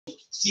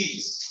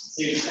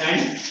Seeds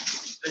and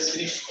let's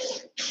finish.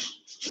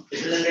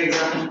 This is an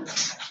example.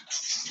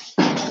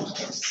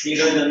 Seed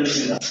or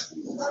germination.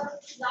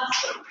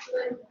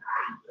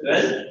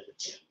 Well,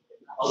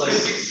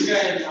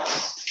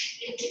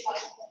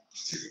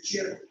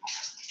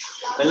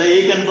 पहले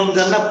ये confirm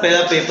करना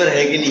पहला paper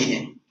है कि नहीं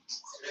है.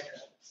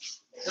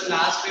 So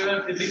last paper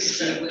physics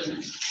का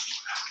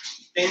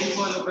 10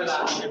 फॉलो का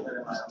लास्ट पेपर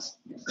है हमारा.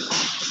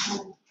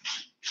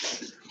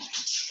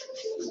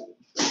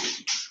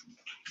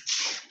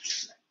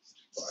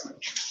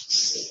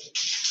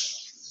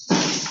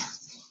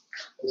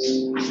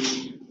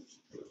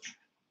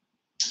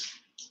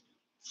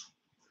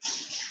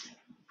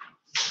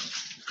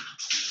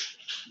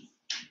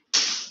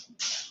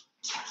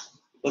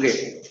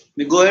 Okay,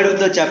 we go ahead with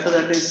the chapter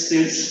that is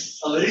seeds.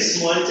 A very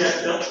small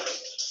chapter,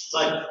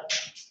 but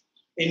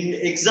in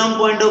exam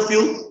point of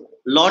view,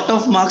 lot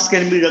of marks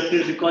can be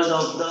deducted because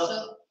of the.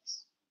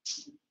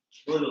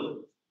 Bolo.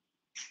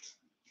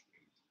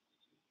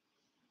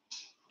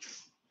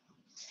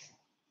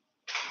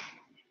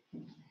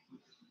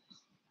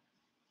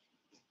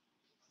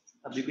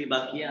 अभी भी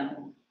बाकी है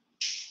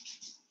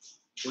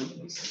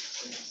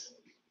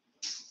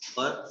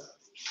और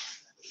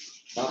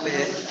वहाँ पे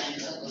है.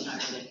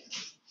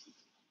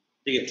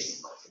 ठीक है.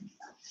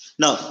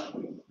 Now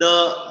the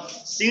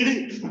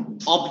seed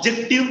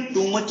objective,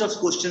 too much of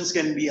questions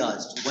can be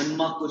asked. 1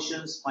 mark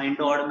questions, find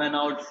the odd man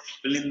out,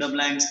 fill in the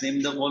blanks,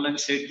 name the following,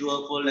 state true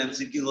or false,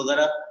 MCQ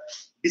वगैरह.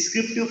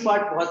 Descriptive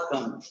part बहुत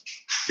कम.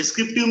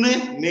 Descriptive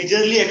में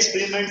majorly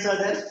experiments are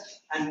there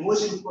and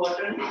most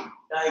important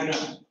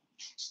diagram.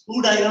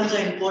 2 diagrams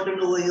are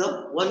important over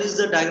here. One is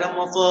the diagram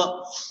of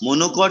a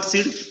monocot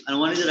seed and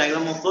one is the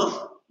diagram of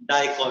a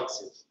dicot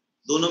seed.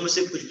 दोनों में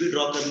से कुछ भी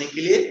draw करने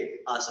के लिए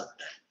आ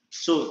सकता है.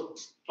 So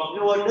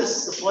talking about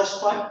this, the first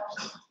part,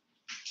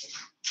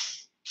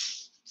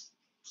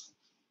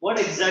 what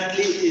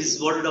exactly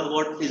is what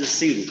is a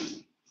seed?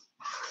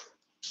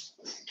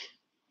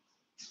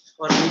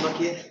 और नहीं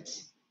बाकी है?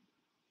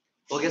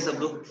 हो गया सब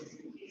लोग?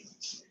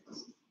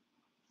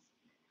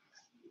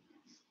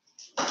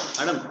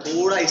 मैडम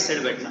थोड़ा इस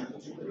साइड बैठना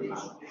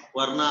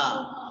वरना.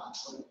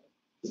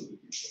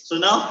 So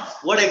now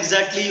what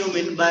exactly you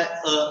mean by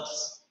a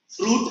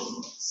fruit,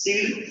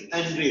 seed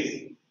and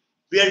grain?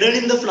 We are done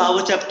in the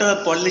flower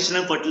chapter, pollination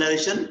and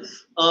fertilization.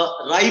 A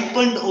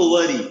ripened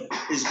ovary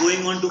is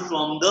going on to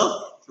form the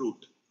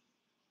fruit.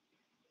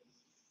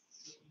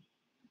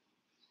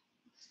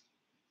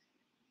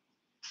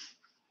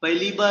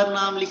 पहली बार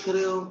नाम लिख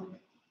रहे हो.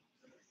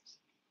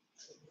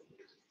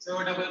 So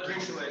what about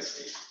print to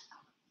ICSE?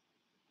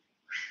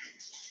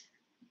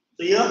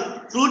 So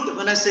here, fruit,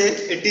 when I say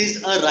it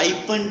is a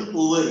ripened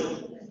ovary.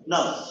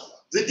 Now,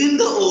 within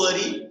the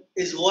ovary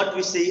is what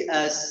we say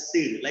as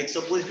seed. Like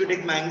suppose if you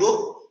take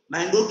mango,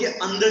 mango के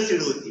अंदर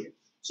seed होती है.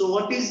 So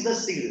what is the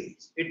seed?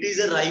 It is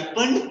a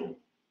ripened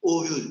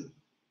ovule.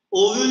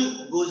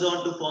 Ovule goes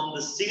on to form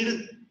the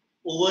seed.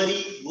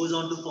 Ovary goes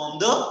on to form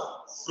the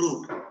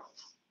fruit.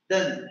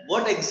 Then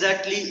what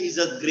exactly is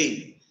a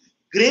grain?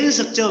 Grain is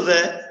structure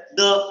where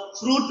the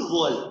fruit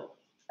wall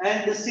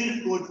and the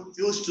seed coat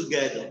fuse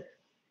together.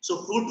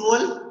 So fruit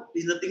wall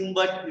is nothing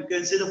but you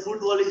can say the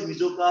fruit wall is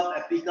mesocarp,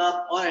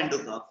 epicarp or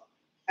endocarp.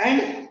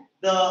 And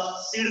the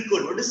seed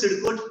coat, what is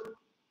seed coat?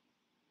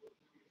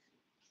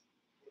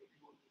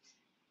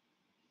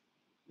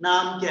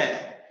 नाम क्या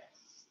है?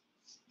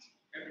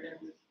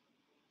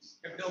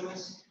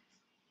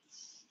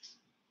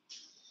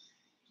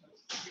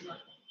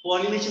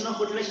 Pollination और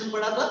fertilisation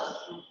पढ़ा था?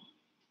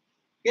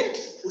 Okay,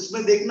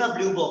 उसमें देखना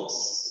blue box.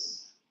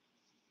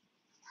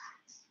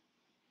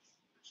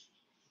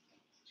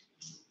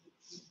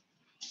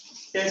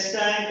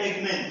 टेस्टा and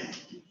tegmen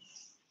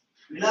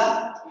मिला?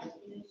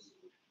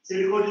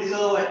 Seed code लिखा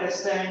हुआ है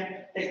टेस्टा and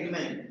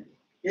tegmen.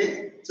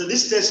 Okay, so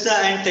this testa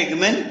and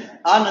tegumen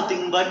are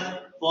nothing but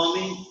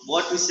forming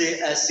what we say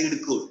as seed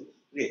coat.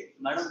 Okay,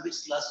 madam,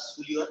 which class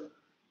school you are?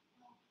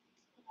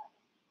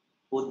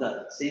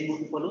 Poddar. Same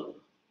book follow.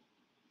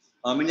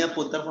 How many are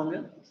Poddar from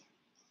here?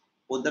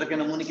 Poddar के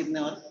नमूने कितने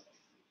और?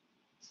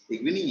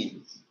 एक भी नहीं है.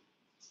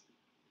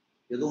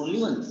 ये तो only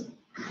one.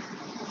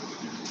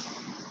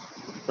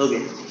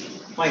 Okay,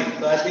 fine.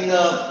 So I think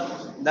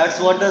that's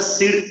what a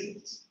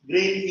seed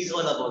grain is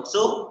all about.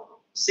 So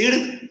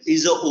seed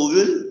is a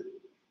ovule.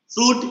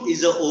 Fruit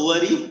is an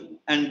ovary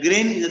and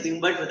grain is nothing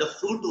but where the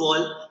fruit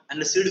wall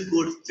and the seed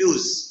coat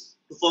fuse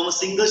to form a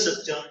single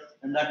structure,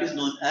 and that is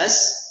known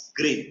as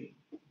grain.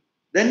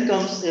 Then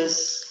comes is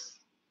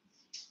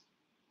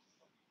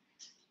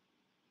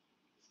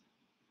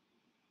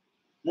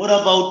more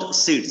about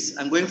seeds.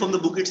 I'm going from the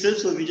book itself,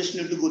 so we just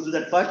need to go through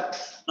that part.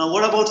 Now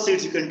what about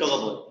seeds you can talk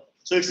about?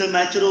 So it's a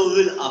mature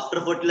ovule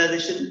after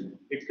fertilization.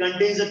 It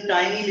contains a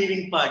tiny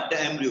living part, the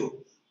embryo.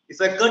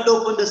 If I cut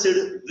open the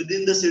seed,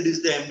 within the seed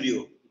is the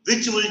embryo,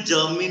 which will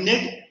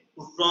germinate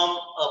to form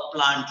a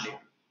plantlet.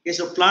 Okay,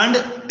 so plant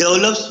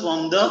develops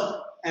from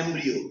the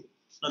embryo.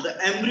 Now the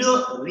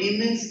embryo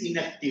remains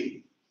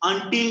inactive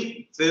until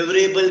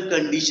favorable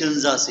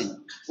conditions are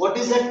seen. What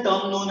is that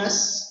term known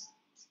as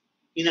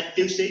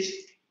inactive stage?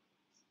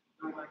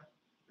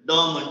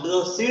 Dormant.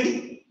 The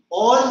seed,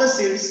 all the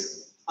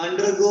seeds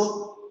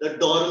undergo the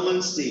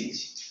dormant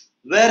stage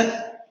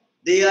where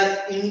they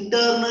are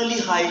internally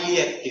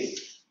highly active.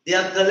 They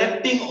are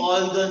collecting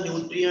all the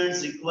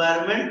nutrients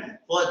requirement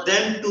for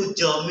them to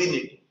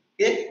germinate.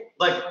 Okay,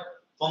 but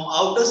from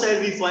outer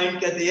side we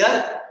find that they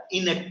are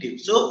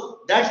inactive. So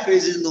that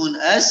phase is known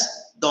as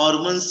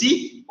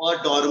dormancy or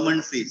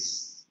dormant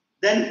phase.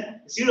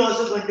 Then seed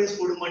also contains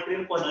food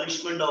material for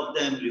nourishment of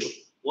the embryo.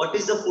 What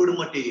is the food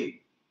material?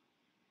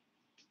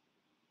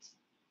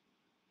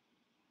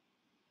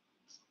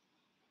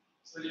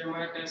 So ये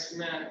हमारे test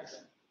में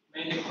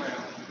नहीं लिख पाया।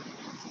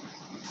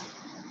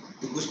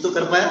 तो कुछ तो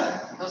कर पाया?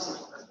 हाँ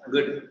sir.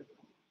 Good.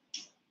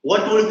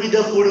 What would be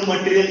the food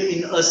material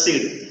in a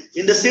seed?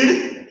 In the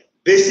seed,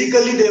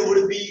 basically there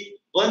would be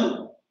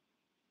one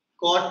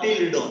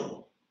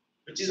cotyledon,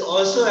 which is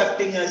also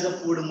acting as a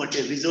food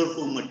material, reserve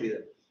food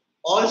material.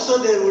 Also,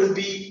 there would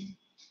be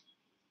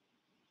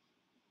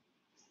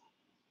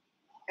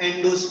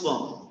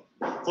endosperm.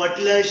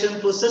 Fertilization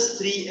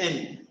process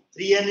 3N.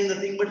 3N is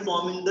nothing but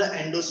forming the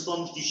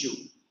endosperm tissue.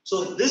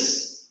 So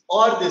this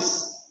or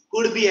this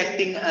could be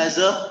acting as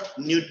a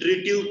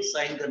nutritive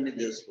sign करने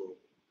दे उसको.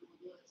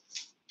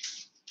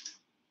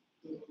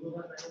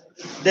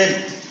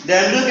 Then the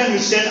embryo can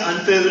withstand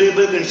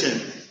unfavorable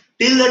condition.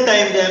 Till the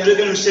time the embryo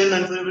can withstand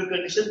unfavorable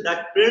condition,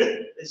 that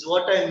period is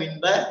what I mean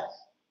by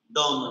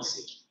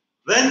dormancy.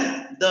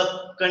 When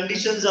the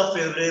conditions are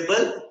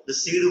favorable, the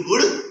seed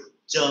would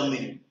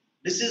germinate.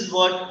 This is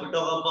what we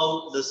talk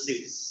about the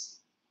seeds.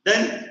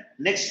 Then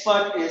next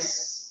part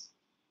is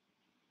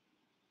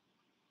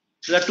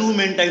there are two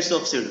main types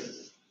of seed.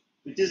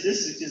 Which is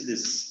this? Which is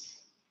this?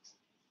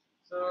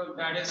 So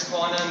that is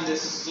corn and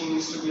this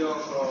seems to be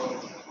of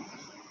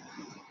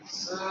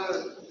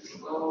sir.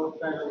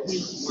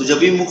 तो जब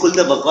भी मुंह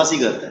खुलता है बकवास ही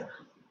करता है.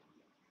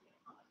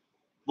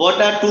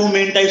 What are two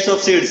main types of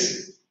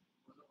seeds?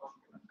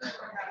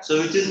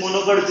 So which is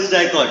monocot, which is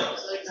dicot?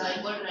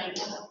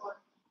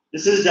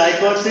 This is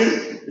dicot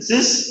seed, this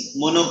is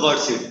monocot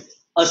seed.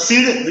 A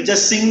seed which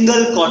has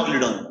single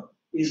cotyledon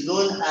is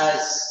known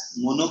as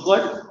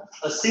monocot.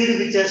 A seed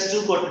which has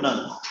two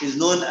cotyledon is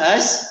known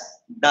as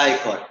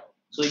dicot.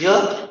 So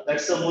here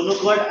that's a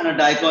monocot and a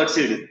dicot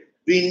seed.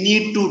 We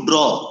need to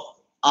draw.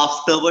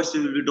 Afterwards we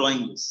will be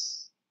drawing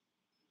this.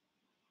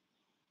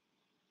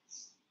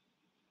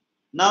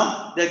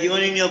 Now they are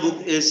given in your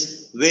book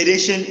is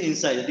variation in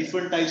size,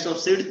 different types of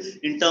seed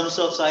in terms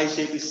of size,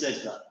 shape,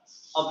 etc.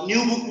 अब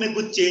new book में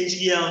कुछ change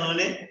किया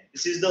उन्होंने.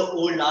 This is the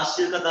old last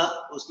year का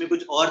था, उसमें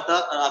कुछ और था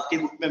और आपकी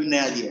बुक में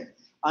नया दिया है.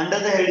 Under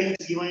the heading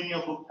is given in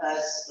your book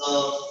as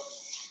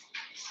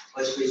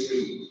first page पे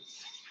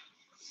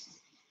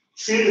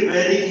seed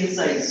vary in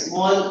size,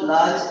 small,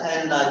 large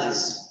and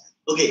largest.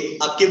 Okay,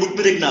 आपके बुक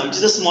में देखना which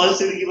is the small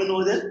seed given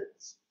over there?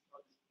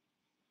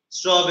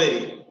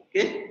 Strawberry.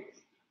 Okay,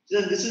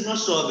 so this is not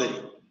strawberry.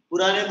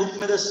 पुराने book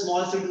में the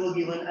small seed were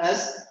given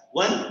as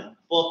one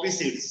poppy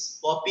seeds.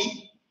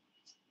 Poppy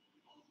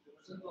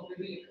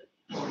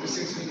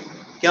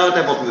क्या होता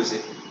है Poppy से?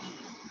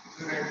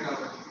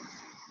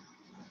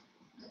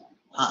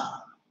 हाँ,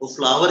 वो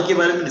फ्लावर के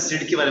बारे में,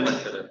 सीड के बारे में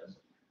बात कर रहा था.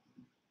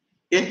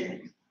 ओके,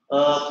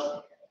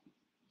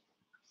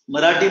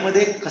 मराठी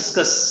मध्ये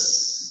खसखस,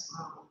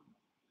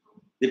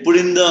 they put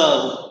in the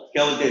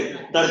क्या बोलते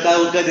हैं तड़का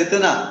उड़का देते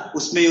ना,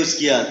 उसमें यूज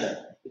किया जाता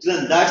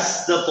है.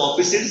 That's the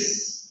poppy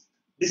seeds.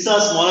 These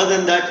are smaller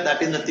than that.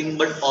 That is nothing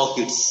but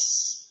orchids.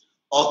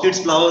 Orchids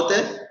flower होते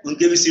हैं,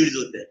 उनके भी seeds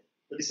होते हैं.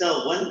 So these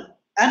are one.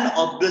 And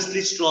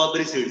obviously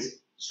strawberry seeds.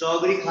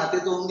 Strawberry खाते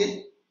तो होंगे,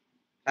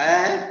 है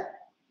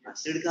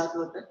सीड कहाँ पे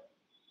होता है?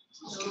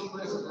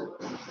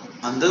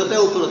 अंदर होता है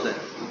ऊपर होता है?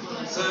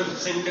 सर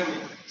सेंटर में,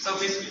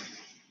 सरफेस पे.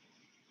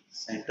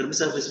 सेंटर में,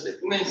 सरफेस पे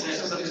नहीं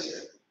सर, सरफेस पे.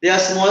 They are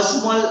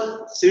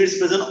small seeds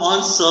present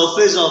on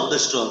surface of the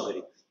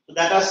strawberry. So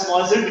that are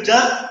small seeds which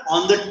are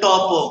on the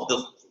top of the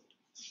fruit.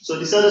 So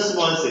these are the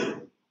small seed.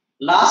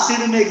 Last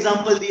seed में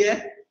example दिया है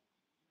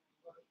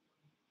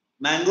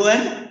mango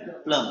and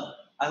plum.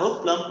 I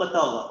hope plum पता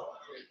होगा.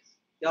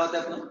 क्या होता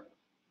है plum?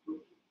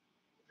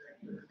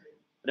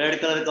 Red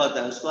colour का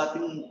होता है, उसको आती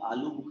है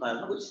आलू बुखार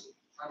ना कुछ,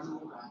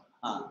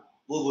 हाँ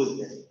वो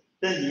बोलते हैं.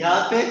 Then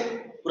यहाँ पे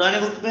पुराने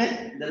बुक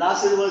में the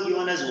last seed was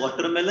given as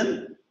watermelon,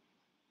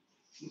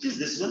 which is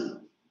this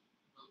one,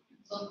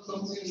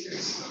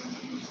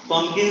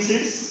 pumpkin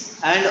seeds,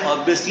 and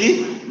obviously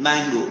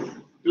mango.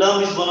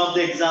 Plum is one of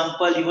the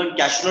example. Even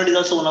cashew nut is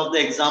also one of the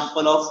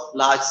example of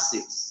large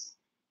seeds.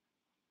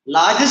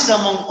 Largest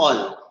among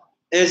all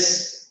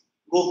is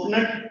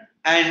coconut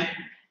and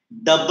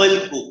double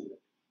coconut.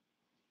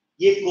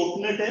 ये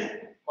coconut है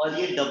और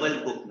ये double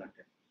coconut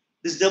है.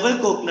 This double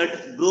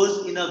coconut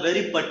grows in a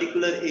very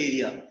particular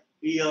area.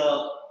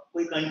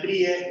 कोई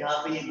country है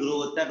जहाँ पे ये grow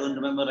होता है, don't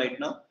remember right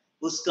now.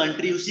 उस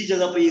country उसी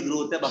जगह पे ये grow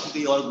होता है, बाकी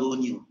कहीं और grow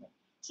नहीं होता.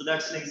 So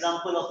that's an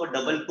example of a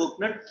double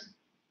coconut,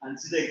 and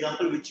this is the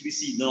example which we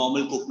see the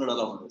normal coconut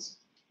around us.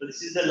 So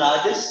this is the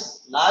large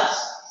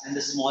and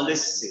the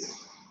smallest seed.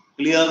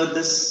 Clear with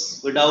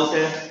this? Without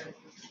it.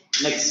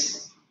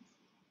 Next.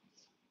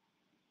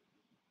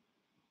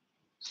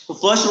 So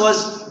first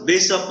was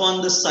based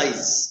upon the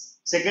size.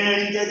 Second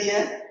heading क्या दिया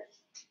है?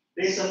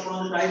 Based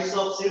upon the types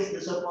of cells,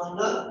 based upon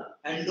the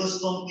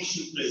endosperm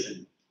tissue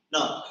present.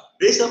 Now,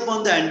 based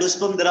upon the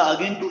endosperm, there are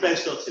again two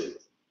types of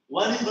cells.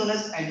 One is known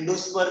as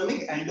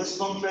endospermic,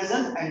 endosperm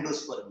present,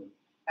 endospermic.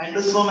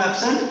 Endosperm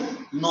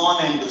absent,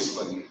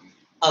 non-endospermic.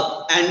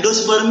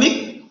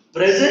 Endospermic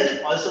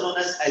present, also known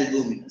as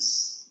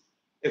albuminous.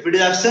 If it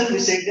is absent, we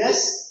say it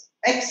as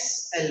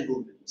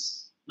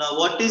X-albuminous. Now,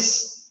 what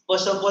is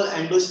first of all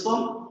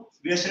endosperm?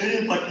 We are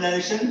studying in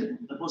fertilization,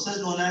 the process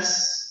known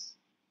as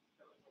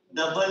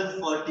double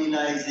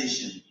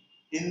fertilization.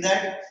 In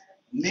that,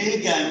 male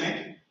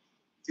gamete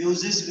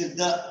fuses with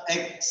the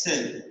egg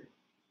cell,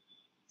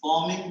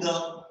 forming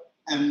the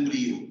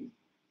embryo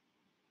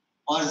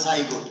or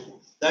zygote.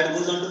 That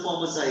goes on to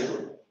form a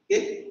zygote.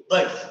 Okay,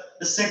 but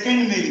the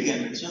second male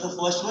gamete. So the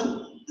first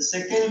one, the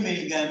second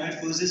male gamete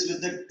fuses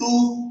with the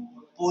two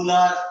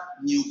polar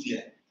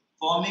nuclei,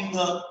 forming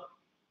the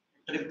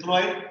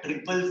triploid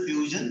triple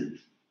fusion,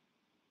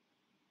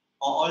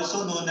 or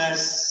also known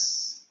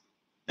as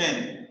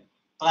PEN,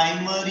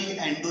 primary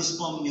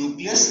endosperm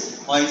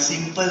nucleus, or in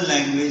simple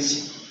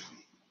language,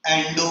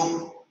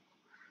 endosperm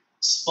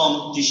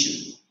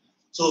tissue.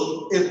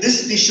 So if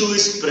this tissue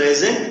is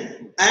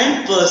present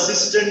and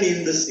persistent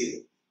in the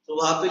cell, so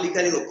वहाँ पे लिखा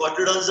है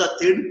cotyledons are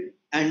thin,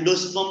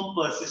 endosperm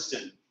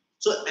persistent.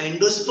 So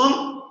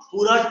endosperm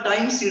पूरा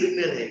time seed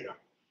में रहेगा.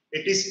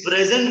 It is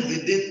present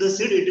within the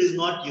seed, it is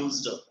not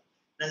used up.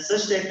 And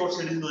such type of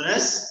seed is known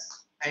as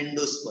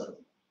endosperm.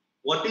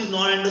 What is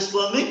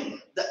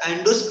non-endospermic? The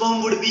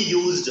endosperm would be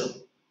used up.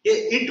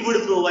 Okay? It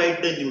would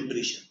provide the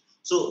nutrition.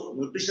 So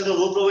nutrition अगर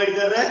वो provide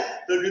कर रहा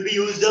है, so it will be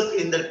used up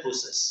in that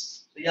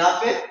process. So यहाँ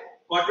पे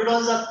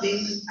cotyledons are thin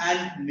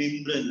and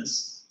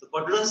membranous. The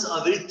cotyledons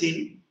are very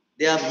thin,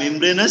 they are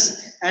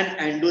membranous, and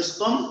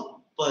endosperm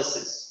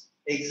persists.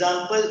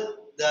 Example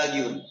they are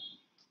given.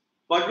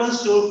 Cotyledon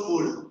store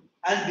food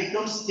and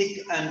becomes thick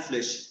and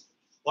fleshy.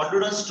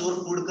 Cotyledon store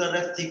food कर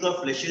रहा है, thick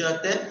और fleshy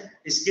रहता है.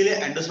 इसके लिए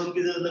endosperm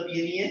की जरूरत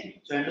ये नहीं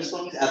है. So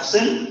endosperm is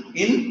absent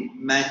in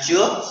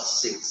mature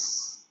cells.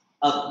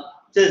 अब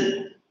चल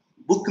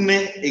बुक में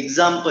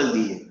एग्जाम्पल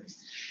दिए,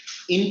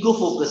 इनको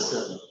फोकस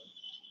करना.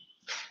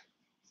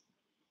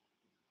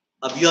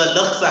 अब यह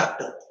लक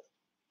फैक्टर,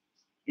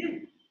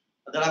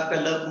 अगर आपका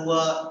लक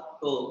हुआ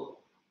तो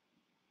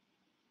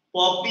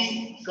पॉपी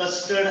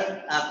कस्टर्ड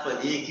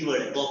एप्पल, ये एक ही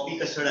वर्ड है, Poppy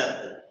custard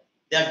Apple,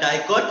 they are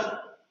dicot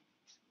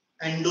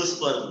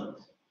endosperm.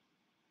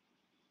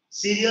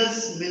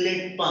 Serials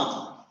millet palm,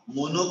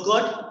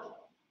 monocot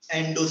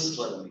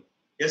endosperm.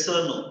 Yes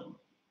और नो?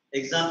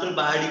 एग्जांपल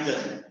बाहर ही कर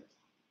रहे हैं.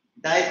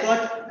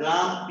 Dicot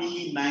gram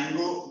P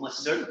mango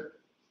mustard,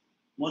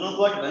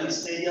 monocot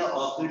Vallisneria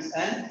orchids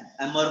and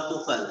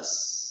amorphophallus.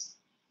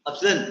 अब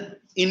सुन,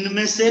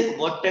 इनमें से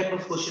what type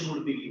of question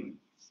would be given?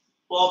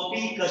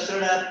 Poppy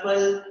custard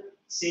Apple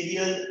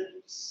serial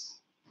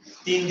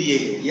तीन दिए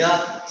गए, या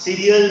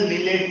serial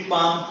millet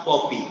palm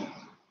Poppy.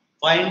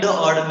 Find the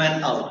odd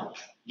man out,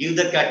 give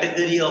the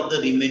category of the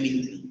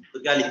remaining three. तो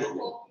क्या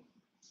लिखोगे?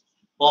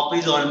 Poppy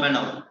is odd man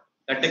out,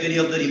 category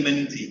of the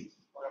remaining three.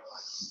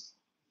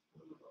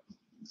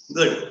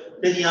 Good.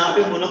 तो यहाँ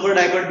पे मोनोकॉट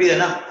डाइकॉट भी है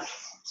ना,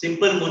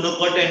 simple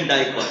monocot and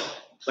dicot.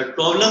 But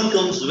problem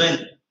comes when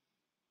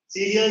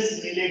serials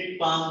millet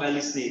palm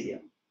Vallisneria.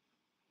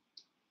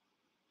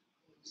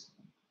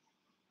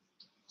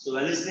 So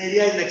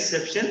Vallisneria is an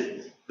exception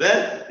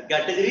where the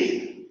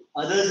category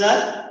others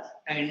are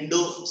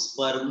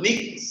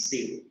endospermic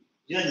seed.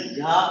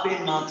 यहाँ पे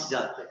marks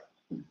जाते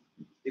हैं,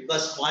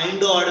 because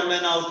find the odd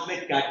man out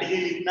में category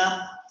लिखना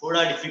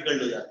थोड़ा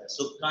difficult हो जाता है.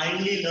 So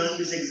kindly learn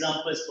these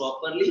examples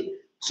properly.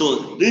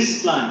 So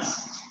these plants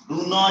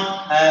do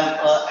not have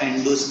a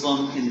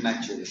endosperm in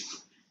maturity.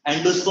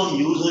 Endosperm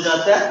use हो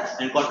जाता है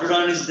and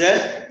cotyledon is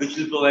there which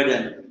will provide the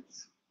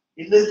nutrients.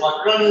 In the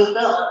cotyledon use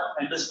होता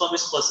है, endosperm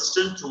is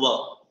persistent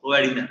throughout,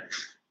 providing that.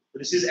 So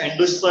this is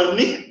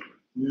endospermic,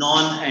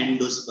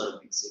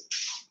 non-endospermic seed.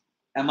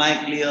 Am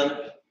I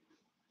clear?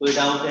 कोई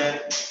doubt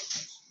है?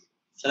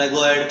 Shall I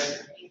go ahead?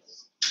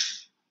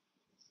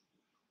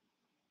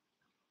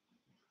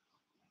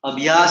 अब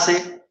यहाँ से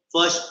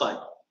first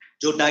part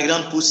जो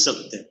diagram पूछ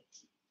सकते हैं.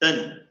 Then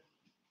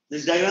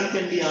this diagram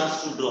can be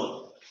asked to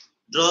draw.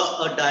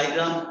 Draw a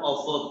diagram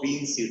of a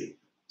bean seed.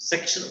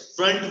 Section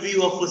front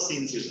view of a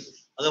bean seed.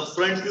 अगर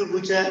front view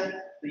पूछा है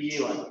तो ये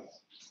वाला.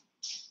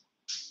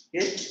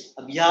 Okay?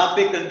 अब यहाँ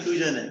पे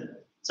कंफ्यूजन है.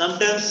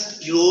 Sometimes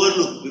you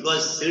overlook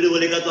because seed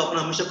बोलेगा तो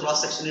अपना हमेशा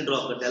क्रॉस सेक्शन ही ड्रॉ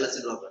करते हैं, अलग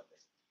से ड्रॉ करते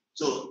हैं.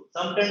 So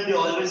sometimes they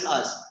always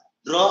ask,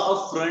 draw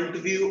a front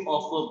view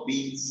of a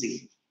bean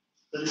seed.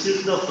 So this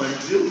is the front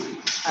view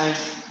and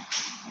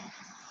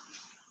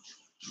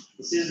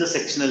this is the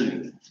sectional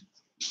view.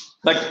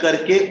 Cut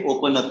करके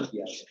ओपन अप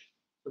किया है.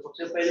 तो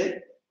सबसे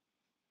पहले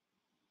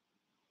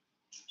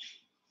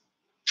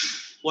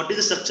what is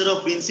the structure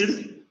of bean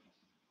seed?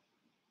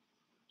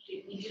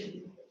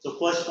 So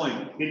first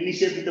point, kidney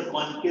shape with a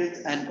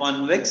concave and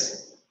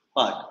convex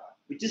part.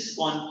 Which is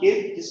concave,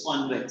 which is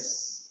convex?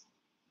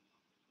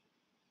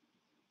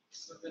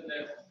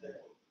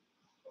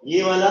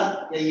 ये वाला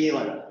या ये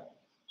वाला?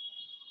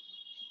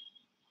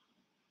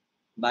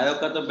 बायो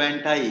का तो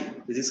बैंड था ही,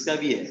 फिजिक्स का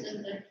भी है।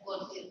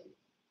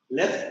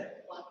 लेफ्ट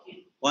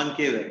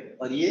कॉनकेव है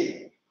और ये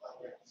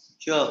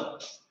श्योर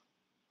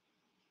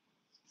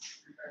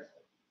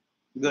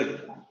गुड।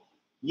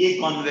 ये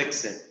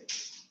कॉन्वेक्स है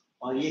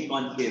और ये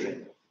कॉनकेव है।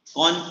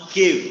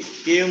 कॉनकेव,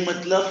 केव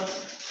मतलब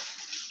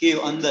केव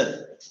अंदर,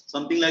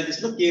 something like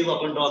this. No cave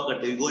upon draw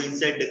करते हैं, go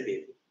inside the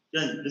cave,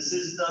 then this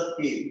is the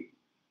cave,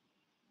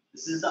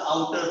 this is the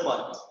outer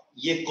part,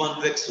 ये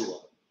कॉन्वेक्स हुआ।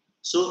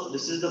 So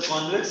this is the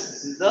convex,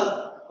 this is the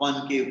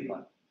concave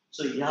part.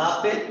 सो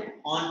यहाँ पे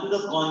on to the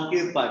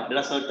concave part there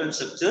are certain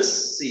structures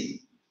seen.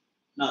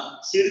 Now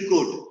seed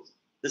coat,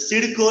 the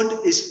seed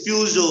coat is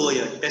fused over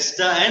here,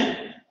 testa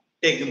and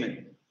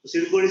tegument. So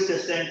seed coat is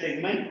testa and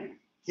tegument.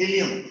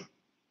 Helium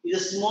is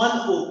a small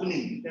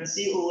opening, you can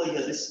see over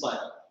here this part,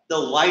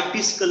 the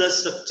whitish color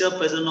structure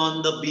present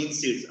on the bean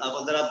seeds.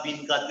 अब अगर आप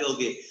bean खाते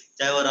होगे,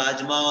 चाहे वो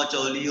राजमा हो,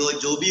 चौली हो,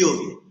 जो भी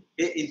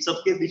होगे, इन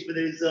सब के बीच में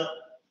there is a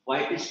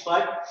whitish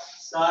part,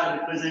 star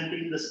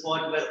representing the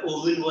spot where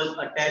ovule was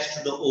attached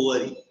to the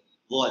ovary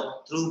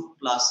wall through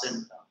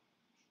placenta.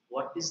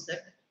 What is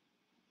that?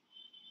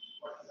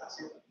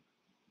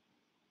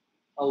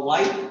 A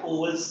white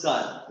oval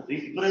scar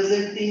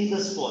representing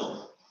the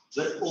spot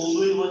where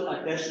ovule was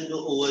attached to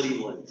the ovary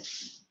wall.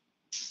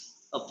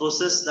 A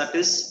process that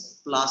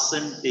is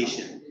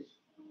placentation.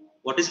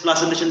 What is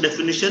placentation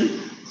definition?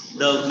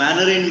 The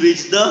manner in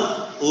which the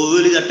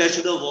ovule is attached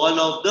to the wall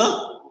of the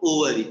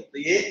ovary. So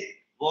ये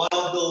wall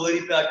of the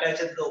ovary पे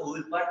attached to the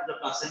oval part, the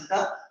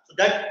placenta. So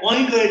that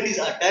point where it is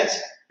attached,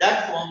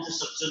 that forms the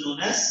structure known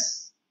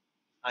as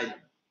hymen.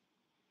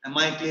 Am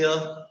I clear?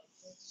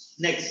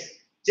 Next,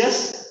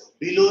 just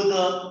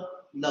below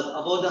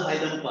above the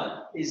hymen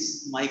part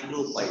is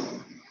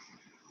micropyle,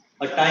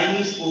 a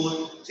tiny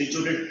spore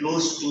situated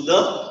close to the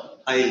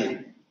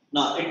hymen.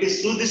 Now it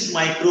is through this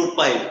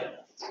micropyle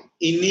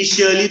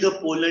initially the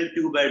pollen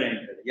tube had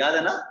entered. याद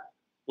है ना?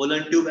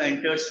 Pollen tube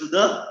enters through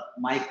the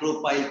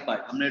micropyle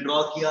part. हमने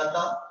draw किया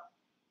था.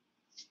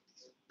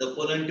 The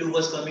pollen tube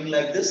was coming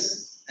like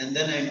this and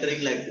then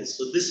entering like this.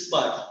 So this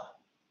part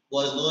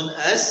was known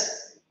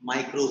as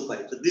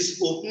micropyle. So this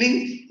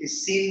opening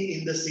is seen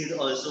in the seed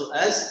also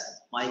as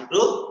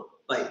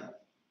micropyle.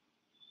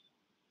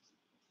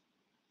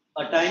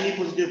 A tiny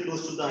positive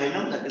close to the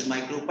hymen, that is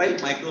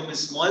micropyle. Micro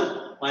means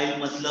small, pyle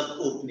matlab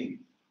opening.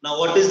 Now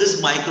what is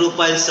this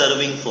micropyle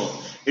serving for?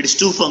 It is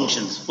two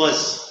functions.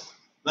 First,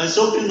 when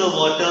soaked in the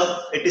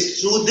water, it is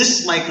through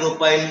this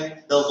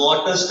micropyle the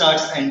water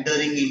starts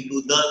entering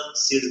into the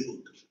seed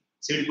coat.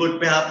 Seed coat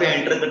पे यहाँ पे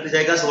enter करते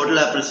जाएगा, so what will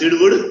happen? Seed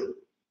would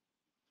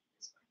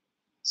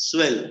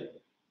swell,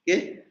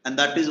 okay, and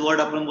that is what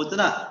अपन बोलते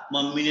ना,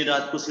 mummy ने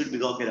रात को सीड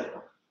भिगो के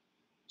रखा,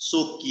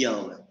 soak किया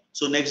हुआ है.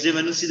 So next day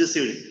when you see the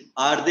seed,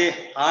 are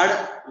they hard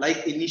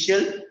like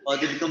initial or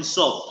they become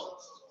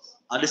soft?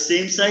 Are they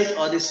same size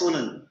or they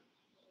swollen?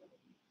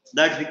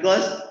 That's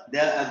because they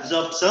have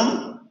absorbed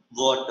some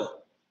water.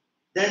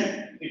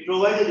 Then it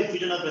provides a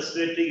diffusion of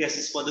respiratory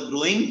gases for the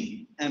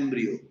growing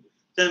embryo.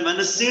 Then when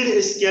the seed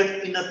is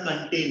kept in a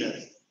container,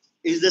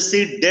 is the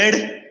seed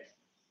dead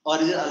or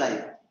is it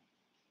alive?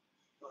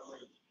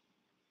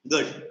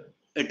 Good.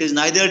 It is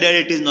neither dead,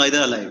 it is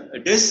neither alive.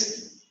 It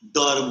is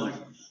dormant.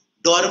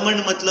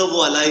 Dormant मतलब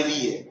वो alive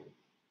ही है,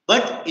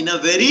 but in a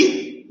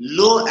very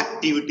low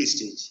activity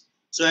stage.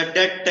 So at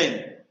that time,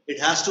 it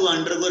has to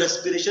undergo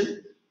respiration.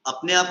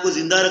 अपने आप को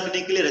जिंदा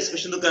रखने के लिए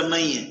respiration तो करना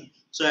ही है.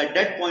 So at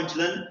that point,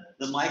 children,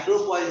 the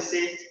micropyle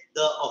say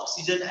the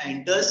oxygen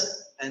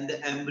enters and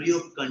the embryo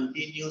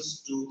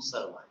continues to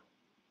survive.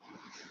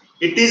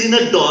 It is in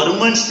a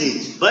dormant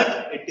stage,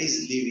 but it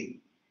is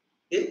living.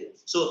 Okay?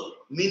 So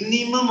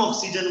minimum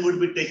oxygen would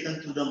be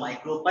taken through the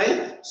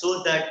micropyle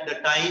so that the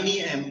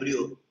tiny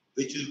embryo,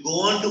 which will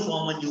go on to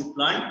form a new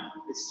plant,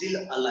 is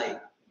still alive.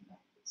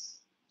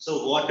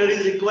 So water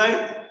is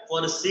required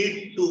for a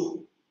seed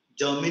to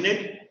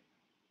germinate.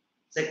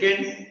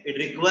 Second, it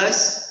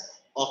requires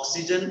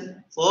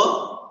oxygen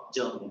for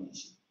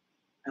germination.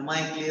 Am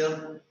I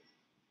clear?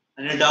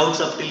 Any doubts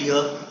up till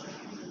here?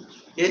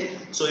 Okay.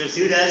 So your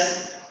seed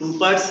has two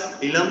parts,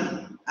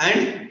 phylum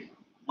and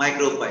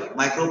micropyle.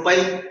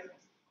 Micropyle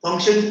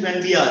functions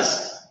when we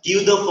ask,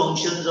 give the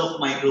functions of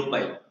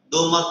micropyle.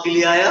 दो mark के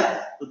लिए आया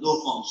तो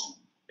दो function.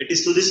 It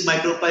is through this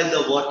micropyle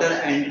the water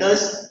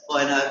enters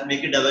and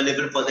make it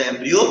available for the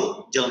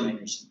embryo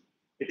germination.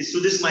 It is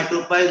through this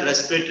micropyle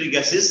respiratory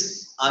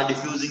gases are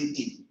diffusing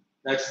in.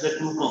 That's the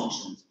two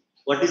functions.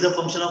 What is the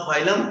function of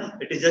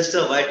phylum? It is just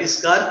a white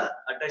scar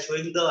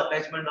showing the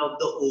attachment of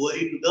the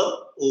ovary to the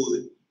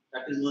ovule.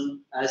 That is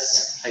known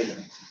as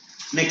phylum.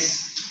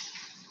 Next.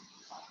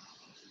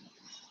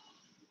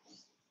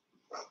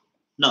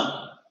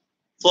 Now,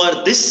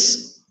 for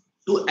this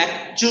to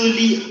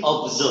actually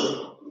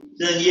observe,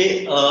 then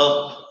ये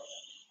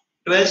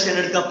 12th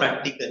standard का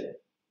practical है.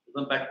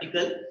 तो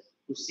practical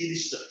to see the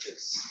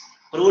structures.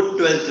 पर वो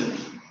 12th में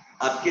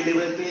आपके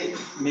level पे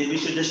maybe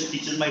should just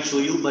teachers might show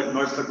you, but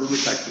not for to be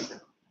practical.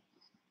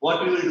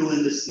 What we will do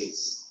in this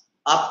case?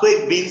 आपको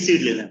एक बीन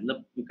सीड लेना है,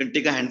 मतलब you can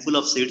take a handful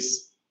of seeds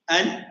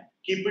and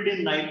keep it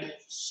in night,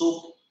 soak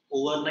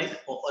overnight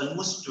for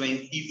almost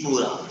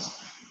 24 hours.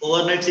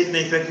 Overnight से इतना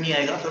effect नहीं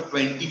आएगा, so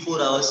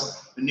 24 hours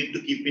you need to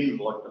keep in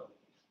water.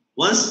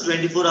 Once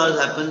 24 hours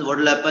happens, what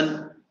will happen?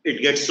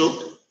 It gets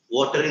soaked,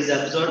 water is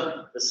absorbed,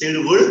 the seed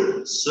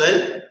will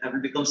swell and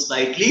will become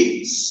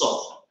slightly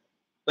soft.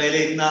 पहले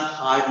इतना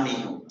hard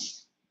नहीं होगा.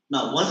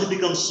 Now once it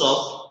becomes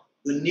soft,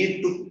 you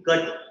need to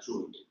cut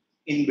through it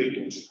in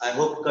between. I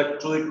hope cut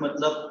through it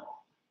मतलब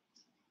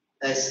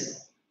ऐसे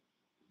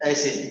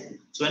ऐसे नहीं.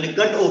 So when you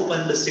cut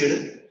open the seed,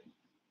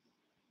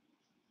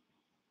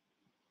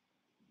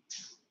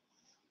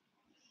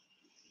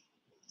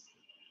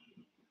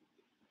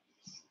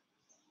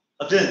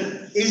 अब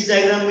इस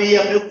डायग्राम में ये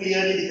आपको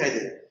क्लियरली दिखाई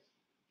देगा,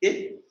 ओके,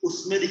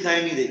 उसमें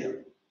दिखाई नहीं देगा.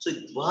 सो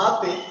वहां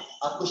पे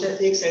आपको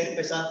शायद एक साइड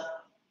पे सा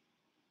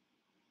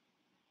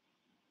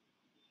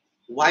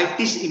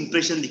व्हाइटिश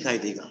इंप्रेशन दिखाई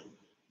देगा,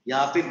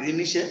 यहाँ पे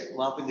ग्रीनिश है,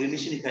 वहां पे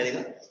ग्रीनिश दिखाई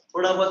देगा,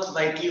 थोड़ा बहुत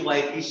स्लाइटली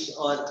व्हाइटिश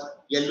और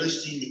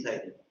येलोइश टीन दिखाई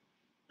देगा.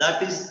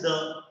 That is the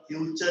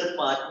future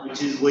part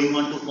which is going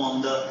on to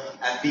form the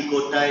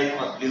apicotyle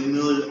or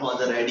plumule or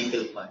the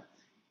radical part.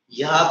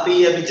 यहाँ पे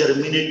ये अभी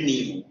जर्मिनेट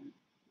नहीं हो,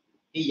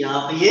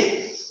 यहाँ पे ये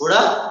थोड़ा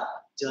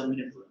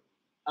जर्मिनेट हो.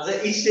 अगर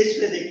इस स्टेज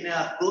पे देखना है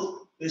आपको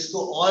तो इसको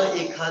और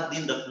एक हाथ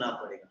दिन रखना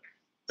पड़ेगा,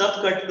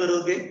 तब कट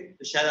करोगे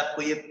तो शायद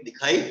आपको ये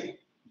दिखाई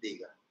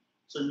देगा.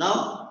 So now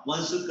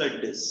once you cut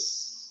this,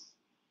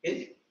 okay,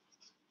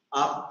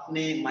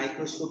 आपने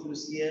माइक्रोस्कोप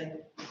यूज किया है,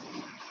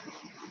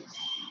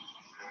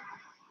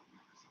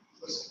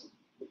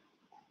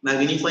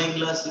 मैग्नीफाइंग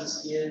ग्लास यूज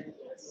किया है,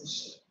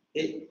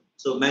 ओके.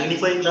 सो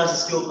मैग्नीफाइंग ग्लास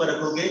इसके ऊपर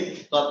रखोगे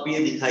तो आपको ये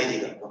दिखाई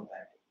देगा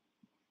कंपैरेटिव.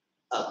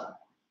 अब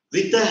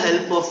with the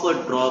help of a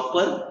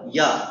dropper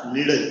या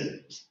निडल,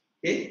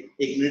 ओके,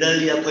 एक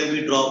निडल या कोई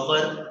भी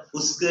ड्रॉपर,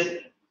 उसके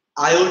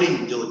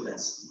आयोडीन जो होता है,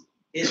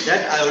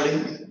 that iodine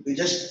you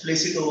just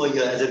place it over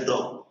here as a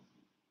drop.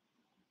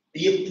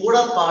 ये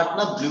पूरा पार्ट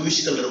ना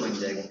ब्लूइश कलर बन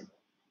जाएगा.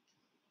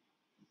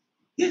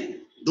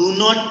 Do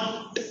not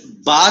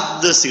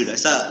bath the seed,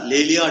 ऐसा ले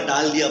लिया और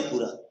डाल दिया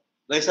पूरा,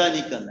 वैसा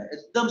नहीं करना है.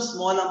 एकदम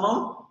स्मॉल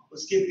अमाउंट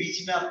उसके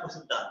बीच में आपको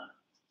सब डालना है.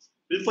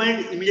 You'll find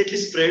it immediately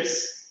spreads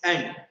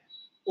and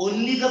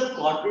only the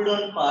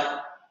cotyledon part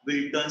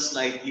will turn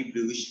slightly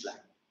bluish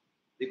black.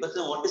 Because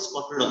now what is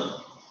cotyledon?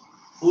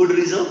 Food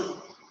reserve.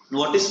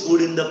 What is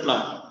food in the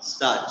plant?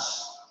 Starch.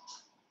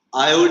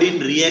 Iodine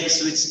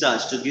reacts with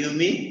starch to give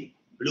me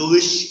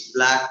bluish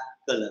black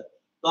color.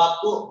 तो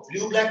आपको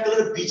blue black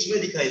color बीच में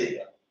दिखाई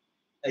देगा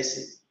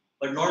ऐसे,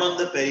 but not on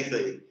the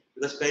periphery,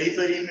 because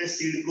periphery में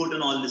seed coat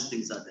and all these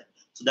things are there.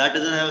 So that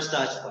doesn't have a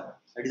starch part.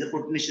 That is a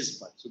proteinaceous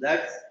part. So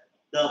that's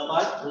the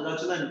part.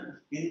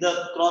 In the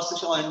cross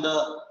section or in the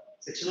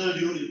sectional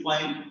view, you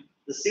find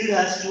the seed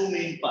has two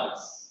main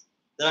parts.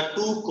 There are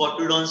two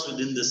cotyledons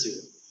within the seed.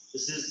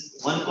 This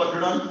is one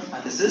cotyledon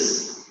and this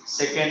is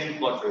second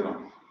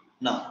cotyledon.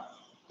 Now,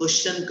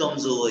 question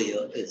comes over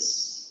here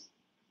is,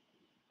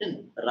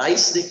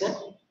 rice देखा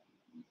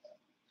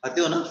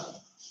खाते हो ना?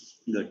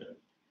 Good.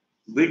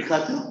 Wheat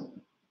खाते हो?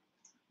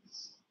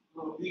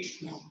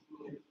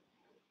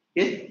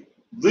 Okay.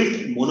 Wheat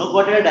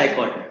monocot है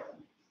dicot है?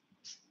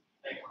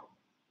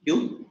 क्यों?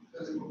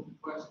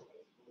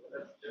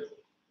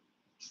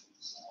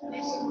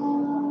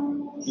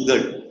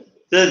 Good.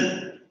 Then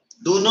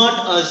do not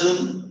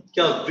assume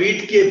क्या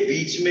wheat के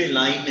बीच में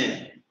line है,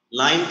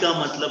 line का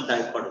मतलब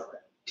dicot होता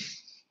है.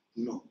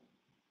 No.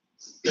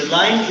 The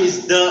line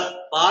is the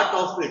part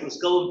of it.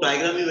 उसका वो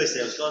diagram ही वैसे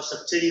है, उसका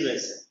structure ही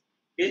वैसे है.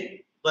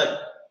 Okay. But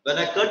when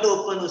I cut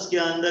open, उसके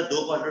अंदर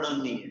दो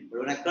cotyledon नहीं है. But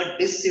when I cut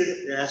this seed,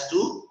 it has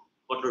two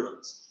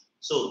cotyledons.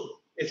 So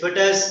if it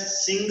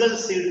has single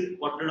seed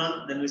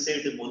cotyledon, then we say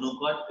it is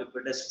monocot. If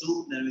it has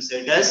two, then we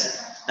say it as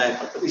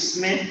dicot. So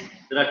इसमें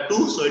there are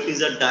two, so it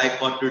is a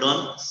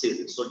dicotyledon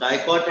seed. So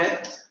dicot है.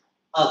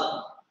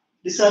 अब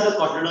these are the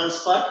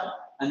cotyledons part,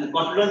 and the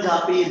cotyledon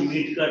जहाँ पे ये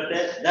meet करते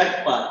हैं,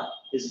 that part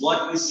is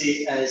what we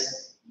say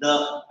as the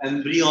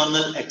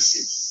embryonal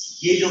axis.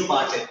 ये जो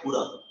part है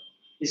पूरा,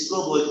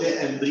 इसको बोलते हैं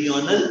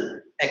एम्ब्रियोनल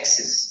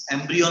एक्सिस.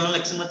 एम्ब्रियोनल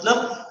एक्सिस मतलब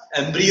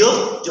एम्ब्रियो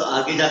जो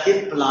आगे जाके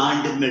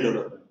प्लांट में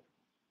डेवलप है.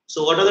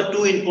 So what are the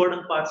two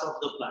important parts of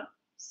the plant?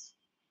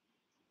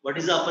 What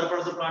is the upper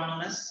part of the plant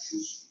known as?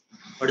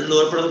 What is the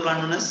lower part of the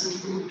plant known as?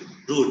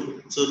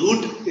 Root. So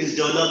root is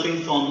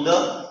developing from the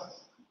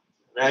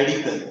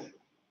radical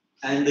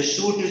and the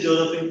shoot is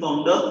developing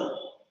from the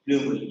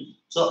plumule.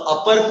 So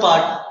upper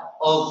part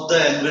of the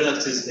embryonal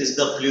axis is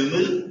the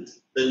plumule.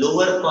 The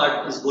lower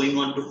part is going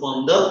on to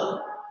form the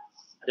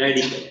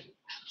radical.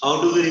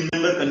 How do we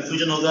remember?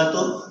 Confusion होगा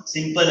तो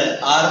simple है,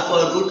 R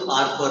for root,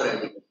 R for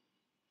radical.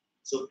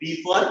 So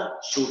P for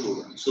shoot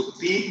होगा. So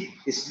P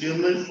is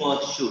plumule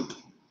for shoot.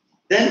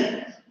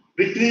 Then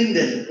between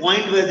them,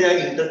 point where they are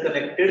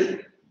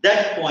interconnected,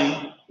 that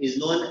point is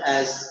known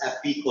as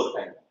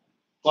apicotyle.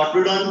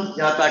 कॉटोडॉन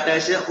जहाँ पे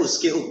attach है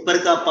उसके ऊपर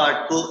का part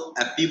को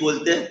AP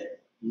बोलते हैं,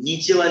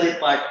 नीचे वाले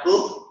पार्ट को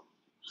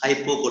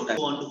hypocotyl.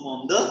 Want to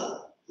form the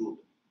root.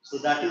 So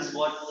that is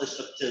what the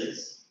structure is.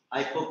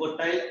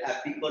 hypocotyle,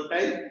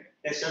 apicotyle.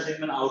 Testis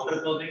segment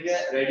outer covering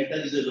है, radical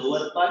is the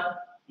lower part.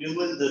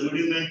 Plumule the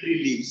rudimentary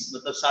leaves.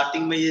 मतलब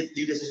starting में ये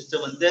leaf जैसे system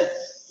बनते हैं,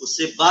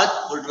 उससे बाद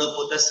वो develop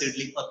होता है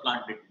seedling और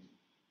plant between.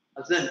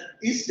 Then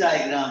इस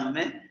diagram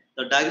में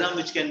the diagram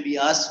which can be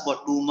asked for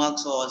 2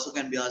 marks or also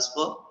can be asked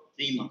for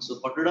 3 marks. So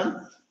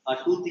cotyledon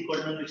are two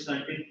cotyledon which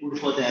contain food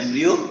for the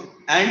embryo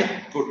and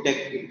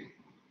protect it.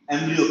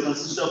 Embryo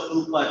consists of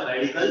two part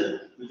radical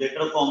which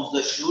later forms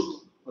the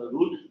shoot or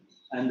root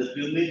and the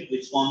plumule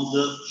which forms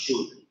the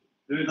shoot.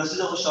 Plumule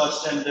consists of a short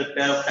stem with a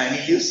pair of tiny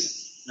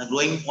leaves and a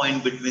growing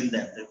point between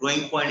them. The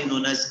growing point is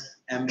known as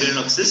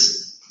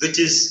embryonoxis, which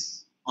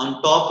is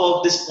on top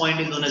of this point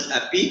is known as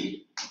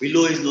epi,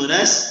 below is known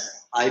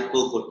as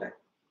hypocotyle.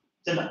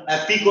 चलो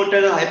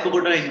एपिकोटल और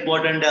हाइपोकोटल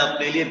important है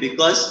अपने लिए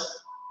because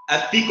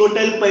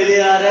एपिकोटल पहले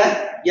आ रहा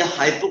है या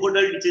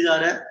हाइपोकोटल नीचे जा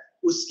रहा है,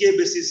 उसके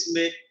बेसिस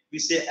में we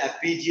say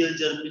एपिजियल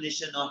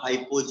जर्मिनेशन और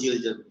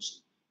हाइपोजियल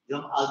जर्मिनेशन जो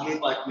हम अगले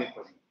पार्ट में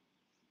पढ़ेंगे.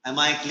 Am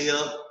I clear?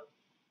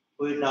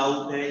 कोई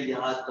डाउट है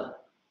यहाँ तक?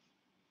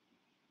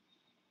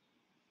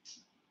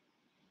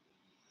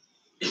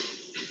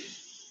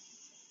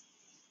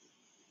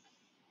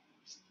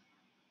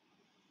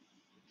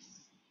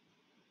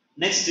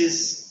 Next is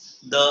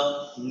the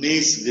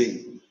maize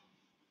grain.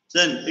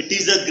 Then it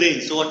is a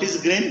grain. So what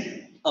is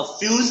grain? A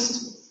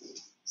fused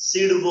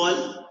seed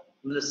wall,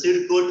 the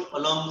seed coat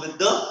along with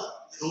the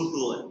fruit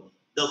wall.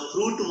 The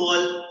fruit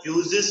wall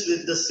fuses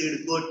with the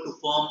seed coat to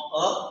form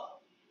a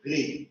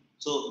grain.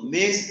 So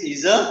maize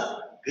is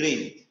a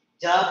grain.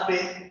 जहाँ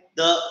पे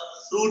the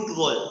fruit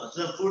wall,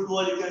 so the fruit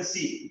wall you can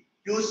see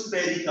fused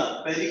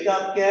pericarp.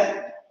 Pericarp क्या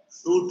है?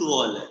 Fruit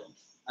wall है.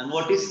 And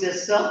what is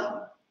this?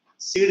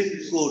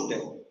 Seed coat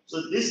है.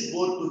 So this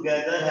both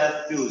together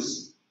have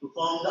fused to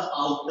form the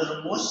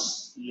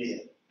outermost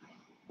layer.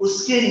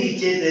 उसके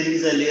नीचे there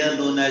is a layer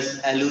known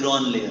as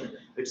aileron layer.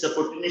 It's a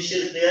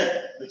proteinaceous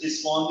layer which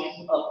is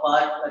forming a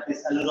part that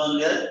is aileron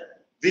layer.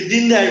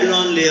 Within the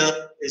aileron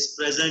layer is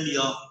present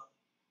your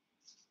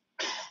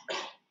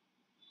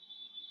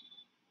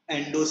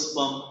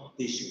endosperm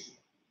tissue.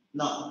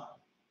 Now,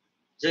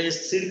 जो ये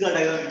seed का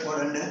diagram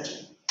important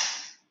है.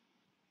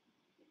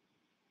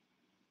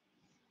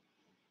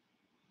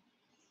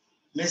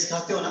 Mess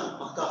खाते हो ना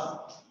पक्का?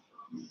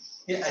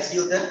 ये ऐसे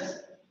होता है.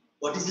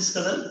 What is this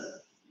color?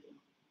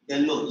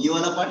 Yellow. ये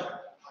वाला पार्ट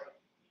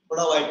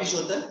थोड़ा व्हाइटिश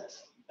होता है.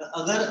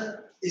 अगर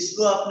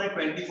इसको आपने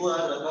 24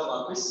 आवर रखा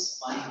वापस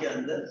पानी के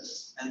अंदर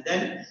and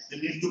then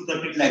you need to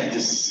cut it like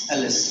this,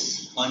 LS,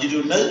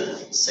 longitudinal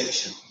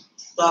section,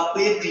 तो आपको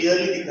ये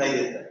क्लियरली दिखाई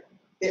देता है.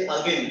 कि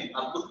अगेन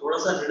आपको थोड़ा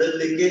सा निडल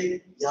लेके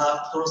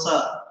यहाँ थोड़ा सा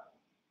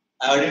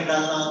आयोडीन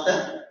डालना होता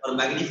है और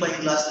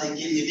मैग्नीफाइंग ग्लास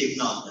लेके ये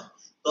देखना होता है,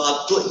 तो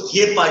आपको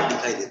ये पार्ट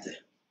दिखाई देता है.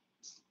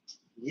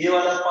 ये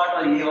वाला पार्ट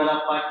और ये वाला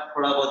पार्ट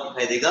थोड़ा बहुत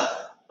दिखाई देगा,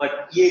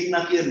 बट ये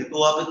इतना क्लियर नहीं. तो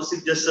वहां पे तो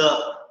सिर्फ जस्ट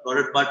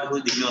डॉटेड पार्ट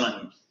कोई दिखने वाला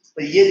नहीं,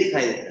 तो ये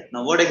दिखाई देता है.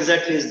 Now what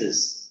exactly is this?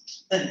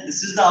 Then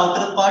this is the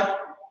outer part.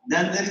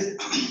 Then there is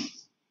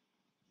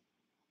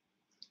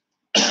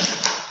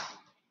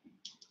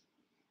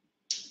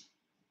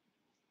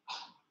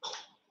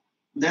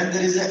then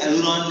there is a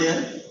aileron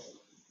layer.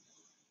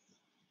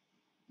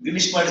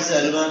 Greenish part is the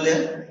aileron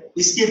layer.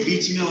 इसके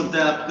बीच में होता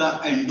है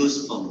आपका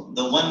endosperm,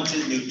 the one which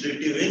is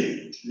nutritive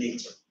in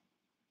nature.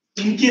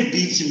 इनके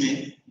बीच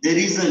में there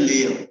is a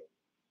layer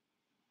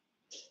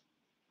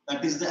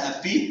that is the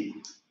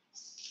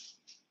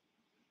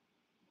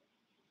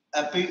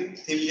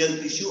epithelial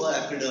tissue or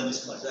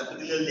epidermis part. So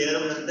epithelial layer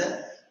बनता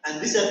है, and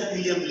this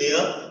epithelium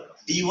layer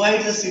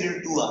divides the seed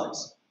into two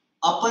parts.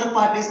 Upper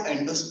part is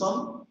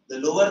endosperm, the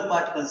lower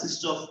part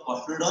consists of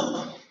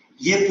cotyledon.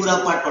 ये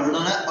पूरा part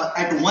cotyledon है, और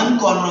at one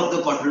corner of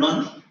the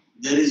cotyledon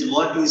there is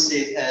what we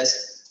say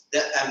as the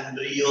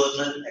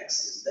embryonal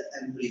axis, the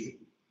embryo.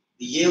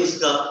 ये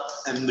उसका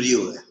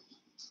embryo है.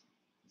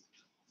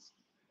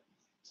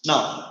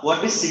 Now,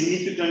 what is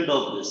significant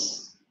of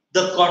this?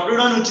 The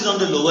cotyledon which is on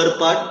the lower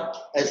part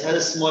has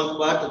a small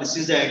part. This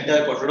is the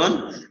entire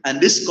cotyledon, and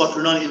this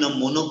cotyledon in a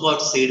monocot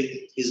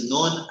seed is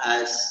known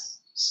as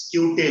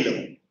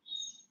scutellum.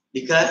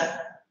 लिखा है?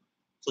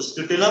 So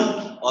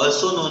scutellum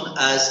also known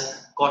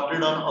as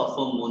cotyledon of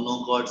a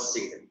monocot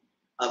seed.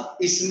 अब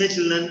इसमें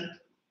children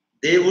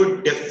they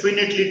would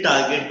definitely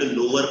target the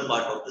lower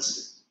part of the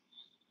seed.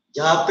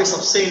 जहाँ पे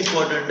सबसे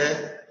important है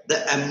the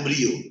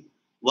embryo.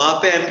 वहाँ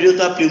पे embryo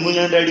था plumule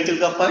and radical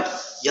का part.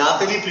 यहाँ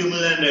पे भी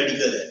plumule and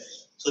radical है.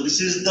 So this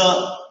is the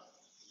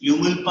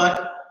plumule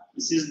part.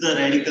 This is the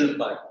radical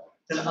part.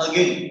 Then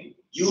again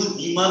you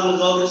दिमाग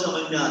लगाओगे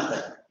समझ में आता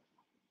है.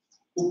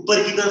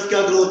 ऊपर की तरफ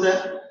क्या ग्रो होता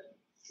है?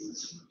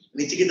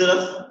 नीचे की तरफ.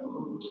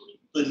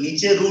 तो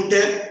नीचे रूट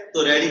है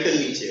तो रेडिकल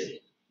नीचे है,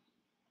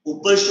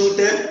 ऊपर शूट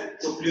है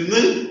तो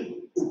प्लूमल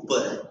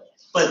ऊपर है.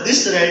 पर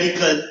this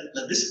radical,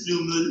 this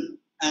प्लूमल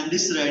and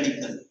this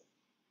radical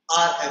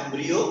are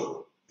embryo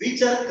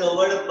which are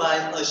covered by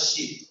a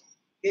sheath.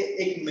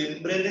 एक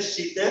मेम्ब्रेनस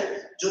शीथ है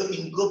जो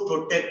इनको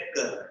प्रोटेक्ट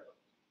कर रहा है,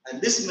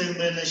 and this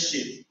membranes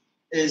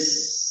sheath is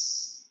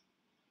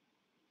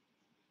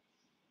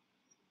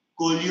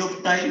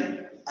coleoptile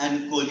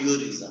and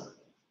coleoriza.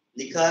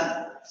 लिखा है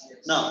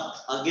ना?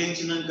 अगेन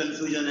चिन्ह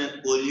कंफ्यूजन है,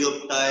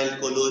 कोलियोप्टाइल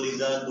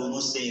कोलोरिजा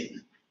दोनों सेम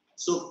है.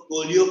 सो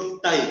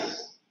कोलियोप्टाइल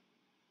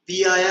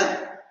P आया,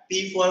 P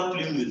for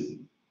plumule.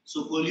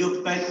 So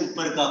coleoptile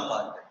ऊपर का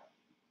पार्ट है.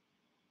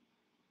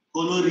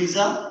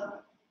 कोलोरिजा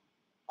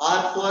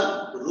R for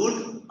root,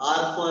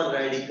 R for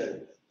radical.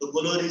 So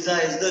coleoriza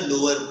is the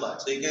lower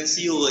part. So you can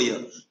see over here,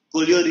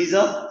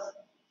 coleoriza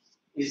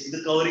is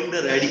covering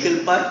the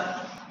radical part.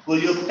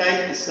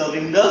 Coleoptile is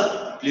covering the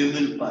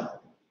plumule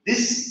part.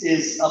 This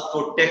is a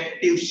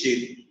protective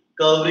sheet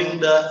covering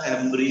the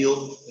embryo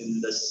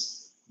in the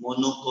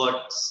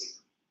monocot sac.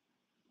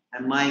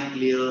 Am I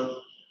clear?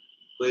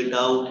 कोई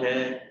doubt है?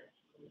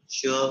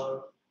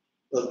 Sure.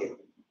 Okay.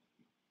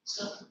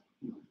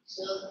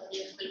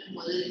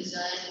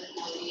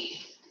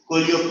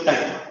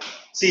 Coleoptile.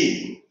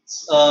 See,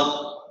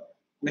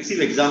 next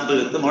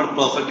example, not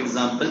perfect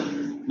example.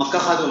 मक्का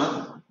खा दो ना,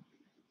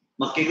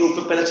 मक्के के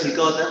ऊपर पहला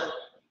छिलका होता है,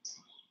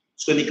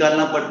 उसको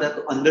निकालना पड़ता है,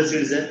 तो अंदर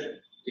सीड्स है.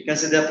 You can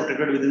say they are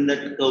protected within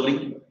that covering.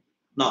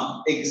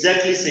 Now,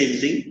 exactly same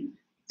thing.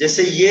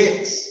 जैसे ये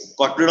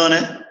कॉटलेडॉन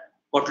है,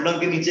 कॉटलेडॉन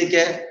के नीचे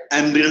क्या है?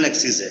 एम्ब्रियोनल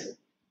एक्सिस है.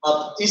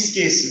 अब इस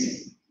केस में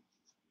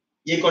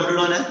ये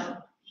कॉटलेडॉन है,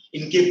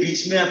 इनके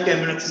बीच में आपका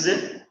एम्ब्रियोनल एक्सिस है,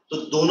 तो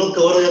दोनों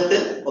कवर हो जाते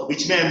हैं और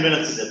बीच में एम्ब्रियोनल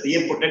एक्सिस है, तो ये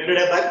प्रोटेक्टेड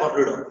है बाय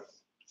कॉटलेडॉन.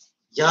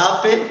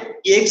 यहाँ पे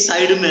एक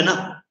साइड में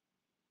ना,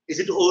 इज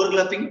इट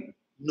ओवरलैपिंग?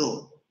 नो.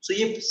 सो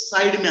ये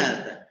साइड में आ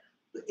जाता है.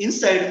 तो इन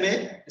साइड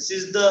में this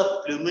is the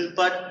प्लूमल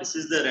part, this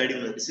is the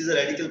radicular, this is the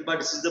radical part,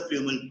 this is the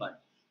प्लूमल part.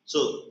 So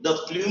the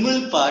प्लूमल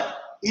part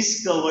is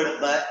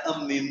covered by a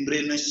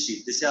membranes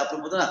sheet. जैसे आप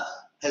लोग पता ना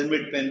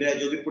हेलमेट पहन रहे हैं,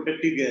 जो भी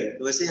प्रोटेक्टिव गियर है,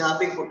 तो वैसे यहाँ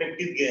पे एक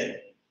प्रोटेक्टिव गियर है.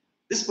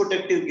 This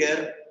protective gear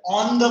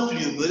on the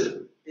प्लूमल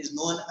is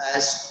known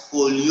as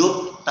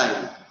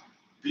coleoptile.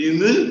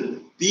 प्लूमल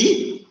P,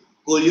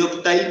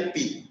 coleoptile P,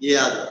 ये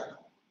याद रखना.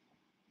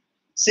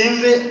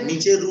 सेम वे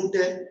नीचे रूट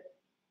है,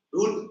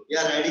 रूट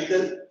या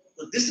radical,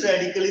 so this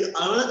radical is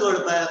another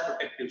covered by a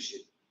protective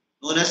sheet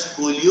known as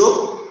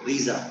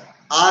coleoriza.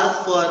 R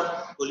for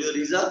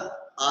coleoriza,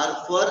 R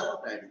for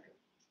radical.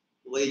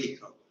 वही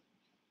लिखा हुआ.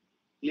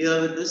 Clear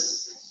with this?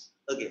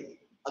 Okay.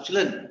 अब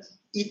चलन,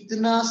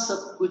 इतना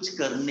सब कुछ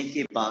करने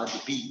के बाद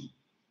भी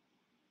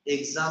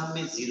एग्जाम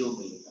में 0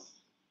 मिलेगा,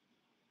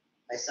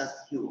 ऐसा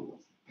क्यों?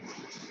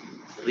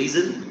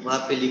 रीजन वहां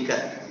पे लिखा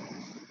है.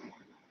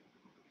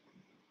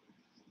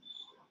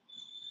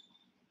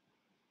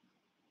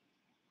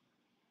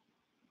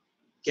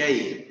 क्या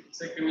ये?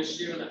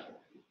 केमिस्ट्री वाला.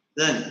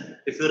 Then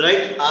if you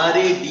write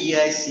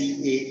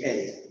RADICAL,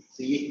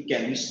 तो ये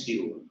केमिस्ट्री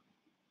होगा.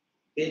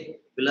 ओके,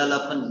 फिलहाल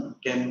अपन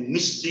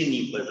केमिस्ट्री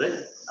नहीं पढ़ रहे,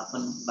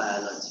 अपन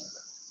बायोलॉजी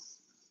पढ़ रहे.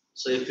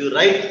 So if you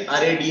right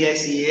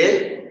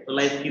RADICAL तो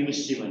लाइफ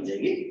केमिस्ट्री बन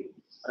जाएगी,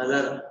 और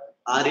अगर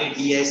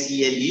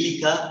RADICALE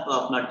लिखा तो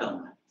अपना टर्म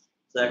है.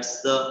 That's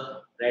the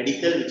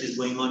radical which is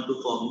going on to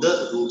form the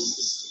root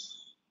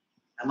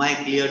system. M I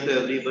clear to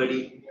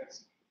everybody?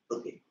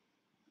 Okay,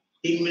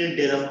 3 minute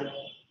दे रहा हूं,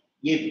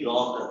 ये ड्रॉ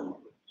करना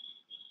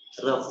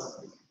rough.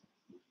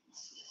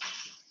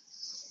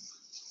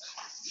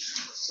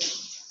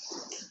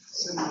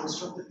 So most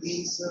of the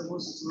things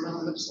was थोड़ा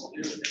मतलब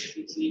solid होता है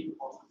कि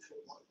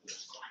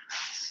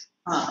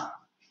हाँ,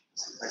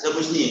 ऐसा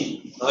कुछ नहीं है.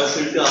 हर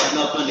फील्ड का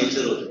अपना अपना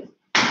नेचर होता है.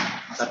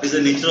 That is the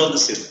nature of the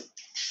field.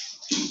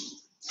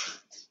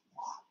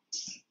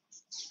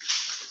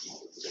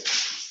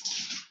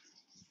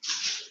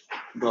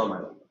 Draw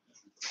madam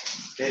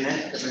pen है,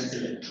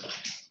 पेंसिल है,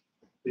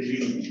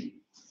 बिल्डिंग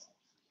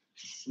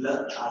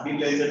अभी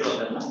कैसे ड्रॉ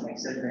करना,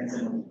 नेक्स्ट टाइम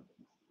पेंसिल में.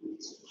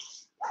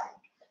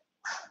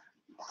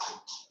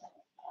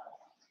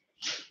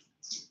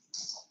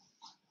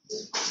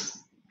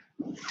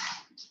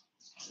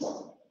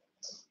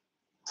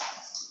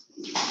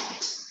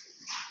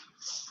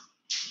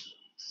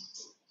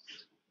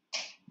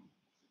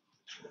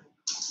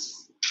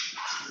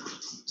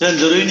 चल,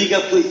 जरूरी नहीं कि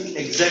आपको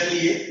एग्जैक्टली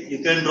ये, you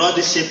can draw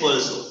this shape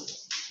also.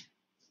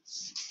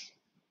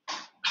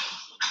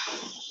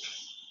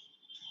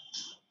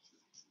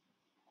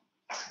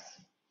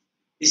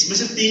 इसमें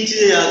से 3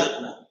 चीजें याद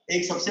रखना.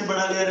 एक सबसे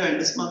बड़ा लेयर है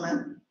एंडोस्पर्म है,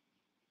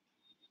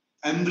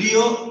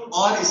 एम्ब्रियो,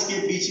 और इसके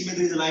बीच में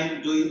दिस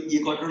लाइन जो ये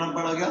कॉटलेडॉन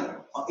पड़ा गया,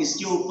 और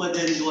इसके ऊपर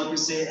देयर इज व्हाट वी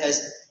से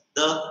एज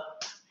द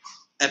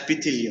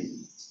एपिथेलियम.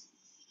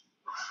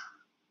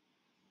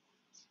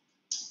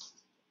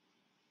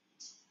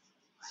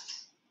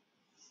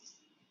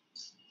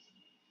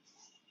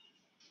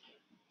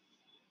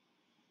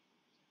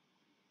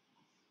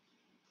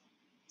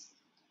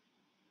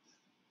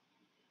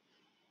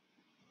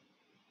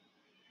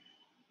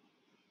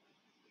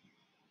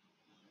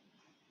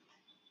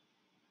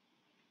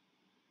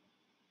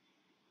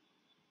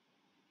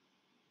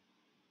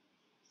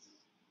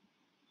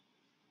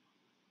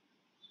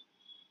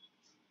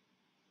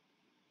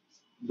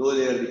 दो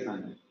लेयर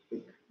दिखाना,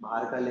 एक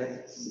बाहर का लेयर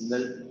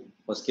सिंगल,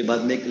 उसके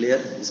बाद में एक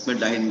लेयर इसमें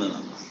लाइन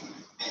बनाना.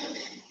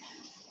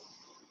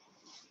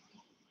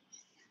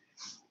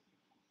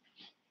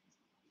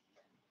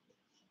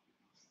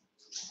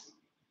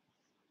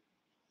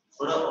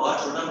 थोड़ा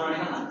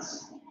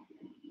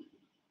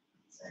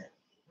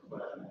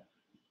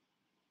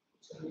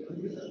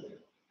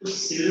तो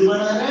सिर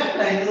बना रहा है,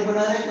 ट्रायंगल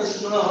बना रहा है, तो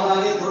थोड़ा और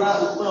आगे थोड़ा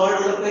ऊपर और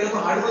डेवलप करेगा तो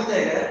हार्ड बन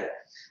जाएगा यार।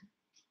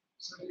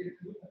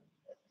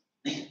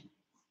 नहीं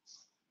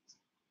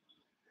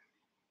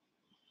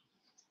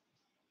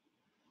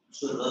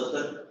शुरुआत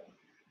कर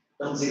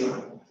कम से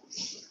कम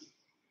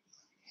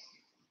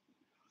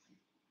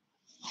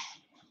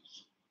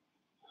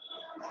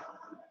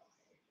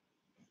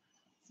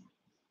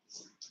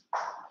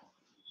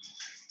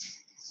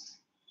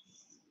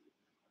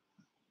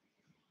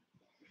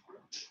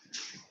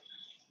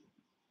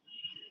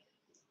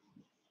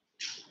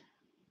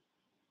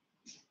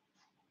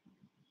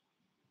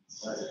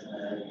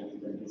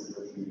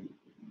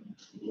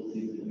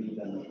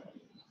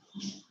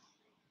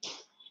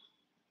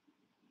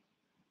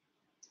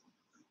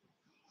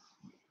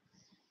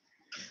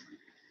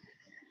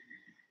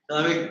तो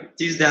अब एक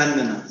चीज ध्यान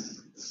देना,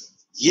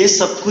 ये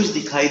सब कुछ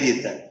दिखाई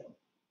देता है,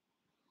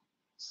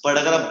 पर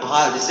अगर आप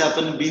बाहर जैसे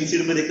अपन बीन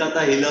सीड में देखा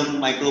था हिलम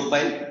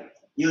माइक्रोपाइल,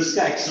 ये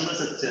उसका एक्सटर्नल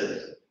स्ट्रक्चर है।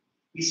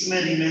 इसमें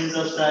remains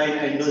of side,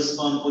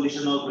 endosperm,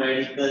 position of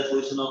radical,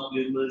 position of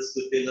ल्यूमस,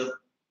 scutellum,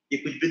 ये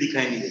कुछ भी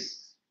दिखाई नहीं देता।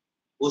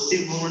 वो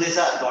सिर्फ उन्होंने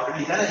ऐसा डॉटेड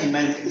लिखा ना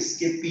इमेजिन,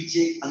 इसके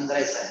पीछे अंदर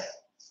ऐसा है,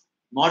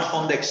 not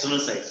from the external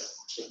side.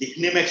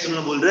 दिखने में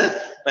एक्सटर्नल बोल रहे हैं,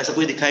 ऐसा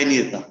कुछ दिखाई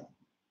नहीं देता।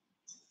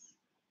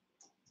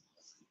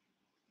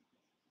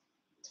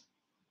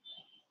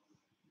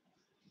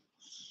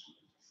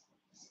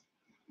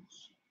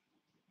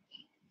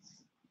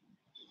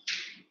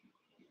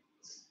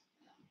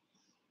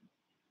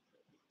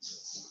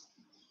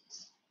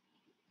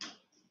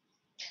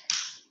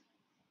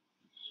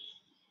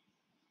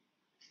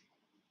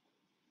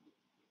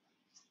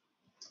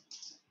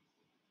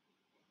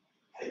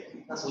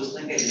 इतना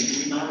सोचना क्या है,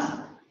 बनाना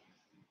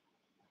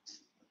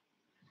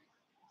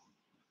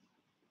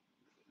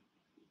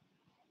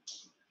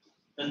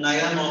तो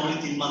नया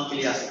नॉर्मली 3 मार्क के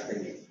लिए आ सकता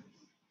है।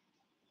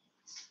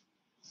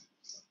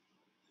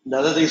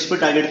 ज्यादा तो इस पर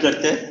टारगेट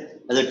करते हैं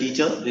as a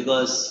teacher,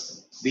 because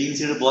been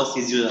seed बहुत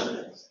इजी हो जाता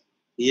है,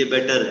 ये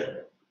बेटर है।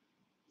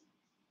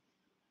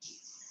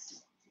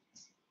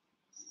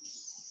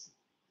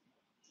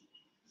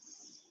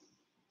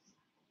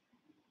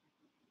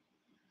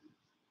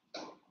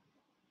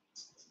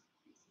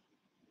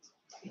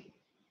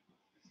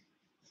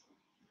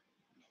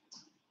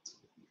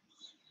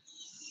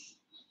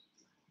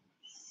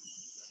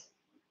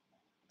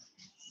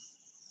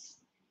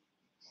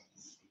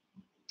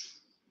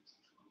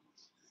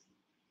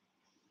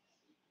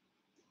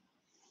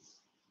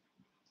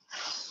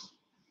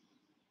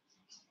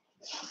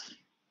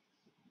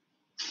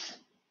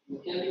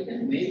 क्या लिखा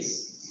है मेल्स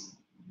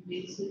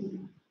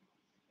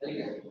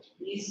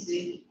इस डे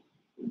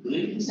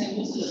ग्रेट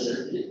सैंपल्स लग रहा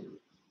है।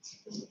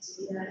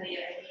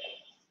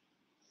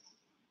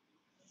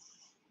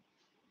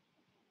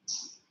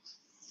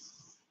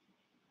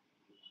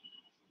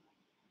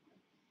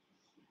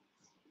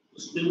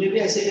 स्कूल में भी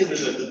ऐसे लेवल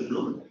करते तुम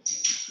लोग?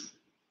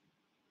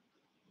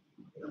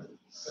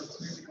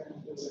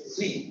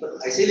 नहीं, पर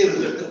ऐसे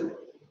लेवल करते हो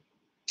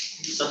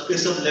सबके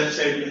सब लेफ्ट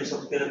साइड में,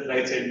 सबके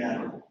राइट साइड में आ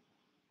रहे हो,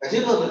 ऐसे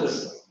बात करते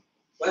हो?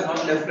 Why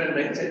not left and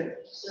right side?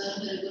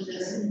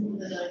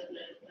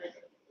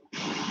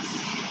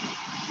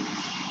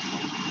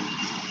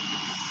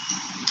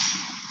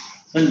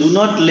 And do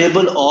not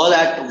label all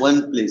at one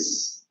place.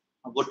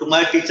 वो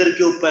तुम्हारे टीचर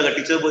के ऊपर है,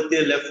 टीचर बोलती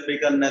है लेफ्ट पे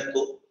करना है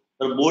तो,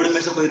 पर बोर्ड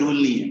में से कोई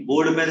रूल नहीं है।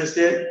 बोर्ड में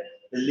जैसे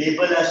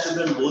label has to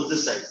be on both the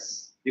sides,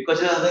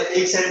 because अगर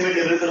एक साइड में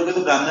लेबल करोगे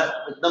तो गंदा,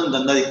 एकदम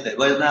गंदा दिखता है।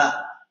 वरना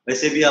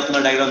वैसे भी अपना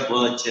डायग्राम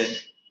बहुत अच्छे है,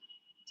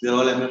 we are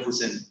all MF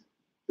Hussain,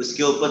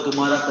 उसके ऊपर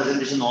तुम्हारा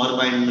प्रेजेंटेशन और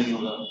बाइंड नहीं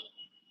होगा।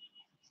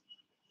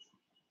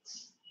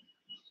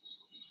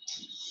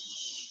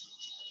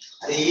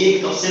 अरे ये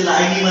कब से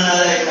लाइन ही बना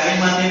रहा है, लाइन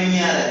मारने भी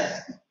नहीं आ रहा है।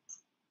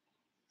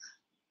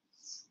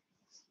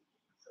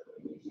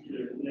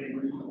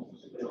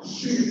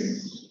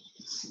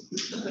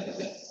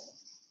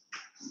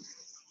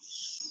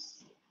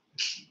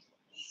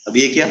 अब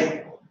ये क्या?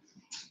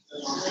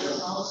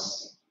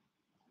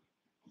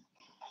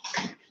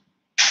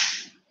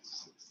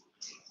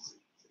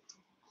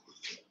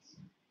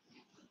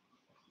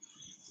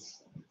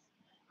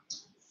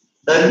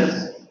 डन।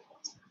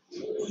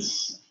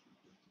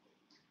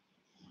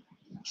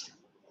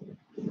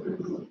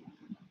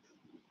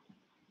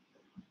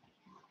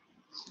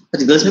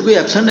 अच्छा गर्ल्स में कोई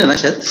एब्सेंट है ना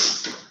शायद?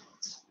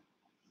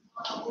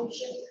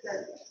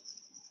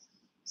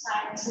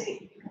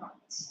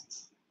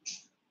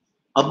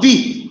 अभी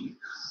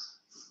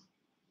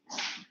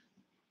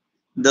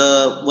the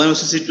one who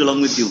sit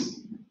along with you,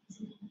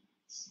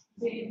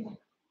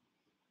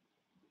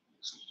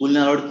 school ने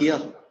अलाउड किया,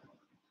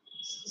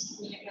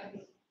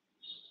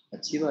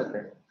 अच्छी बात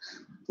है।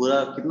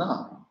 पूरा कितना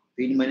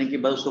 3 महीने के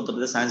बाद उसको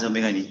पता था साइंस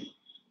जमेगा नहीं।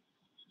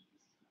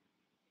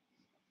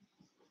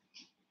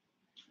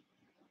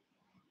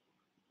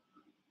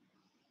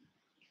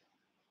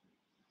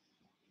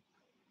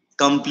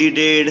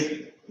 completed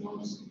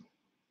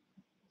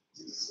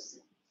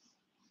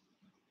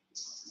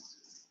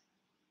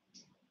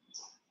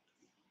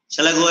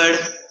Shall I go ahead?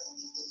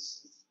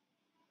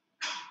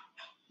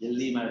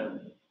 जल्दी मैडम.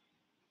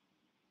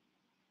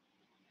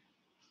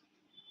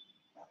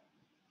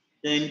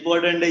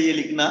 Important है ये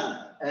लिखना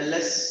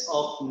LS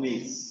of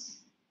maize.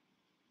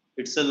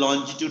 It's a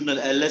longitudinal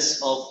LS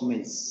of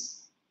maize.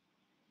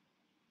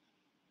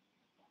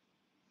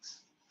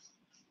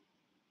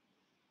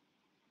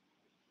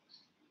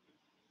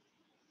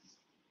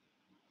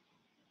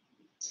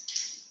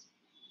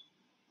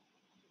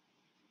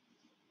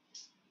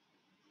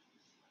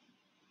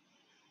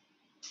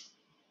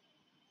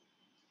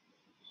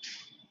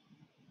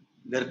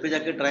 घर पे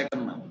जाके ट्राई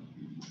करना.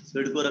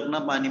 सीड को रखना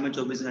पानी में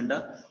 24 घंटा,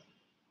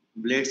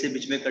 ब्लेड से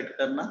बीच में कट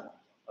करना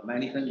और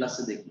मैग्नीफाइंग ग्लास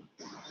से देखना.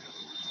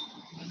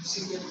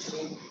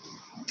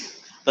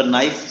 पर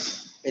नाइफ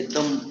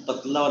एकदम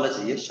पतला वाला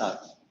चाहिए,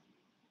 शार्प.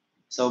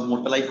 सब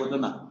मोटा लाइफ होता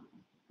ना,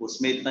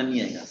 उसमें इतना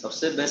नहीं आएगा.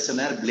 सबसे बेस्ट है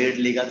ना यार, ब्लेड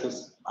लेगा तो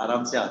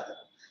आराम से आता है.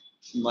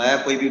 नया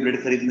कोई भी ब्लेड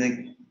खरीदने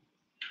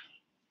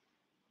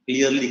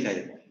क्लियरली दिखाई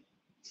देता है.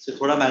 तो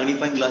थोड़ा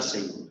मैग्नीफाइंग ग्लास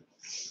चाहिए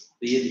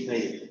तो ये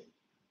दिखाई देता है.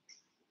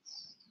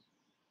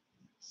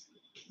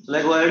 Shall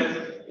I go ahead?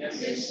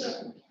 Yes, sir.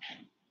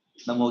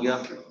 खत्म हो गया.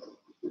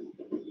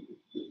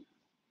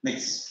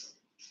 नेक्स्ट.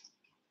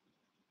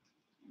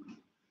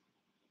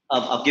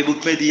 अब आपके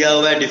बुक में दिया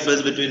हुआ है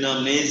डिफरेंस बिटवीन अ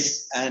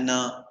मेज and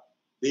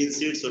bean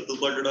seed. So 2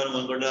 quarter or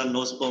 1 quarter,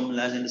 no sperm,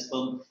 large and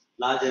sperm,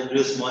 large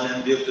embryo, small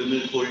embryo,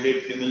 female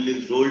folded, female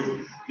leaf rolled,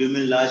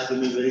 female large,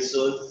 female very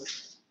small,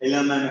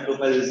 elem and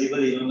macropyle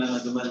visible, elem and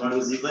macropyle not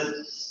visible.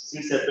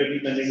 Seed separately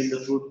contained in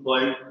the fruit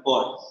called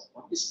pod.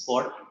 What is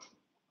pod?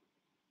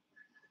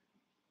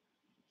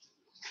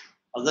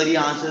 अगर ये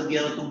answer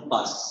दिया तो तुम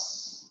पास.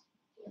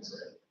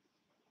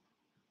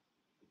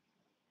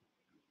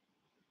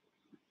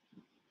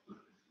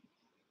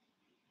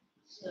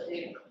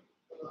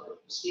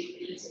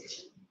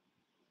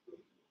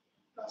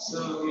 So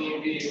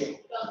maybe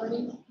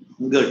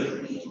good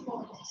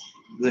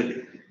good.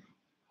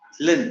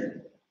 लेन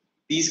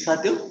piece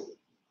खाते हो?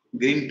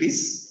 Green peas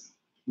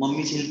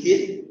mummy छिलती है.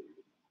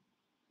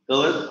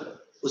 Cover,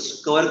 उस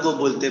cover को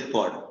बोलते हैं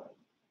पॉड.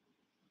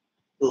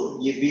 तो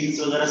ये बीन्स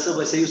वगैरह सब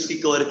वैसे ही उसकी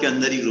कवर के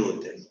अंदर ही ग्रो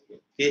होते हैं.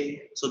 Okay,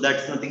 so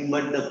that's nothing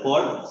but the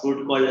pod,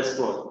 fruit called as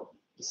pod.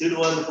 Seed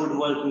wall, fruit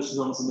wall, two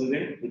songs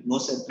with no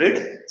separate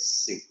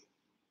seed.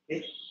 Okay,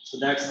 so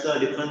that's the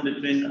difference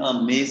between a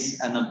maize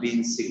and a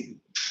bean seed.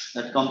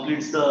 That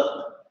completes the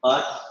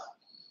part.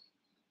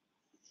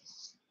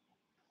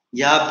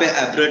 यहाँ पे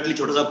apparently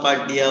छोटा सा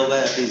part दिया हुआ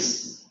है is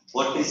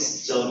what is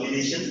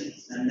germination,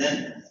 and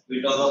then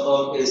we talk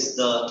about is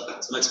the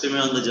some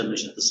experiment on the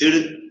germination. The seed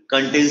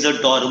contains a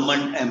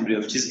dormant embryo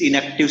which is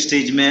inactive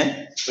stage में है,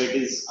 but it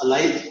is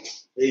alive.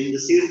 In the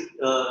seed,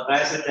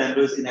 parasite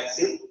embryo is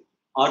inactive.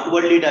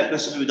 Outwardly it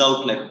appears to be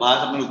without life. बाहर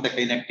हमें लगता है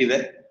कि inactive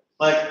है,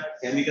 but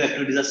chemical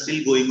activities are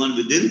still going on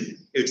within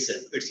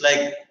itself. It's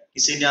like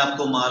किसी ने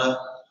आपको मारा,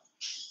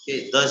 कि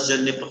 10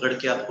 जन ने पकड़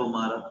के आपको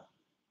मारा,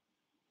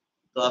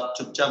 तो आप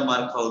चुपचाप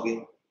मार खाओगे,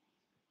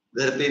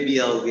 घर पे भी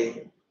आओगे,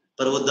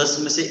 पर वो 10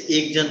 में से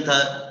एक जन था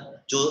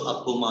जो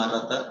आपको मार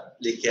रहा था,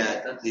 लेके आया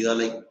था. You are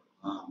like,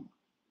 हाँ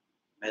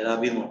मेरा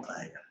भी मौका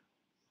आएगा.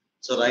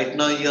 So right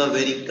now you are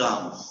very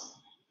calm,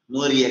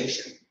 no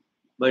reaction,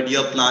 but you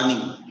are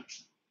planning,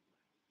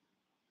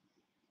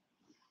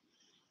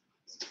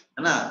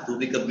 है ना? तू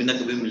भी कभी ना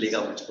कभी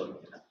मिलेगा मुझको.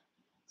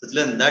 So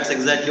that's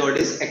exactly what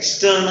it is.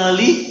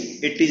 Externally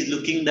it is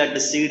looking that the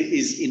seed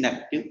is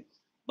inactive,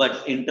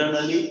 but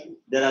internally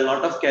there are a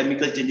lot of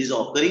chemical changes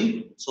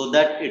occurring so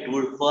that it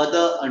would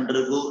further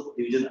undergo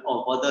division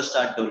or further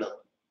start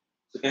developing.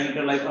 So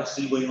chemical life are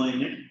still going on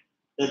in it.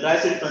 The dry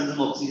seed consume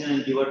oxygen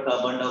and give out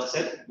carbon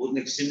dioxide, both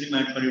extremely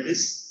mild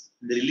quantities.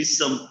 They release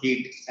some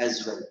heat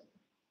as well.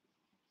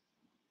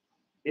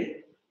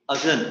 Okay.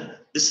 Again,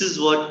 this is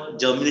what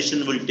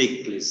germination will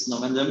take place.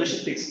 Now when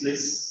germination takes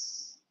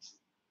place,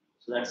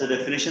 so that's the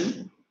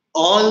definition.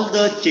 All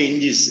the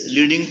changes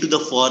leading to the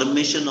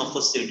formation of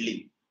a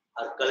seedling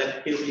are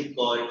collectively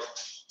called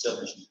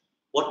germination.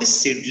 What is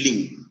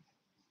seedling?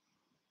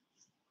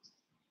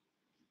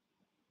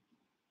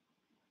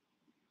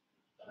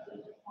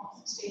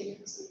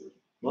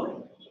 What?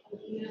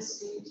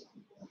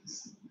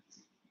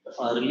 The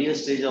earlier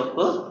stage of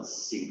a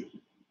seed.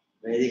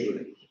 Very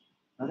good.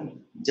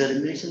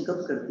 Germination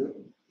कब करते हो?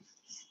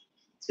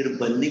 सिर्फ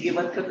बनने के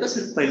बाद करते हो,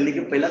 सिर्फ फैलने के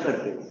पहला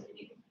करते हो?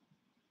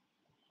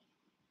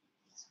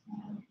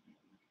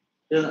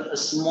 A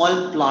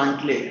small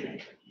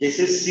plantlet,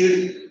 जैसे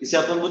सीड, इसे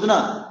अपन बोलते ना,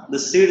 the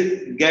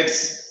seed gets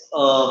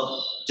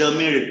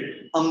germinated,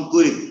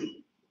 अंकुरित,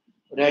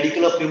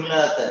 रेडिकल ऑफ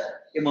फ्यूमला आता है.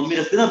 ये मम्मी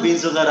रखती है ना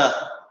बीन्स वगैरह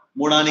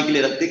मुड़ाने के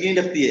लिए, रखती कि नहीं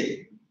रखती है?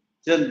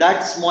 So that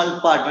small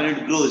part when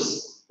it grows,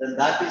 then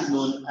that is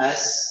known as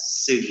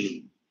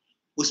seedling.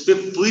 उस पे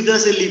पूरी तरह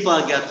से लीफ आ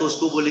गया तो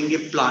उसको बोलेंगे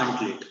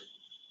प्लांटलेट.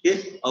 Okay,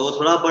 और वो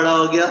थोड़ा बड़ा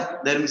हो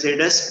गया, then we say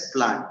it as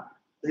plant.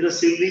 So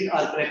seedling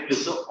are correct.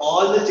 So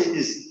all the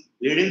changes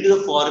leading to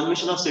the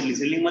formation of seedling,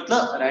 seedling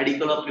मतलब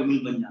radical of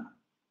plumule बन जाना,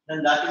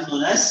 then that is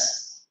known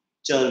as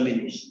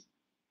germination.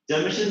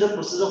 Germination is the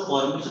process of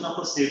formation of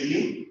a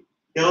seedling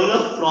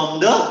developed from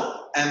the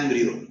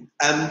embryo.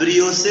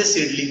 Embryo से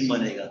seedling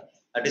बनेगा.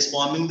 That is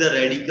forming the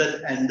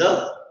radicle and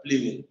the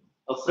plumule.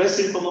 A fresh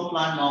seed from a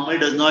plant normally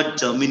does not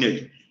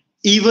germinate,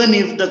 even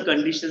if the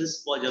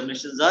conditions for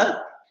germinations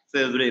are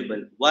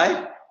favorable.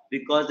 Why?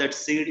 Because that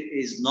seed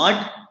is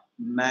not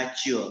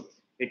mature.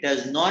 It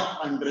has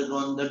not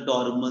undergone the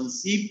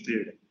dormancy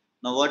period.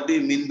 Now, what do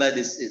you mean by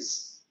this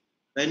is,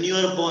 when you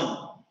are born,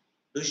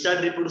 do you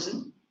start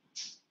reproducing?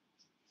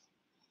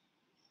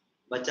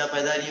 बच्चा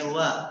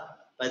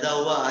पैदा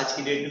हुआ आज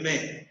की date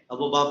में, अब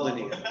वो बाप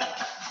बनेगा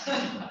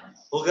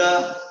होगा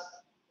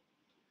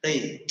नहीं,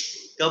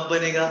 कब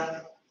बनेगा?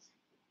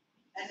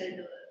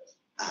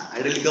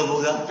 आइडल कब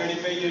होगा?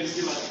 25 years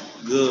के बाद.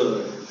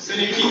 गुड. Sir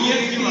 18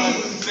 years के बाद.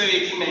 Sir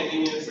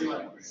 18-19 years के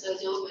बाद.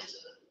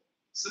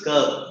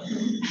 कब?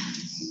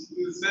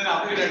 Sir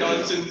after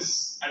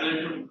adolescence,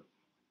 adulthood.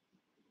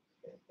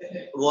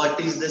 What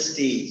is the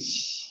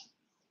stage?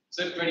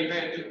 Sir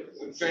 25 to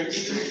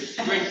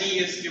 20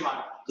 years के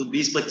बाद. तो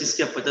 20-25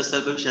 क्या 50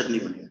 साल पे भी शायद नहीं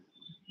बनेगा.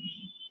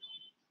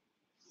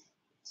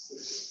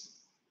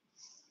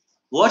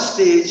 What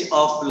stage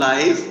of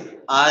life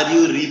are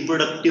you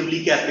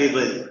reproductively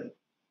capable?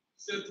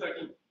 Sir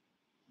 13.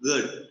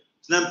 Good.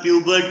 Now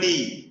puberty.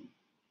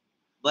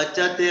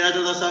 बच्चा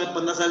 13-14 साल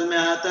 15 साल में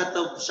आया था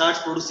तब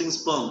starts producing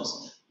sperms.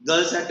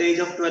 Girls at age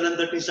of 12 and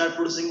 13 start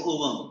producing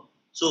ovum.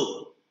 So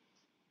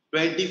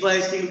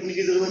 25 की रुकने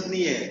की जरूरत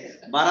नहीं है.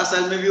 12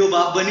 साल में भी वो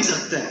बाप बन ही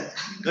सकता है.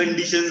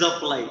 Conditions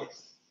of life.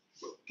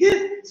 Okay?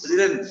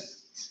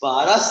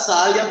 12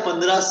 साल या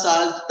 15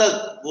 साल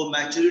तक वो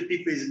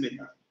maturity phase में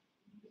था.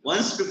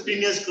 Once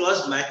 15 years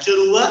crossed, mature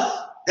हुआ,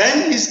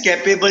 then he is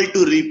capable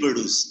to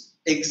reproduce.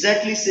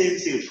 Exactly same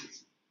seed.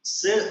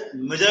 So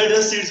majority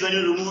of seeds when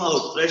you remove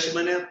out, fresh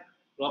मैंने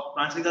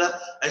plants निकाला,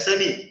 ऐसा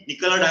नहीं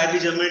निकाला directly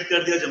germinate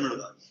कर दिया germinate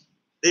होगा.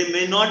 They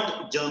may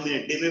not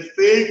germinate, they may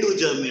fail to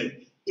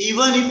germinate.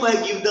 Even if I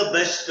give the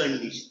best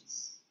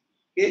conditions,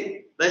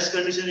 okay, best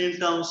condition in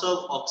terms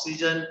of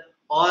oxygen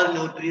or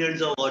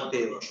nutrients or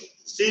whatever,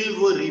 still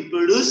वो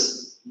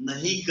reproduce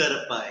नहीं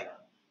कर पाएगा.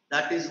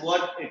 That is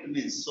what it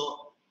means.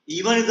 So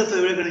even if the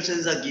favorable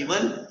conditions are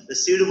given, the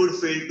seed would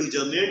fail to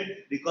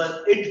germinate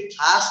because it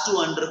has to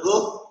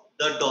undergo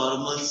the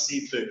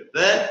dormancy period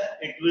where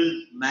it will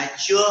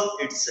mature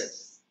itself.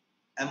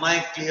 Am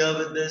I clear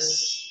with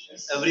this,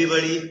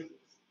 everybody?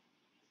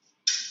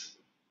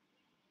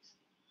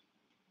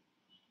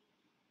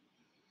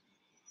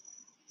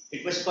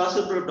 It must pass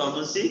through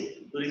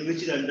dormancy, during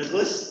which it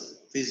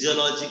undergoes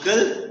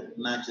physiological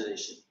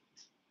maturation.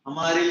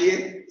 हमारे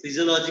लिए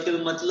physiological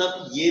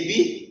मतलब ये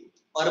भी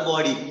और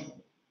body भी,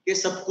 कि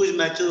सब कुछ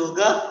मैच्योर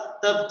होगा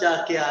तब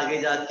जाके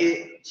आगे जाके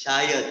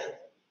शायद.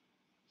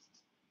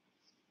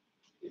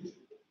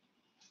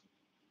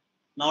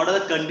 Now what are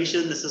the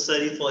conditions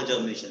necessary for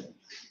germination?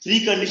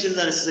 3 conditions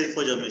are necessary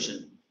for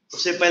germination.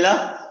 सबसे पहला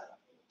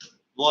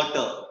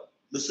water,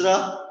 दूसरा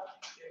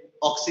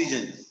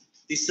oxygen,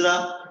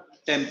 तीसरा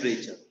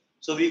temperature.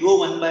 So we go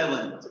one by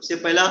one.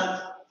 सबसे पहला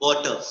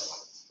water.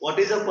 What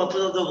is the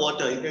purpose of the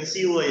water? You can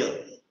see over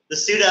here. The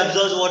seed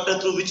absorbs water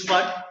through which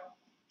part?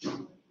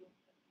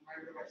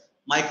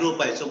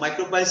 Micropyle. So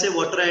micropyle से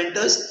water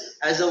enters.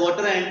 As the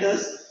water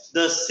enters,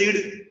 the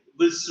seed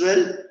will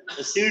swell.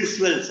 The seed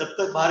swells. सब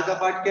तक बाहर का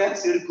part क्या है?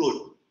 Seed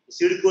coat.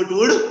 Seed coat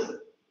would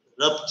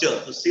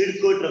rupture. So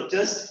seed coat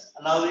ruptures,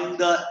 allowing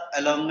the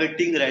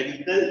elongating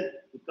radicle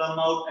to come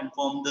out and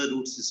form the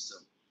root system.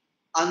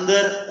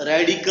 अंदर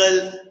radical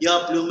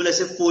या plumule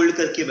ऐसे fold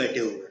करके बैठे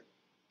हुए हैं.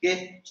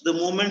 Okay. So the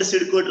moment the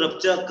seed coat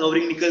rupture,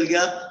 covering निकल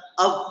गया,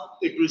 अब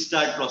it will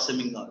start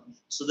blossoming out.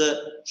 So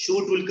the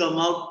shoot will come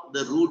out,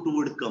 the root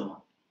would come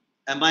out.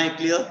 Am I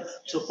clear?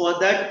 So for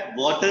that,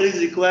 water is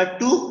required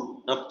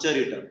to rupture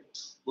it up.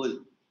 बोल.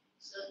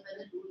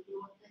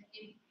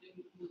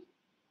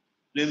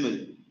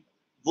 Plumule.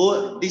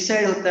 वो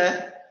decide होता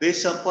है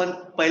based upon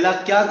पहला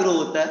क्या grow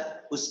होता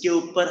है, उसके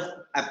ऊपर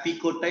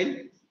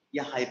एपिकोटाइल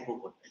या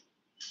हाइपोकोटाइल.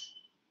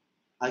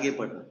 आगे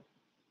पढ़ना.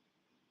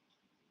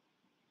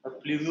 अब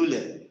प्लूम्यूल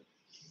है.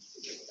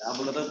 क्या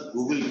बोला था?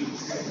 Google.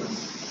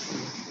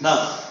 Now,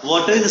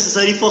 water is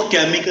necessary for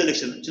chemical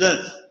reaction.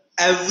 Children,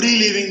 every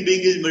living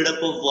being is made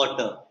up of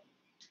water.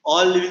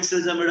 All living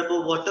cells are made up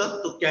of water.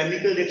 So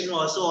chemical reaction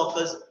also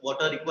occurs.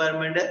 Water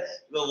requirement है.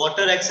 Where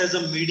water acts as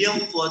a medium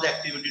for the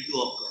activity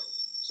to occur.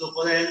 So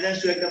for the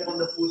enzymes to act upon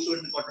the food stored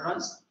in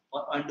cotyledons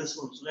or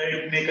understood, so that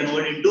it may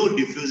convert into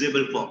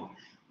diffusible form.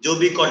 जो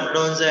भी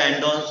cotyledons है,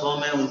 endons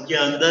form है, उनके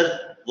अंदर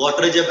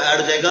water जब add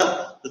हो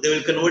जाएगा, so they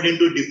will convert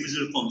into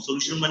diffusible form.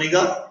 Solution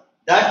बनेगा.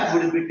 That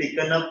would be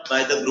taken up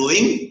by the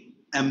growing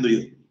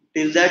embryo.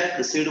 Till that,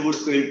 the seed would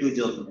fail to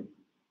germinate.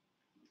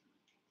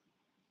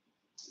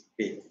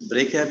 Okay,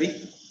 break है अभी?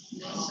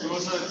 No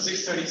sir,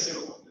 6:30.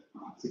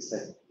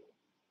 6:30.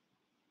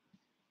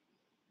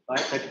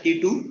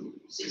 5:30 to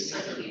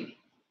 6:30.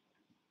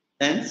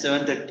 and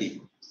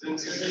 7:30. Then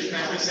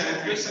 6:35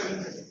 to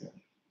 7:30.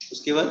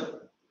 उसके बाद?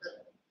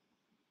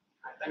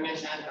 आता मैं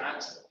शायद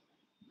 5.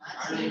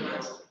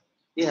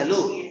 ये hello.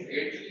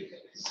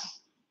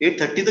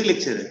 8:30 तक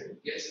लेक्चर है.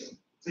 Yes sir.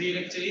 3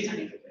 lecture ही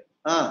 30.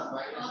 हाँ.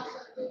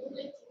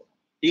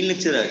 3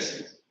 लेक्चर है ऐसे,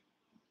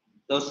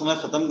 तो तुम्हें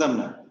खत्म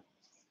करना है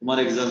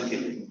तुम्हारे एग्जाम के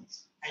लिए।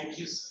 Thank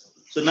you.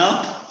 So now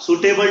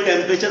suitable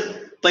temperature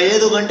पहले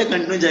 2 घंटे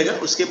कंटिन्यू जाएगा,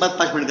 उसके बाद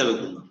 5 मिनट का रोक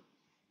दूंगा।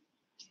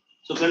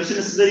 सो कंडीशन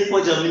नेसेसरी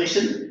फॉर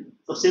जर्मिनेशन,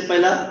 सबसे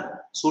पहला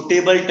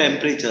suitable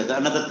temperature, the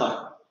another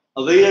part,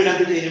 a very low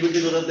temperature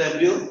inhibiting growth of the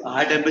embryo, a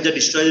high temperature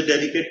destroys the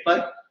delicate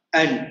part,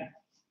 and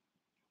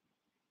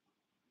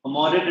a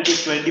moderate, that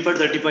is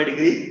 25-35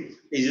 degree,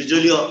 is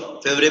usually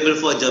favorable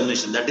for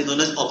germination. That is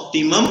known as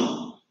optimum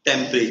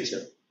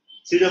temperature.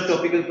 Seed of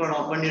tropical plant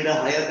often need a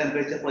higher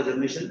temperature for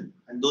germination,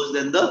 and those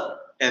than the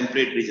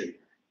temperate region.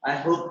 I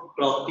hope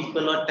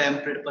tropical और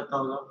temperate पता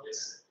होगा।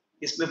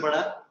 किसमें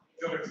पढ़ा?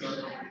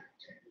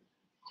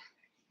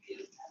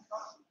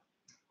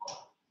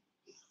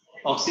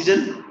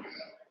 Oxygen.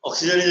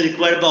 Oxygen is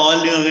required by all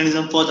living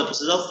organisms for the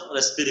process of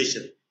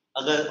respiration.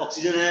 अगर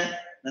oxygen है,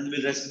 then we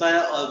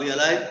respire or we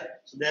alive.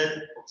 So then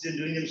oxygen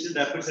during emission,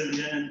 rapid cell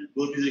division and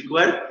growth is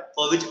required,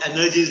 for which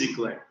energy is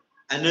required.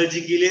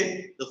 Energy के लिए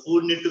the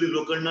food need to be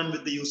broken down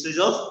with the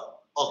usage of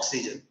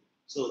oxygen.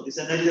 So this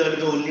energy is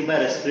available only by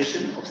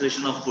respiration,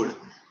 oxidation of food.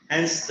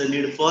 Hence the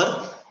need for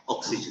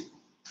oxygen.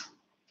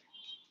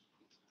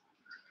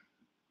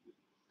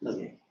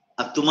 Okay.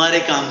 अब तुम्हारे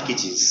काम की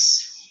चीज,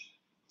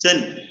 चल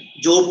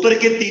जो ऊपर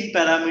के 3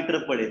 पैरामीटर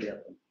पढ़े थे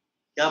अपन,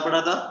 क्या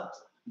पढ़ा था?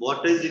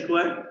 Water is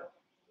required,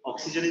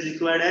 oxygen is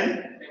required and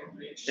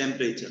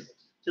temperature.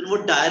 चल वो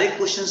डायरेक्ट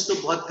क्वेश्चंस तो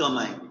बहुत कम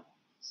आएंगे,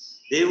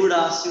 they would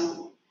ask you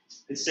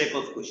this type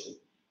of question,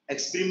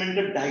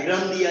 experimental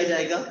diagram दिया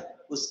जाएगा,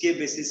 उसके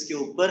बेसिस के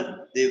ऊपर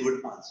दे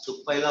वुड आस्क। तो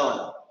पहला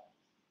वाला,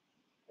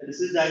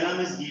 this is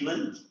diagram is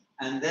given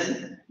and then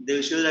they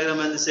will show the diagram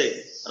and they say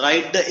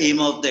write the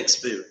aim of the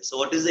experiment. So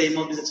what is the aim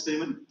of this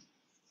experiment?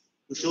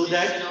 To show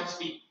that,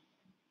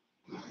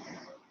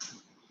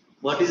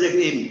 what is the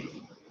aim?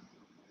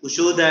 To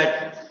show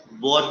that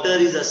water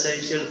is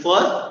essential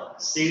for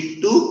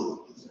seed to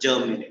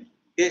germinate.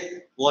 Okay,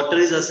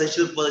 water is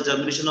essential for the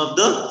germination of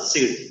the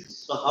seed.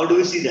 So how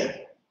do we see that?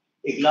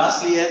 एक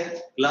glass लिया है,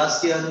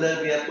 glass के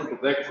अंदर we have put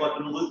wet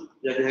cotton wool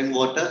that has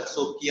water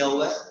soak किया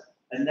हुआ है,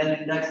 and then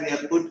in that we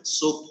have put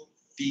soaked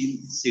pea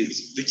seeds,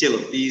 whichever,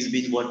 peas,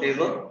 beans,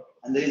 whatever,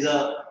 and there is a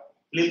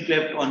film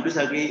clapped onto it,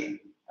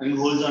 having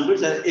holes onto it,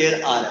 so air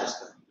आ रहा है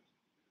उसका।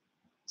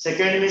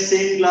 Second में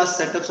same glass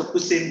setup सब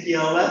कुछ same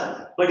किया हुआ है,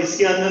 but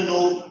इसके अंदर no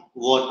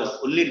water,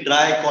 only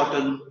dry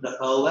cotton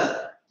रखा हुआ है,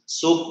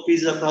 सोप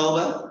पीस रखा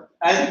हुआ है,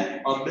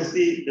 and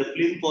obviously the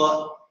film for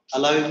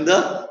allowing the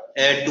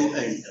air to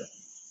enter.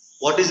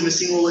 What is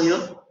missing over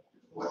here?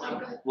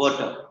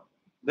 Water.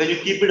 When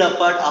you keep it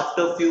apart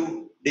after few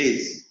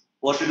days,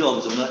 what will you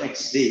observe the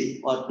next day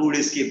or 2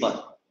 days के बाद?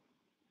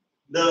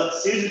 The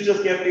seeds which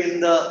were kept in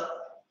the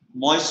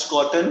moist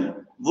cotton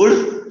would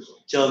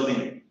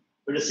germinate,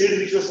 but the seed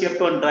which was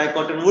kept on dry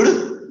cotton would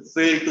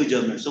fail to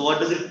germinate. So what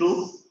does it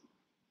prove?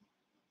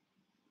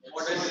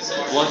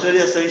 Water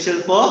is essential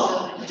for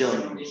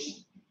germination.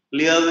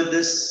 Clear with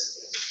this?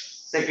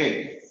 Second,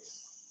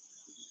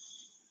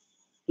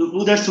 to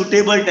prove that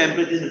suitable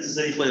temperature is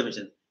necessary for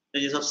germination.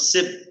 तो ये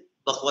सबसे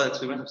बकवास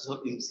experiment,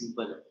 सबसे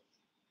simple है।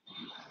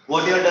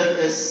 What you have done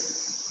is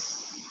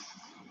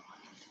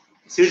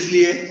seeds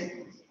लिए,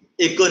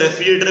 एक को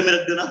refrigerator में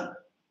रख देना,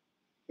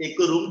 एक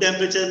को रूम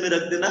टेम्परेचर में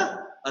रख देना,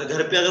 और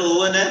घर पे अगर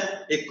ओवन है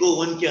एक को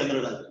ओवन के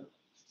अंदर डाल देना,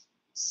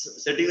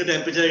 setting the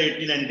temperature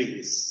 89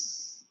 degrees.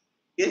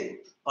 Okay,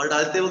 और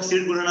डालते वक्त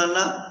सीड को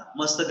डालना,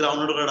 मस्त ग्राउंड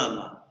नट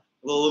डालना,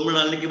 वो ओवन में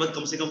डालने के बाद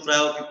कम से कम फ्राई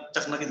होकर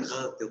चखना के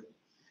दिखा सकते हो,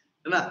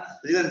 है ना?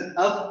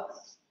 अब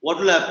what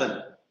will happen?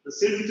 The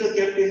seed which are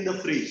kept in the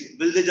fridge,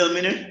 will they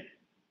germinate?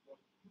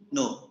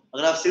 No.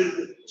 अगर आप सीड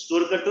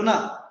स्टोर करते हो ना,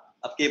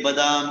 आपके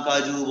बादाम,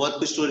 काजू, बहुत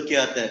कुछ स्टोर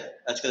किया आता है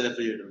आजकल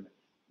रेफ्रिजरेटर में,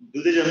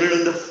 do they germinate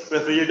in the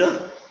refrigerator?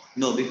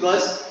 No,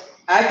 because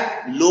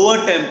at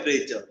lower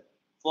temperature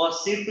for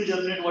seed to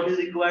germinate what is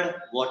required?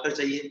 Water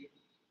चाहिए,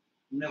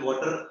 हमने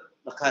वाटर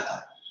रखा था,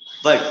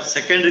 but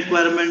second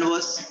requirement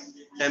was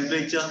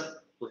temperature,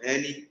 तो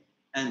है नहीं,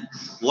 एंड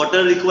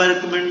वाटर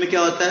रिक्वायरमेंट में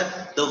क्या होता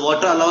है? The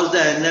water allows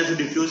the enzyme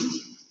to diffuse,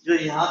 जो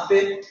यहाँ पे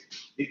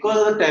because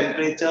of the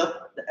temperature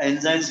the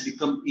enzymes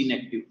become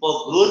inactive. For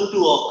growth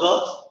to occur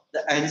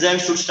the enzyme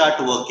should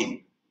start working,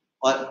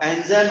 or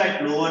enzyme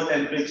at lower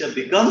temperature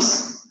becomes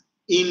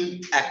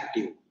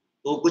inactive,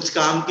 तो कुछ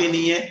काम के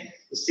नहीं है,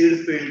 तो seed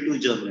fail to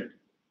germinate.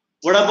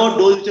 What about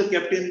those which are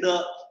kept in the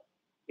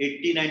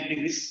 80-90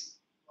 degrees?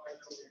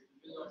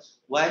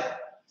 Why?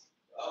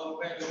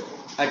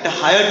 At a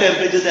higher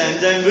temperature the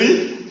enzyme will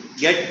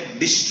get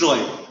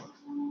destroyed,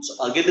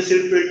 so again the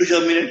seed fail to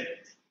germinate.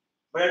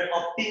 But at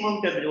optimum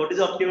temperature, what is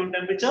optimum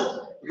temperature?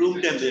 Room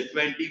temperature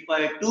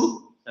 25 to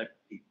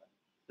 35.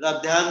 तो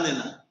आप ध्यान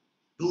देना,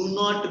 do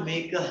not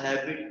make a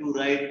habit to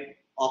write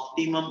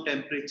optimum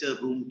temperature,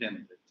 room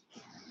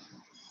temperature.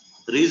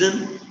 Reason,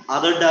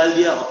 अगर डाल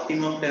दिया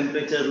optimum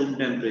temperature, room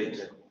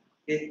temperature,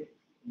 okay?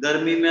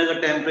 गर्मी में अगर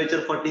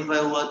टेम्परेचर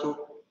 45 हुआ तो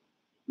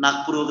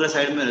नागपुर वगैरह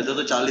साइड में रहता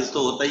तो 40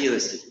 तो होता ही है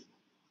वैसे,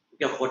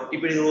 क्या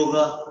 40 पे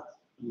होगा?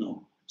 No.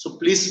 So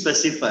please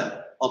specify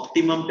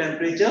optimum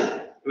temperature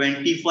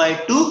 25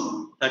 to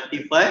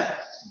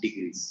 35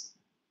 degrees.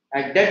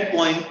 At that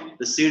point,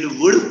 the seed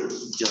would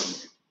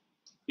germinate.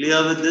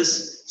 Clear with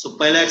this? So,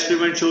 पहला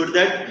experiment showed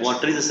that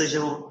water is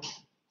essential.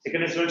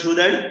 Second experiment showed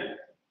that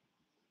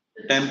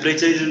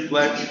temperature is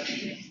required.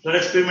 Third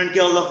experiment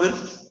क्या होगा फिर?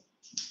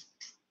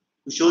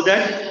 To show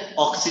that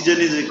oxygen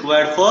is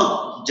required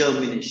for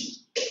germination.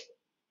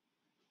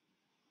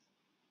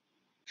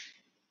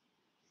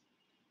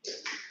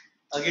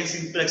 Again,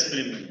 simple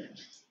experiment.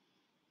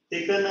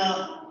 Taken a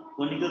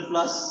conical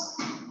flask,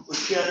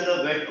 उसके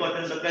अंदर wet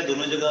cotton रखा है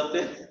दोनों जगह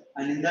पे,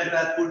 and in that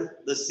I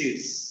put the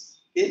seeds.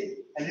 Okay,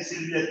 and this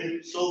is like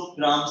 100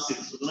 gram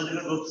seeds. So दोनों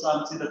जगह 200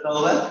 gram seed रखा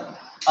हुआ है.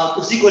 अब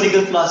उसी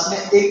conical flask में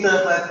एक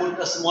तरफ I put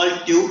a small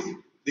tube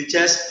which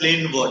has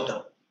plain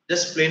water.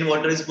 Just plain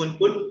water is going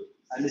put,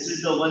 and this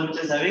is the one which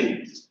is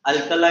having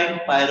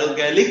alkaline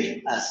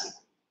pyrogallic acid.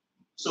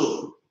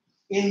 So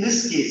in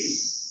this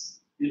case,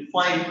 you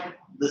find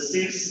the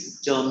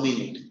seeds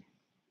germinate.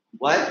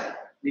 Why?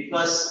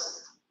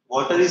 Because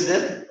water is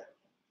there,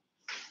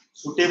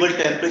 suitable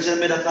temperature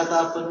में रखा था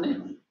अपन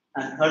ने,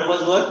 and third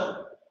was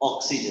what?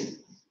 Oxygen.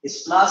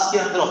 इस flask के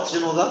अंदर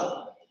oxygen होगा,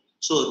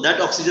 so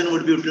that oxygen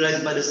would be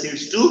utilized by the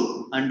seeds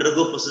to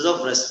undergo process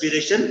of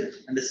respiration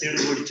and the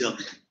seeds would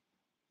germinate.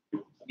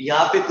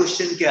 यहाँ पे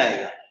क्वेश्चन क्या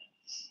आएगा?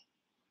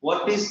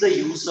 What is the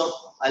use of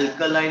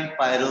alkaline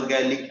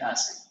pyrogallic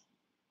acid?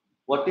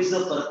 What is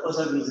the purpose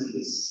of using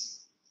this?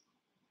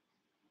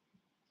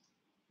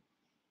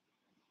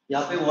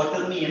 यहाँ पे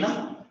water नहीं है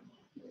ना?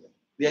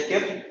 We have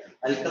kept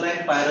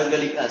alkaline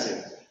pyrogallic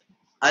acid.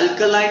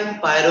 Alkaline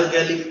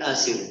pyrogallic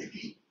acid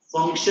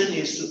function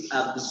is to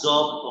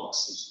absorb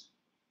oxygen.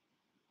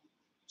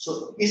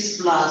 So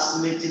इस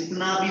flask में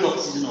जितना भी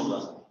oxygen होगा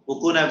वो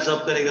कौन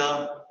एब्जॉर्ब करेगा?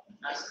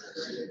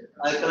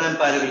 Alkaline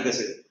pyrogallic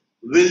acid.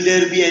 Will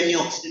there be any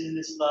oxygen in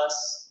this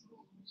flask?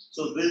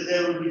 So will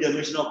there be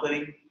germination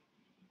occurring?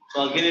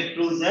 So again it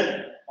proves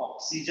that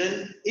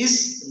oxygen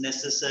is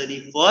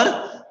necessary for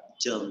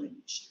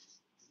germination.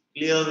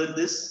 Clear with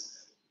this?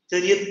 तो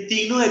ये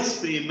तीनों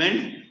experiment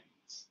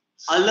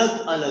अलग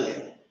अलग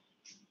है.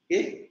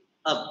 Okay?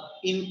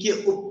 अब इनके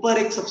ऊपर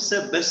एक सबसे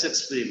बेस्ट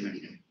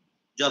एक्सपेरिमेंट है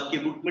जो आपकी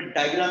बुक में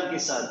डायग्राम के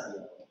साथ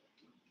दिया है.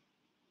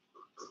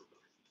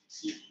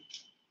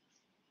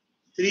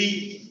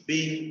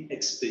 3-bean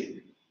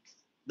experiment.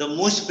 The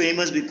most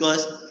famous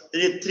because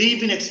the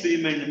 3-bean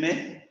experiment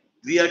में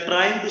we are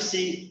trying to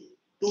see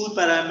two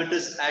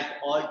parameters at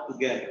all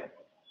together.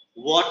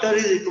 Water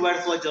is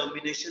required for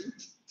germination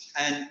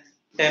and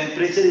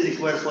temperature is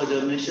required for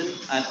germination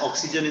and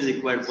oxygen is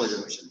required for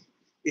germination.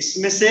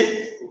 इसमें से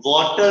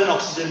water and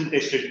oxygen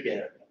tested किया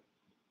है.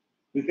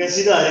 You can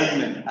see the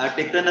arrangement. I have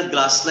taken a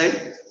glass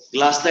slide.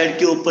 Glass slide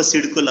के ऊपर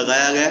seed को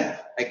लगाया गया.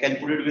 I can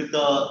put it with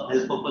the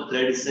help of a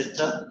thread,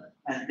 etc.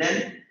 And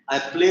then I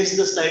place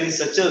the slide in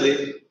such a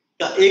way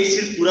कि एक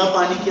seed पूरा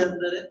पानी के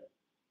अंदर है,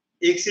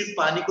 एक seed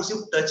पानी को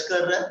सिर्फ touch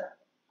कर रहा है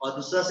और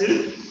दूसरा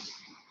seed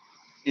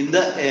in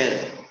the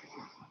air.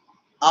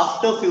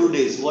 After few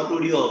days, what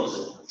would you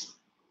observe?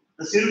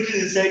 The seed which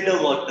is inside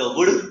the water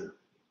would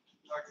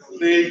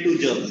fail to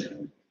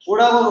germinate.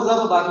 थोड़ा बहुत होगा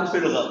तो बाद में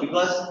fail होगा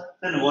because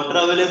then water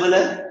available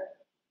है,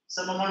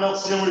 some amount of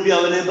oxygen would be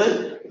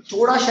available.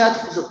 थोड़ा शायद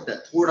हो सकता है,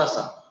 थोड़ा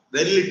सा,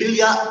 very little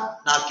या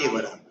ना के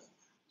बराबर.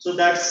 So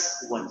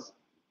that's one.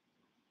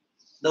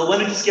 The one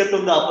which is kept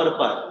on the upper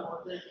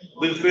part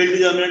will fail to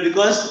germinate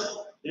because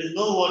there is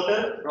no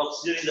water, but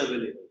oxygen is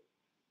available.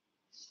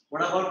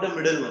 What about the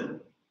middle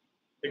one?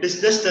 It is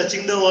just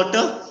touching the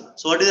water.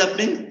 So what is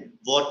happening?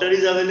 Water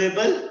is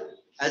available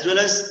as well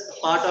as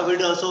part of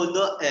it also in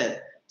the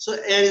air. So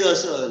air is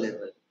also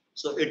available.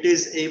 So it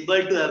is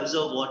able to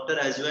absorb water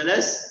as well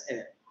as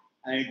air.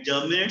 And it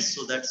germinates.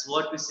 So that's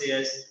what we say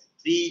as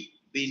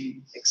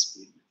 3-bean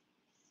experiment.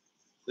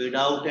 कोई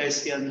doubt है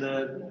इसके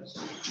अंदर?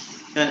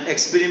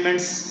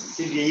 Experiments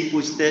सिर्फ यही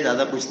पूछते हैं,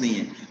 ज्यादा कुछ नहीं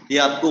है. ये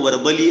आपको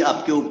वर्बली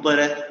आपके ऊपर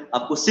है,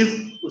 आपको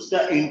सिर्फ उसका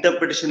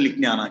इंटरप्रिटेशन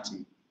लिखने आना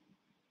चाहिए.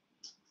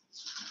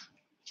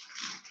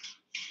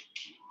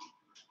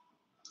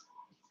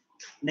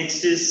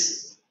 Next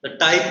is the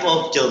type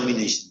of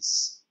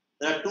germinations.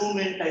 There are two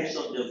main types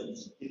of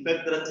germination. In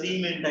fact, there are three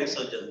main types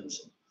of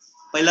germination.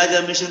 पहला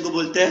germination को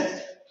बोलते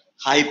हैं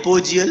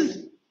हाइपोजियल,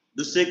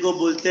 दूसरे को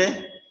बोलते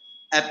हैं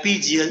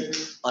एपीजियल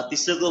और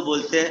तीसरे को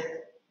बोलते हैं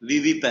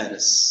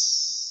विविपैरस.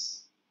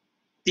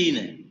 तीन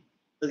है.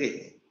 Okay,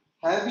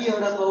 have you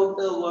heard about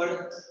the word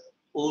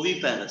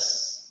ओविपैरस?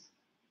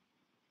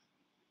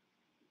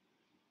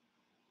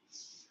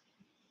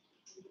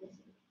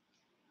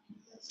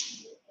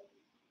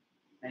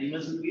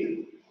 Animals will give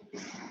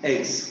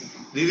eggs.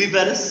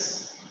 Viviparous.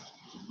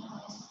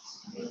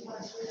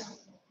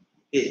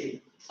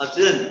 Okay. अब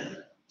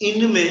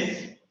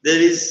इनमें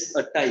there is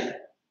a type.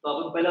 तो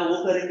अपन पहला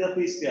वो करेंगे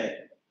फिर इस पे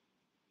आएंगे.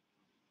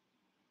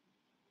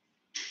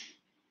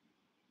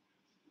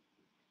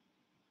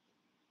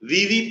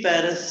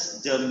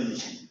 Viviparous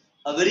germination,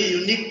 a very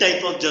unique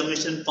type of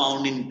germination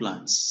found in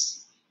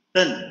plants.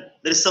 Then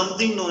there is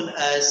something known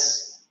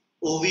as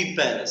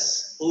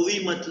oviparous.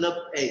 Ovi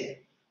मतलब egg.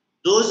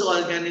 those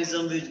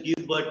organisms which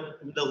give birth,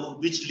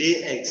 which lay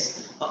eggs,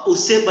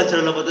 उससे बच्चा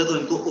वाला पता है तो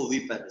इनको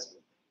oviparous.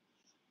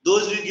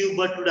 Those who give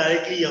birth to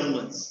directly young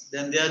ones,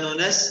 then they are known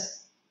as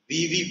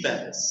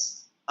viviparous.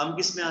 हम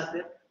किस में आते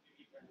हैं?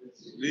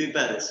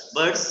 Viviparous.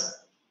 Birds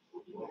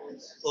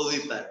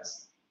oviparous.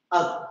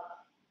 अब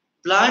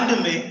प्लांट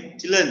में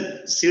चिलन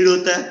सीड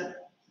होता है,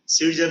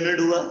 सीड जनरेट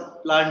हुआ,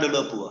 प्लांट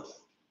डेवलप हुआ,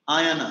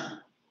 हाँ या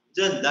ना?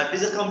 Then that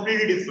is a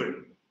completely different.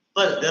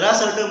 But there are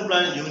certain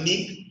plants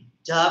unique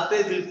जहाँ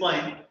पे will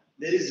find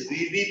there is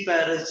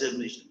viviparous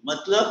germination.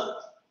 मतलब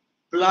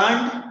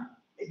प्लांट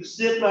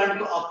दूसरे प्लांट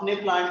को अपने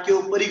प्लांट के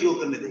ऊपर ही ग्रो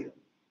करने देगा,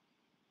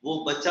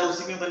 वो बच्चा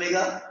उसी में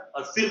बनेगा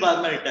और फिर बाद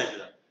में अटैच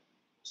होगा.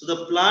 So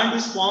the plant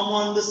is formed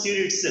on the seed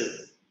itself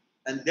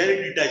and then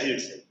it detaches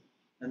itself,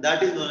 and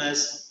that is known as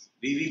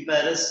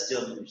viviparous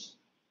germination.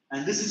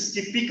 And this is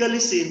typically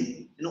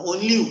seen in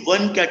only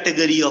one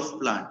category of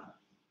plant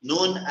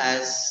known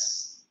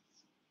as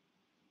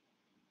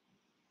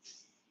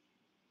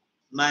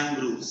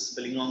mangroves.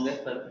 Spelling wrong है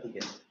पर ठीक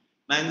है.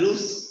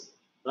 Mangroves,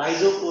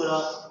 Rhizopora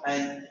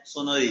and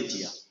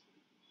Sonoretia.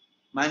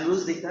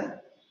 Mangroves देखा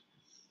है?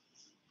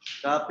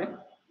 कहाँ पे?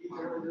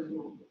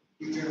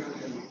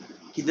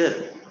 किधर?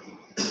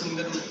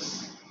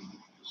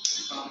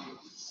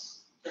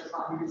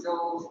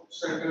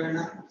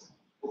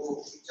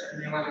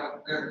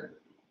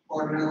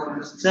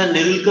 Sir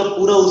Nerul का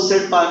पूरा उस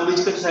साइड पाम बीच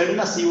का साइड है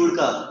ना, सीवुड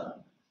का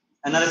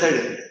another side,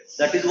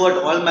 that is what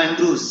all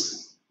mangroves.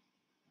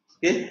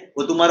 Okay,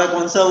 वो तुम्हारा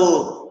कौन सा वो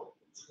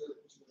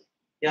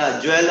क्या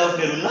ज्वेल ऑफ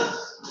नेरुल ना?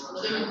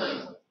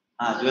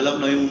 हाँ, ज्वेल ऑफ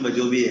नवी मुंबई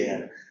जो भी है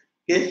यार.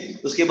 ओके,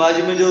 उसके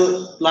बाजू में जो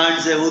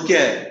प्लांट्स है वो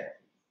क्या है?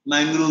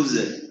 मैंग्रोव्स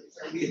है.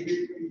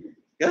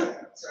 क्या?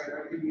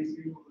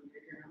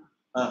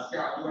 हाँ,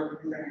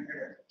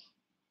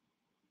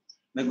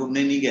 मैं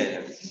घूमने नहीं गया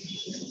यार.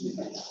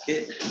 ओके,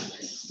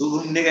 तू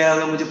घूमने गया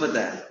होगा मुझे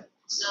पता है.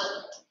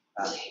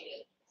 हाँ.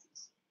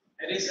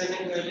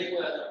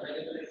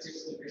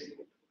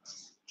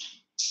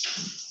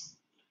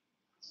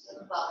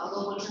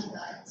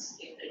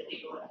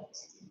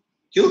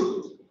 क्यों?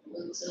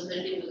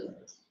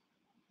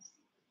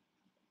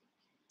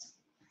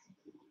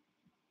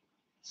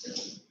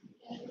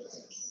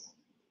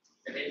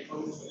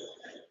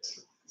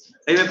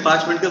 मैं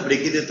 5 मिनट का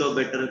ब्रेक ही देता हूँ,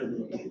 बेटर है.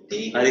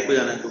 अरे को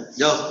जाना है तो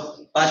जाओ,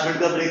 5 मिनट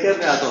का ब्रेक है,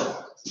 मैं आता हूँ.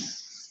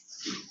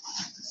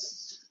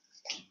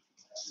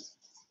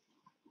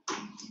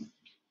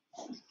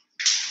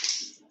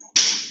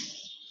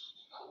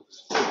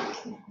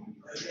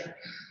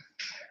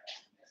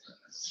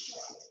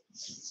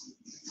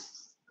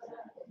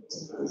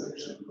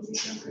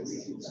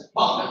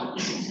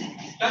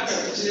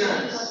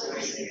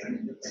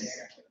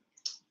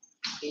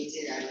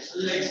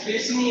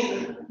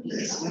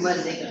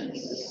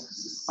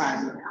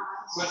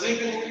 मजे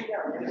करेंगे क्या?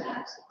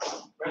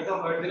 मैं तो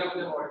हर दिन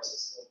अपने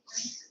व्हाट्सएप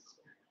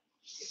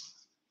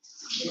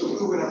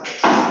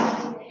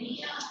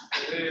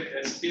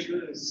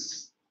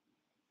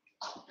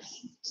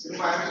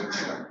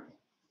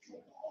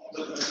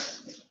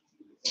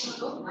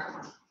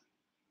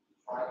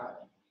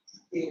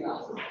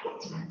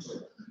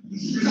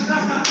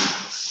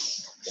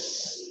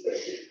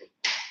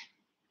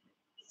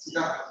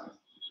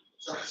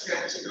सबसे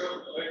अच्छी तो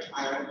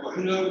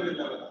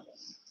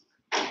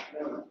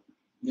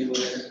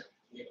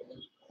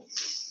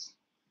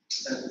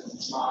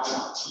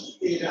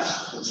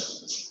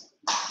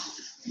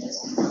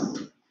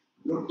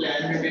लोग प्लान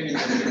में भी नहीं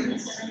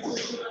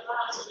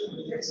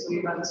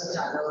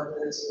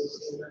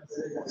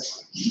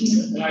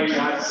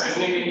यार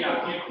करने के लिए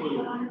आपके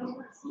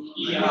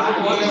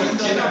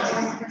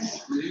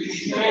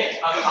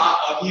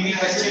अभी भी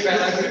बच्चे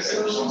पैदा कर सकते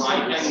हो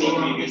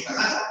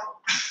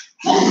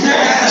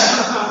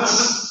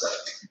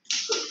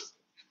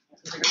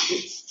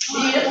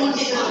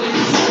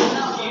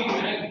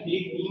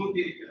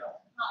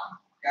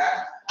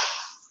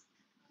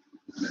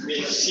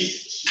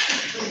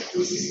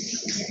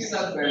उसी के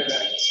साथ बैठ रहा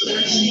है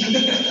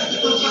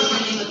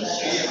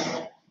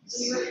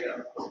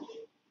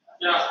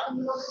क्या?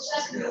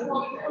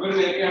 अगर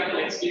मेरे यहाँ पे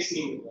स्पेस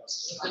नहीं होगा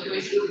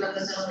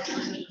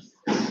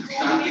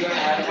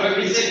और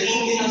पिछले 3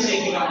 दिनों से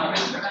एक काम है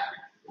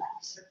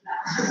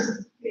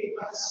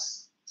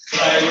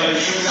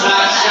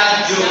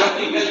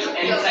ज्योग्राफिकल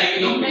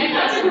एनसाइक्लोपीडिया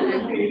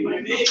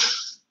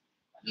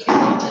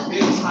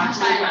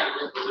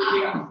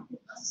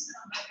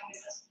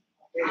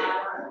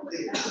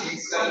एक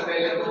साल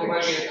पहले तो मैं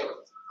गया था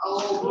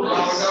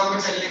लॉकडाउन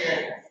में चले गए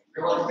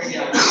और पे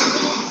गया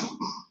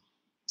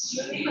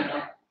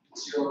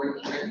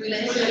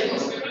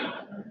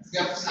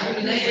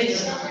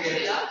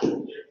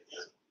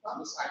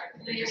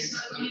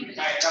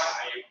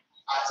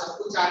आज सब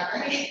कुछ आता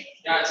है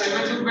क्या? चल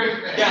मैं चुप बैठ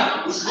क्या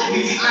उसको भी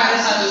मेरे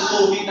साथ उसको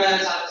भी मेरे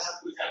साथ सब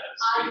कुछ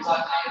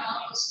आता है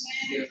उसमें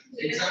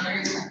एग्जाम में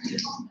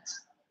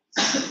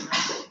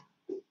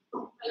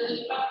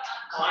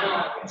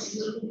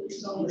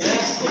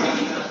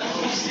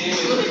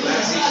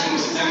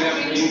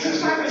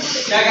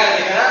क्या कर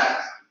देगा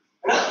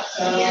ना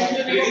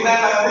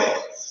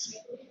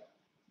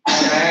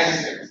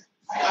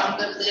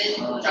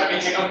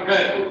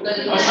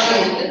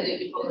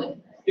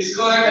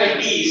इसको है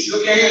 20, इसको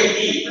क्या है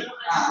 80?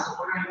 हाँ,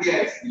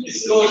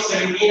 इसको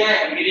 17 है,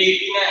 मेरे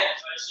 18 है,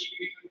 और शी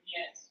की 20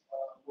 है।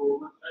 वो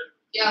मतलब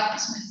क्या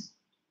इसमें?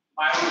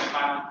 5 में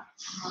 5।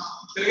 हाँ।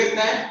 फिर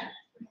कितना है?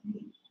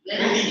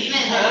 19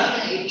 है,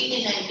 18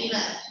 है, 19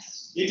 है।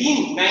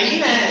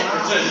 19 है।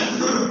 अच्छा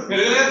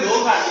मेरे को दो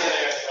काट दिया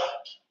रहेगा।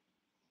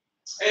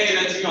 ए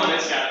लेट्स बी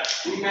ऑनेस्ट यार,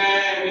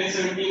 मैं मेरे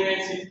 17 है,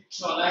 इसके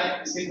 14 है,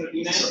 इसके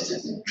 13 है,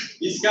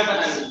 इसका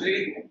पता नहीं फिर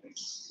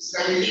इसका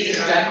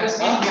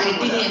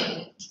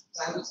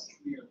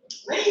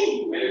नहीं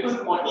मेरे को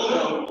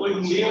 14 कोई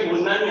हिंदी में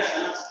बोलना नहीं आता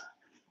ना,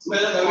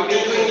 मतलब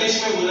मेरे को इंग्लिश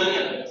में बोलना नहीं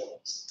आता।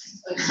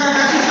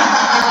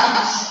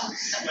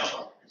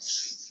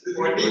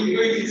 14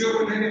 कोई किसी को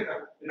बोलना नहीं आता,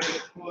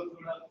 वो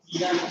थोड़ा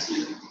किया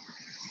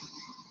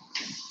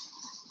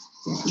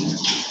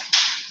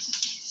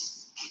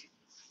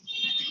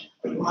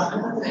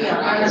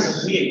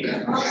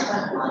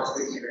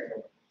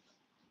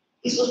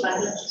इसको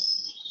पहले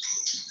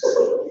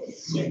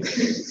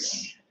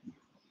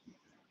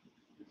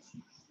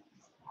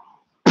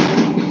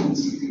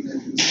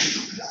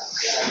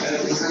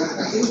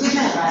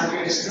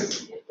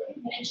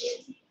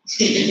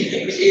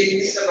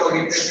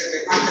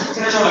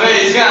अरे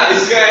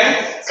इसका है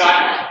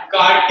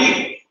कार्टिक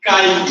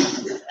काई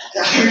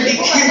कार्टिक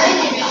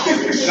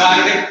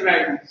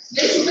फ्राइड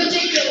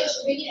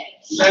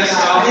लेट्स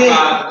टॉक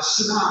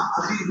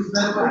अभी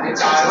रुपए पर है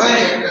 4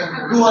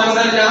 तू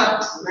अंदर जा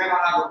मैं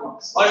बाहर आऊंगा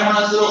और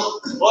हां सुनो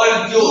और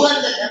जो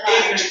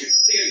एक मिनट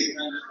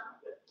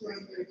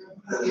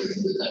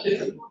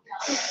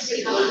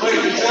और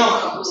सुनो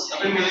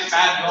अभी मेरे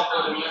पैर ब्लॉक हो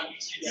रहे हैं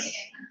पीछे जा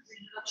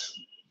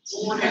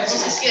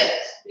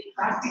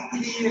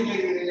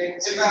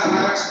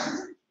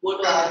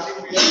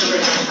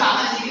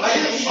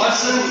और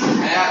सुन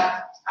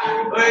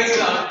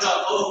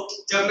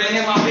जब मैंने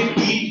वहां पे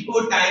कीट को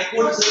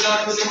डाइकोट बोला और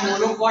तूने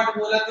मोनोकॉट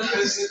बोला तो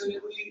फिर से तूने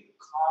बोली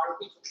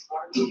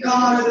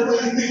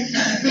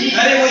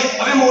अरे वही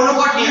अबे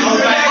मोनोकॉट नहीं है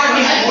डाइकोट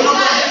नहीं है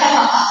मोनोकॉट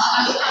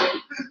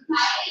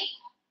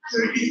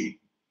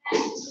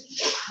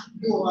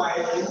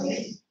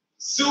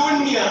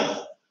शून्य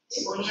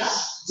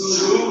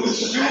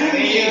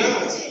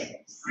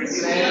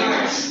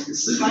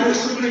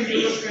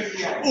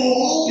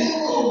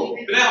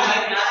हमारे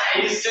क्लास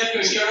ICSE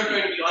 20 और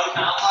 20 और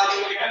नाम वाले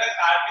में लिखा था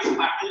कार्टिक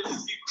पाटिल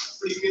जिसकी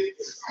खुली में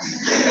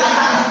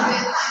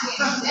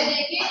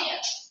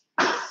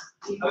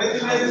अबे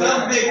तूने सब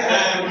देखा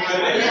है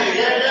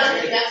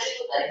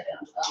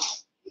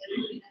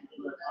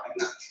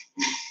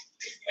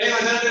अरे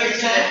मतलब तो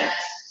अच्छा है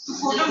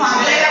फोटो मार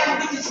लेगा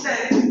फोटो खींचता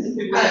है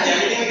कितना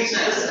रियलिटी में कितना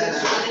है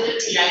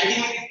रियलिटी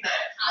में कितना है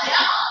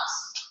आया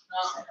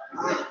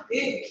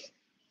एक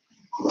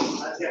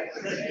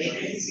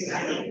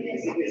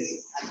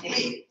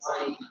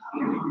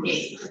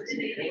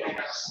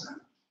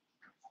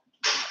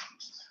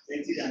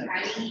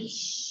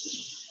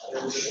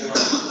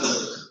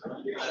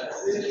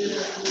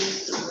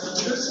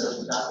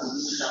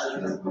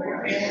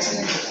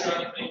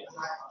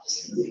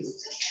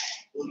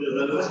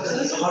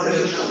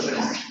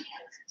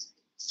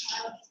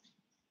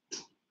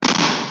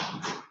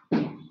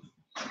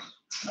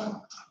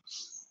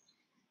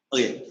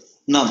Okay,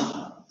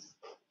 now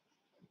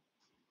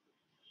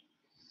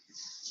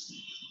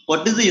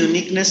what is the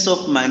uniqueness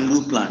of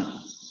mangrove plant?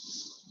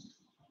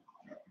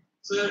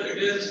 Sir,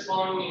 it is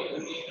found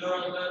neither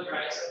on the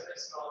dry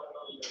surface nor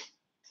on the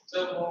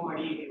sir, वो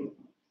मड़ी है.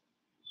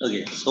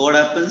 Okay, so what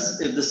happens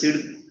if the seed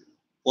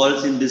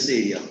falls in this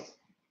area?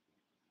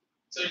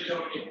 So it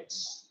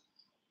germinates.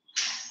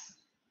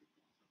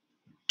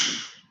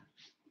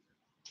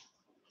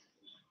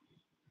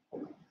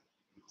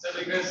 So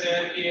because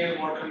there की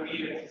water की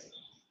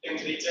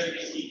temperature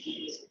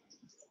की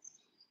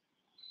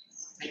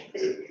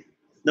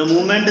The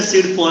moment the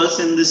seed falls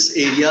in this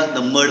area,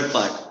 the mud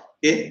part,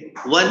 okay,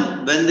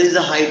 when there is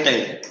a high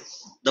tide,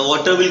 the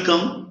water will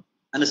come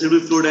and the seed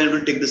will float and it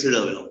will take the seed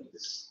away.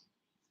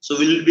 So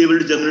will it be able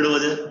to germinate over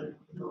there?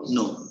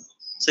 No.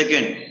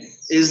 Second,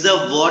 is the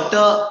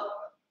water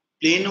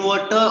plain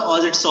water or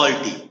is it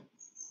salty?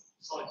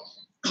 salty.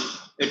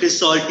 It is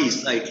salty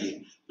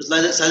slightly. The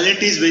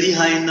salinity is very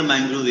high in the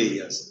mangrove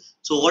areas.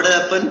 So what will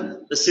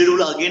happen? The seed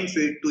will again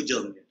fail to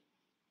germinate.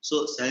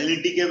 So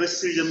salinity के वजह से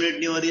seed germinate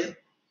नहीं हो रही है.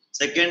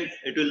 Second,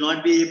 it will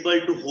not be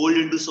able to hold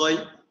into soil,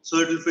 so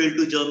it will fail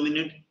to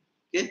germinate.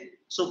 Okay.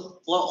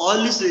 So for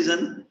all this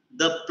reason,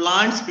 the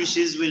plant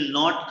species will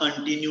not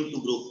continue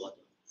to grow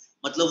further.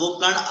 मतलब वो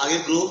plant आगे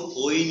grow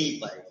हो ही नहीं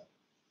पाएगा.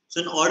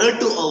 So in order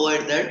to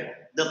avoid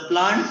that, the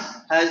plant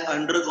has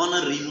undergone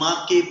a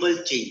remarkable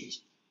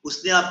change.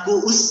 उसने आपको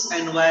उस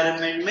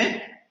environment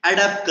में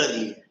adapt कर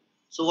लिया.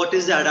 So what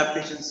is the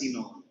adaptation seen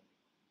over?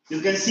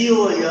 You can see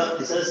over here,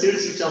 these are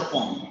seeds which are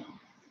formed.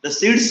 The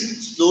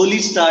seeds slowly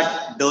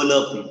start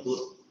developing.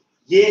 So,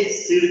 ये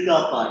seed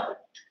का part.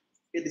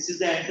 Okay, this is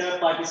the entire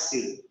part is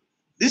seed.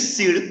 This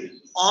seed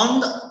on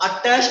the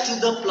attached to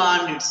the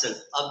plant itself.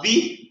 अभी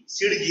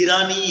seed गिरा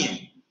नहीं है,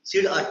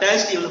 seed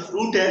attached है,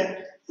 fruit है,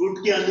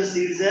 fruit के अंदर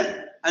seeds है,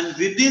 and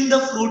within the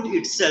fruit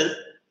itself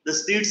the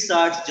seed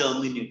starts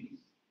germinating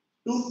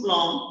to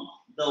form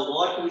the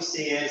what we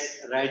say as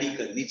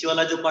radical. नीचे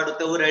वाला जो part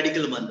होता है वो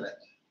radical बन रहा है.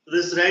 So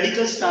this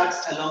radical starts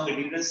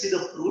elongating. You can see the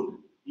fruit,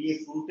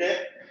 ये fruit है,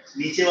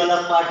 नीचे वाला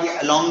part ये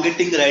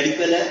elongating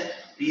radical है,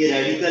 ये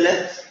radical है.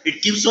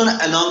 It keeps on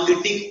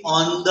elongating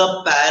on the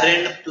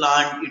parent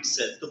plant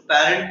itself. तो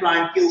parent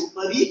plant के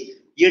ऊपर ही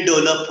ये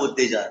develop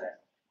होते जा रहा है.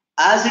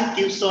 As it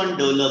keeps on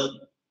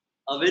developing,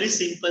 a very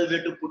simple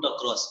way to put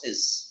across is,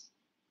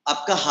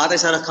 आपका हाथ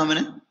ऐसा रखा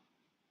मैंने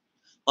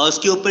और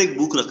उसके ऊपर एक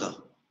बुक रखा.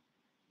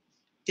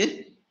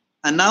 Okay,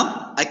 and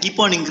now I keep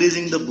on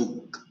increasing the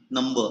book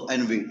number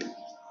and weight.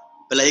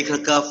 पहला एक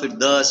रखा, फिर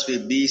 10, फिर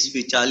 20,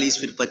 फिर 40,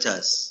 फिर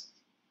 50.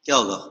 क्या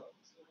होगा?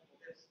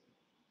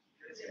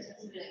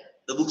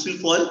 The books will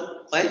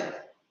fall. Why?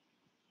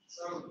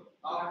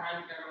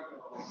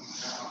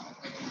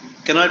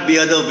 Cannot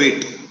bear the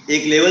weight.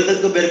 एक लेवल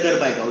तक तो bear कर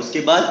पाएगा,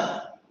 उसके बाद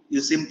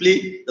you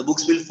simply the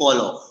books will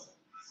fall off.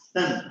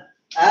 Then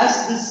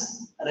as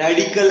this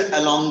radical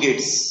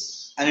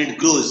elongates and it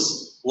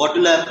grows, what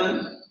will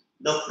happen?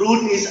 The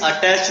fruit is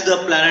attached to the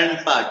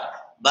parent part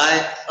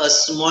by a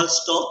small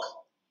stalk.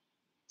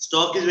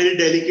 Stalk is very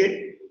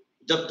delicate.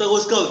 जब तक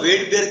उसका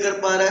weight bear कर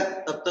पा रहा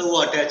है तब तक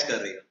वो attach कर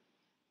रहेगा.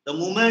 The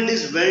moment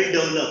is well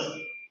developed,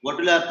 what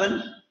will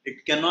happen?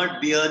 It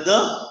cannot bear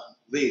the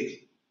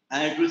weight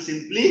and it will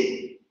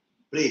simply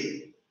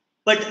break.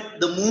 But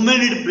the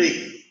moment it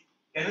breaks,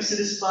 can you see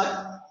this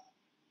part?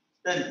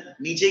 Then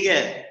नीचे क्या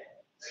है?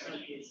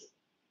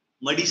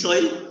 Muddy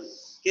soil.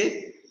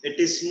 Okay, it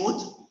is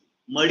smooth,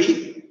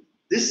 muddy.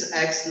 This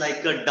acts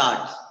like a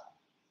dart.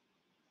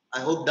 I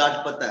hope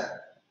dart पता है,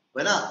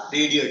 है ना?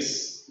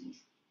 Radiates.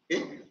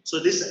 Okay, so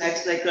this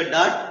acts like a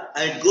dart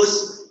and it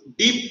goes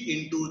deep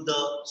into the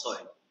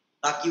soil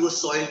ताकि वो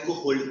soil को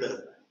hold कर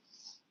पाए.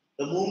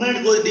 The moment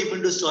it goes deep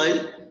into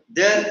soil,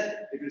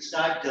 there it will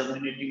start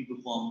germinating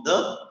to form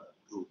the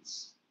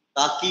roots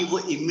ताकि वो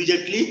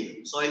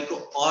immediately soil को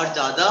और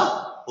ज़्यादा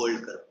hold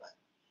कर पाए.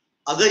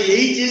 अगर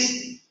यही चीज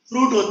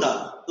fruit होता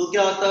तो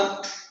क्या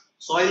होता?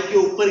 Soil के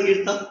ऊपर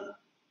गिरता,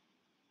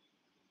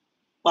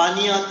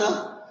 पानी आता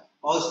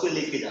और उसको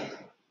लेके जाता.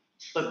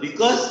 But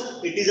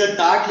because it is a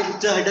dart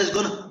structure, it has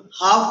gone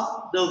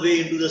half the way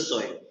into the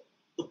soil.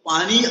 तो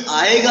पानी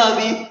आएगा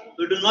अभी,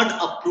 so it will not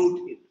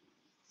uproot it.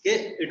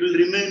 Okay, it will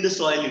remain in the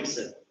soil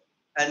itself,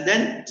 and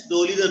then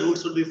slowly the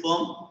roots will be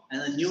formed,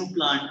 and a new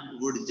plant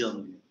would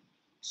germinate.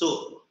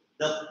 So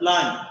the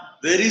plant,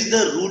 where is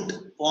the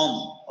root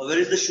form or where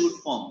is the shoot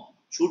form?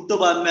 Shoot तो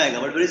बाद में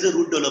आएगा, but where is the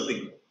root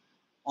developing?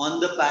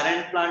 On the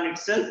parent plant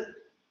itself.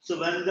 So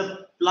when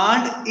the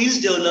plant is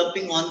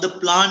developing on the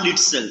plant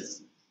itself,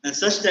 and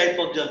such type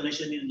of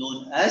germination is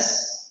known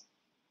as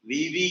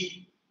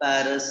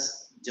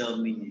viviparous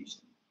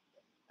germination.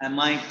 Am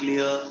I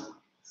clear?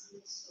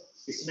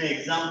 इसमें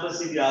examples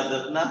सिर्फ याद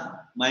रखना.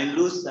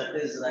 Mangroves, that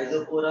is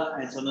Rhizopora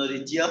and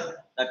Sonorichia,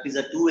 that is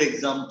the two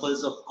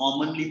examples of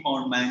commonly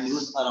found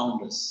mangroves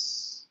around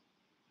us.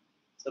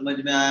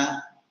 समझ में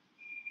आया?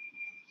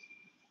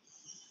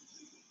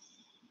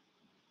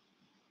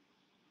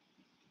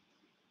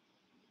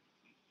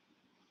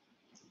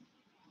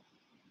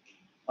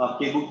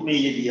 आपके book में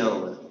ये दिया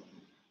हुआ है.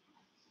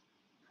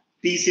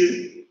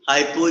 P-seed,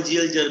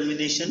 hypogeal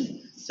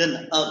germination.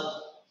 Then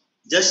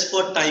just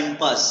for time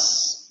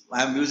pass,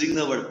 I am using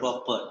the word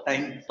proper,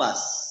 time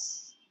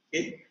pass.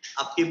 Okay,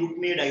 आपके बुक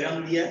में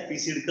डायग्राम दिया है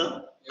P-seed का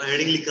और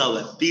हेडिंग लिखा हुआ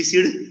है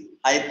P-seed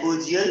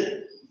hypogeal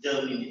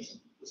germination.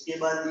 उसके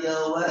बाद दिया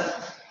हुआ है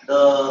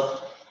the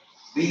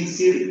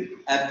bean-seed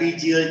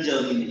apigeal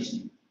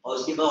germination और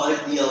उसके बाद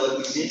और दिया हुआ है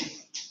पीछे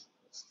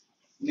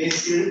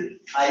maize-seed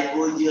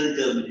hypogeal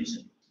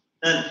germination.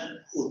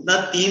 उतना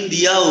तीन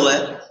दिया हुआ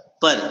है,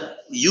 पर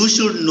you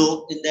should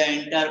know in the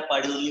entire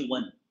part is only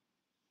one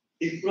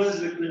difference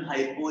between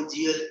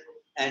hypogeal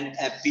and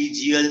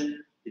apigeal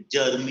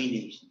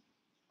germination.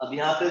 अब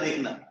यहाँ पे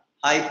देखना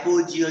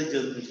hypogeal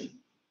germination.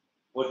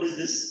 What is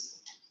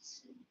this?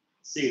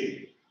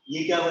 Seed.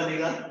 ये क्या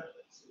बनेगा?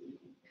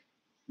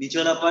 नीचे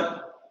वाला part,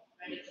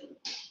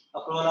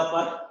 upper वाला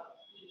part,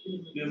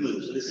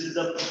 plumule. So this is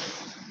the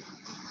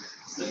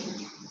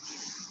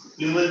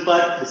plumule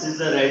part. This is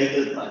the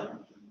radical part.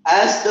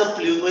 As the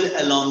plumule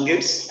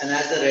elongates and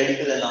as the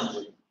radical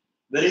elongates,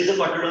 where is the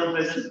cotyledon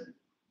present?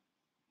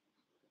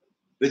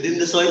 Within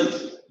the soil.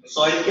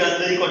 Soil के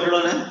अंदर ही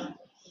cotyledon है.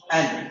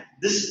 And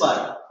this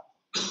part,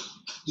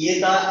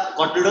 ये था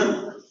cotyledon.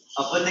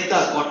 अपन ने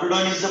कहा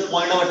cotyledon is the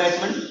point of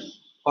attachment.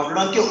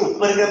 cotyledon के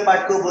ऊपर के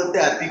part को बोलते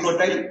हैं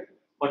एपिकोटाइल.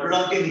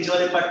 cotyledon के नीचे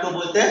वाले part को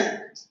बोलते हैं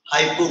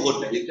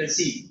hypocotyl. You can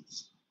see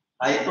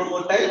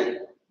hypocotyl,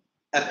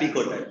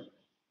 epicotyl.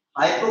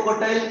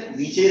 Hypocotyl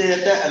नीचे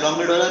रहता है,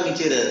 elongate वाला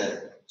नीचे रह रहा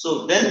है.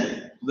 So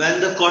then when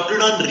the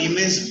cotyledon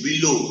remains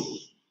below,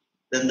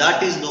 then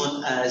that is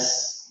known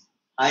as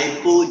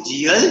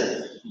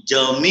hypogeal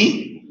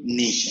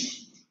germination.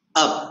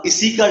 अब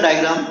इसी का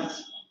डायग्राम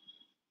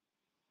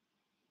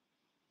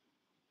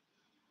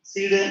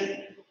सीड है,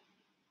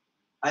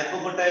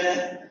 हाइपोकोटाइल है,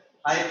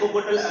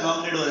 हाइपोकोटाइल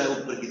एलोंगेट हो रहा है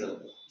ऊपर की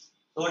तरफ.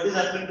 So what is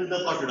happening to the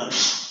cotyledon?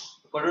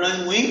 Cotyledon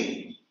is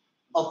moving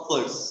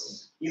upwards.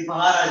 ये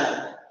बाहर आ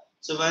जाता है.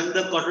 So when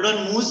the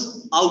cotyledon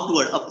moves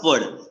outward,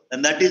 upward,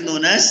 then that is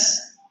known as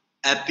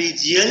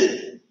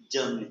apigeal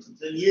germination.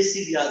 So ये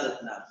चीज याद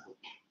रखना आपको.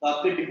 तो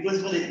आपके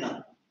डिफरेंस में देखना.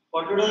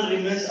 Cotyledon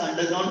remains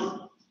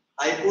underground.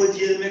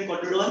 हाइपोजियल में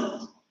cotyledon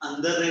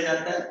अंदर रह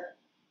जाता है.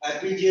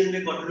 एपिजियल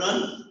में cotyledon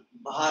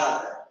बाहर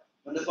आता है.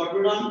 When the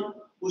cotyledon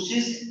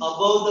pushes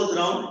above the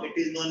ground, it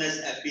is known as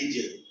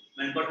apigeal.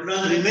 When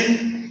cotyledon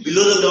remain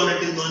below the ground,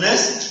 it is known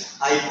as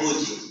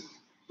hypogeal.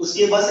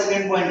 उसके बाद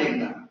सेकंड पॉइंट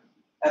देखना,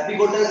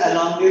 एपिकोटल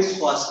elongates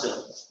faster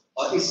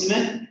और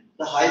इसमें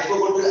the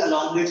hypocotyl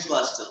elongates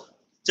faster.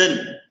 चल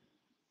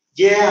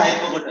ये है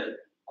hypocotyl.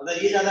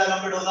 अगर ये ज्यादा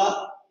elongate होगा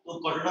तो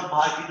cotyledon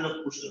बाहर की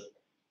तरफ पुश होगा.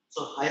 So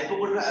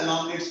hypocotyl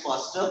elongates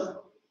faster.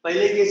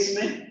 पहले केस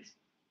में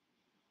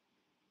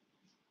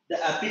the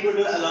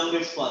epicotyl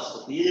elongates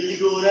faster. ये जल्दी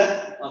ग्रो हो रहा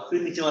है और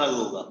फिर नीचे वाला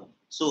ग्रो होगा.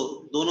 So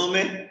दोनों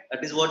में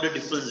that is what the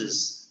difference is.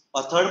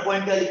 और थर्ड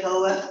पॉइंट क्या लिखा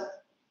हुआ है?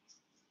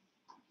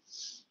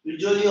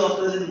 Usually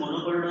occurs in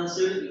monocotyledonous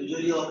seed,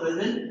 usually occurs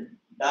in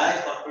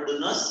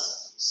dicotyledonous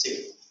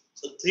seed.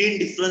 So three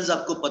difference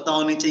आपको पता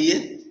होने चाहिए.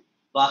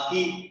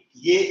 बाकी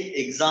ये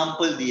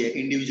एग्जांपल दिए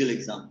individual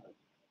example.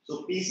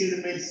 So pea seed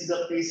में this is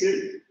the pea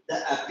seed, the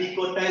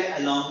epicotyl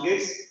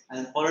elongates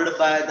and followed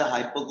by the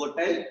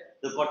hypocotyl.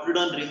 The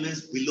cotyledon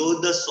remains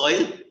below the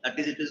soil, that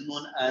is, it is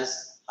known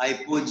as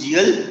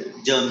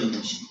hypogeal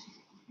germination.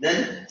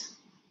 Then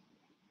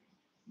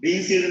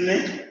bean seed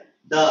में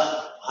the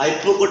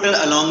hypocotyl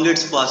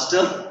elongates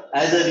faster.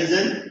 As a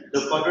reason,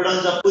 the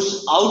cotyledons are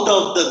pushed out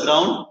of the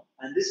ground,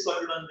 and this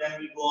cotyledon then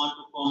will go on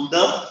to form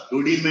the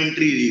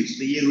rudimentary leaves.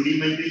 तो ये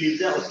rudimentary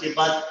leaves है. उसके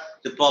बाद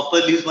जब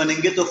proper leaves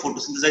बनेंगे तो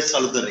photosynthesis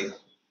चालू करेगा.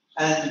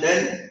 And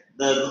then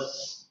the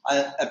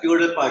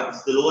epicotyl part,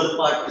 the lower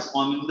part, is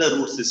forming the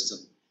root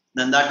system.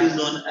 Then that is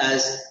known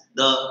as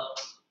the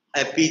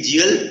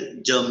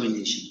apigeal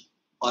germination.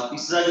 और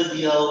तीसरा जो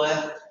दिया हुआ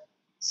है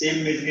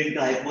same मेथड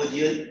का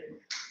hypogeal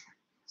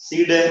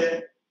seed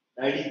है,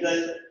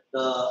 radical,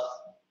 the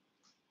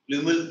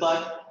plumule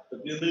part, the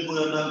plumule को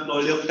हम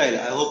coleoptile.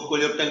 I hope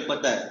coleoptile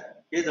पता है.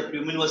 Okay, the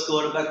plumule was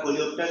covered by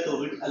coleoptile,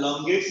 so it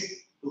elongates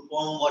to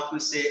form what we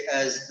say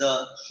as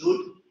the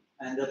shoot,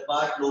 and the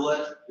part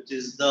lower, which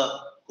is the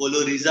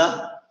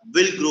coleorhiza,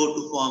 will grow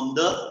to form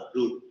the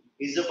root.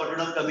 Is the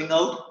cotyledon coming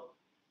out?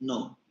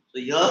 No. So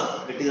here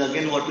it is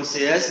again what we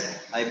say as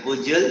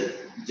hypogeal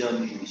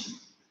germination.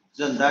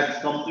 So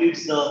that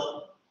completes the.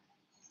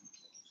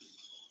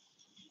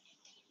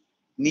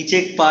 नीचे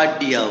एक part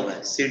दिया हुआ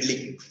है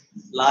seedling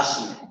last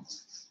में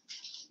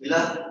मिला.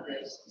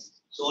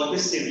 So what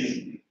is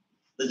seedling?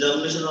 The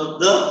germination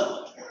of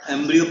the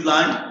embryo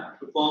plant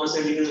to form a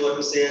seedling is what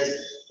we से as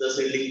the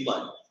seedling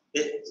part.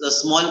 The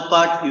small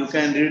part you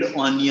can read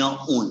on your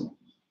own.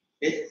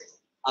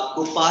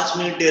 आपको 5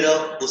 minute दे रहा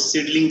हूं उस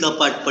seedling का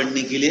part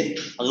पढ़ने के लिए.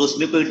 अगर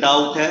उसमें कोई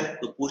डाउट है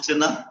तो पूछ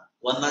लेना,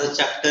 वरना the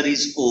chapter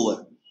is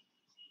over.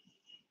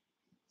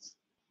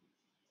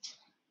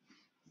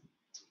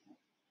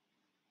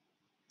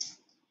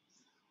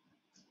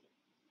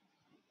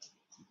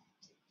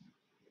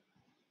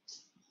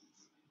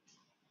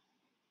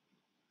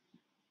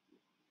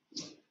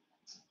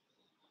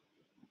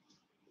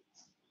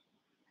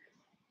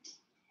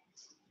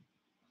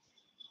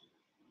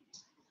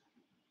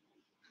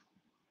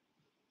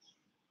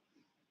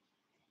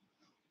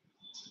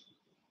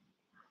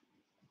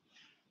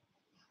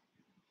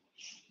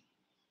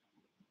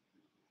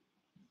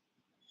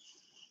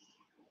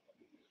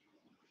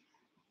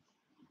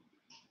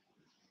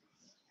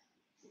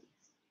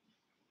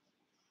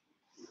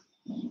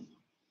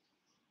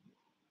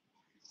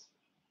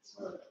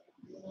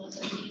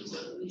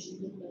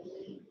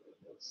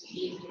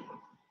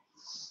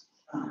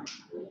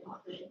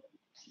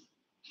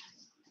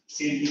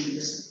 Seedling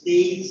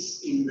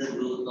stays in the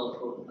growth of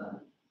a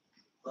plant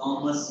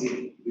from a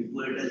seed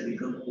before it has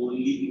become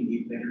wholly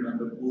independent on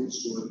the food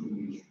stored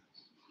in it.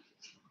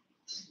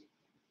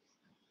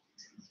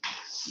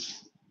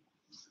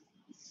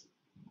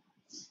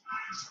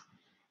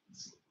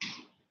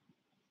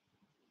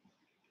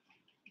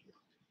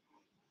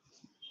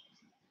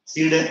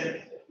 Seed है,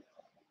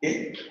 ये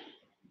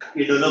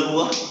डेवलप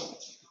हुआ.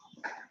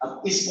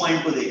 अब इस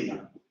पॉइंट को देखना,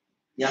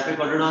 यहाँ पे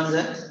कोटिलेडॉन्स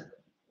है,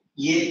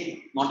 ये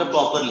नॉट अ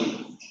प्रॉपर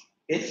लीफ.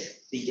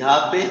 तो यहाँ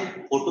पे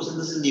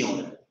फोटोसिंथेसिस नहीं हो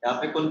रहा है.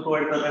 यहाँ पे कौन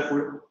प्रोवाइड कर रहा है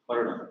food?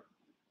 कोटिलेडॉन.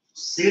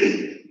 Seed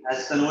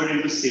has converted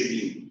into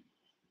seedling.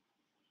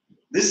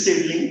 This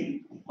seedling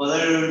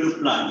converted into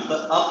plant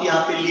because अब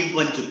यहाँ पे लीफ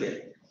बन चुके हैं.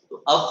 तो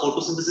अब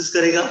फोटोसिंथेसिस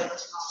करेगा.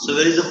 So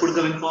where is the food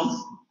coming from?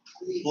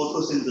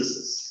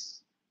 Photosynthesis.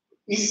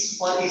 इस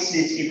और इस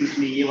स्टेज के बीच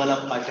में ये वाला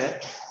पार्ट है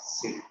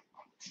seed,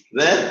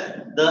 where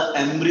the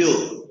embryo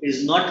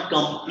is not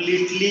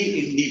completely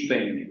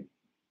independent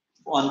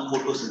on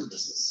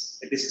photosynthesis.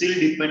 It is still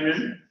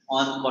dependent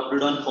on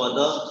cotyledon for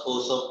the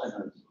source of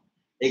energy.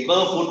 एक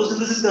बार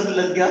photosynthesis करने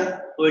लग गया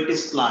तो it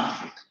is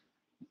plant.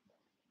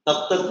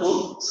 तब तक वो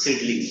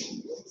सीडलिंग।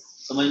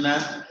 समझ में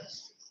आया?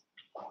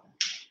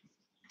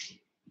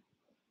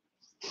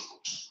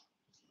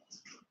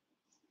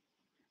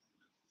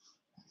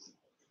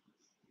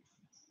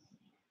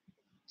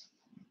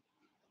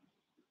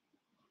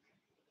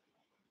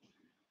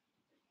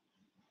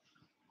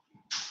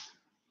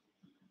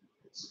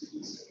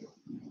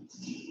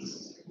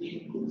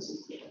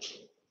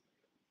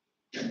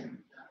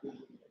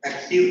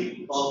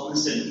 Active or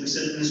quiescent.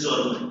 Quiescent means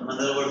dormant.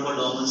 Another word for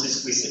dormant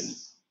is quiescent.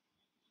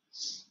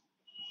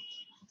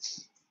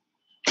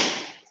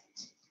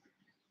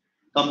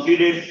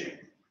 Completed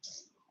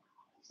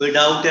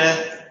without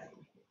a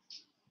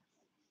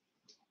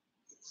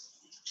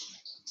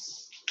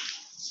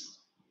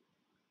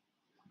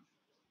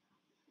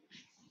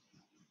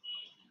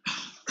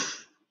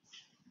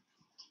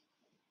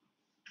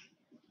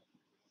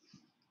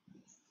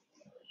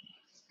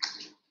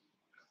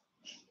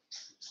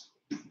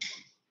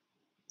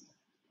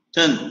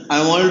Chan,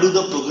 I want to do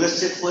the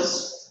progress check first.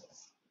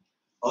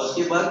 और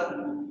उसके बाद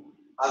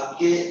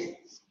आपके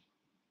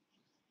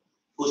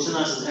question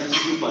answer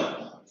MCQ part,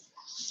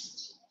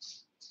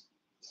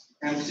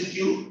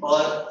 MCQ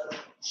और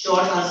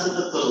शॉर्ट आंसर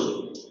तक करो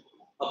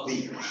अभी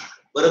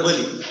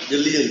बराबरली,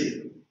 जल्दी जल्दी.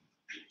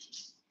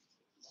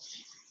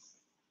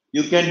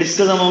 You can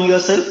discuss among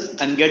yourself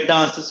and get the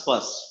answers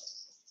fast.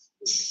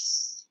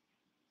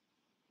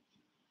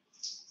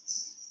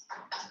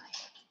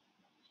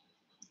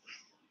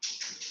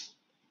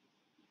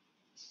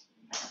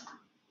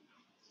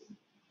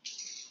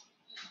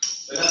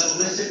 पहला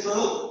प्रोग्रेस चेक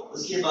करो,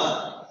 उसके बाद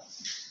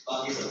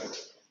बाकी सब.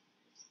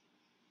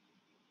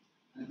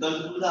 And come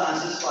to the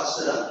answers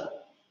faster.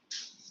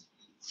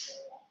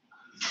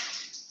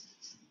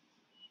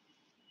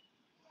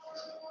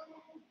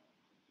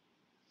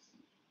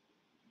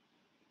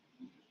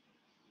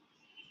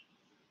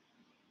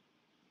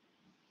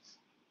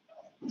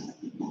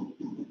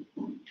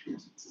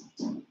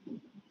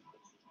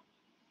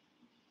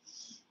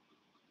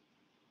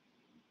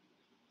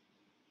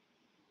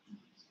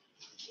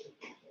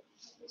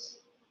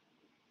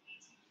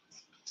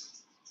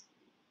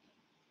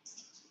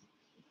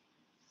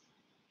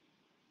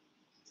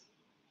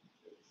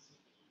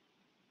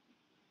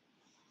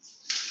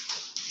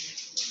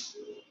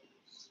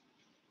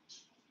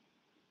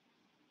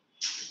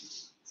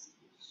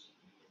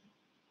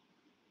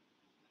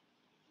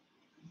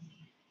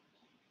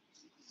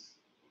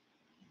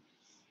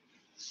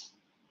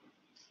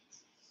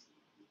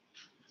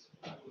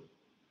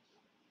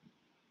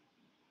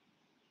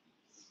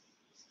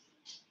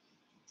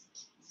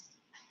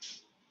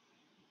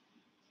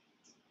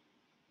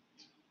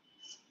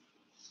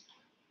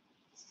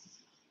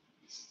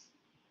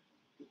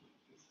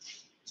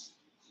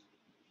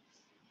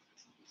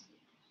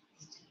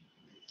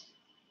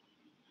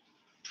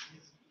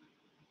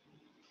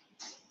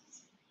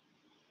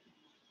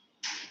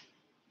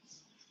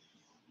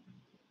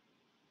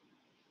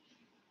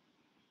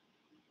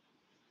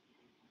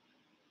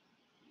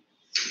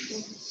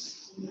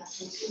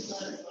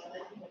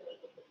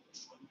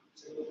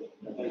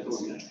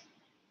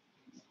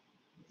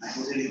 I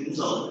was ready to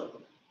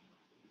solve.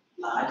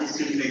 Large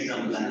scale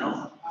example, I know.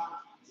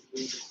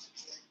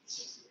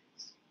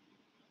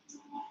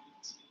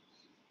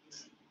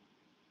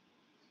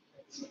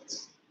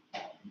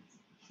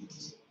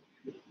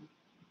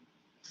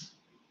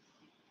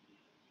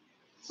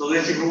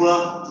 Progress check हुआ?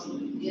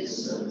 Yes,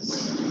 sir.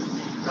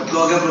 सबको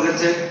हो गया progress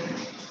check?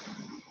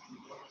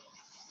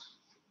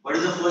 What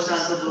is the first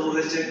answer for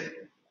progress check?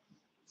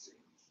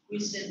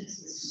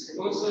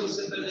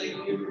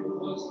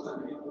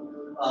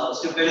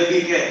 उसके पहले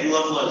भी क्या है? True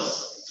or false?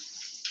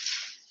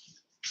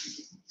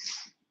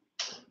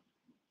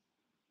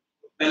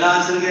 पहला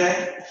आंसर क्या है?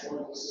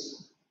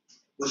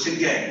 क्वेश्चन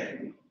क्या है?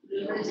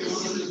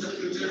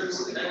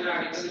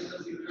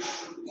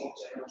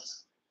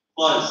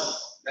 False.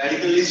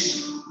 Radical is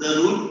the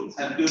root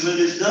and pumal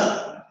is the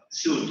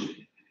shoot.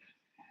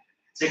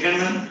 Second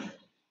one.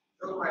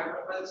 So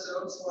micropyle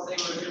serves for the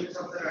emergence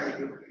of the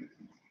radical.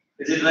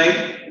 Is it right?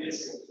 Yes.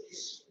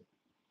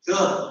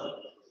 Sure.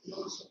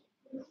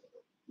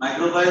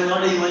 Micropyle is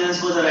not emergence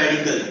for the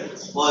radical.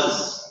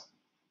 False.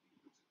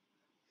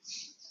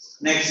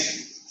 Next.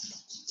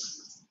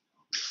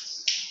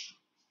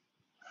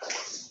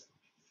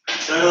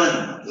 Third one.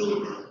 True.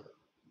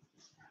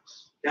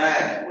 क्या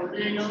है?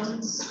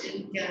 Cotyledons in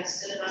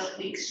cancer are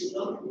big stool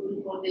of food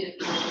for the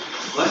embryo.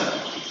 What?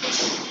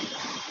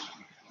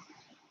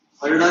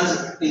 Cotyledons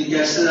in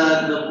cancer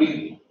are the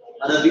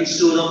big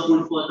store of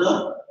food for the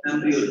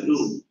embryo.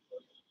 True.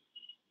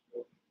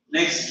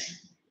 Next.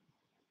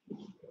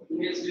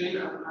 Female screen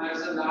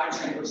has a large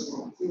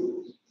endosperm.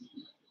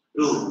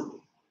 True.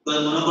 पर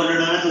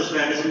मोनोकोटिलेडॉन है तो उसमें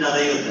endosperm ज्यादा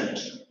ही होता है.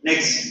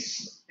 Next.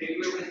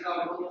 Pigment is the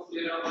outermost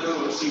layer of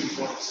the seed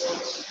pod.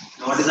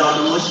 What is the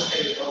outermost?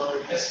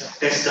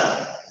 Testa.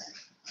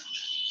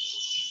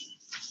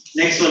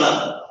 Next वाला.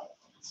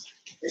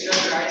 In the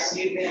dry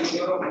seed, the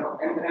embryo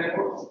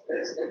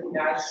is in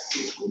dash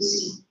seed.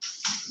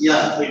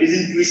 Yeah, it is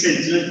in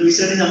quiescent. So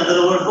quiescent is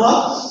another word for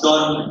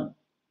dormant.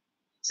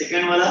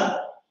 Second वाला.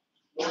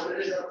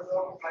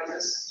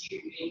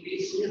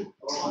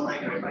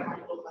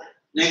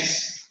 Next.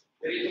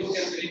 Very low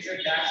temperature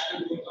dash to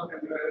growth of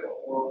embryo.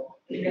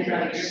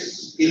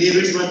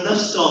 Inhibits मतलब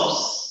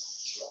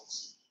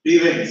stops.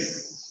 Prevents.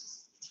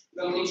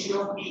 Combination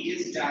of P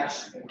is dash.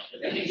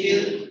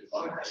 Epigial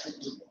or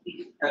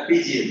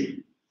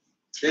Epigial.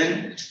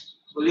 Then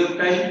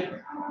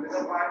polypeptide. is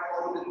a part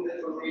found in the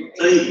protein.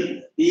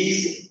 Sorry,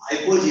 these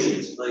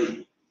hypogeal.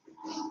 Sorry.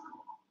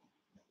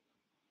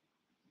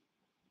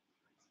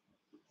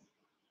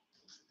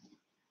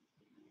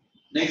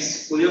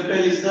 Next,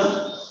 polypeptide is the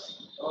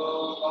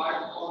Part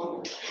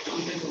found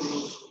in the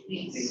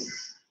protein.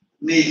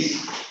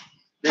 maize.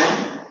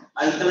 Then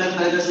alkaline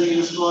fibers are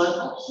used for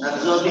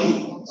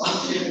absorbing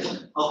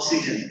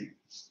oxygen.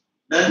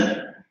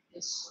 Then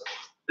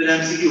फिर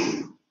MCQ.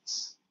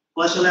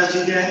 First वाला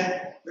MCQ क्या है?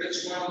 Which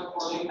one of the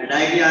following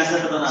directly answer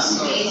बताना.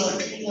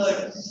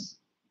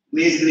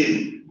 Maize grain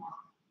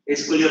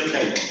is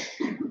polypeptide.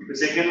 The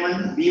second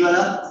one B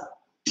वाला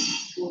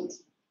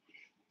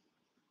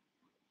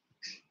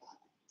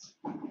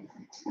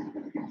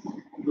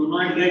do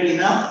not get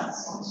enough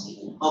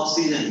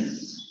oxygen.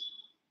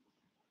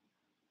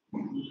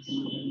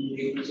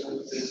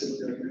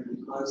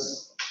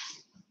 Because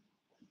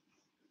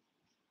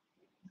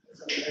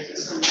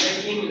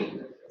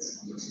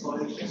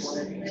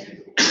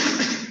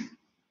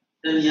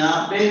then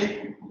यहाँ पे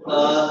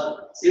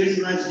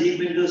seeds much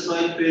deep into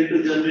soil fail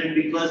to germinate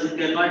because it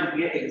cannot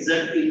get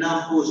exert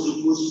enough force to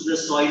push the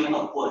soil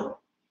upward.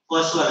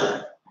 First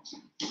one.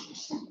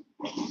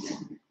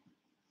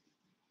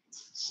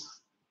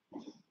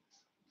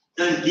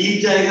 Then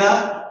deep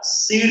जाएगा.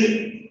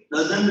 Seed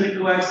doesn't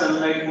require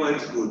sunlight for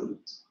its growth.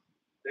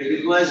 It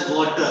requires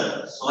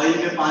water. Soil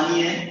में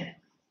पानी है.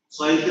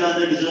 Soil के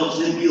अंदर deserve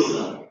oxygen भी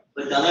होगा.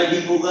 But ज़्यादा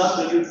deep होगा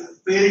तो it will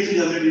fail to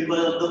germinate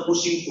because of the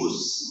pushing force.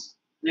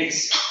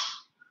 Next.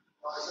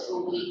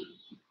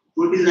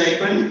 Fruit is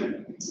ripened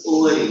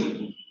ovary.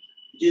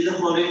 Which is the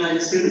following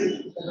largest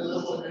seed?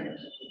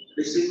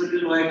 Distinct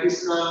between white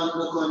is on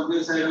the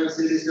concave side of the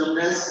seed is termed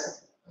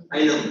as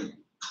hilum.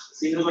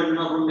 Single button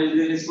of male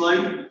grain is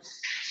called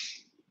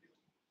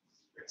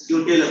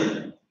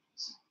scutellum.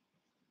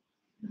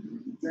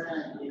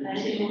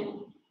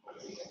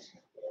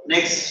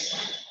 Next.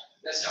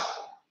 Let's start.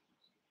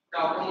 The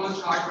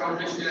uppermost hard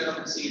rounded layer of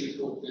the seed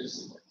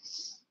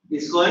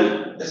Is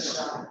called the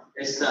star.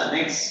 esta.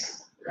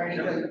 Next.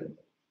 Radical.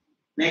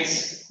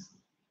 Next.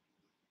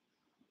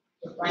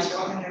 Which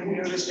part of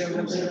embryo is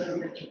developed?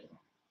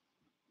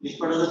 Which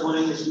part of the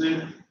following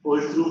statement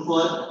holds true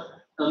for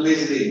a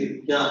maize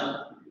grain? क्या?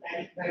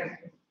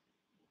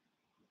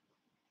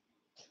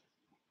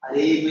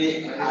 अरे मैं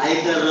आय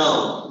कर रहा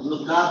हूँ. तुम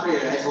लोग कहाँ पे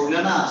ऐसा हो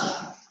गया ना?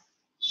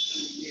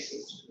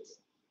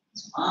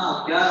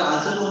 हाँ क्या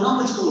आंसर दो ना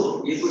मुझको.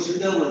 ये क्वेश्चन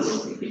क्या बोल रहे हो?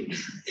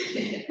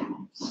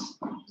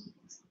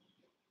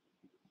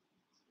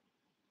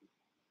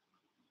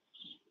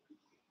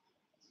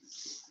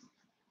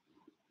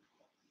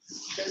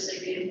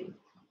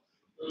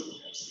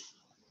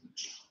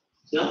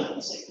 क्या?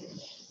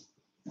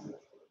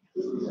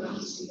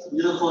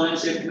 The following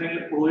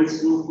statement holds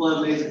true for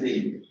maize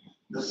grain.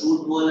 The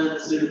fruit ball and the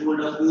seed pod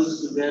are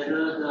fused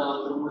together. The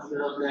outermost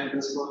layer of the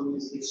endosperm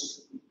is rich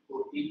in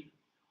protein.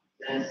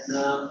 And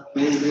the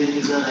maize grain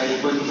is a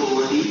ripened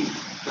ovary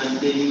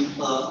containing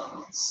a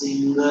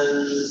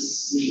single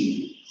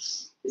seed.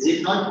 Is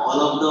it not all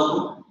of the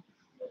above?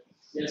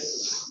 Yes.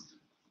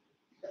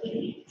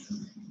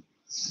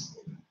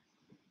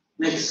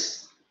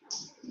 Next.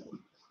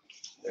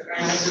 The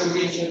kind of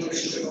germination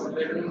which is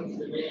recorded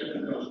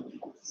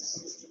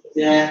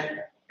Yeah.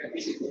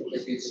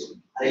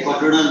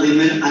 Recorded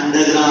remain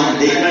underground.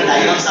 देखना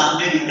diagram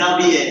सामने दिखा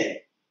भी है.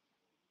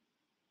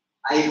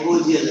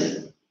 Hypogeal है.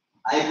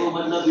 Hypo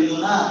मतलब below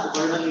ना. तो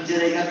पढ़ना नीचे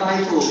रहेगा तो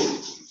हाइपो.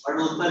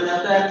 पढ़ना ऊपर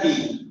जाता है पी.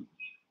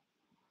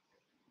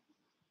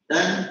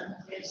 डन.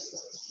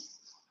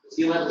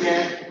 इसके बाद क्या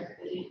है?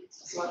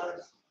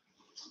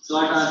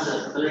 Short answer.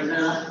 करेक्ट है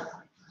ना?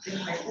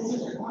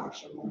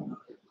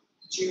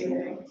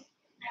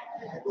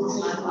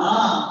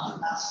 हाँ.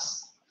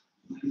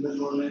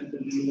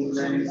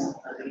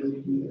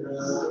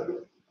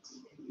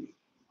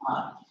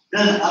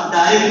 Then अब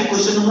डायरेक्ट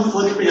क्वेश्चन नंबर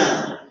 4 पे जाना.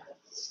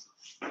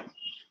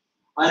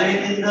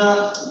 Arrange in the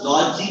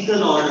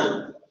logical order.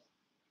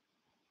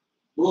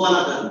 वो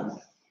वाला करना.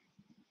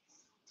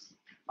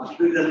 अब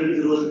कोई करने की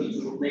जरूरत नहीं.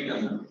 शुरू नहीं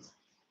करना.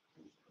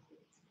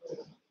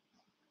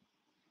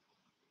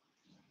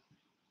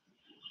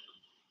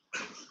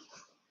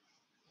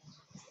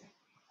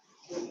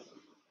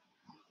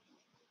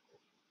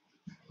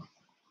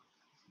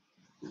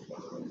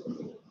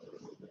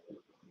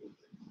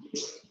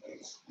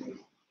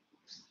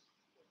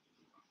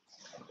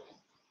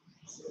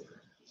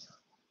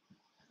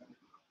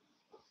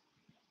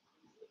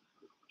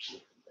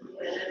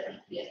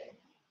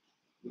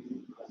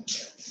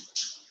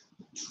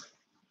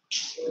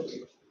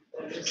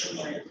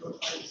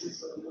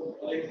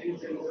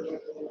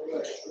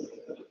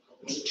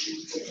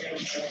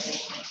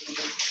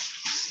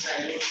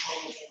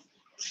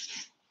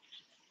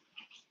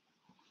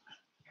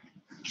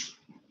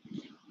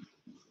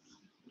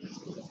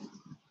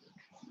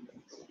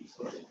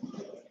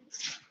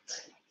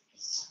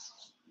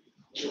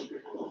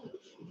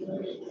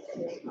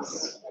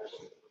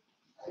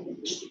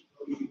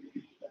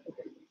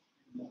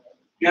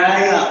 क्या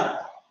आएगा?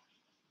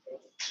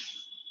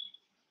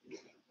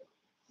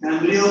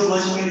 Embryo,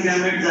 first male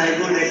gamete,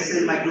 zygote, egg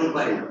cell,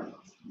 micropyle.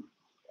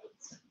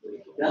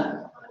 क्या?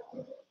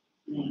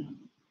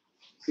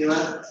 उसके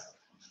बाद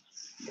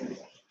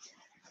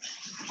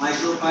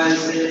micropyle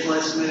से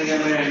first male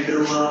gamete enter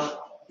हुआ,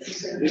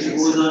 which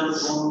goes on to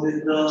form with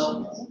the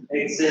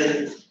egg cell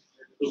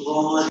to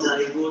form a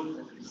zygote,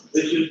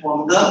 which will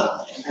form the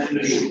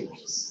embryo.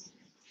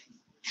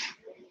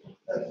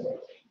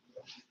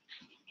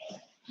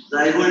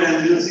 Zygote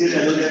embryo is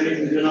allogametic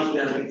fusion of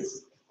gametes.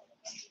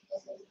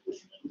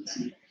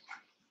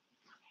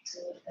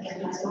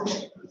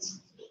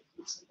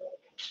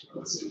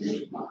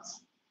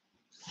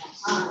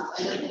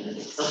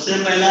 सबसे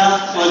पहला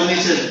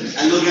pollination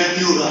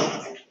allogamy होगा,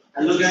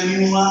 allogamy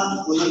हुआ,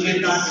 colonial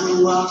transfer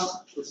हुआ,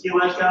 उसके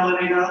बाद क्या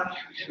बनेगा?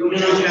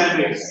 Fusion of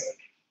gametes,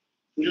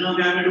 fusion of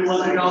gamete हुआ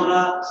तो क्या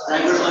होगा?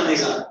 जाइगोट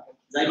बनेगा,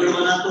 जाइगोट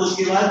बना तो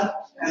उसके बाद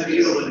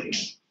एम्ब्रियो बनेगा,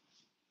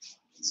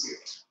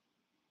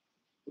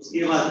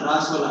 उसके बाद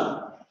लास्ट वाला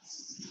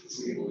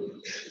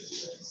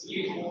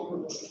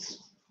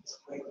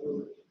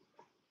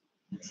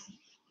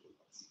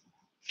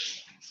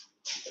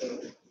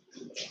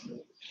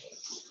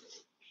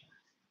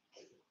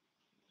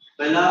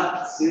पहला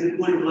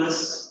सिरकुल बस,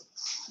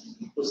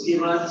 उसके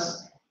बाद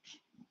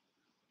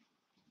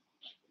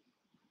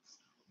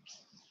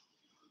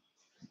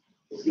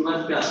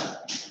क्या?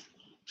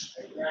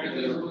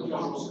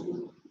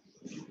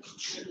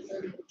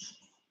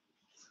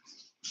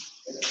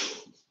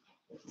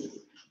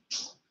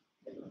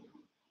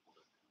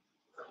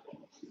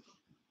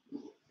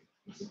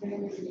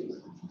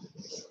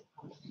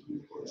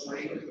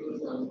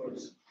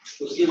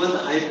 उसके बाद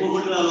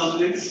हाइपोबोटल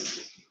अलॉन्गेट्स,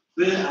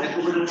 फिर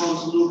हाइपोबोटल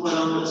forms loop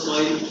around the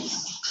soil,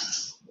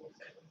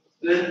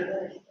 फिर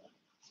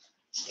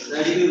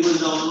रेडिकल गोes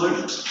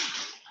downward,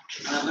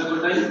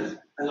 हाइपोबोटल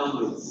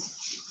elongates.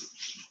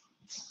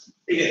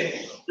 ठीक है,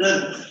 then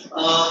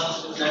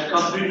that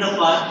complete the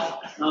part.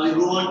 Now we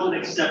go on to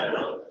next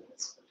chapter,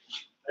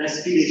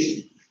 respiration.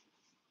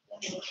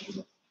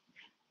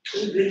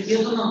 देख दिया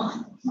तो ना?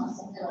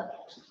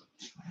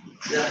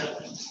 Yeah.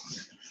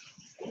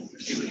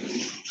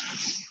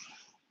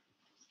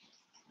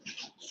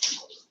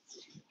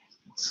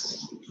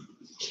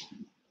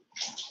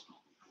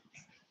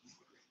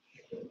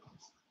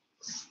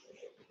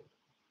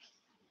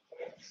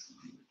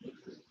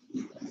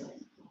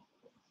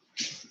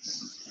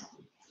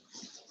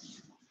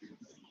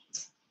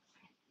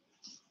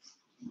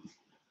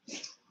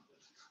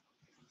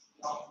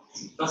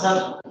 प्रसाद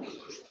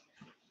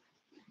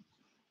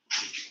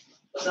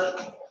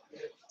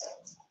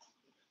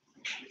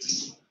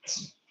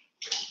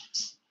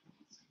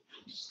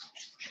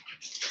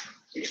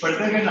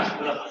पढ़ते हैं ना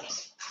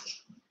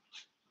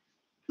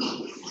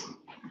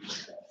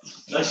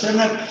रशियन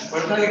में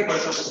पढ़ता है कि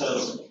पढ़ता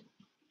प्रसाद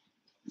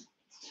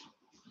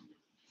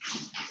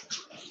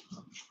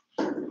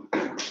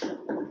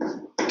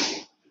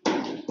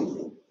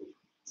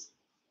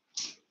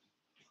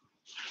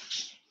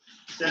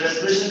The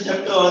respiration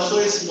chapter also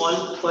is small,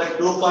 but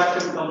दो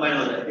पार्ट में कंबाइन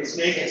हो रहा है.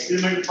 इसमें एक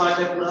एक्सपेरिमेंट पार्ट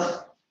है पूरा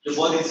जो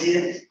बहुत इजी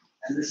है,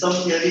 and some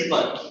theory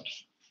part.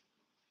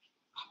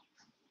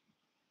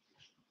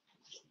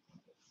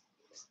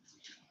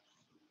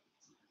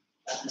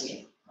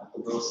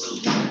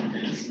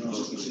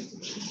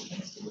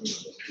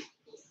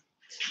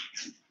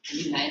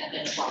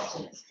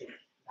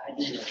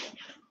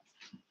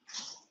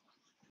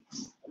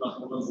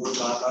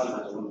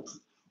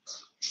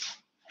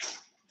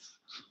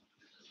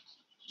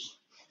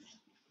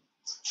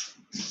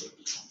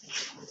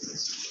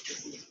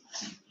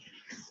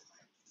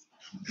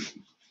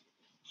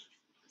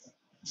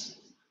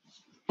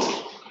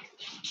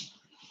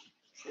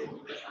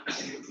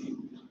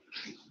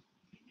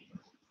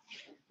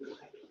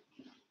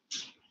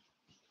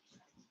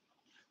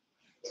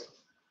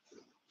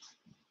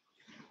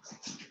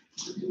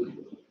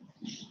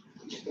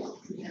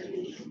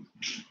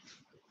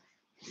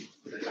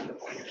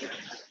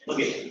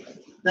 Okay,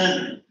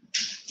 then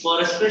for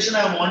respiration,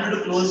 I want you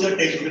to close your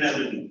text book and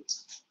everything.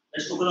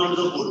 Let's focus on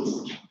to the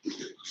board.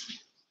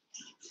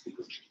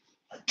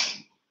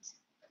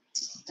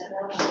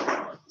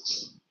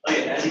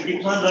 Okay, as you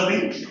keep on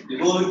rubbing, you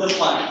go with the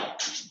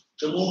part.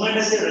 The movement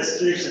is a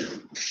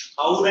respiration.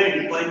 How would I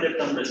define the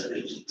term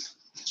respiration?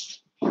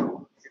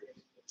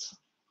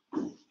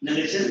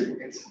 Inhalation?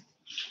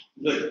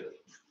 Good.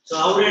 So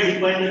how would I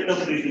define the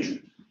term breathing?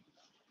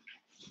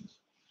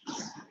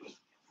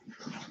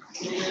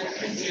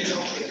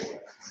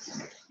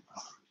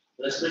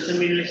 Respiration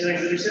means inhalation,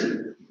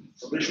 exhalation.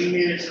 Breathing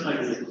means inhalation,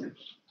 exhalation.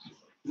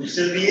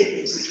 Mr. VA,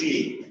 Mrs. VA.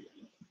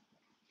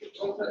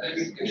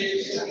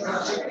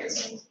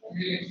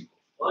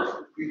 What?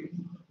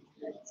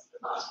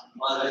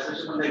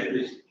 Respiration and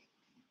exhalation.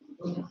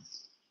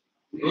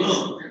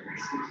 No.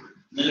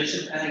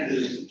 Inhalation and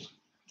exhalation.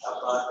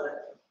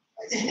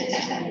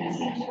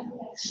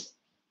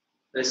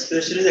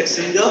 Respiration is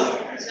exhaling the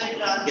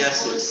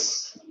gases.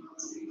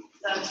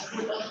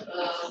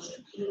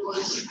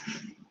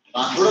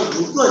 थोड़ा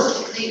glucose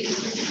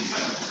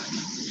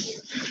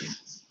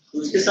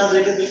उसके साथ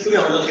लेकर बिल्कुल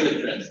हवा के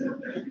लगता है।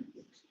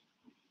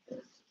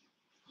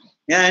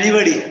 या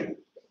एनीबॉडी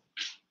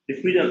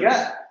डिफ्यूजर क्या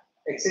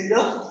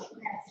एक्सचेंजर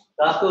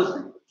साफ तो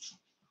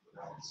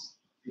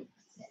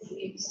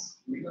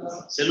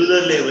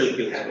सेलुलर लेवल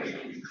के ऊपर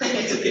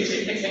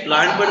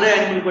प्लांट पढ़ रहे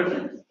हैं एनिमल पढ़ रहे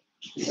हैं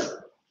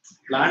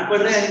प्लांट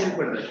पढ़ रहे हैं एनिमल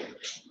पढ़ रहे हैं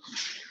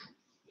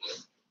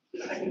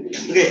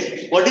okay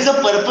what is the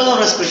purpose of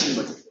respiration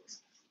but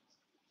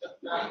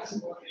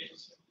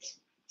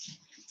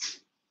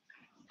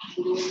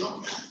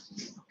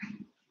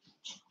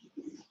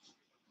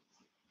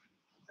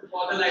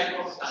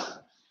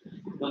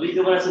कभी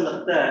कभार ऐसा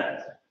लगता है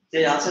कि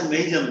यहाँ से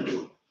नहीं जमती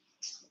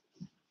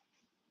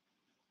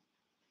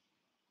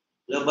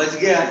जब बच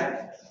गया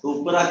तो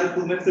ऊपर आके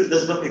तुम्हें फिर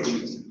 10 बार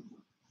फेंकूंगी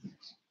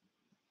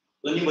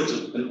तो नहीं बचो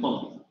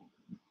confirm.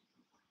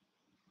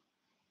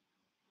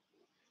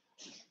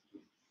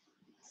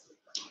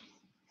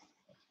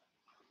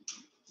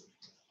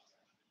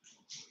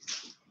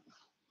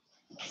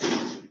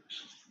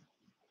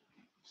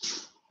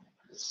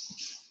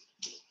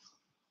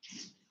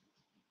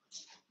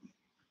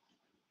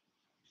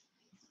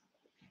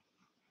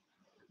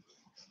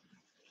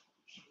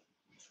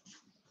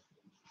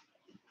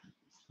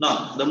 Now,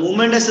 the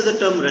moment I say the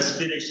term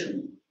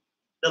respiration,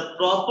 the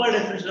proper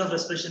definition of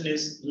respiration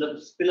is,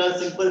 pillar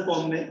simple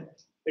form mein,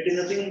 it is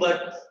nothing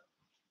but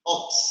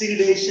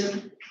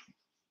oxidation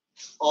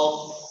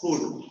of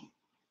food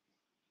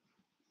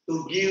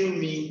to give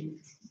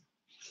me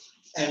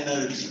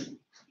energy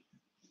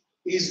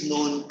is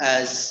known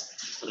as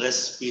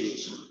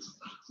respiration.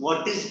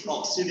 What is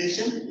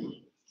oxidation?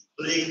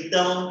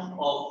 Breakdown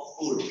of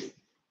food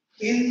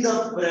in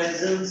the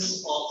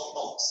presence of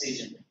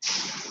oxygen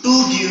to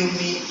give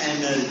me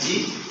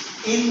energy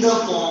in the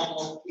form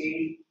of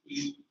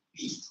ATP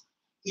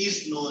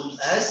is known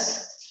as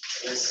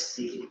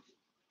respiration.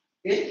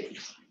 Okay?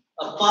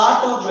 A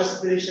part of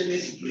respiration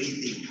is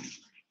breathing.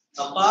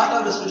 A part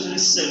of respiration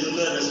is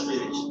cellular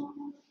respiration.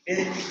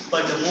 Okay?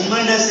 But the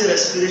moment I say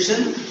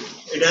respiration,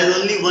 it has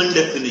only one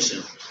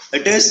definition.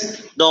 It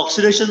is the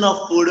oxidation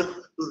of food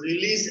to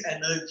release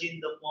energy in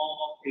the form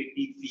of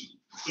ATP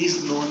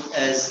is known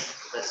as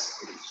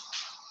respiration.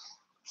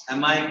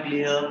 Am I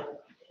clear?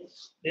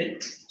 Okay.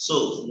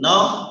 So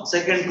now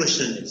second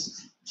question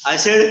is, I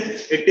said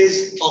it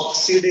is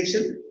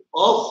oxidation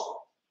of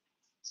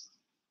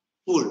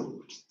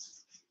food.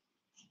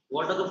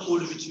 What are the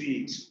food which we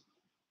eat?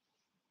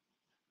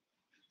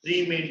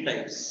 Three main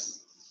types.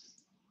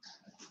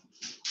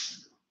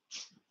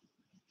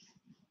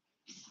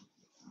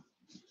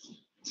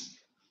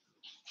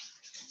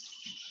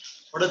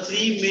 What are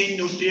three main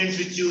nutrients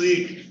which you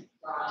eat?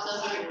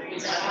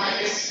 Carbohydrates,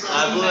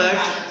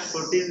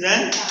 proteins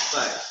and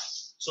fats.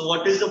 So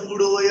what is the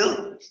food over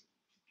here?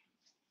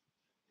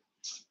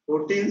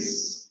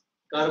 Proteins,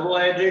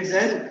 carbohydrates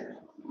and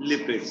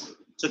lipids.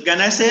 So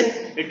can I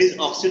say it is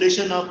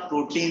oxidation of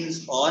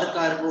proteins or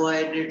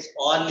carbohydrates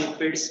or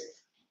lipids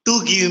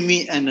to give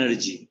me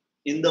energy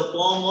in the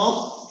form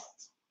of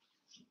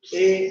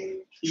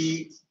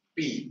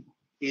ATP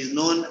is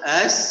known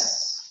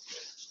as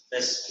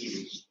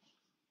respiration.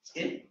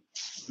 Okay.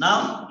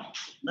 Now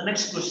the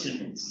next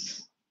question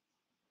is,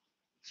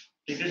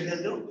 cricket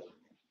खेलते हो?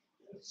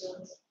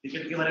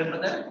 Cricket के बारे में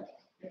पता है?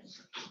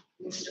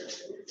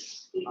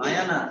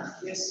 आया ना?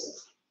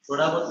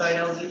 थोड़ा बहुत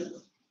आइडिया होगी।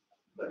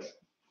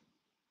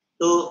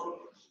 तो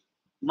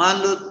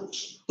मान लो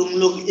तुम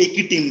लोग एक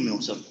ही टीम में हो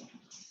सब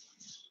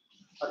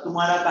और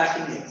तुम्हारा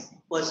बैटिंग है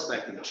first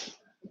batting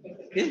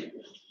okay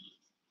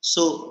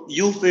so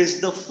you face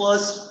the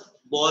first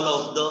ball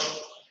of the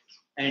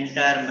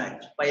entire match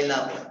पहला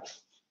ball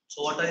so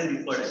what are you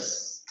referred as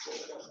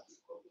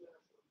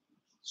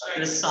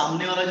फिर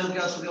सामने वाला जो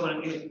क्या उसको क्या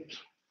बोलेंगे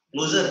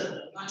closure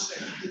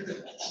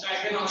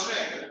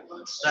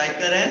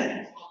striker end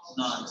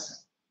non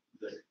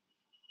good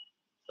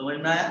समझ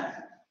में आया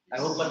आई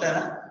होप पता है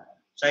ना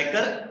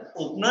स्ट्राइकर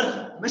ओपनर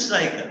में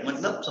स्ट्राइकर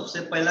मतलब सबसे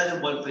पहला जो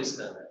बॉल फेस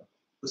कर रहा है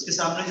उसके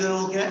सामने जो है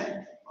वो क्या है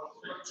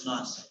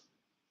नॉन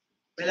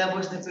पहला बॉल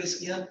उसने फेस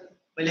किया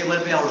पहले बॉल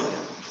पे आउट हो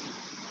गया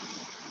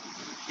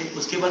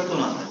उसके बाद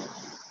कौन आता है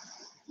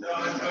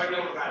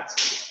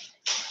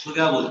तो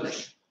क्या बोलते हैं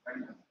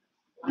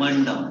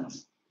वन डाउन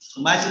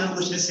तो मैच में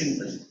क्वेश्चन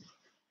सिंपल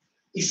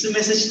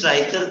इसमें से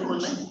स्ट्राइकर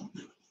कौन है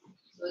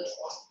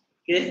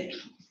ओके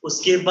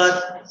उसके बाद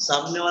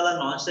सामने वाला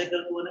नॉन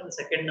स्ट्राइकर कौन है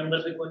सेकंड नंबर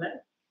पे कौन है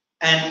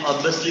एंड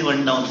ऑब्वियसली वन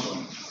डाउन कौन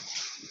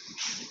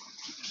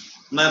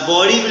my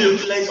body will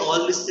utilize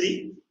all these three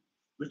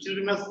which will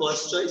be my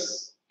first choice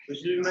which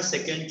will be my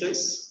second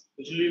choice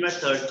which will be my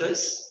third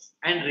choice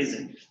and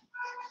reason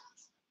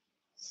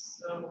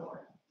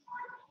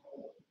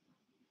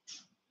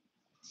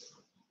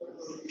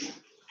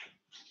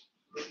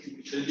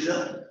will be the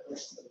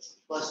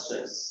first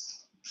choice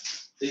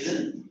reason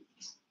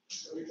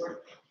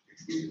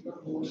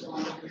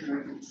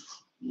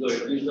good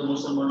it is the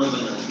most amount of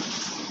energy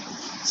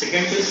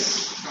second choice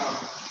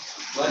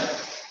what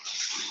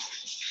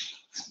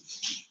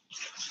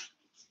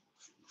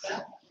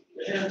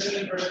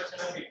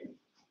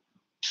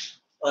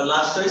और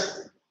last choice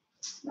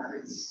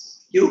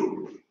क्यों?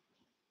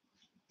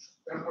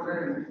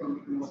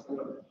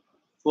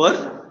 For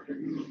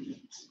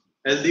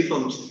healthy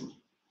function.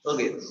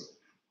 Okay.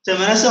 So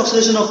when I say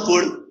oxidation of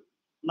food,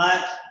 my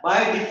by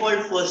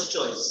default first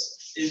choice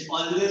is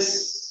always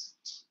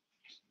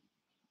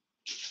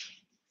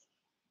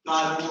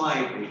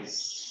carbohydrates.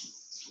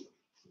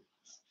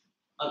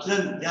 अब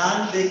ध्यान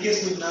देके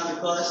सुनना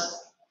because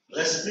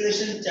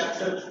respiration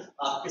chapter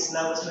आपके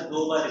syllabus में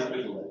 2 बार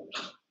repeat हुआ है,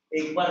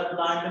 एक बार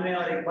प्लांट में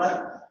और एक बार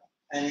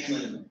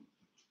एनिमल में.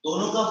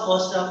 दोनों का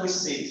first half is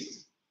same.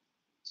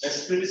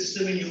 Respiratory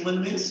system in human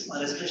means और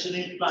रेस्पिरेशन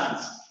इन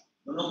प्लांट्स,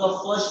 दोनों का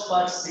फर्स्ट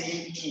पार्ट सेम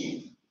ही है.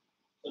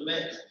 तो मैं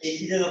एक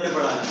ही जगह पे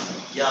पढ़ा रहा हूं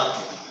या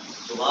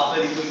तो वहां पे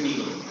रिपीट नहीं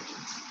करूंगा.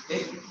 Okay.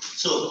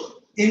 So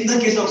in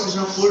the case of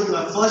oxidation of food,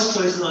 my first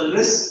choice is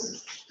always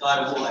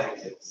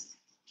carbohydrates.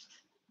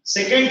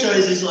 Second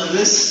choice is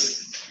always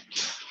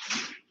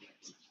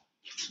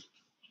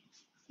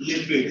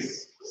lipids,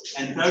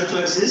 and third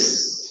choice is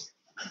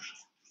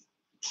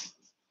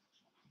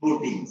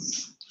proteins.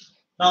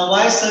 Now,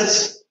 why such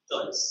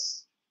choice?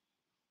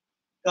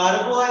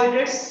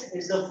 Carbohydrates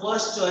is the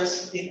first choice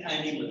in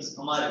animals.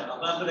 हमारे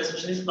अपना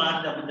respiration is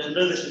plant, अपना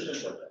general respiration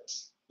करता है,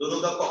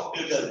 दोनों का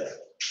cocktail कर रहा है.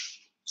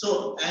 So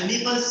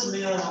animals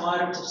में और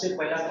हमारे में सबसे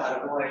पहला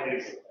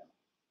carbohydrates होता है.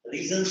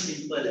 Reason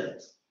simple है.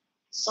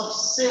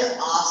 सबसे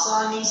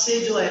आसानी से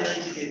जो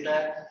एनर्जी देता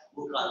है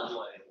वो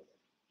कार्बोहाइड्रेट.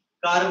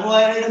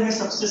 कार्बोहाइड्रेट में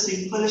सबसे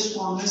सिंपलेस्ट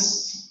फॉर्म है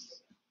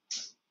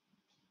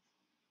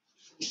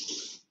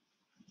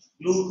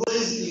glucose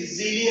is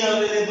easily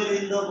available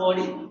in the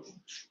body.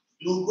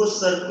 Glucose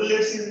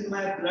circulates in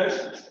my blood.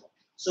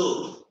 सो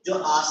जो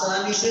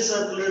आसानी से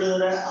सर्कुलेट हो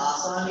रहा है,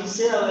 आसानी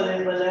से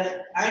अवेलेबल है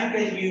and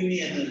can give me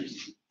energy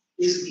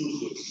is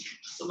glucose.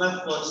 So my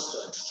first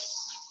choice.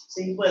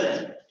 Simple है.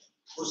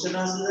 क्वेश्चन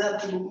आंसर है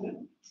आपकी बुक में.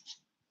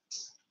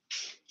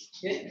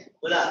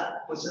 बोला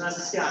क्वेश्चन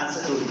आंसर के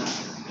आंसर ढूंढना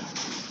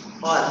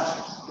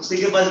और उसी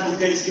के बाद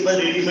बुक है, इसके बाद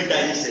रेडीमेड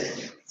डाइजेस्ट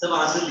है, सब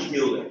आंसर लिखे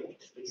हुए हैं.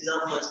 Which is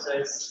our first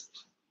choice.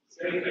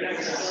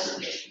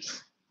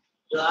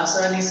 जो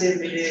आसानी से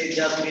मिले,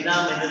 जब बिना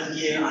मेहनत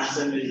किए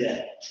आंसर मिल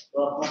जाए तो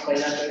अपना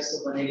पहला चॉइस तो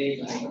बनेगा ही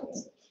बनेगा.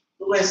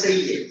 तो वैसे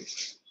ही है,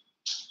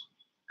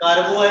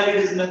 carbohydrate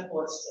is my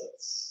first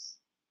choice.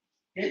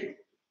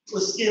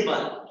 उसके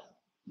बाद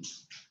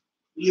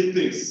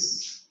lipids.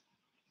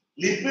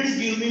 Lipids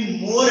give me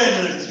more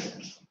energy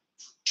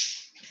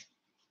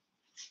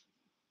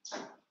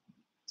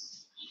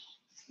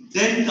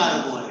than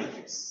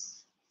carbohydrates.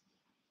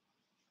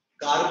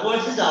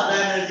 Carbohydrates से ज्यादा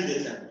एनर्जी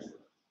देता है,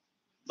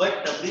 बट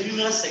तभी भी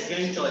मेरा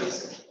सेकेंड चॉइस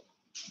है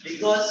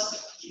because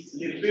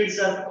lipids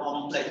are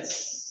complex,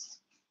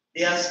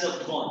 they are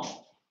stubborn,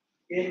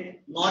 okay,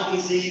 not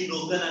easily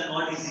broken and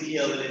not easily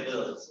available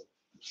also.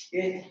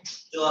 Okay,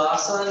 जो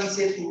आसानी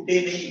से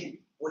टूटे नहीं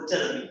वो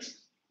चर्बी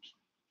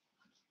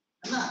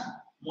है ना.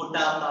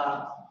 मोटापा,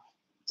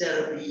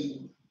 चर्बी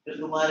जो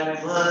तुम्हारे में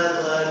भर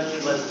भर के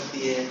बसती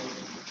है,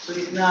 तो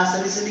इतना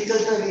आसानी से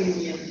निकलता भी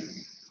नहीं है.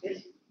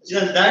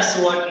 That's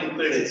what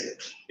lipid is.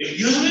 It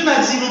gives me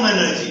maximum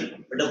energy,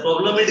 but the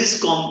problem it is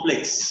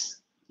complex,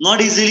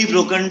 not easily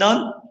broken down,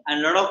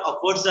 and lot of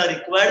efforts are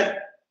required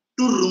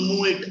to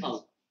remove it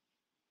out.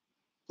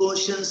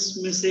 Questions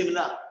में से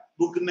ना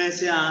बुक में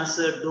से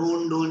answer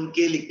ढूंढ ढूंढ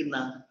के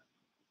लिखना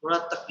थोड़ा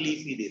तकलीफ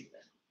ही देता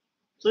है.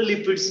 So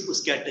lipids उस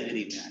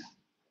कैटेगरी में है.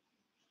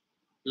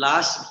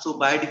 लास्ट, सो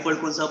बाय डिफॉल्ट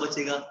कौन सा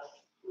बचेगा?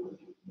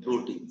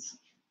 प्रोटीन्स.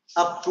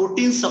 अब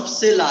प्रोटीन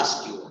सबसे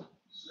लास्ट क्यों है?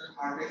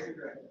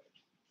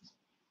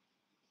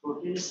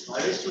 Protein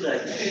hardest to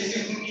digest.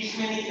 English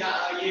में नहीं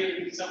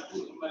ये सब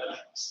मतलब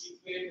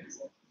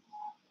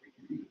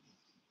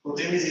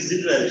protein is easy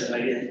to digest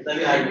idea,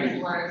 तभी हार्ड नहीं.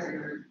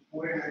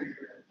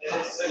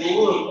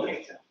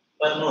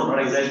 पर नो नॉट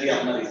एग्जैक्टली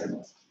अपना रीजन.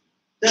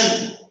 देन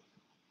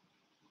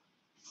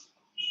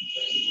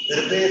घर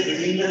पे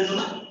बिल्डिंग में तो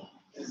ना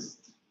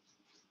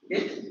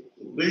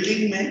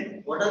बिल्डिंग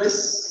में व्हाट आर दिस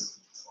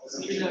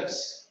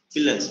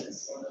पिलर्स.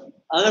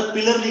 अगर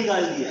पिलर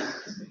निकाल दिया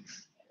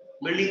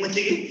बिल्डिंग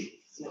बचेगी?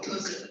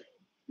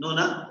 नो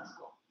ना.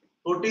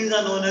 Proteins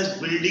are known as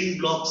building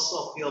blocks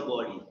of your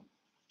body.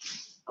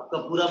 आपका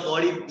पूरा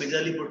बॉडी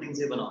मेजरली प्रोटीन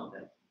से बना होता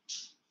है.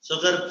 सो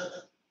अगर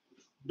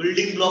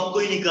बिल्डिंग ब्लॉक को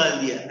ही निकाल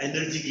दिया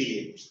एनर्जी के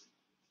लिए,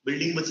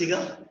 बिल्डिंग बचेगा?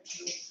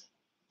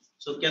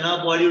 So can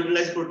our body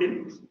utilise protein?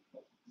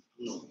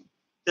 No.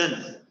 Then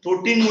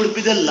protein would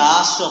be the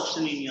last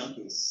option in your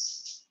case.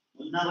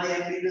 Munna भाई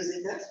agree to say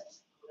that?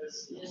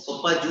 Yes.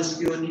 पापा जूस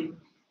पियो नहीं?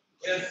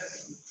 Yes.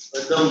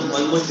 एकदम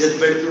almost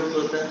deathbed पे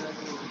होता है.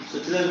 So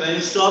when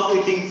you stop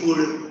eating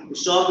food, you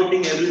stop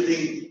eating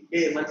everything.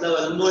 मतलब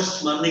almost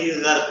मरने के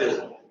कगार पे हो.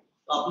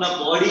 तो अपना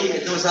बॉडी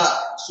एकदम सा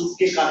सूख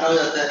के काटा हो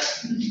जाता है.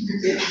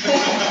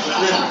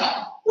 मतलब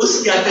उस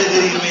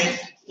कैटेगरी में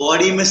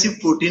बॉडी में सिर्फ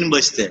प्रोटीन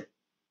बचते हैं.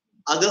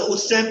 अगर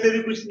उस टाइम पे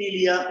भी कुछ नहीं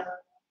लिया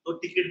तो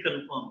टिकट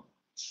कंफर्म.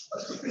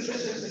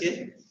 Okay,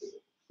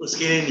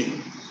 उसके लिए नहीं.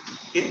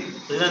 Okay,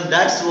 so then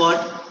that's what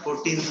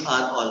proteins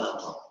are all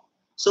about.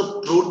 So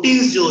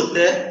proteins जो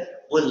होते हैं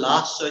वो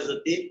लास्ट चॉइस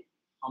होती है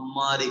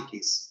हमारे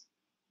केस।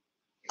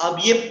 अब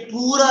ये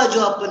पूरा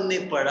जो अपन ने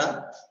पढ़ा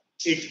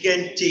it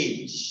can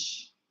change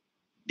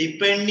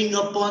depending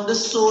upon the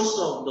source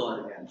of the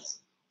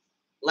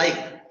organism. Like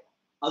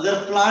अगर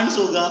प्लांट्स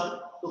होगा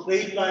तो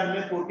कई प्लांट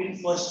में प्रोटीन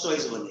फर्स्ट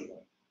चॉइस बनेगा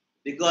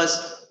because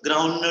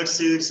groundnut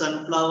seeds,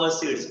 sunflower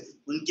seeds,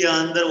 उनके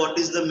अंदर what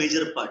is the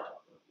major part,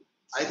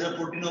 either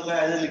protein होगा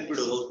आइदर लिपिड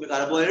होगा, उसमें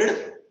कार्बोहाइड्रेट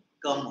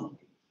कम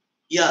होगी।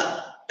 या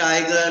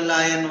टाइगर,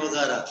 लायन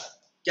वगैरह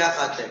क्या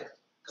खाते हैं,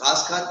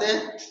 घास खाते हैं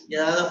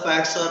या ज्यादा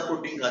फैट्स और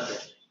प्रोटीन खाते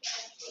हैं,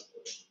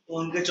 तो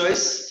उनके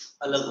चॉइस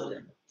अलग हो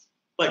जाएंगे।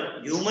 बट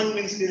ह्यूमन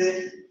बींग्स के लिए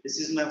this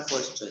is my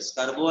first choice,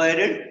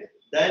 carbohydrate,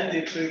 then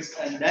lipids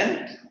and then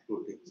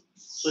protein.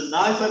 So now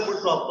if I put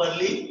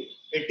properly,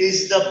 it is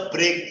the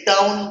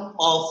breakdown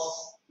of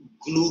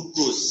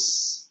glucose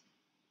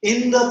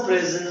in the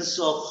presence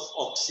of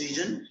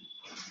oxygen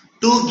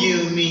to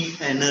give me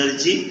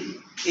energy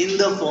in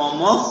the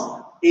form of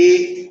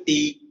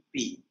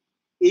ATP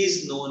is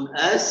known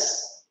as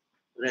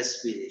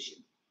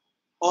respiration.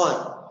 Or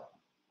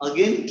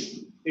again,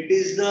 it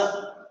is the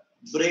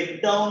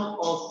breakdown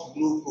of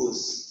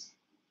glucose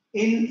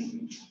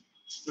in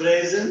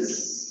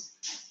presence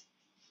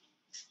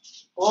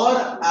or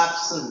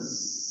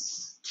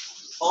absence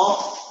of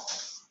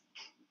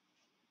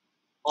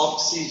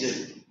oxygen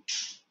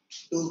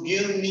to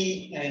give me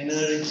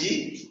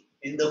energy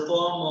in the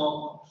form of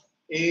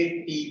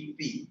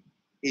ATP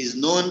is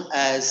known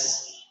as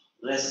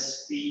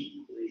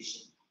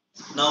respiration.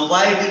 Now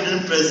why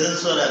didn't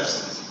presence or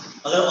absence?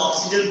 अगर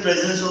oxygen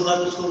presence होगा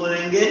तो उसको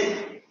बोलेंगे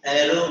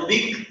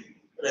aerobic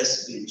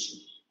respiration,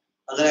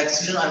 अगर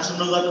oxygen absent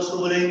होगा तो उसको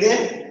बोलेंगे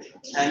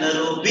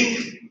एनारोबिक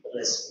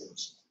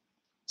रेस्पिरेशन।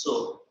 So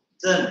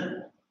then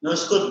मैं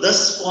उसको 10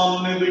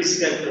 फॉर्म में भी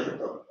डिस्क्राइब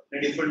करता हूँ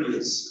in different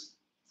ways.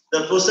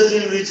 The process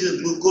in which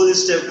glucose is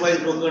stepwise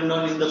broken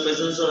down in the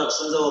presence or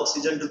absence of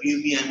oxygen to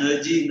give me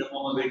energy in the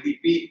form of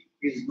ATP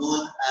is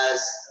known as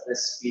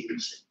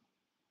respiration.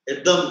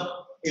 एकदम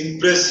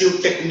impressive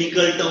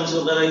technical terms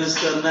वगैरह use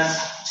करना है.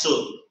 So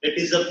it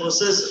is a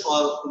process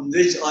or in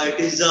which or it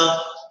is a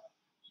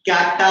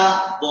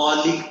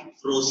catabolic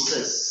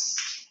process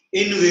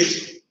in which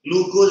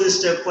glucose is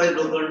stepwise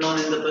broken down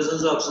in the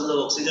presence or absence of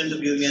oxygen to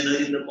give me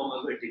energy in the form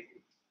of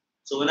ATP.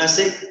 So when I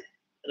say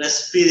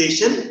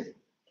respiration,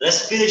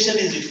 respiration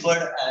is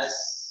referred as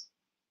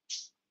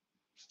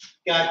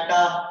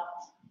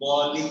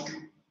catabolic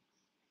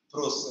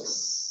process.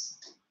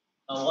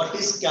 Now what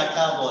is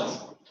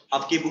catabolic?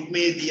 आपकी book में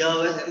ये दिया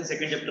हुआ है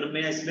second chapter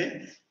में.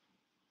 इसमें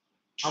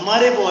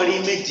हमारे body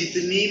में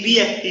जितनी भी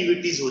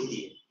एक्टिविटीज होती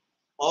है,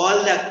 all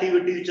the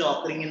activities which are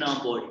occurring in our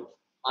body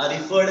are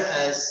referred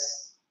as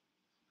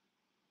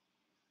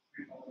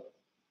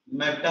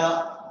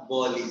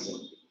metabolism.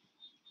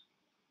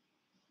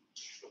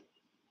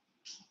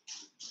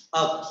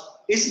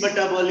 अब इस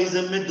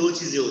मेटाबॉलिज्म में दो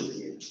चीजें होती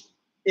है,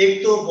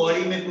 एक तो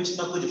बॉडी में कुछ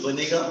ना कुछ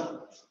बनेगा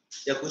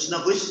या कुछ ना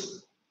कुछ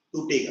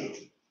टूटेगा,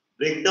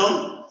 ब्रेकडाउन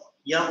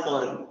या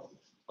फॉर्मिंग.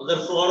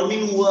 अगर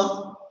फॉर्मिंग हुआ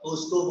तो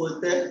उसको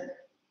बोलते हैं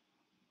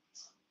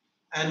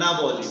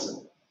एनाबॉलिज्म,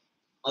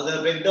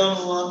 अगर ब्रेकडाउन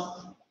हुआ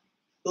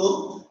तो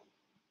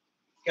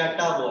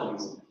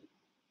कैटाबॉलिज्म.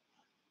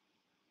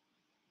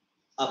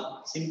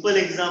 अब सिंपल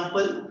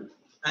एग्जांपल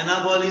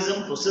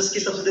एनाबॉलिज्म प्रोसेस की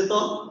सबसे देता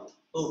हूं.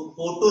 तो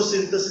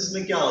फोटोसिंथेसिस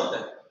में क्या होता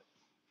है,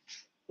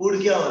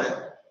 फूड क्या हो रहा है,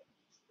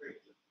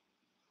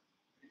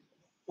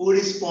 food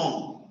is form,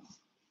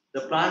 the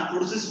plant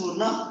produces food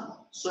ना,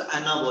 सो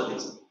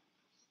एनाबॉलिज्म.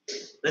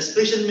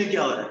 रेस्पिरेशन में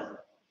क्या हो रहा है,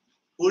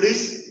 food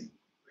is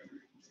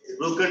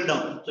broken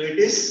down, so it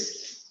is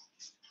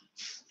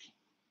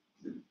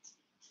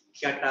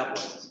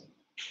catabolism.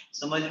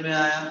 समझ में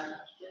आया?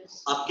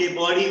 आपके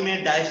बॉडी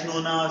में डाइजेशन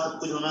होना और सब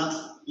कुछ होना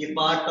ये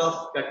पार्ट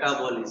ऑफ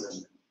कैटाबॉलिज्म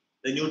है.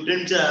 The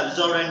nutrients are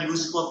absorbed and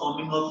used for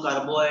forming of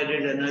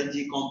carbohydrate,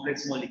 energy,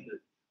 complex molecule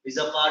is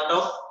a part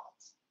of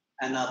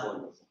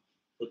anabolism.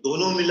 तो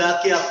दोनों मिला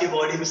के आपकी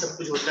बॉडी में सब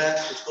कुछ होता है,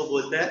 उसको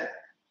बोलते हैं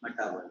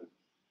metabolism.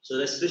 So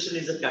respiration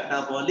is a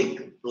catabolic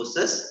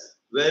process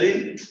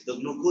wherein the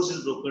glucose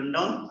is broken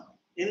down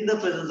in the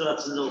presence or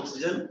absence of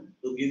oxygen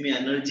to give me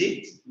energy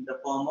in the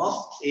form of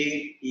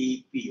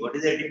ATP. What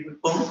is ATP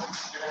form?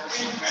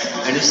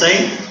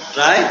 Adenosine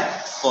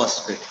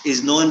triphosphate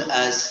is known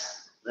as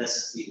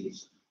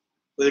respiration.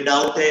 कोई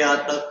doubt है यहाँ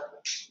तक?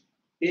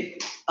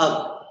 अब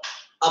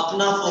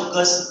अपना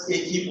focus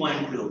एक ही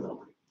point पे होगा,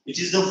 which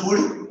is the food,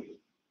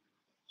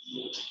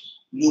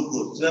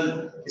 glucose.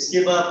 इसके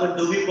बाद अपन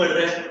जो भी पढ़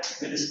रहे हैं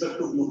with respect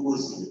to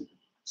glucose.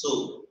 So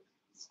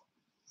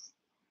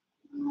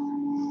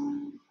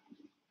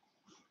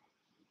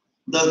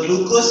the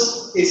glucose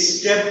is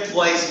step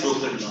wise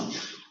broken down.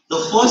 The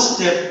first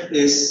step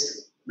is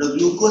the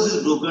glucose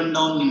is broken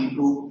down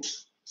into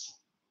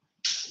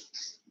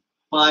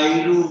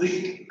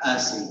pyruvic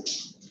acid,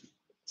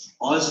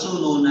 also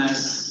known as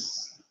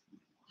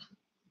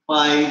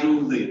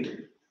pyruvate,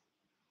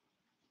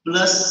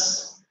 plus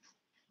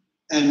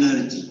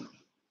energy.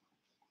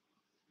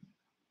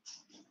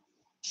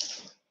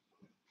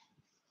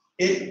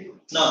 Okay.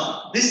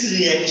 Now, this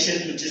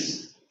reaction, which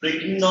is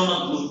breaking down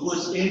of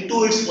glucose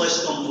into its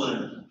first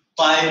component,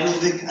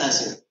 pyruvic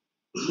acid.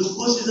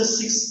 Glucose is a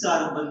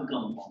 6-carbon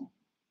compound,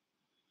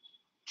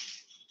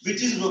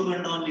 which is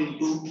broken down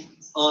into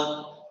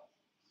a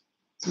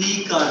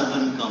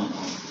 3-carbon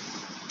compound.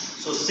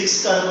 So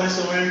 6 carbon is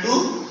equivalent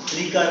to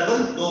 3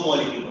 carbon, no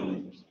molecule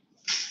only.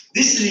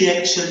 This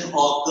reaction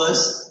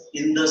occurs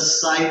in the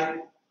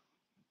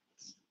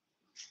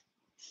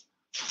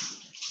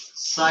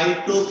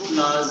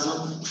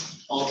cytoplasm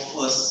of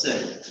a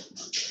cell.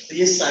 So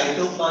ये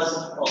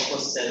cytoplasm of a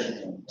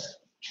cell,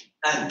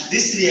 and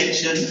this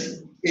reaction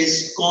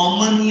is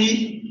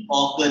commonly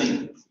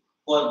occurring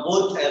for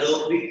both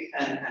aerobic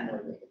and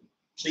anaerobic.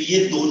 So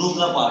ये दोनों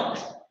का part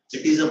है.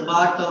 It is a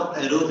part of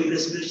aerobic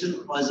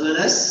respiration as well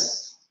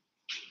as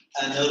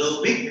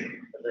anaerobic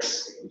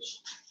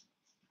respiration.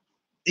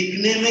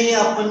 दिखने में ये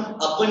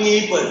अपन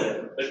यही पढ़ रहे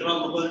हैं, पेट्रोल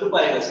इक्वल टू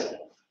पाएगा sir,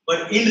 but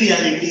in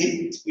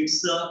reality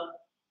it's a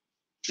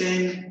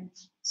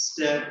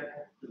 10-step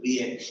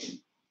reaction.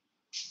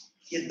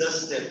 ये 10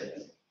 step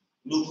है.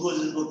 Glucose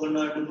is broken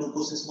down to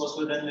glucose is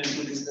phospholipid and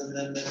into this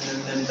then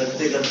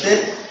करते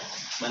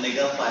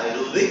बनेगा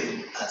pyruvic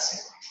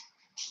acid.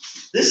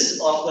 This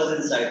occurs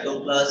in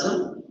cytoplasm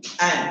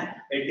and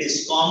it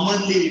is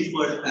commonly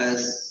referred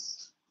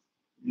as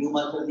blue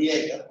marker दिया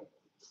है क्या?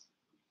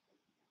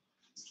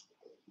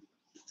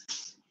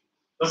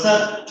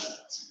 प्रसाद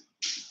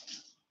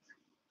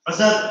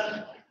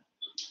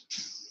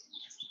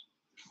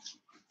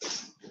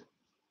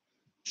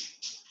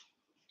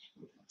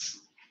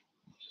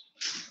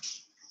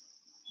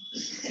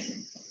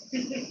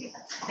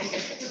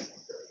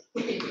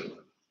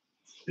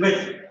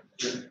wait.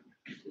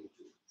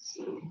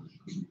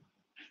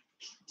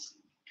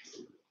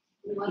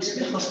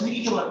 इसके फंसने की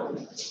क्या बात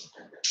है?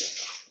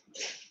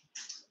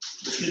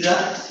 उसके जा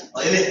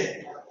अरे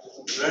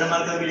रेड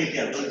मार्कर भी लेके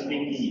आ तो इसमें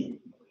नहीं है.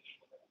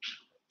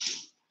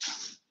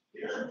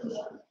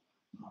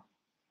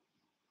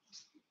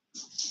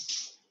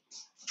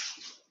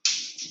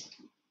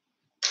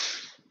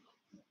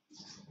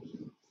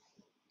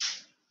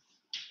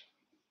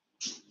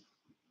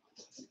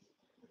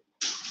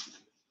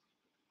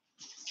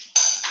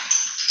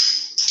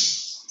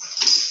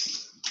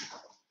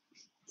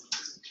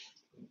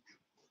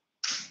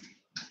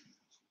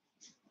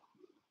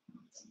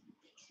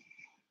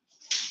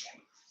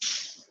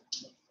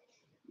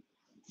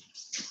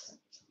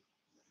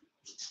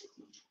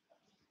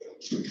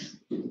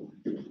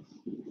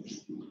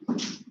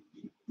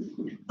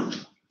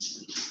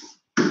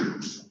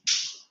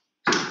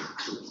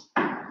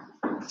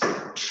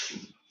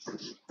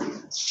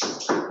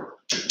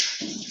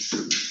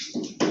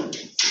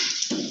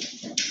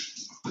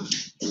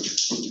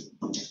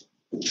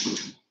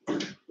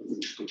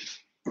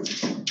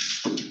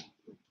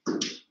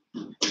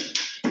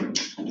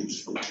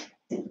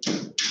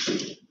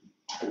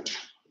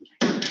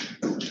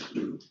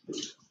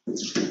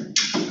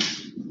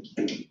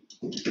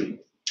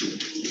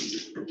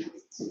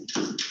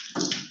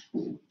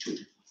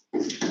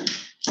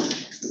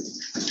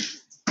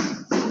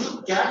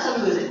 क्या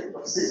चालू है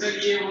सर?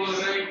 ये बोल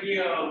रहा है कि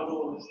वो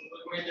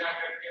में जा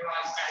करके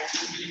वहां टाइम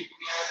भी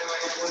लिखना है तो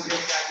मैंने बोल दिया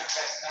क्या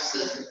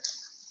फैसला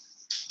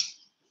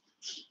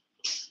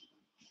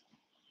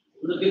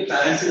उनके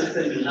पेरेंट्स से लगता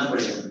है मिलना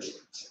पड़ेगा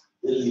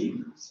जल्दी.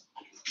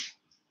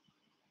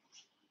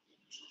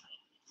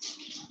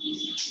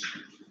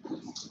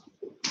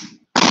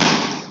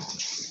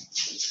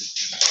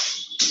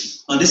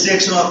 Now this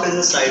reaction occurs in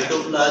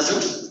cytoplasm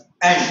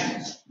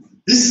and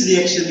this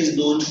reaction is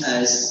known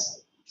as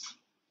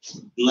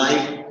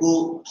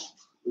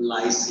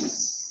glycolysis.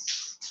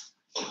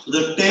 So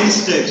the 10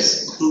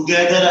 steps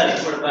together are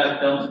referred by a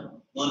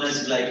term known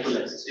as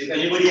glycolysis. So if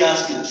anybody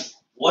asks you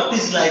what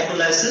is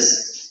glycolysis,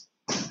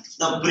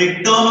 the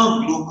breakdown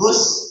of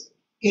glucose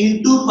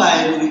into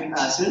pyruvic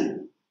acid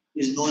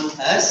is known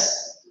as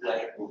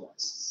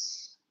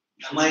glycolysis.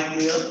 Am I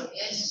clear?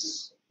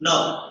 Yes.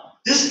 Now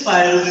this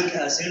pyruvic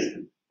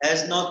acid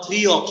has now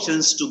 3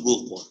 options to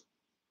go for.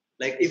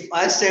 Like if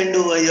I stand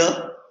over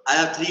here, I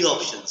have 3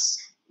 options.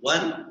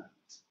 1,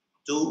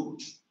 2,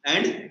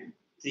 and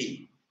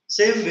 3.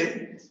 Same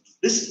way,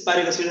 this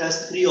pyruvic acid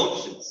has 3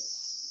 options.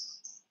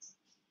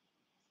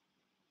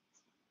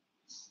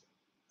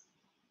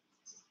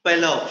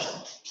 Pehla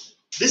option.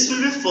 This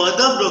will be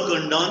further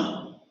broken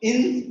down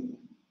in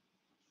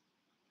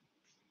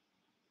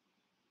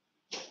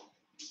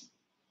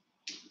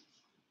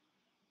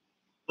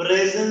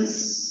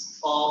presence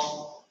of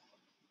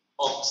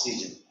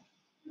oxygen.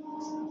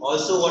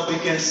 Also, what we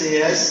can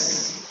say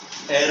as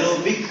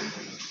aerobic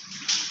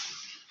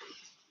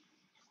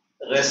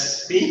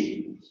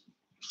respiration.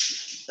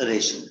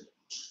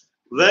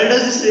 Where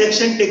does this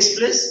reaction takes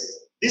place?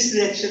 This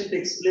reaction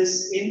takes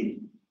place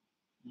in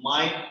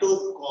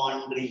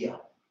mitochondria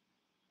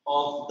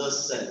of the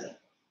cell.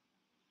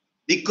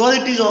 Because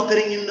it is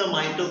occurring in the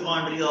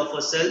mitochondria of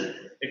a cell,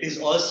 it is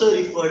also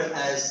referred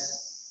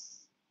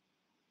as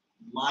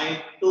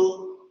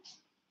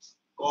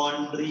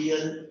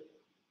mitochondrial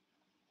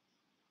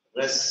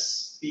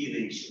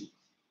respiration.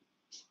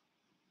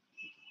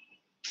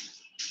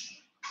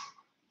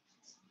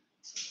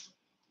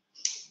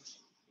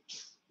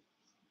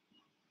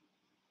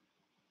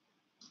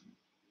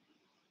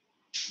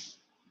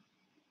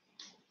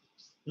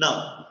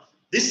 Now,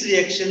 this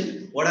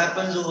reaction, what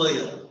happens over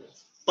here?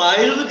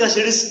 Pyruvic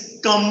acid is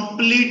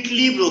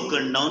completely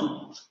broken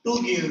down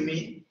to give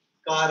me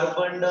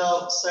carbon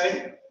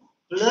dioxide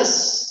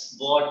plus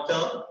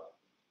water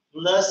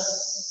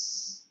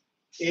plus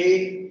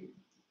ATP.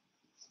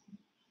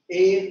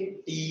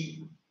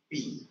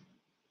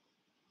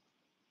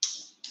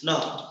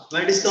 Now,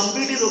 when it is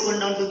completely broken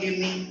down to give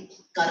me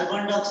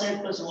carbon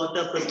dioxide plus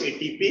water plus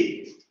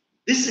ATP,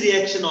 this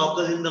reaction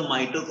occurs in the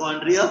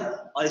mitochondria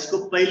और इसको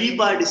पहली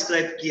बार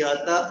describe किया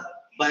था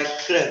by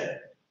Krebs.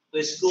 तो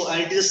इसको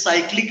and it is a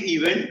cyclic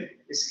event,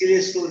 इसके लिए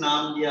इसको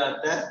नाम दिया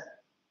जाता है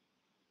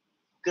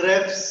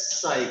Krebs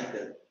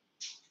cycle.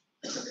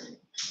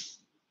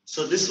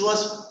 So this was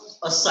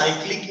a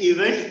cyclic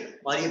event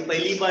और ये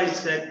पहली बार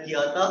डिस्क्राइब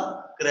किया था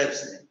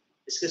Krebs ने.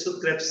 इसको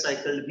Krebs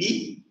cycle भी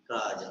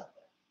कहा जाता है.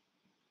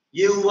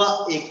 ये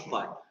हुआ एक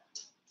part.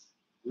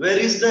 Where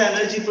is the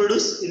energy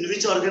produced? In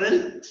which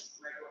organelle?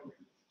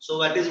 So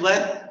that is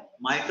why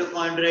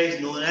mitochondria is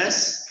known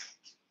as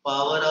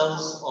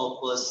powerhouse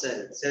of a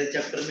cell. Cell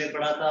chapter में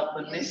पढ़ा था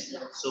अपन ने.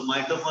 So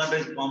mitochondria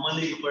is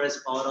commonly referred as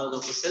powerhouse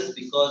of a cell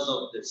because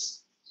of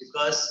this.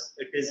 Because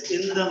it is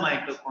in the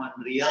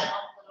mitochondria.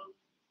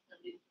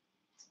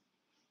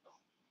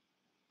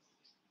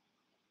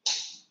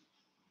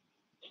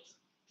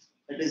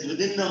 It is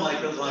within the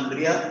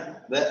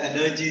mitochondria where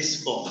energy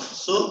is formed.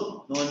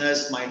 So known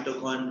as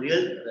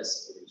mitochondrial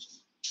respiration.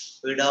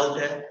 कोई doubt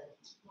है?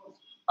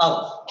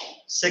 अब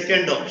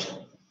second option.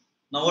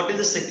 Now what is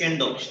the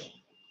second option?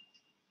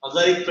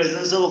 अगर एक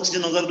presence of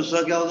oxygen होगा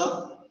दूसरा क्या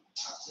होगा?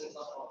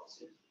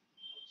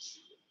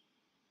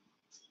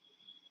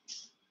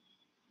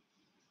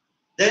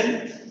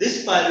 Then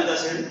this pyruvic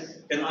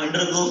acid can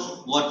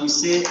undergo what we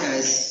say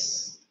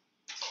as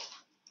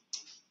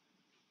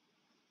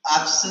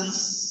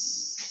absence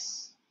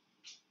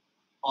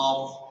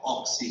of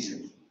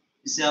oxygen.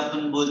 इसे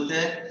अपन बोलते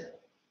हैं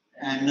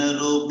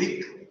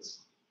anaerobic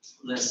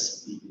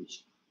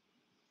respiration.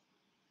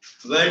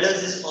 Where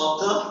does this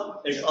occur?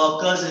 It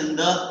occurs in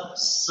the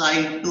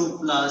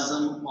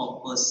cytoplasm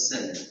of a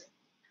cell.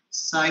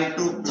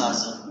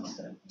 Cytoplasm.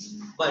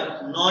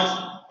 But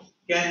not,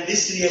 can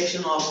this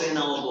reaction occur in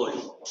our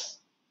body?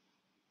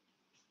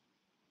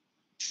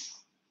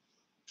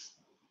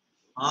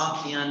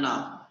 हाँ या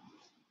ना?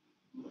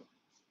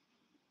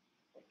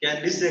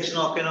 Can this reaction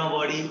occur in our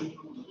body?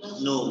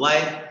 No.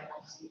 Why?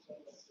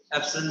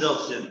 Absence of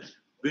oxygen.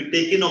 We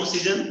take in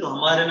oxygen, तो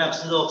हमारे में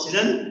absence of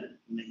oxygen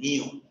नहीं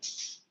हो.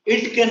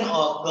 It can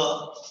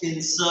occur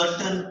in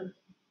certain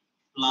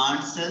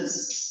plant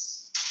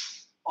cells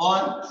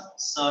or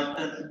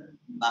certain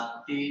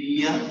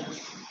bacteria,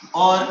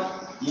 or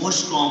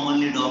most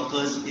commonly it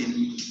occurs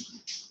in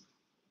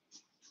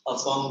a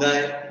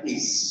fungi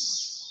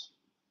yeast.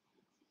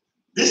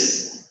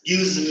 This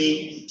gives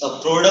me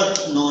a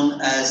product known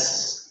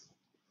as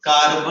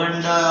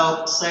carbon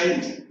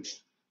dioxide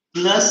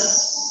plus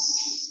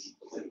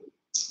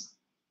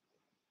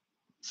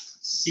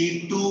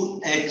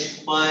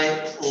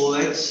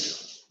C2H5OH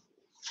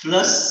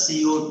plus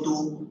CO2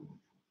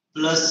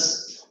 plus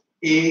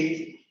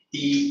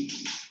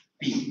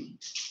ATP.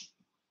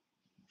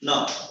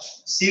 Now,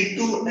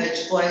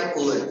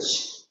 C2H5OH.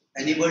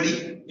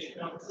 Anybody?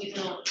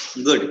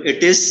 Good.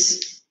 It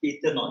is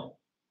ethanol.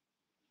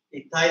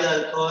 Ethyl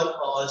alcohol,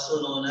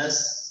 also known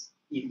as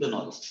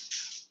ethanol.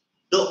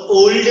 The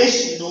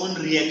oldest known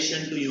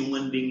reaction to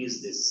human being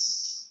is this.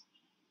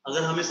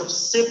 अगर हमें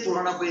सबसे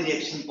पुराना कोई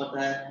reaction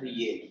पता है तो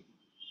ये,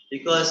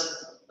 because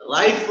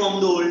right from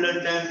the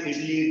olden time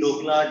idli,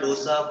 dokla,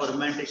 dosa,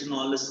 fermentation,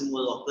 all this thing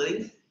was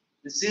occurring.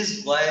 This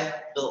is why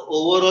the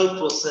overall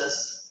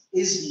process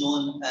is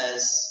known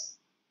as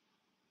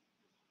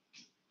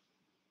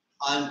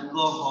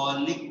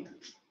alcoholic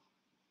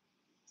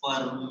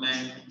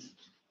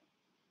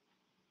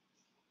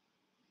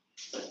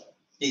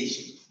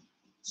fermentation.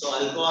 So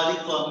alcoholic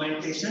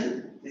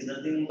fermentation is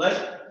nothing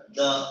but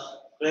the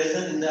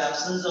present in the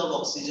absence of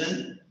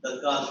oxygen,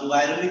 the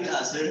pyruvic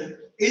acid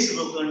is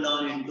broken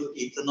down into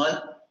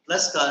ethanol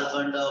plus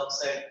carbon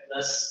dioxide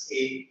plus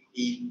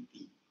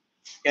ATP.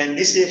 Can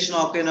this reaction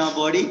occur in our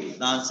body?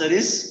 The answer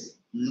is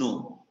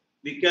no.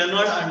 We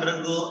cannot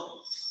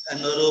undergo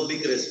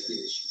anaerobic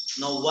respiration.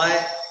 Now,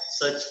 why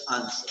such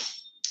answer?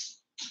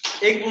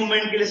 एक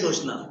moment के लिए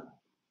सोचना.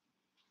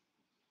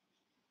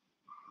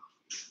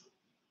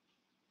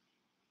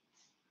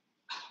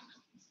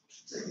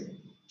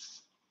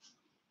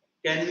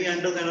 Can we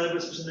undergo anaerobic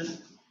respiration?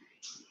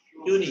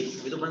 क्यों नहीं?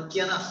 ये तो बंद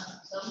किया ना.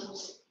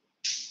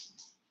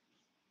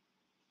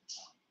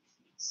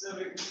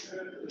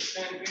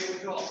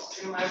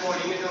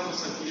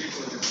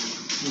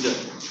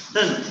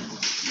 Then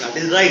that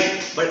is right.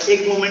 But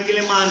एक मोमेंट के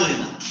लिए मान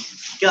लेना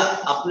क्या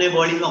अपने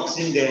बॉडी में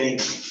ऑक्सीजन गया ही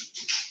नहीं.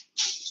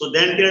 So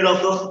then क्या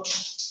doctor?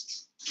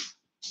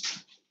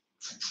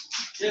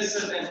 Yes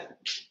sir.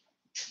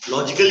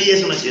 Logically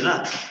yes होना चाहिए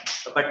ना.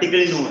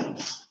 Practically no है.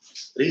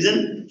 Reason?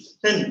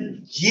 Then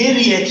ये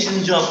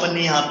reaction जो अपन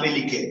ने यहाँ पे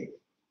लिखे,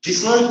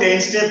 this was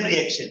 10-step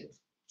reaction.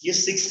 ये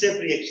 6-step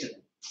reaction.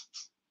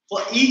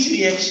 For each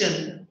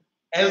reaction,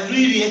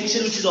 every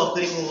reaction which is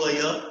occurring over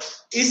here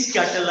is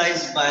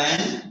catalyzed by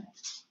an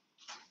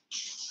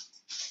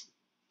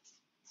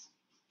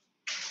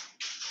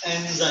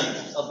enzyme,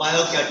 a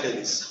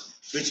biocatalyst,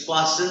 which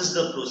fastens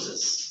the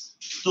process.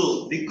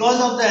 So,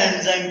 because of the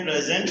enzyme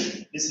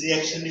present, this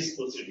reaction is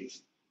proceeding.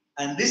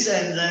 And this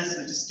enzyme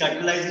which is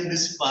catalyzing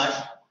this part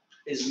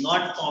is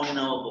not found in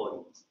our body.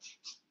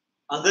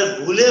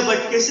 अगर भूले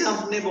भटके से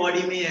अपने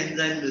body में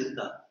enzyme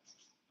मिलता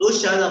तो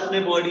शायद अपने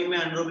बॉडी में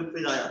एनारोबिक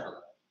फेज आ जाता,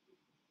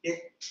 ओके,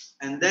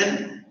 एंड देन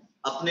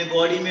अपने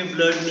बॉडी में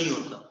ब्लड नहीं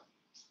होता,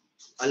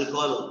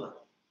 अल्कोहल होता,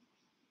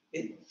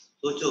 ओके।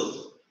 सोचो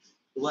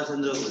सुभाष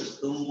चंद्र बोस,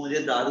 तुम मुझे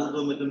दारू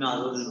दो, मैं तुम्हें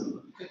आरोग्य नहीं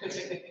दूंगा,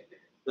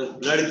 तो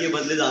ब्लड के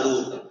बदले दारू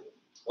होता।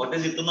 What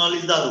is ethanol?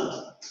 इज दारू,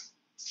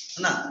 है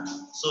ना?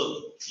 So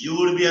you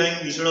would be having,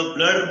 instead of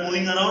blood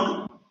moving around,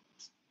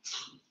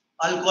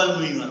 alcohol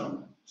moving around.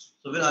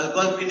 तो फिर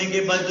अल्कोहल पीने के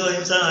बाद जो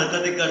इंसान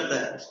हरकतें करता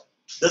है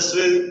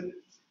 10वें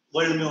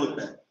वर्ल्ड में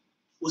होता है,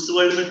 उस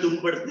वर्ल्ड में तुम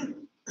पढ़ते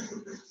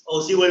और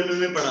उसी वर्ल्ड में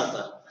मैं पढ़ा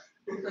था,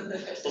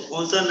 तो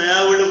कौन सा नया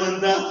वर्ल्ड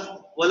बनता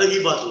वो अलग ही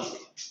बात होती है,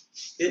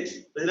 okay?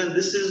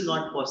 This is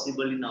not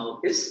possible in our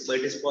case, but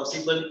it is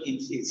possible in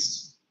East.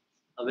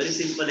 A very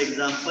simple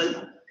example,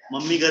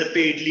 mummy घर पे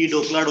इडली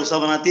ढोकला डोसा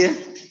बनाती है,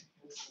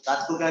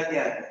 रात को क्या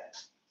किया है,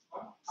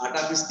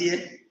 आटा पीसती है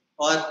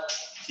और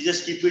she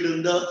just keep it in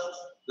the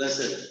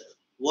vessel.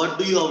 What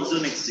do you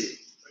observe next day?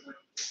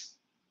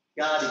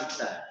 क्या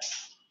दिखता है?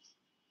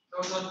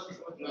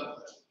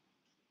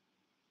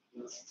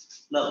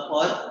 Love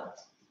or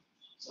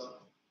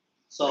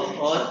soft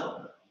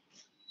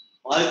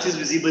और एक चीज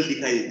विजिबल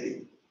दिखाई देती है।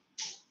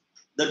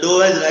 The dough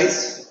has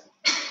rise,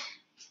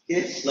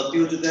 okay, fluffy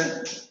हो चुका है,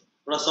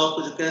 थोड़ा सॉफ्ट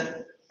हो चुका है,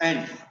 एंड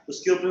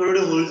उसके ऊपर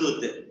थोड़े होल्स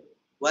होते हैं।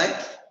 Why?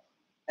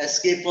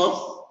 Escape of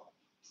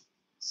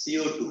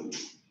CO2,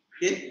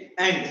 okay,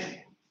 and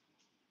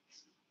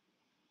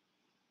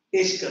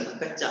test करना,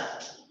 कच्चा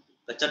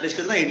कच्चा टेस्ट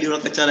करना, इडली थोड़ा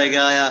कच्चा रह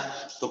गया या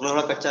ढोकला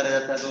थोड़ा कच्चा रह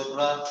जाता है तो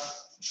थोड़ा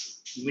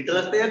मीठा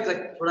लगता है या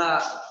थोड़ा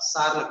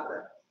सार लगता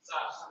है,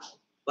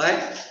 बाय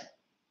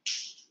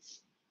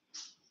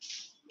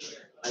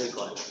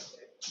अल्कोहल,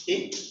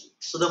 ठीक।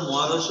 So the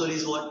moral story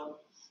is what,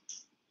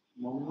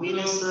 mummy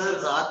ने सर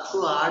रात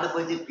को 8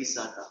 बजे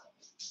पीसा था,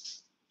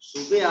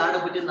 सुबह 8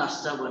 बजे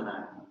नाश्ता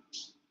बनाया,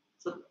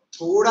 तो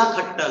थोड़ा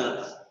खट्टा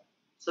लगा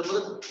सर,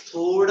 मतलब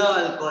थोड़ा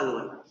अल्कोहल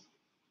बना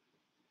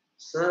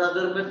सर,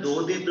 अगर मैं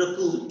 2 दिन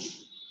रखूं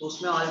तो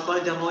उसमें अल्कोहल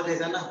जमा हो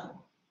जाएगा ना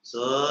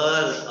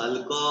sir,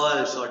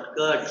 alcohol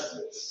shortcut.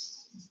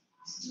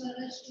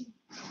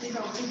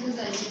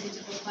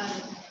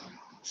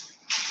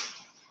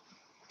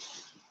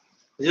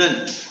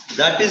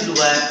 That is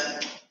why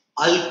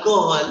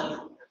alcohol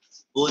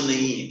वो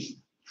नहीं है।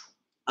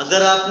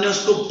 अगर आपने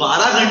उसको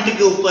 12 घंटे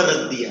के ऊपर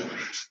रख दिया,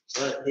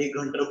 सर 1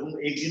 घंटा रखूंगा,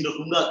 1 दिन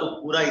रखूंगा तो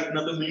पूरा इतना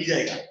तो मिल ही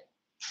जाएगा,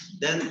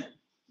 then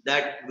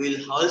that will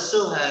also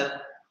have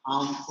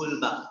harmful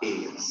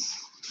bacteria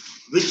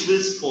which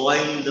will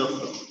spoil the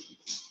food.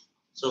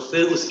 So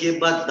फिर उसके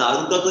बाद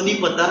दारू का तो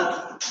नहीं पता,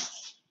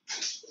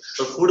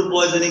 तो फूड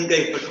पॉइजनिंग का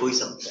इफेक्ट हो ही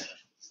सकता है।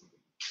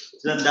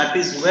 So that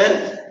is where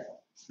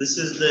this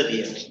is the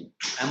reaction.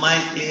 Am I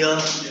clear?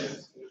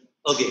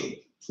 Okay.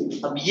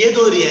 अब ये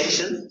 2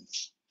 रिएक्शन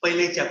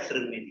पहले चैप्टर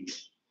में दिए,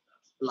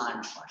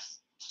 प्लांट पार्ट।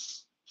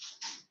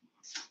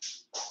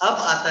 अब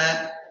आता है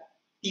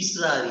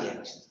तीसरा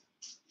reaction,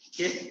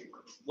 okay?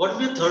 What will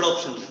be the third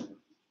option?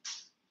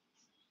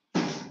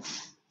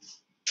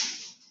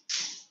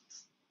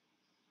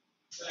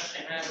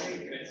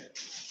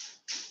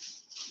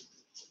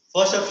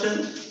 First option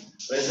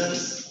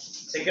presence,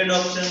 second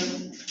option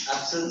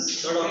absence,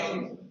 third option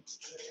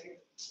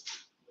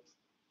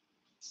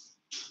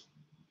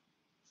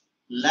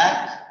lack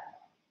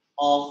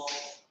of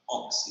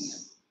oxygen.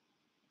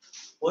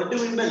 What do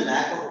you mean by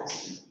lack of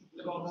oxygen?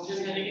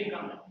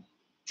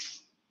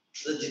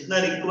 तो जितना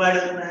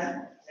required होना है,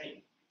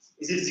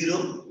 is it 0?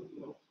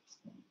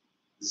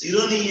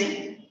 0 नहीं है,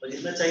 और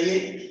जितना चाहिए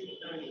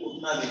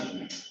उतना भी नहीं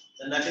है,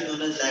 and that is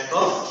known as lack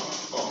of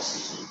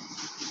oxygen.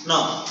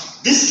 Now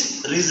this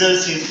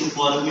results into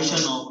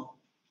formation of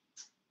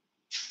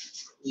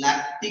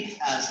lactic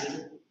acid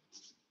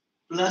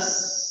plus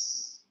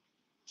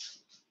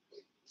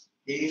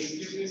ये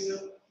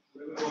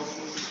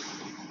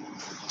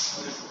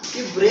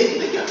ब्रेक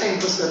में क्या टाइम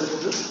पास कर रहे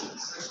हो?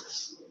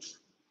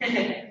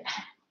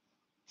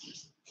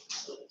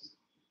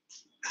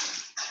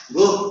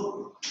 Go.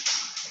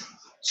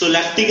 So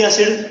lactic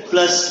acid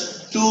plus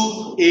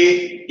 2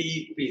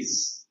 ATPs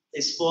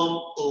is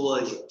formed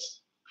over here.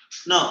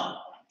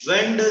 Now,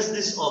 when does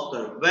this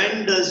occur?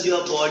 When does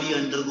your body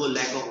undergo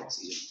lack of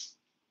oxygen?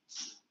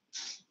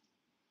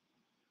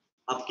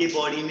 आपके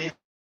body में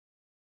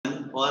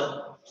और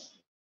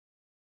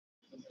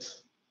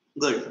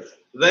good.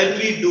 When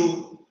we do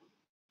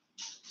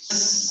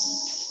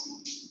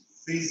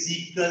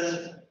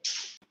physical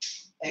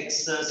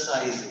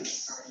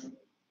exercises,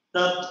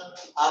 तब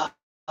आप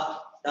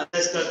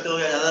exercise करते हो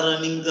या ज्यादा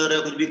running कर रहे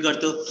हो, कुछ भी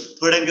करते हो,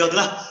 थोड़ा टाइम क्या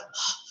होता है,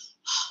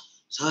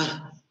 सर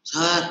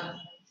सर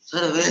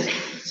सर अबे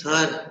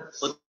सर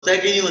होता है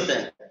कि नहीं होता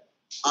है?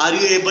 Are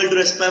you able to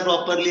respire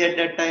properly at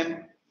that time?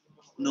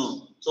 No.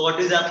 So what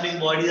is happening?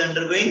 Body is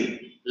undergoing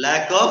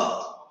lack of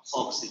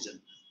oxygen.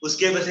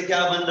 उसके वजह से क्या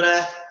बन रहा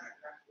है?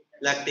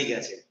 Lactic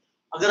acid.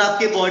 अगर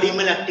आपके बॉडी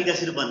में लैक्टिक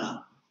एसिड बना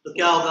तो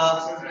क्या होगा?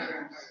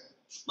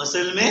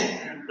 मसल में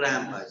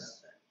क्रैम्प आ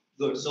जाता है.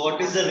 Good. So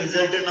what is the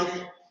resultant of?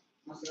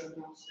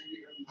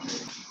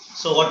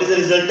 So what is the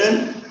resultant?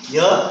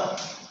 Here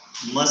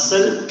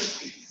muscle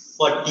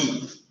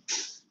fatigue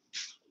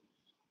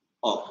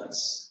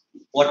occurs.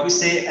 What we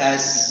say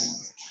as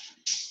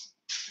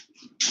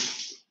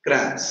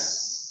cramps.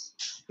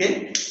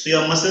 Okay, so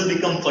your muscle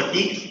become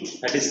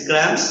fatigued, that is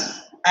cramps,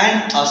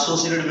 and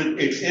associated with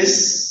it is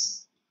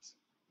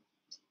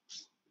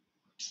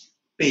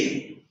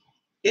pain.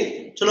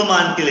 Okay, चलो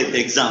मान के लेते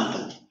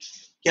example.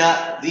 क्या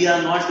we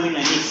are not doing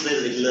any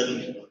exercise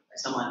regularly?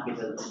 ऐसा मान के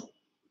चलते हैं.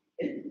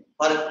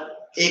 और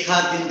एक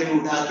हाथ दिन में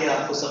उठा के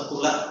आपको सबको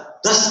बोला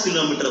 10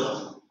 किलोमीटर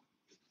भागो.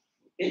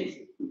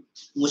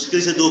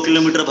 मुश्किल से 2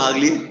 किलोमीटर भाग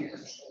लिए.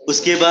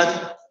 उसके बाद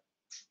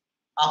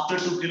after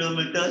 2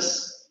 kilometers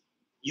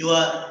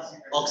your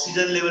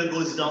oxygen level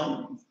goes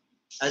down.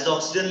 As the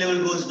oxygen level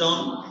goes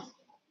down,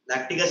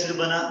 lactic acid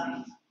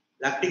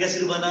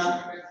बना,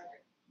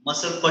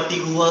 muscle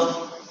fatigue हुआ,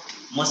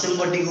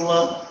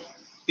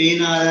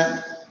 pain आ रहा है.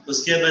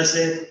 उसके वजह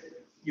से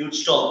you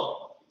stop.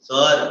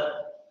 Sir,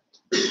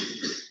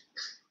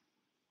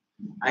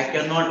 I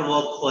cannot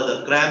walk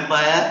further. Cramp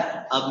आया,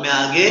 अब मैं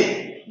आगे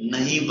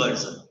नहीं बढ़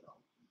सकता.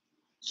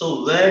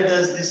 So where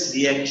does this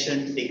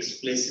reaction takes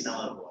place in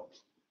our body?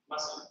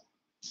 Muscle.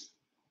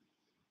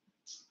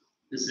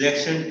 This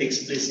reaction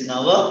takes place in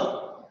our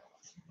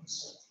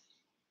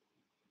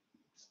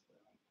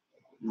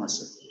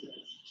muscle.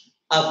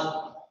 अब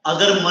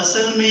अगर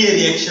मसल में ये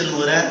रिएक्शन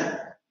हो रहा है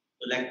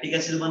तो लैक्टिक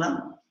एसिड बना.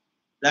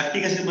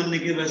 लैक्टिक एसिड बनने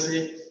की वजह से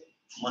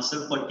मसल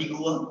फटीग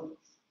हुआ,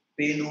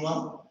 पेन हुआ.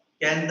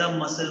 Can the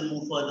muscle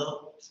move further?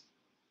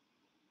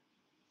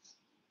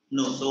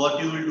 No. So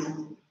what you will do?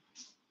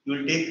 You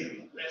will take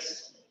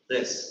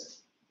rest.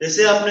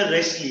 जैसे आपने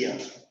रेस्ट लिया,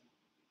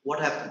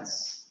 what happens?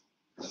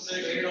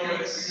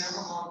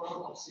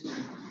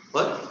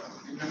 What?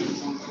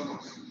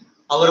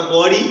 Our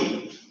body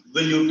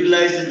will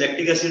utilize the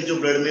lactic acid जो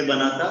ब्लड में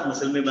बना था,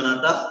 मसल में बना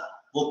था,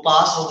 वो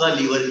पास होगा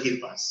लीवर के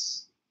पास.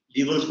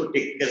 लीवर उसको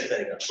टेक केयर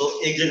करेगा.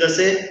 तो एक जगह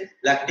से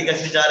लैक्टिक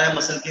एसिड जा रहा है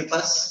मसल के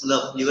पास,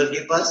 मतलब लीवर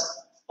के पास,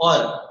 और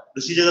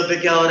दूसरी जगह पे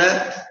क्या हो रहा है?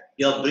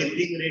 Your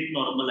breathing rate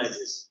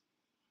नॉर्मलाइजेस.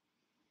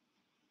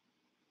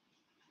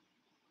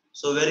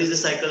 So where is the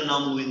cycle now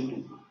moving to?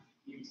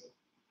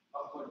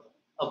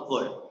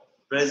 Upward.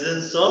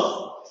 Presence of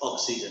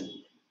oxygen.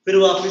 फिर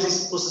वापस इस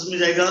प्रोसेस में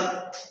जाएगा,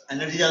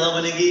 एनर्जी ज्यादा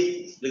बनेगी.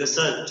 लेकिन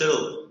सर चलो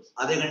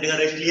आधे घंटे का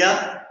रेस्ट लिया,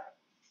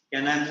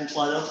 can I move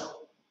forward?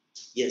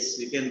 Yes,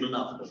 we can run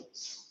after.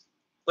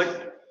 But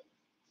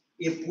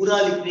ये पूरा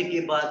लिखने के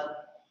बाद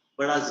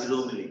बड़ा जीरो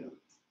मिलेगा.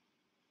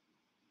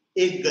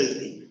 एक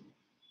गलती.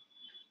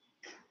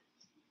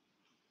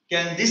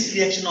 Can this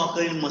reaction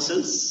occur in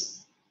muscles?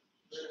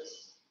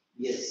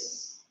 Yes.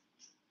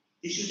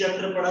 Tissue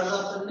chapter पढ़ा था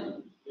आपने?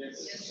 Yes.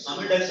 how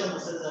many types of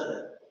muscles are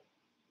there?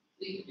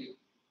 3.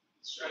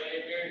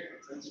 Striated,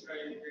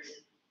 unstriated.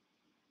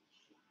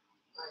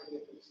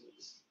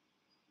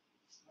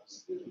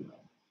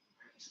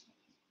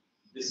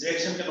 This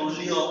reaction can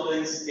only occur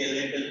in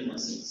skeletal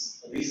muscles.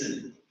 Reason.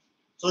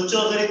 सोचो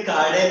अगर एक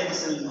कार्डियक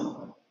मसल ना हो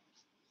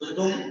तो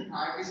तुम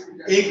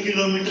 1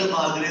 किलोमीटर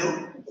भाग रहे हो,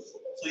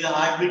 so your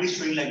heartbeat is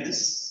showing like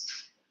this.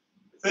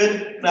 फिर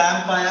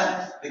क्रैम्प आया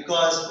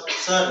because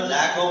sir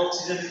lack of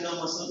oxygen in the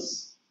muscles.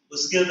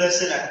 उसके वजह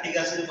से लैक्टिक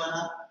एसिड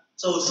बना.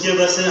 So उसके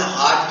वजह से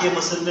हार्ट के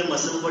मसल में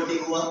मसल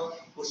फटीग हुआ,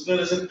 उसमें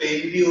वजह से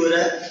पेन भी हो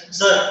रहा है.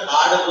 सर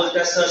हार्ट बोलता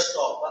है सर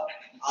स्टॉप,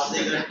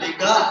 आधे घंटे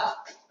का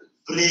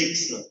break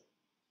sir.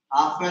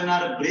 half an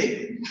hour break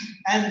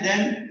and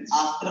then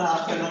after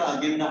half an hour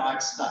again the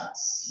heart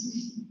starts.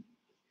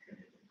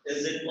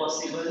 Is it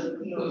possible?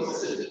 No.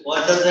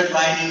 What does that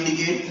line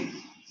indicate?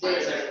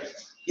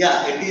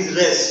 Yeah, it is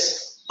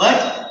rest, but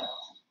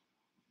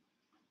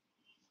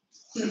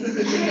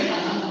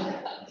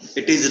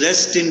it is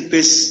rest in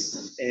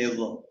peace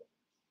ever.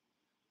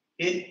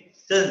 Okay,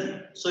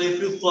 then so if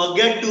you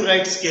forget to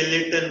write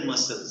skeletal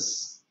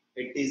muscles,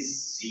 it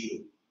is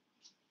 0.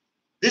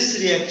 This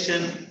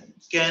reaction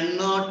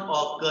cannot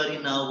occur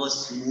in our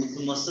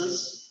smooth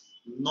muscles,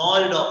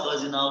 nor it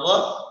occurs in our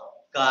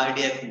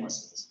cardiac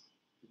muscles.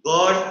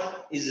 God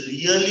is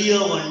really a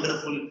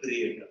wonderful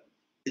creator.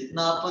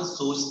 जितना अपन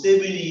सोचते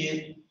भी नहीं है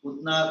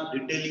उतना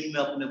detailing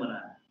में अपने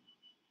बनाया है.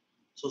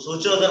 सो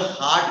सोचो अगर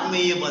हार्ट में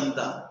ये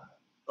बनता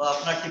तो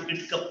अपना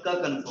टिकट कब का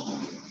कंफर्म हो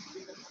गया.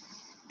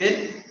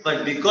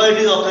 But because it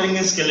is occurring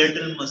in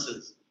skeletal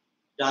muscles,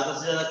 ज्यादा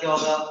से ज्यादा क्या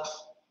होगा?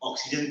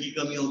 ऑक्सीजन की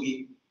कमी होगी,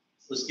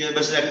 उसके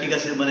वजह से लैक्टिक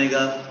एसिड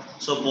बनेगा.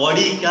 सो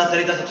बॉडी क्या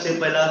करेगा? सबसे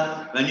पहला,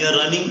 when you are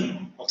running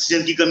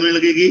oxygen की कमी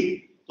लगेगी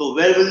तो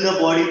where will the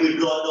body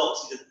withdraw the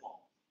oxygen from?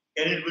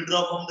 Can it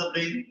withdraw from the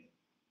brain?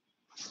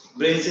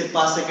 Brain से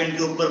 5 सेकंड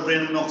के ऊपर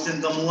ब्रेन में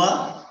ऑक्सीजन कम हुआ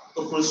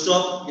तो फुल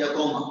स्टॉप या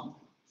कॉमा.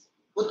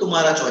 वो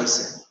तुम्हारा चॉइस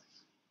है.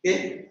 Okay,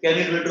 can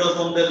it withdraw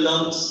from the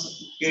lungs,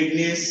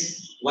 kidneys,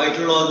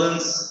 vital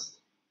organs?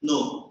 No.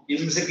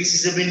 इनमें से किसी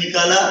से भी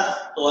निकाला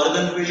तो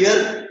ऑर्गन फेलियर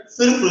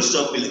फिर फुल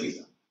स्टॉप पे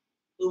लगेगा,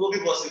 तो वो भी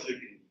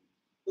पॉसिबिलिटी है.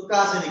 तो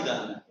कहाँ से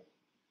निकालना है?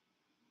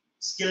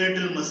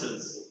 Skeletal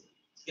muscles.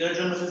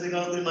 स्केलेटल मसल्स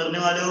निकालो कोई मरने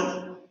वाले हो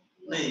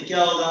नहीं,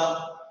 क्या होगा?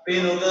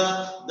 पेन होगा,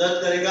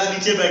 दर्द करेगा,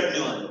 नीचे बैठने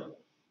वाले हो,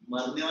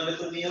 मरने वाले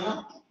तो नहीं हो ना.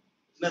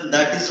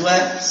 That is why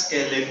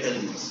skeletal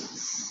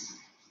muscles.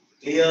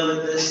 Clear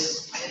with this?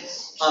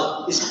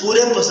 अब इस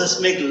पूरे प्रोसेस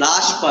में एक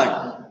लास्ट पार्ट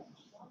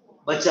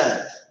बचा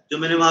है जो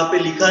मैंने वहां पे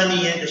लिखा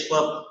नहीं है, जिसको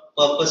आप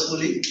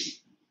पर्पसफुली.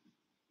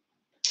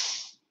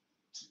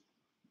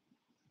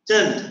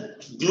 चल,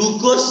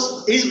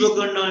 glucose is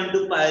broken down into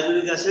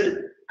pyruvic acid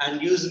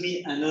and gives me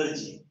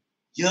energy.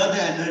 Here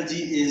the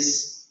energy is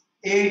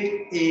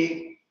 8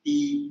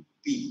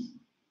 ATP.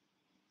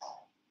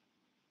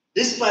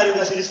 This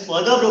pyruvic acid is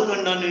further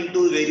broken down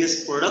into various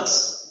products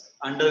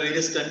under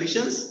various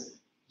conditions.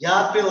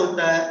 यहाँ पे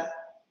होता है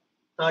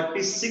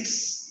 36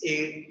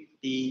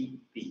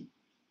 ATP.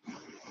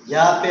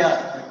 यहाँ पे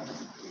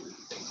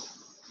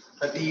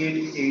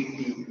 38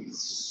 ATP.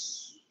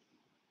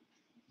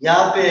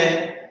 यहाँ पे है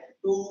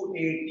 2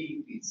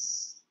 ATP.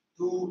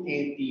 2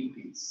 ATP.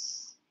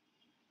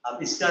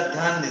 अब इसका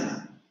ध्यान देना,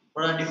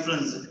 थोड़ा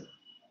डिफरेंस है.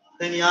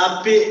 तो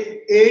यहाँ पे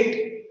 8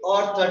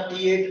 और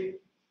 38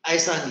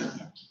 ऐसा नहीं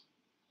है.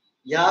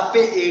 यहाँ पे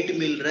 8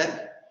 मिल रहा है,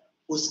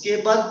 उसके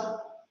बाद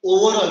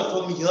overall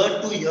from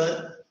year two year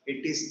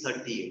it is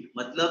 38.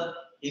 मतलब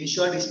इन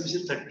शॉर्ट इसमें से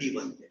 30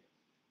 बनते हैं.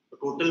 तो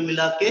टोटल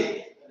मिला के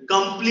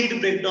complete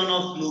breakdown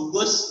of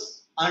glucose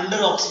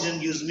under oxygen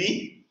gives me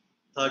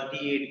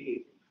 38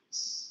 ATPs.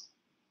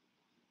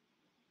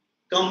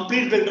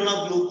 Complete breakdown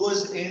of glucose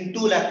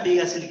into lactic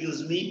acid gives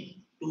me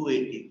 2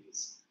 ATPs.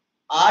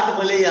 8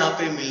 भले यहाँ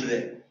पे मिल रहे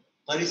हैं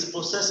पर इस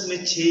प्रोसेस में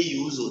 6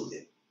 यूज होते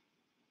हैं,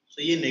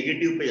 तो ये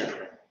नेगेटिव पे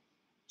जाता है.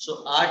 सो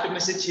 8 में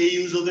से 6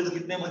 यूज हो गए तो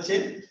कितने बचे?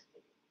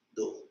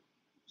 2.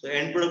 सो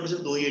एंड प्रोडक्ट में से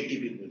 2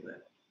 ATP मिल रहा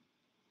है.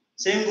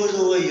 Same goes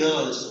over here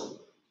also.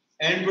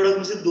 And product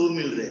में से 2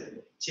 मिल रहे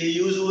हैं, 6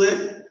 यूज हुए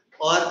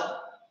और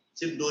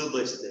सिर्फ 2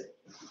 बचते हैं.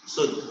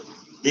 सो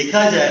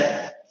देखा जाए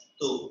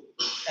तो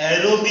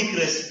aerobic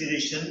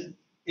respiration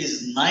is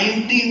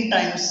 19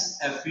 times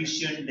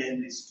efficient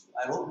than this two.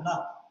 I hope ना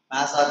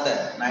मैथ्स आता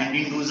है.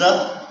 19 2s are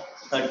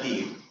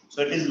 38.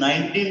 So it is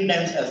 19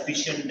 times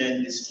efficient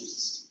than these two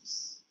systems.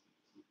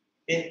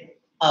 Okay.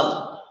 अब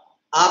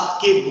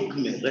आपके बुक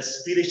में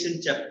रेस्पिरेशन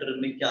चैप्टर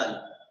में क्या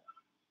लिखा है?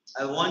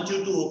 I want you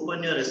to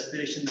open your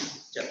respiration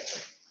chapter.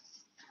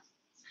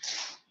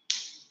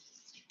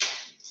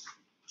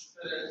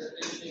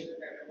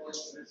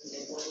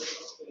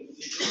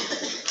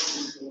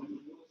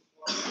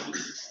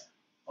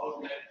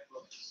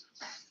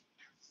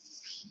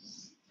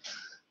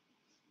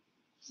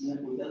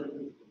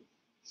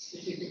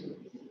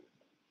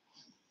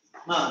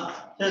 हाँ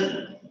चल,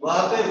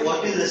 वहां पे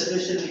व्हाट इज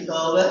रेस्पिरेशन लिखा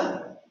हुआ है.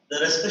 द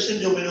रेस्पिरेशन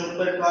जो मैंने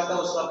ऊपर कहा था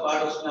उसका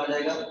पार्ट उसमें आ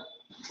जाएगा.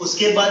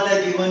 उसके बाद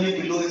है given you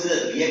below is the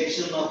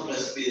reaction of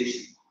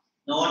respiration.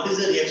 Now what is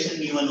the reaction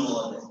given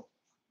over there?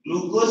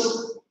 Glucose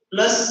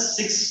plus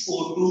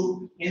 6O2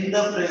 in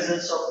the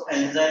presence of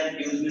enzyme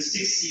gives me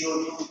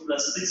 6CO2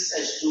 plus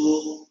 6H2O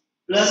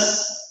plus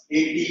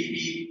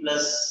ATP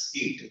plus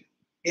heat.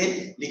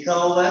 Okay, लिखा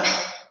हुआ है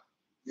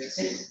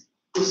जैसे.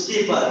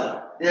 उसके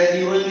बाद they are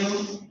given you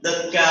the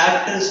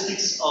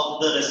characteristics of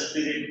the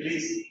respiratory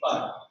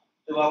part.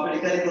 तो वहाँ पे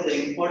लिखा है the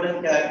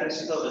important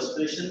characteristics of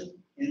respiration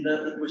in the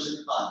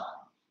question are.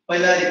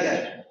 पहला लिखा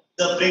है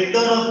the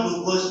breakdown of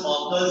glucose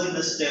occurs in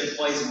a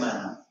stepwise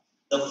manner.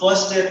 The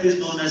first step is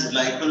known as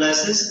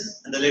glycolysis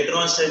and the later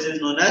on stage is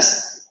known as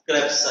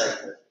Krebs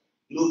cycle.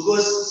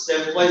 Glucose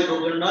stepwise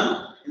broken down.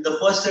 In the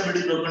first step it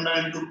is broken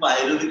down into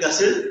pyruvic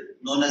acid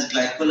known as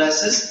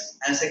glycolysis,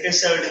 and second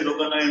step it is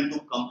broken down into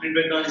complete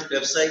breakdown is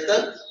Krebs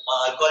cycle,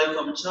 alcoholic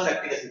formation or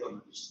lactic acid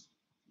formation.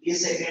 ये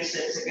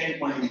second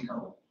point लिखा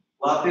हुआ.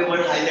 वहाँ पे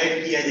word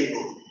highlight किया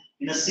देखो.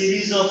 In a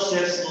series of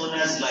steps known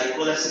as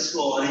glycolysis को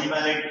orange में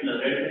highlight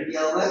red में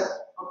दिया हुआ है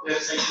और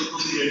Krebs cycle को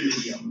भी red में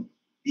दिया हुआ है.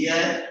 दिया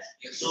है.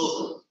 So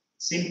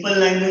simple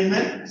language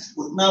में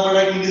उतना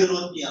बड़ा की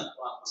जरूरत नहीं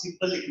आपको. आपको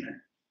simple लिखना है.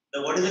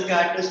 The what is the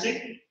characteristic?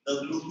 The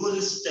glucose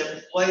is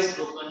stepwise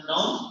broken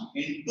down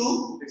into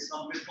its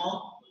complete form.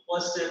 The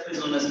first step is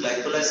known as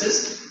glycolysis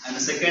and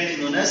the second is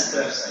known as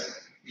Krebs cycle.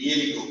 ये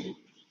लिखो.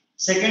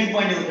 Second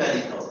point में क्या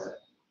लिखा होगा?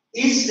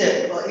 Each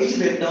step or each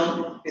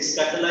breakdown is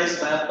catalyzed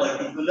by a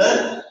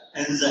particular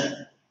enzyme.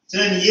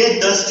 चलिए ये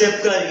 10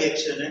 step का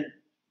reaction है.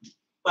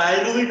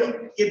 पायरुवेट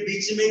के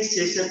बीच में एक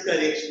 6 स्टेप का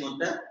रिएक्शन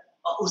होता है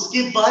और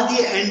उसके बाद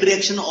ये एंड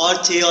रिएक्शन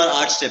और 6 और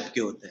 8 स्टेप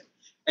के होते हैं.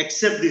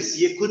 एक्सेप्ट दिस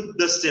ये खुद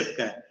 10 स्टेप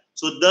का है.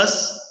 सो 10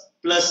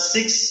 प्लस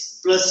 6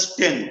 प्लस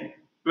 10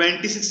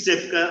 26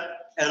 स्टेप का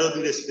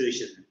एरोबिक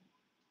रेस्पिरेशन है.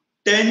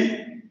 10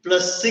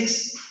 प्लस 6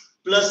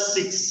 प्लस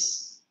 6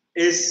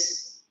 इज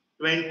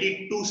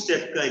 22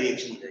 स्टेप का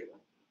रिएक्शन हो जाएगा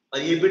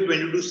और ये भी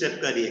 22 स्टेप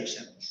का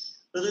रिएक्शन.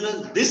 तो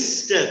this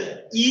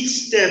step each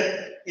step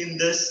in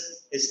this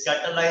is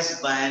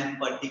catalyzed by an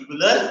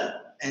particular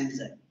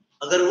enzyme.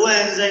 अगर वो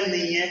एंजाइम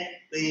नहीं है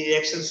तो ये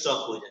रिएक्शन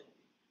स्टॉप हो जाएगी.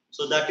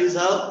 So that is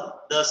how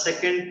the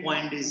second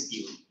point is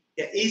given.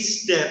 Each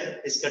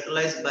step is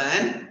catalyzed by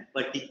an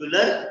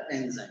particular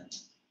enzyme.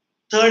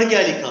 Third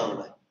क्या लिखा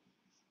हुआ है?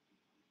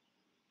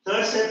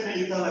 Third step में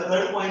लिखा हुआ है,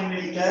 third point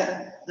में लिखा है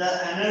the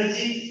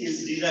energy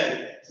is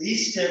derived.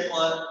 Each step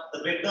or the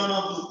breakdown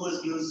of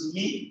glucose gives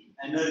me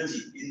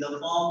energy in the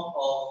form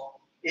of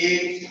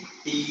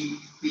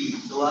ATP.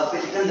 So वहाँ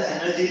पे लिखा the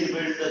energy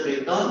derived the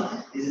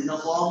breakdown is in the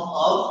form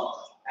of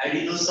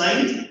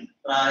adenosine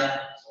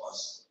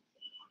triphosphate.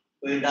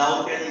 कोई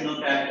doubt है तीनों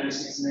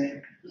characteristics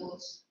में?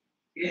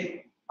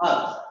 Okay.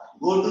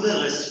 Go to the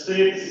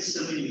respiratory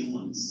system in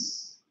humans.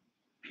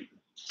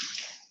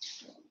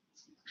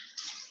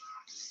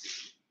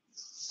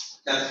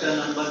 Chapter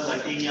number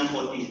 13 या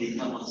 14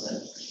 देखना पड़ता है.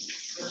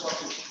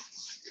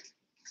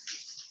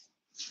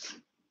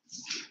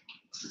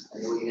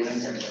 अरे वो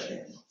 11 चैप्टर है.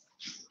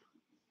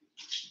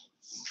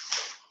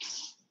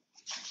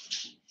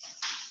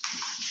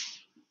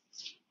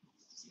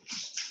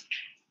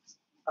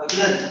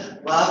 अगला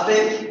वहां पे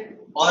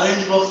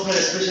ऑरेंज बॉक्स में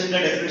रेस्पिरेशन का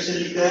डेफिनेशन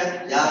लिखा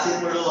है, यहाँ से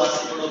पढ़ो वहां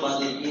से पढ़ो,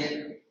 बात एक ही है.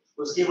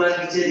 उसके बाद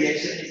नीचे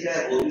रिएक्शन लिखा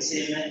है, वो भी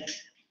सेम है.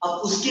 अब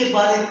उसके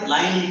बाद एक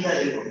लाइन लिखा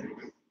है, देखो.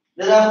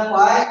 There are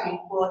 5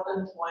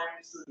 important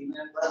points to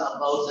remember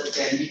about the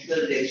chemical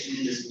reaction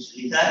in respiration.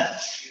 लिखा है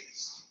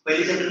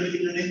पहले चैप्टर में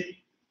कितने थे?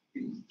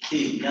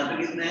 3. यहाँ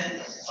पे कितने हैं?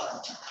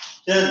 5.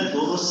 चल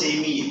दोनों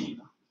सेम ही है.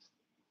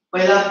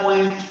 पहला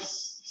पॉइंट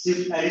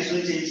सिर्फ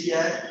एडिशनल चेंज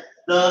किया है.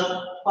 The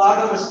part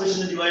of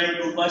respiration is divided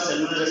into 2 parts: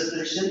 cellular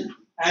respiration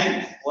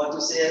and what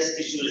we say as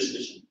tissue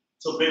respiration.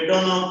 So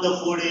breakdown of the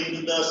food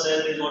into the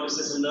cell is what we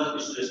say cellular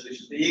tissue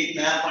respiration. तो ये एक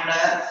नया point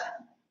आया.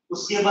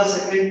 उसके बाद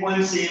second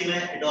point same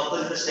है, it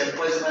offers the step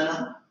wise manner.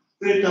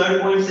 फिर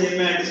third point same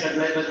है, it is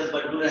catalysed by the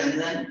particular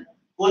enzyme.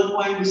 Fourth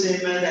point भी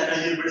सेम है, the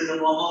energy build in the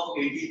form of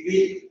ATP.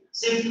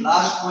 सिर्फ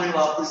last point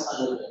वापस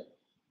अलग है.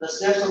 The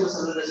steps of the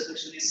cellular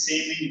respiration is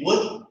same in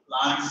both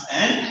plants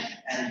and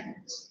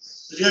animals.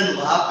 तो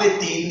वहां पे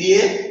 3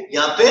 दिए,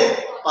 यहाँ पे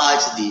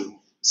 5 दिए,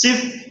 सिर्फ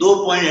 2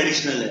 पॉइंट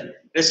एडिशनल है.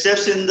 The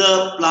steps in the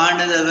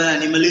plant and the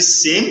animal is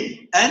same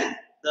and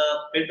the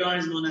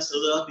breakdown is known as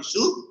cellular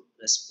tissue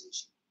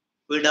respiration.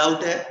 कोई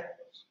डाउट है?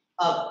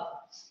 अब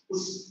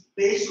उस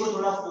पेज को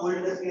थोड़ा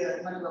फोल्ड करके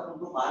रखना, तो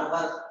आपको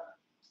बार-बार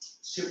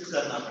शिफ्ट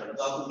करना पड़ेगा.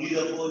 तो आप भी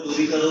रखो, जो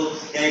भी करो,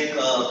 या एक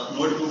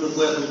नोटबुक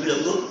रखो या कुछ भी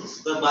रखो,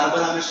 तो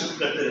बार-बार हमें शिफ्ट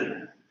करते रहना.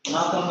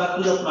 Now come back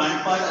to the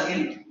plant part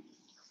again.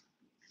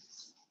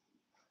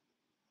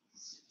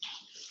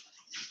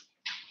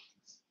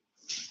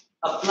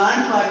 अब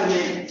प्लांट पार्ट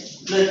में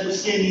प्लस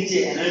उसके नीचे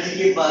एनर्जी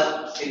के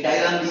बाद एक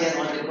डायग्राम दिया है,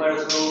 नॉट रिक्वायर्ड.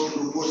 उसको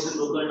ग्लूकोज से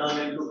broken down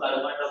into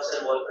carbon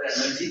dioxide water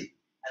energy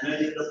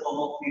in the form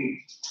of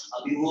heat.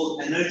 अभी वो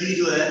एनर्जी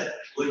जो है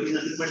वो is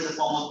nothing but the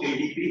form of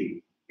ATP.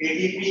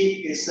 ATP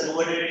is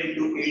converted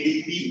into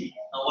ADP.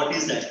 Now what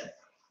is that?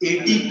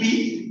 ATP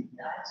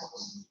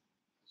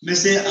में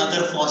से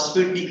अगर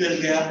phosphate निकल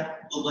गया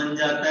तो बन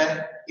जाता है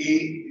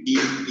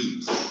एडीपी.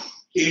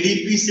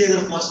 एडीपी से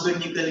अगर फॉस्फेट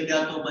निकल गया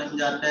तो बन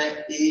जाता है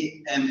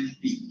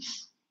AMP,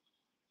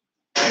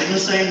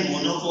 adenosine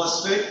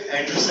monophosphate,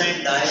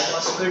 adenosine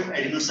diphosphate,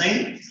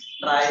 adenosine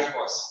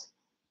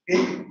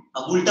triphosphate.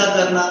 अब उल्टा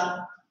करना,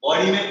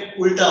 बॉडी में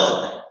उल्टा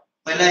होता है.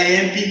 पहला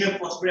एएमपी में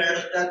फॉस्फेट ऐड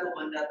होता है तो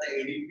बन जाता है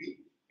एडीपी.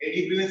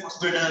 एडीपी में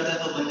फॉस्फेट ऐड होता है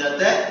तो बन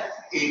जाता है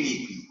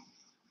ATP.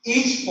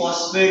 Each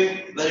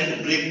phosphate when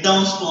it breaks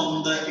down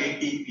from the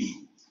ATP,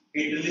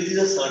 it releases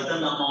a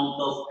certain amount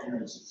of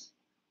energy.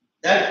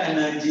 That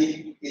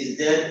energy is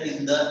there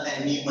in the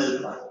animal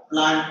part,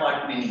 plant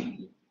part में नहीं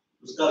है.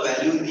 उसका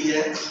वैल्यू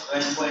दिया है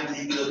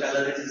 1.3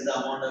 किलोकैलोरीज is the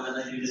amount of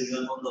energy is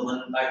given from the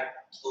one part.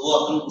 तो वो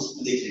अपन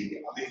उसको देख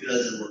लेंगे अभी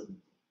फिलहाल जरूरत नहीं.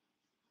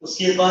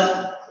 उसके बाद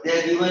they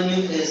are given you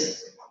is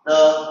the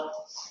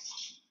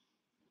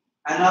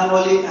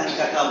anabolic and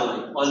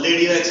catabolic.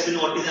 Already I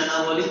explained what is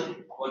anabolic,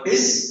 what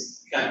is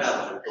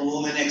catabolic. तो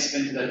वो मैंने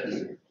एक्सप्लेन कर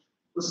दिया.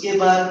 उसके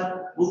बाद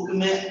बुक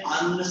में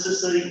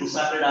अननेसेसरी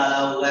घुसा के डाला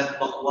हुआ है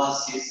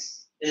बकवास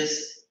is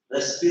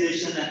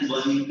respiration and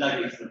burning का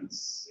डिफरेंस.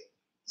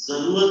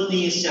 जरूरत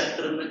नहीं इस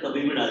चैप्टर में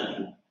कभी भी डालने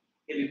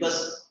की, बिकॉज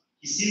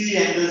किसी भी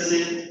एंगल से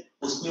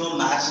उसमें वो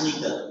मैच नहीं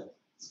कर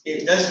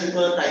रहा. जस्ट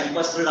बिकॉज टाइम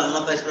पास पर डालना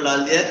था, इस पर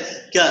डाल दिया.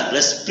 क्या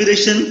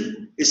respiration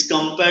is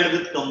compared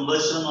with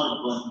combustion और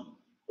बर्न.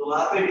 तो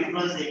वहां पे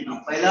डिफरेंस देखना.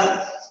 पहला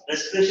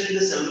respiration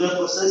is a cellular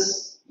process,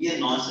 ये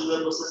नॉन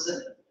सेलुलर प्रोसेस है.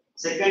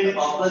 Second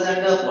occurs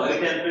at the body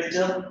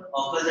temperature,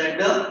 occurs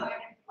at the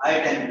high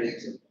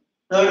temperature.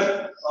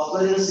 Third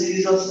occurs in a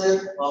series of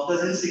steps,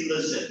 occurs in single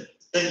step.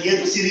 Then ये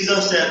तो series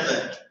of step है,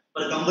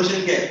 पर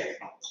combustion क्या है?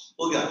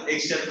 हो गया,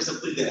 एक step में सब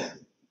कुछ गया.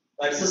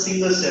 That's a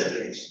single step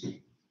reaction.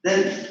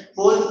 Then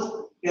fourth,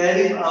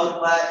 carried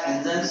out by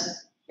enzymes,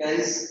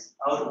 carries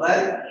out by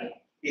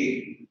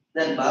heat.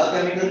 Then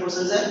biochemical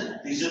process and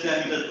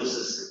physiochemical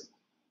process.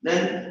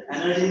 Then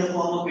energy in the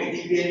form of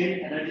ATP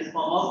and energy in the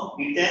form of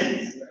heat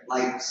and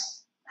light.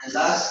 And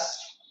last,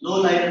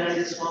 no light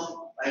energy is formed.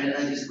 Light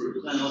energy is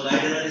produced. No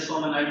light energy is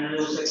formed and light energy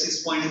also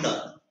 6 point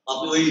था.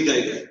 आपने वही लिखा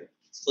है.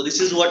 So this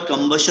is what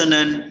combustion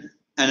and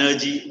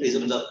energy is,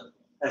 मतलब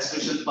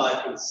respiration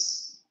part is.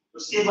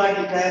 उसके बाद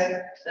लिखा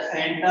है the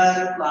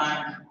entire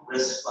plant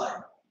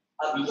respire.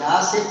 अब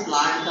यहाँ से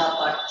plant का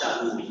part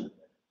चालू है.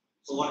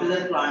 So what is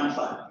that plant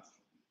part?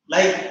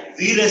 Like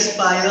we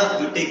respire,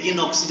 we take in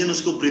oxygen,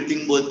 उसको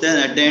breathing बोलते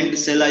हैं. At the end,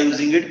 cell are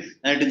using it,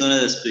 and it is known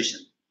as respiration.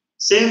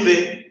 Same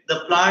way, the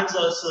plants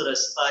also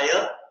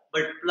respire,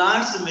 but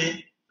plants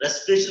में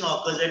respiration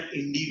occurs at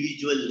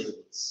individual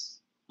levels.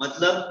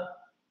 मतलब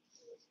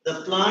the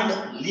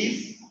plant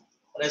leaf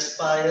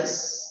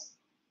respires,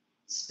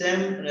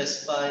 stem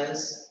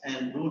respires,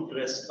 and root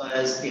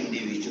respires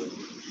individually.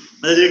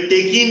 They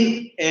take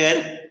in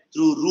air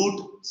through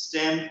root,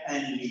 stem,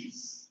 and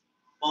leaves.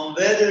 From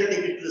where they will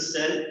take it to the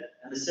cell,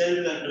 and the cell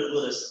will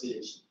undergo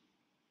respiration.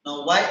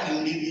 Now, why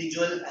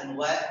individual and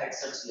why at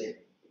such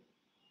level?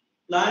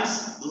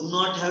 Plants do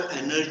not have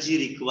energy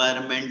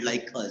requirement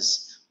like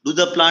us. Do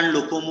the plant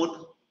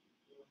locomote?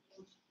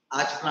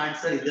 आज plant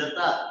sir इधर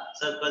था,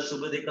 sir कल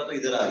सुबह देखा तो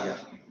इधर आ गया,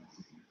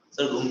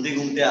 sir घूमते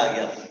घूमते आ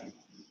गया.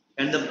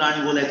 Can the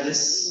plant go like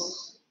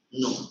this?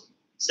 No.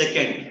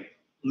 Second,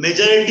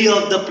 majority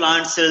of the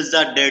plant cells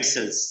are dead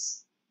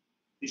cells.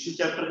 Tissue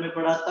chapter में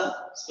पढ़ा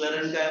था,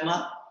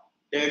 sclerenchyma,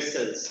 dead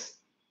cells.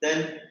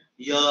 Then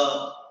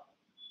your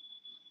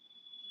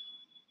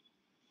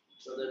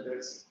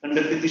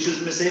conductive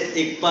tissues में से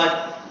एक part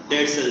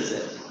dead cells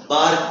है.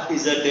 Bark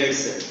is a dead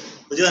cell.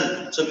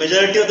 So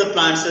majority of the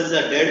plant cells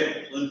are dead.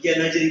 उनकी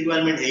energy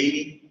requirement है ही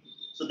नहीं.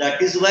 So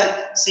that is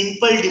why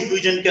simple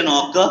diffusion can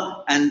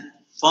occur, and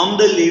from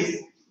the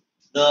leaf,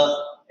 the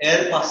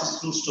air passes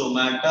through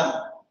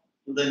stomata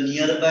to the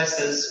nearby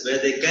cells where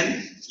they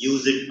can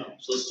use it now.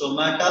 So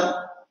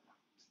stomata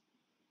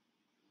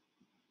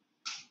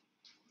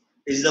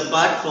is the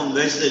part from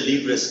which the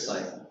leaf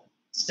respire.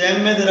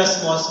 Stem में there are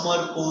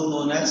small pore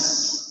known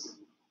as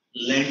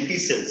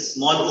lenticels,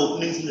 small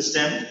openings in the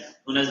stem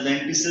known as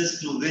lenticels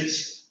through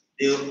which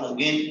they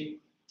again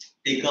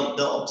take up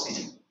the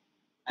oxygen.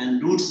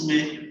 And roots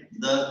में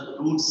the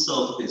root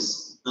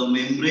surface, the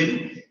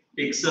membrane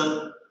takes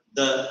up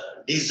the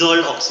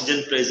dissolved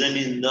oxygen present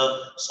in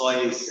the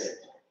soil itself.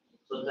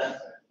 So that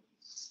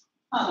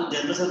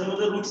general surface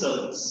मतलब root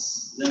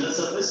surface. General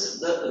surface,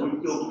 the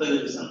root के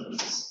ऊपर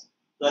surface.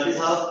 That is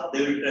how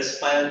they will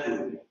respire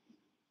through it.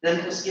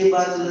 Then उसके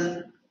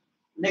बाद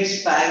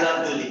next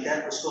paragraph जो लिखा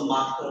है उसको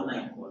mark करना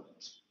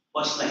important.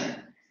 First line,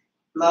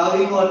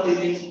 plowing or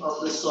tilling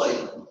of the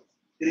soil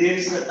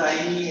creates the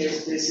tiny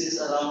spaces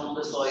around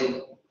the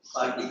soil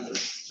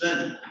particles.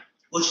 Then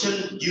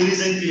question due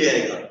reason के लिए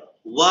आएगा.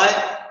 Why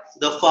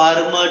the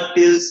farmer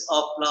tills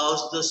or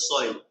plows the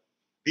soil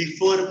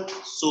before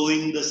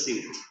sowing the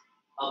seed?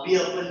 अभी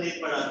अपन ने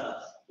पढ़ा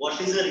था.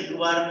 What is the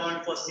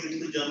requirement for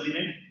seed to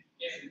germinate?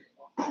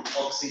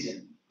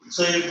 Oxygen.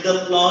 So if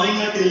the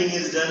plowing or tilling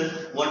is done,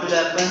 what will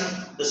happen?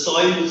 The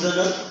soil loosens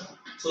up.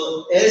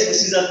 So air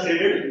spaces are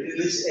created in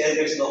which air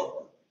gets locked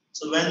up.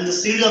 So when the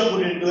seeds are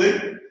put into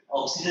it,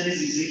 oxygen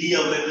is easily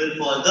available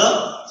for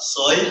the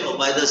soil or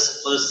by the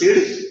for the seed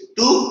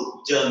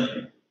to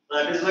germinate. So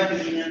that is why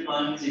tilling and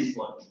plowing is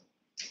important.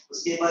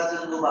 उसके बाद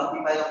जब वो बाकी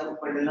paragraph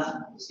पढ़ लेना,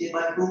 उसके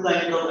बाद two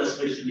kind of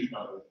respiration लिखा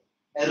हुआ है,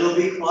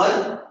 aerobic और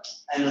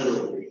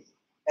anaerobic.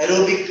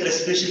 Aerobic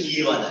respiration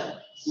ये वाला है,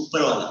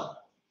 ऊपर वाला.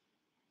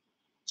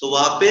 तो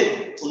वहां पे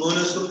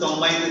उन्होंने उसको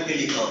कंबाइन करके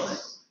लिखा हुआ है.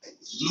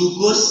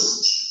 Glucose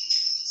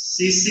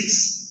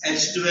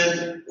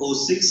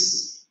C6H12O6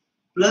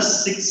 plus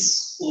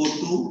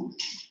 6O2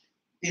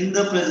 in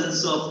the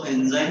presence of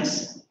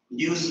enzymes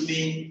gives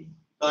me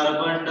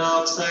carbon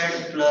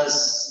dioxide plus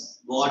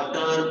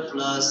water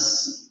plus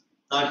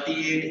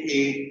 38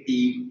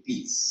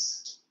 ATPs.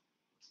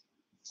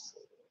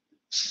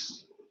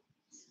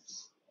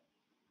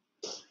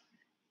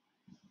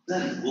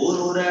 Bore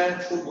हो रहा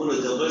है तो बोलो,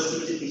 जबरदस्ती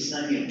मुझे खींचना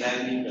नहीं है, ड्रैग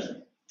नहीं करना.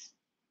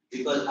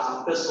 बिकॉज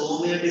आफ्टर 100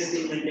 मिनट इस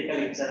 3 घंटे का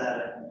लेक्चर आ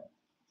रहा है,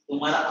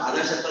 तुम्हारा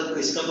आधा शक्ल तो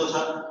इसका तो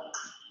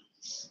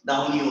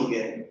डाउन ही हो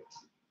गया है,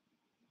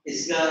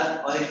 इसका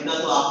और इनका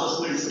तो आपस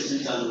में डिस्कशन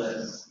चालू है.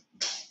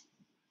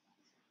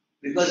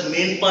 बिकॉज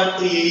मेन पार्ट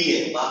तो यही है,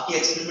 बाकी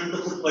एक्सपेरिमेंट तो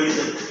खुद पढ़ ही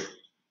सकते.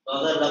 तो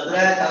अगर लग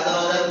रहा है ज्यादा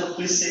हो रहा है तो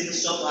प्लीज से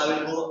स्टॉप, आई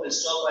विल गो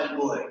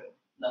है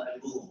ना, आई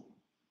गो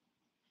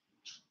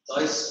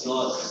चॉइस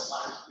योर्स.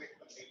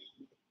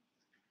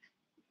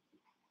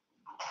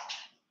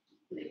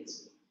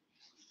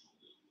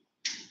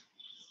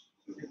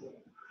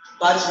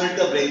 5 मिनट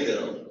का ब्रेक दे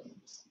रहा हूं.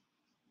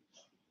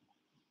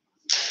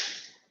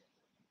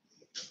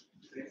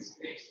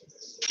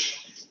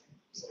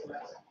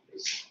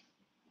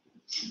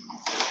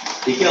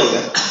 ठीक है, हो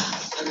गया.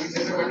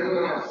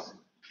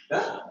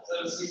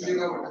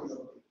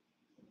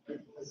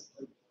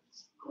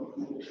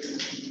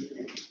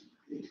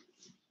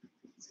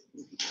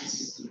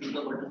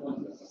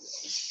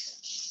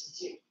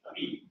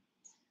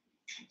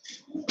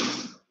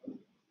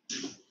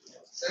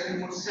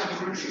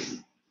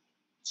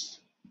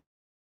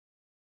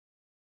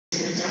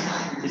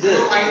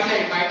 वाइट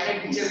लाइट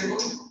पीछे देखो,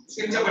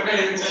 उसके नीचे बटन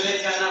है, चले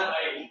जाना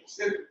भाई,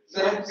 सिर्फ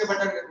जरा पीछे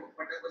बटन देखो,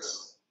 बटन को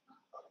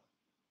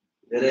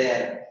अरे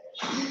यार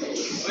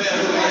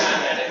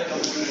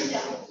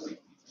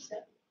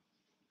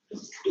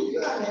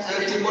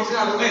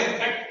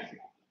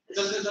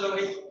चलो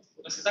भाई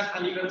बस इतना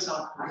खाली कर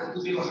साथ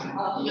तू भी वहां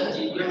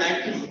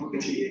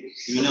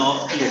मैंने ऑफ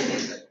किया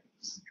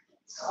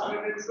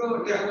लेट्स गो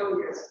क्या हो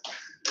गया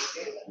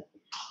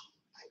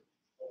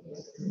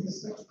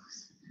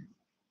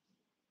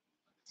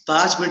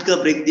 5 मिनट का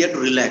ब्रेक दिया to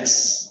relax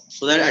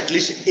so that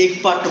at least एक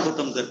पार्ट तो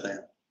खत्म कर पाए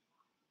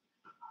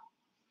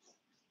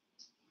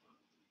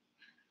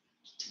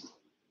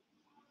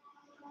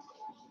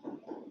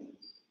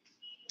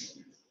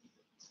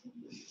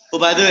तो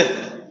बाय द वे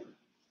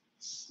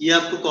ये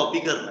आपको कॉपी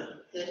करना है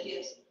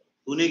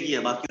तूने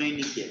किया बाकी ने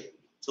नहीं किया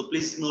so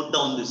please note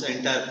down this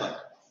entire part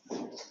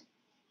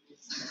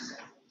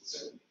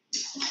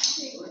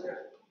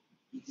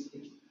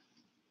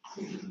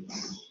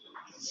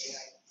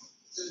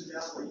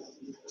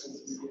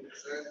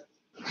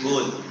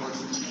बोल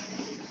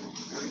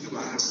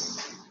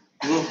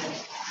वो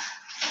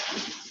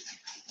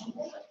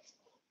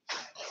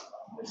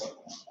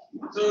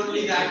so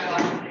only that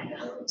part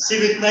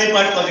सिर्फ इतना ही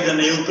पार्ट कॉपी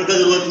करना है ऊपर का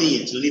जरूरत नहीं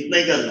है चलो इतना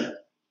ही करना है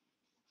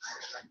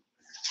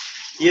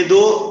ये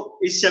दो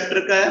इस चैप्टर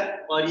का है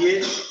और ये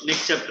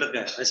नेक्स्ट चैप्टर का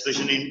है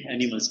एक्सप्रेशन इन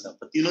एनिमल्स का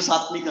तो तीनों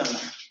साथ में करना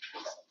है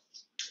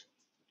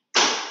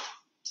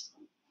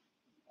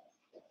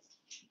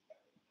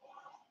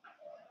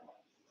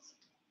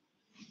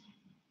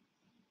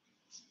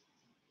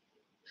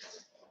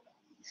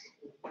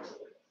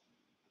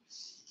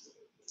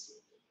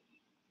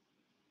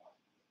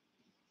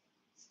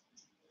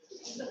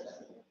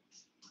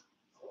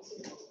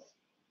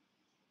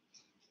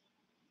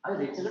अरे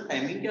लेक्चर का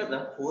टाइमिंग क्या था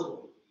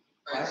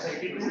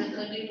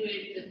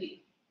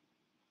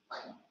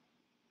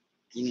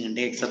 3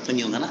 घंटे एक साथ तो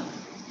नहीं होगा ना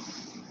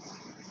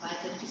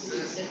 5:30 to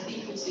 6:30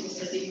 to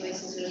 6:35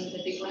 to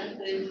 7:35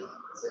 then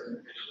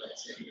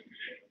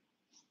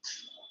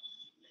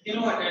you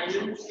know what I do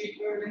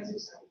speaker when 6:35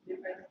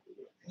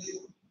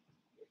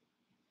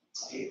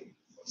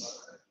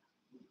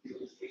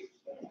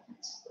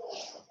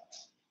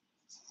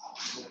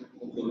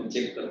 तो मैं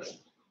चेक कर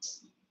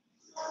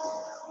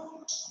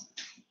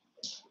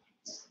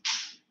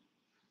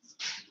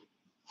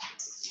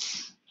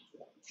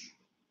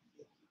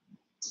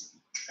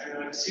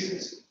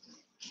seriously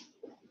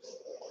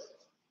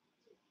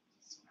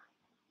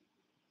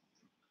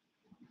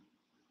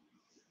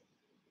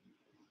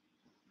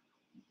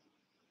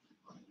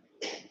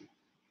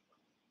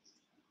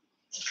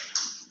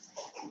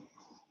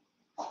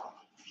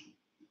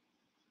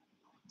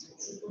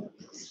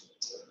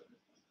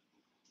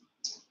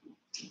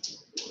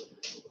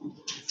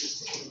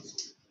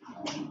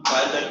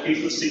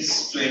 5:30 to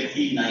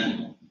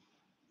 6:29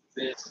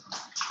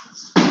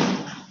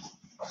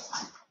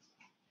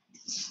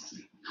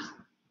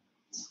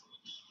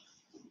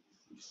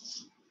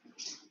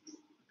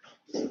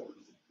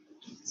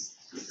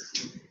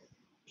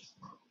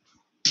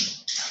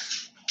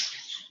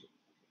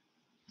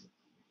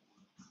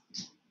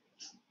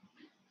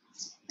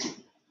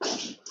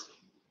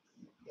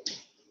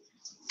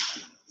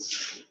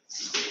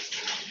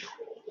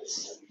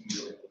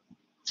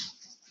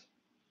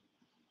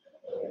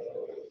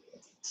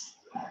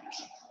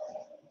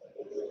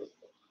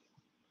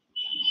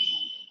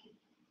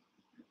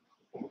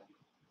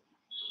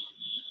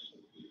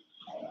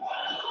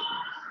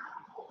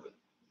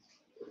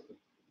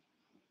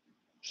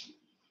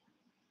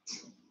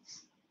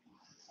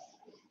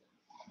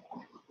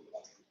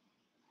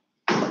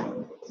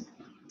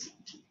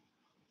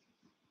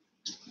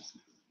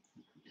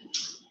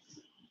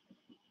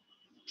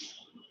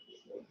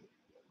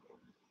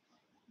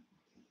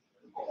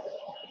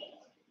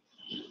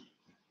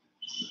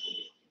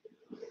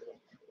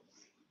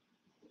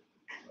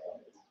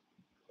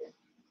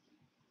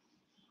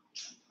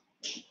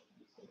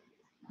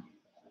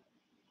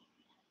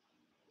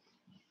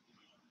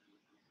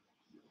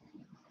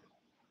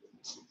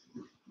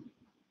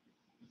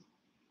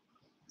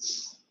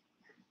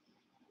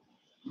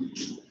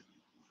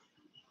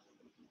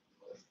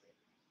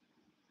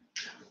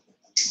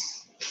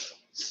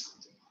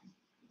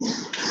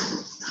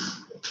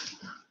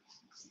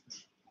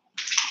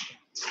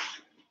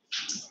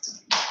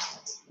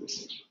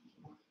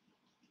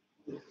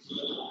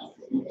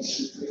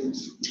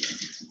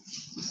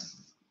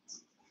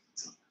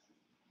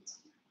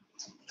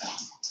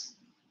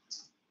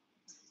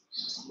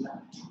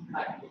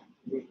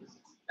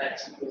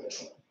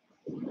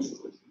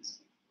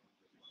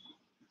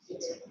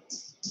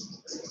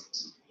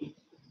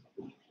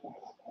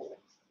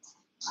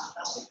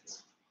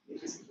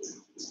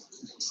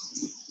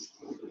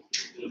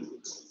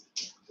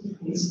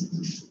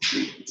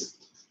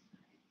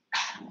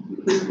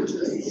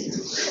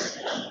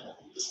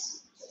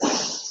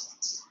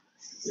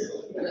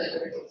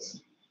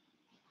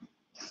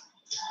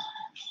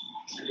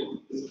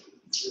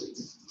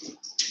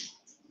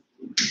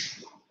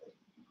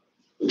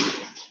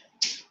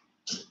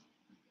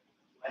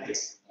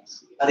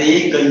 अरे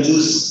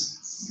कंजूस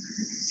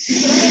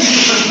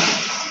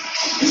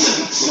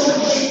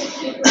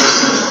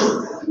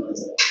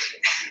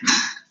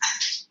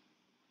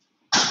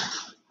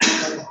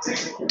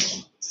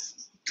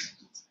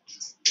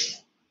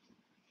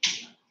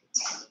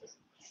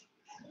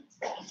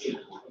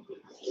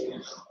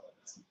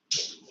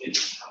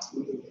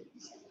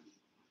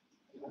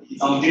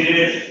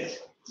Completed.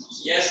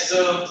 Yes,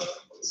 sir.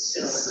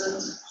 Yes, sir.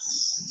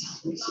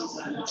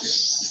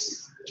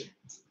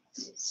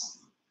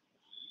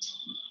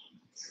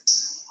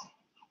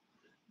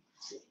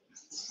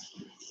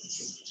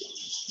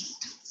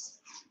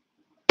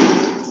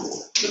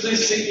 तो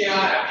इससे क्या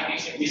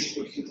एप्लीकेशन बेस्ड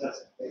क्वेश्चंस आ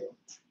सकते हैं?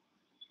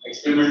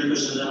 एक्सपेरिमेंटल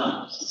क्वेश्चन है ना,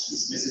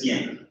 इसमें से क्या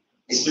है,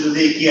 इसमें तो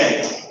देख किया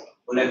है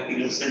वो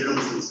लैक्टिकल सेल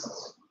इसका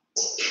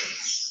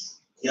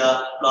या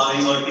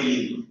प्लाविंग और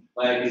tilling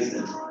why it is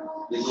that,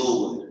 ये दो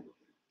हुए।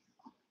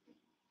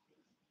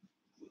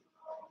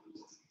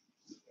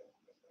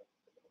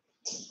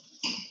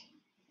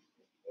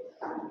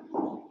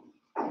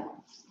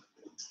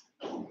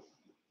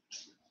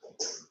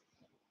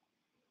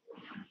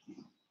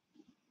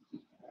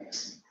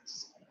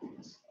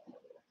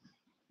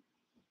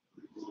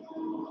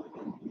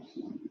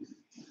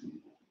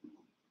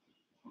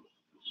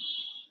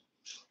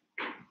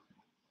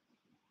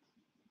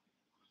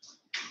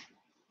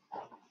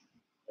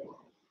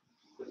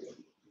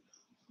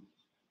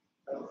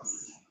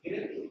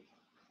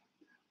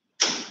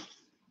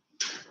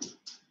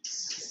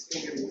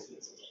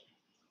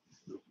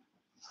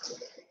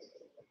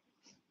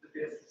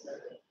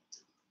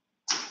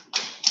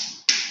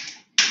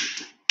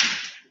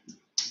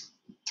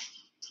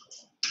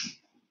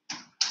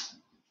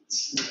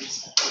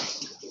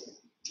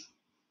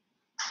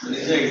 When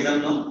is the exam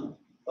now?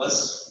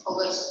 First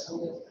August.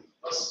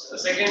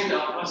 Second,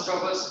 first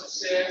August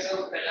से सब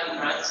पहला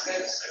मैथ्स का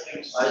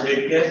सेकंड आज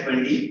डेट क्या है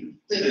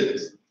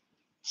 25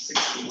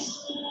 16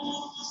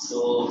 तो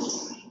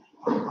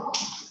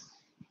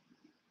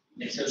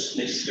नेक्स्ट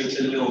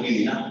सेक्शन में होगी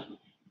ना,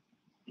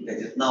 ठीक है,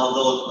 जितना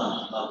होगा उतना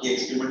बाकी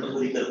एक्सपेरिमेंट तो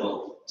पूरी कर पाओ।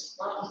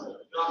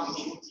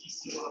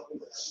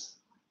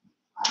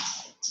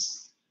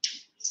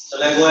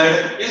 Shall I go ahead?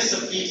 Yes, sir,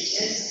 please.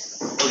 Yes.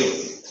 Okay.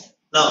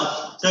 Now,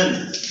 son,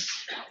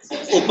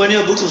 open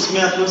your books.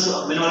 उसमें आपको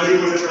मैंने already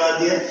बोले पढ़ा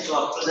दिया है. So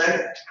after that,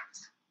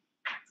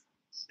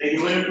 they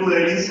given you two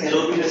headings: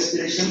 aerobic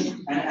respiration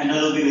and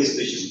anaerobic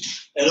respiration.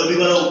 Aerobic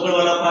वाला ऊपर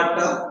वाला पार्ट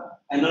था,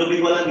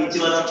 anaerobic वाला नीचे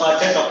वाला पार्ट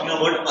है. Talking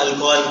about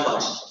alcohol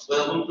part. तो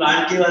हम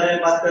प्लांट के बारे में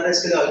बात कर रहे हैं,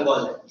 इसके लिए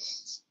अल्कोहल है.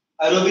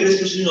 Aerobic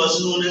respiration is also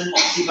known as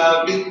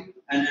oxybiotic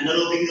and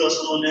anaerobic is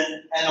also known as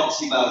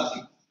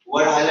anoxybiotic.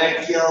 Word highlight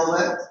किया हुआ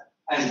है.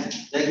 And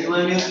that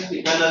given you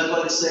ethyl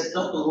alcohol etc.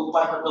 तो वो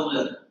पार्ट खत्म हो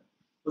जाता है.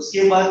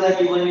 उसके बाद that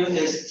given you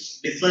is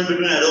difference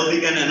between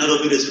aerobic and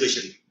anaerobic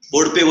respiration.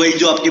 Board पे वही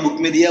जो आपकी बुक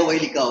में दिया वही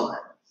लिखा हुआ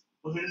है.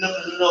 तो फिर ना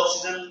प्रेजेंस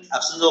ऑक्सीजन,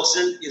 एब्सेंस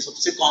ऑक्सीजन, ये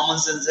सबसे कॉमन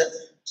सेंस है,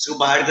 इसको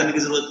बाहर करने की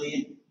जरूरत नहीं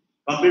है.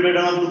 Complete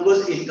breakdown of glucose,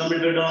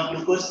 incomplete breakdown of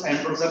glucose, and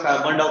products of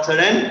carbon dioxide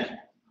and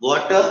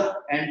water,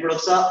 and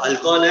products of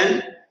alcohol and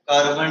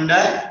carbon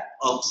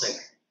dioxide.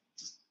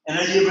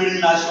 Energy available in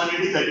large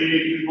quantity 30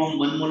 ATP from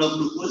 1 mole of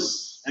glucose,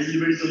 and will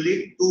build only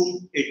 2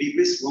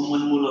 ATPs from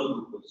 1 mole of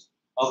glucose.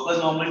 Occurs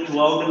normally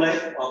throughout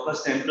life, occurs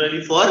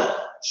temporarily for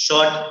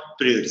short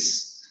periods.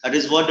 That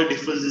is what the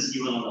difference is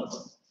given on the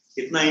part.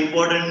 इतना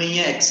important नहीं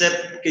है except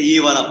कि ये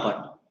वाला part.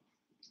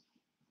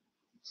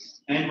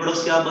 End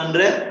products क्या बन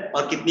रहे हैं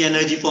और कितनी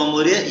energy form हो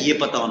रही है ये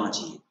पता होना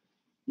चाहिए.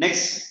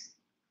 Next,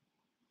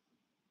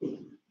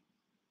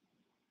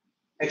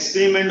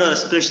 experiment or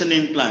respiration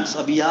in plants.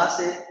 अब यहाँ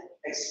से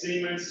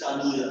एक्सपेरिमेंट्स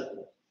चालू हो जाते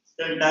हैं.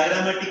 तो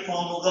डायग्रामेटिक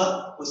फॉर्म होगा,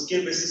 उसके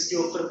बेसिस के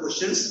ऊपर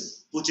क्वेश्चंस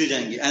पूछे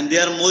जाएंगे and they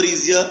are more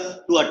easier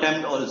to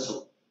attempt also.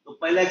 तो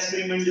पहला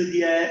एक्सपेरिमेंट जो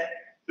दिया है,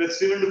 तो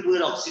experiment to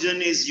prove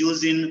oxygen is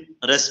used in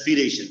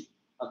respiration.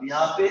 अब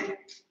यहाँ पे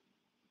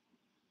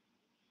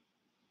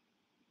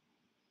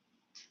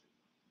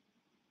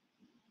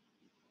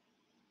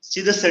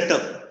सीधा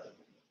सेटअप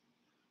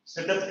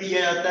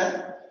किया जाता है.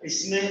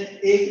 इसमें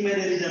एक में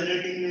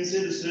जनरेटिंग मींस है,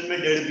 दूसरे में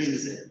डेड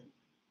मींस है.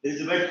 There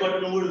is wet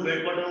cotton wool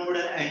and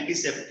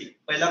antiseptic.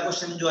 पहला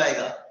क्वेश्चन जो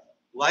आएगा,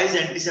 why is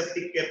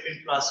antiseptic kept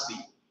in class B?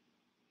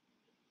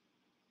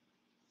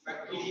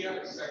 Bacteria.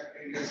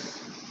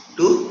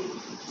 To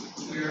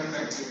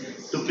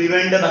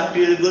prevent the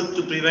bacterial growth,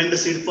 to prevent the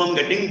seed from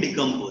getting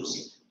decomposed.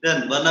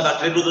 Then वरना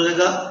bacterial growth हो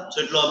जाएगा,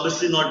 so it will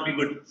obviously not be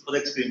good for the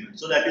experiment.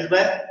 So that is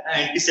why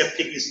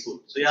antiseptic is good.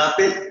 So यहाँ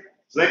पे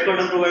wet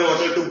cotton provide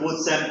water to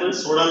both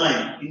samples. Soda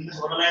lime, इनमें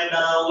soda lime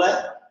डाला हुआ है.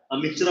 A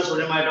mixture of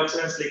sodium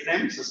hydroxide and slaked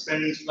lime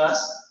suspended in each glass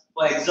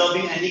for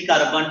absorbing any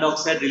carbon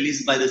dioxide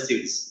released by the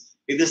seeds.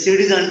 If the seed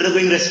is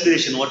undergoing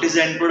respiration, what is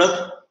the end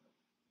product?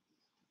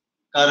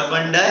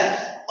 Carbon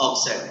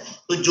dioxide.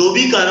 तो जो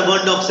भी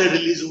carbon dioxide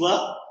release हुआ,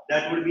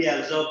 that will be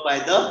absorbed by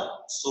the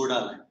soda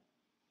lime.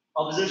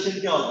 Observation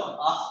क्या होगा?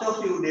 After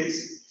few days,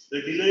 the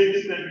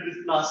derivative continues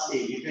with class A.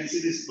 You can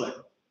see this one.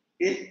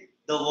 Okay,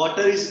 the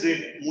water is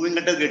moving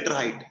at a greater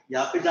height.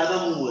 यहाँ पे ज़्यादा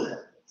move हो रहा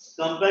है.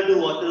 Compared to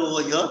water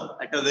over here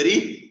at a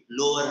very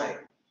lower height.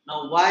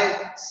 Now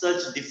why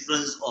such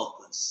difference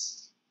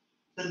occurs?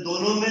 तो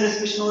दोनों में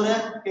respiration हो रहा है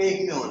कि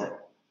एक में हो रहा है?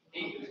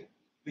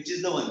 Which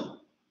is the one?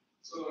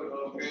 So A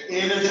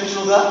में respiration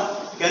होगा.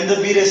 Can the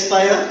bee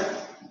respire?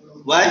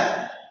 Why?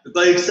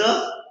 Because it's a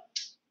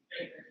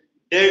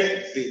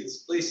dead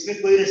phase. तो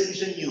इसमें कोई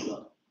respiration नहीं होगा.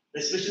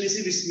 Respiration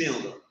इसी इसमें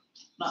होगा.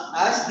 Now,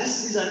 as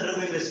this is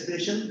undergoing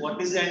respiration,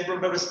 what is the end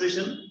product of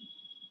respiration?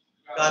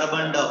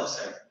 Carbon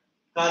dioxide.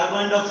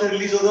 Carbon dioxide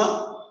release होगा,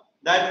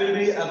 that will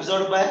be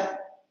absorbed by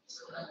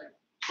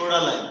soda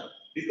line.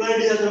 Because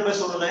it is absorbed by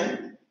soda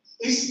line,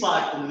 इस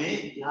part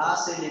में यहाँ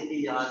से लेके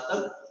यहाँ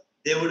तक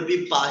there would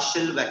be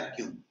partial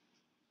vacuum.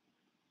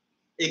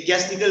 एक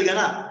gas निकल गया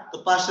ना,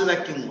 तो partial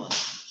vacuum हुआ.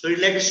 So it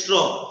like a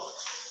straw.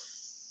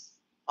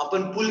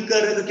 अपन पुल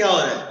कर रहे तो क्या हो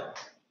रहा है?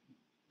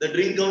 The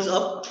drink comes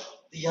up.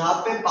 तो यहाँ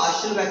पे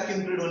partial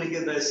vacuum create होने की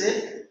वजह से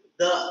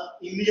the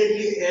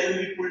immediately air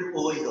will be pulled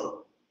over here.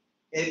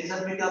 Air के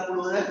साथ में क्या pull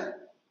हो रहा है?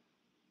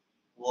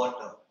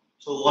 Water.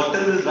 So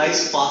water will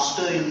rise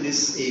faster in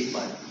this A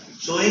part,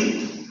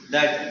 showing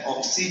that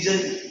oxygen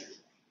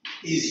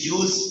is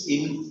used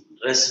in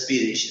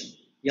respiration.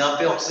 यहाँ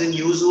पे oxygen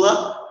use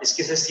हुआ,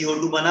 इसके से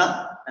CO2 बना,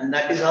 and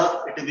that is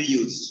how it will be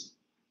used.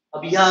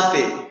 अब यहाँ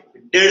पे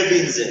dead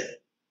beans है.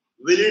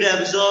 Will it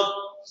absorb?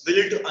 Will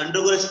it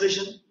undergo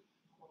respiration?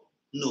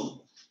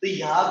 No. तो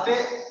यहाँ पे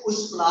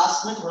उस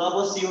फ्लास्क में थोड़ा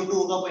बहुत CO2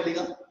 होगा पहले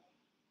का.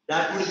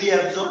 That will be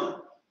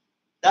absorbed.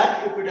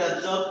 That if it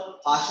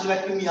absorb, partial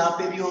vacuum यहाँ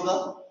पे भी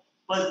होगा,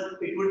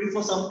 but it would be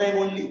for some time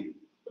only.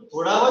 तो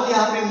थोड़ा बहुत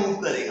यहाँ पे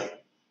move करेगा.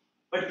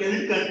 But can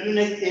it continue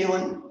like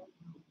A1?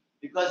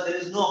 Because there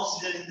is no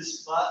oxygen in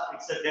this part,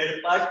 it's a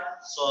dead part,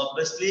 so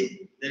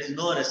obviously there is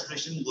no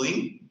respiration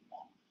going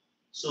on.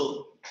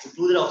 So to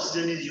prove that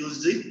oxygen is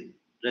used in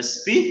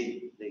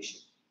respiration.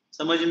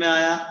 समझ में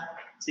आया?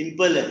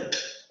 Simple है.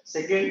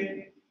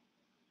 Second,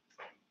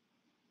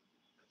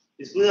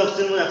 this पूरा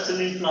oxygen was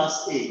absent in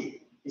class A.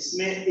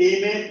 इसमें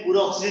A में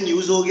पूरा oxygen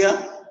use हो गया,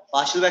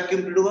 पार्शियल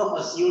वैक्यूम क्रिएट होगा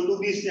और CO2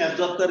 भी इसने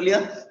एब्जॉर्ब कर लिया,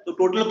 तो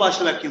टोटल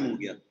पार्शियल वैक्यूम हो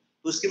गया.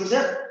 तो उसके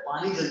वजह से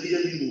पानी जल्दी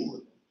जल्दी मूव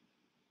होता है.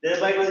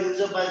 Thereby it was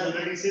used up by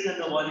generating seal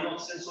and the volume of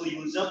oxygen so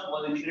used up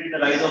was indicating the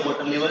rise of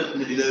water level in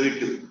the delivery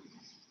tube.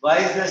 Why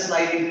is there a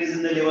slight increase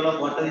in the level of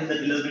water in the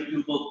delivery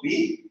tube of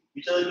B?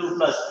 Which are the two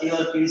plus A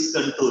or B is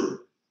control.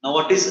 Now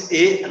what is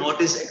A and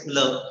what is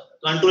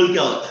control?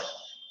 क्या होता है?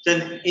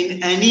 Then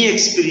in any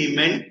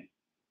experiment,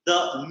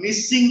 the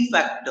missing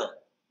factor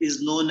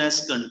is known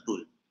as control,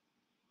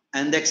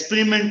 and the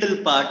experimental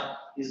part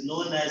is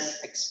known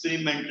as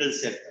experimental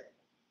setup.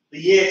 तो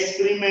ये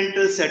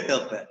experimental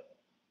setup है.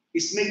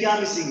 इसमें क्या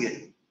missing है?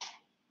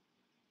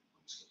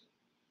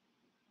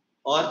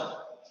 और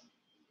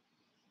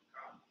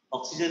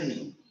ऑक्सीजन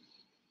नहीं,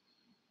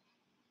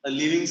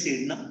 लिविंग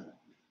सीड ना,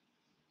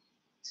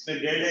 इसमें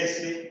डेड है,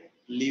 इसमें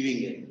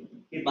लिविंग है.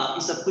 ये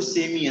बाकी सब कुछ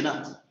सेम ही है ना,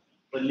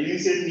 पर लिविंग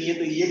सीड नहीं है,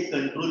 तो ये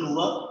कंट्रोल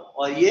हुआ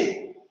और ये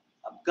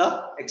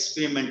आपका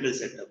experimental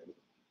setup.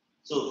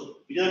 So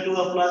these are two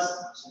of plus.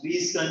 B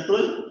is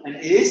control and A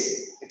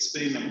is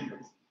experimental.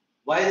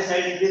 Why the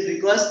slight increase?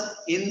 Because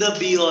in the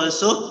B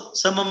also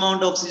some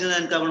amount of oxygen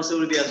and carbon dioxide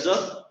will be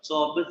absorbed.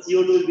 So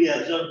CO2 will be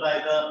absorbed by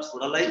the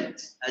soda line.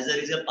 As there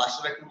is a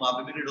partial vacuum, वहाँ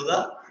पे भी create होगा.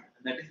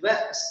 And that is why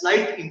a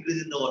slight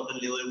increase in the water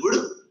level would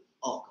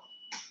occur.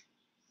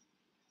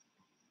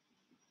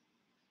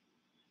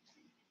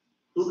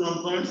 Two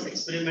components,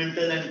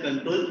 experimental and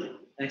control.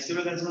 And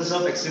experimental consists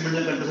of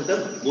experimental control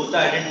setup. Both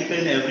are identical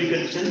in every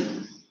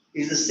condition.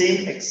 Is the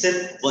same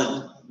except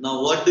one.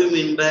 Now what do you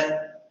mean by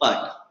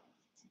part?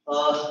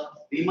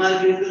 बीमार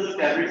के लिए तो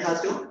tablet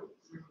खाते हो,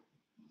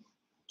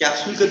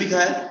 capsule कभी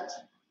खाया?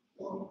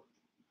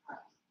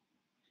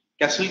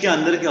 Capsule के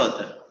अंदर क्या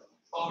होता है?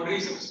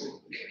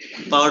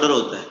 पाउडर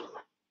होता है.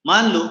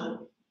 मान लो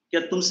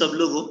क्या तुम सब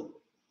लोग हो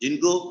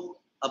जिनको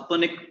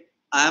अपन एक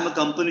I am a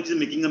company which is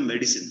making a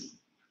medicine,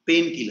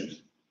 pain killer.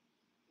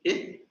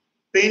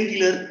 Pain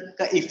killer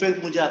का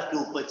इफेक्ट मुझे आपके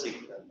ऊपर चेक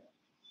करना है.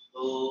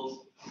 तो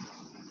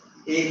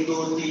 1 2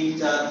 3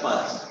 4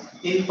 5,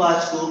 इन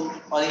 5 को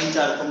और इन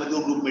 4 को मैं 2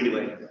 ग्रुप में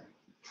डिवाइड करता हूं.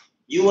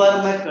 You are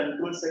my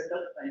control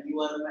setup and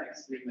you are my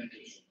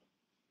experimentation.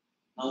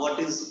 Now what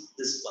is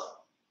this part?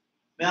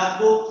 मैं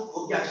आपको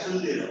वो कैप्सूल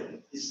दे रहा हूं,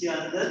 इसके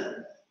अंदर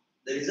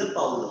there is a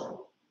powder.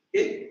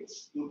 Okay,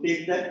 you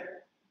take that.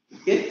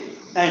 Okay,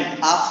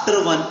 and after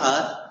 1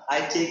 hour I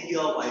check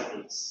your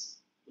vitals.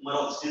 तुम्हारा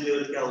oxygen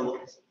level क्या हुआ,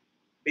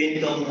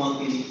 पेन कम हुआ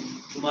कि नहीं,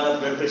 तुम्हारा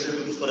ब्लड प्रेशर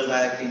में कुछ फर्क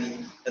आया कि नहीं,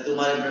 या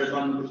तुम्हारे ब्लड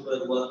काउंट में कुछ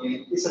फर्क हुआ कि नहीं,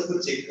 ये सब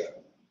कुछ चेक कर.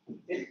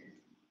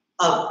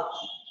 अब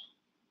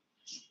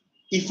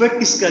इफेक्ट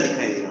किसका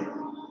दिखाई देगा?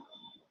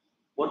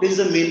 What is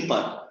the main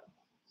part?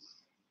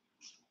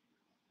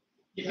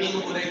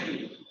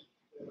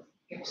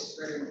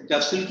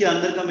 Capsule के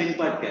अंदर का मेन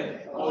पार्ट क्या है?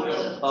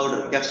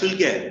 पाउडर. कैप्सूल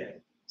क्या है?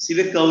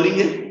 सिर्फ एक कवरिंग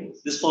है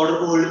जिस पाउडर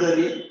को होल्ड कर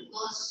रही है.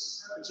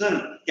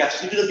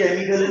 कैप्सूल की तो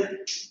केमिकल है,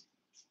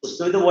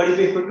 उसमें तो बॉडी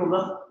पे इफेक्ट होगा.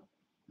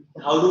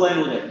 How do I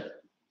know that?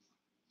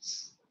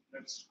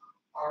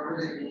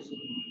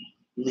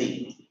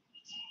 नहीं,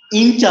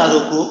 इन चारों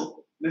को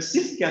मैं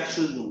सिर्फ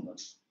कैप्सूल दूंगा,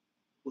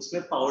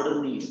 उसमें पाउडर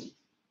नहीं है,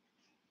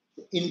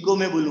 तो इनको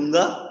मैं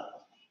बोलूंगा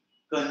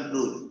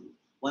control.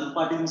 One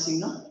part is missing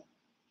ना,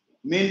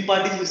 मेन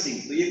पार्ट इज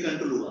मिसिंग, तो ये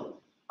कंट्रोल हुआ.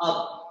 अब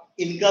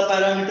इनका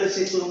पैरामीटर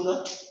चेक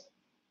करूंगा.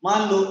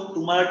 मान लो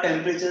तुम्हारा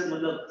टेम्परेचर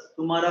मतलब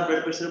तुम्हारा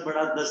ब्लड प्रेशर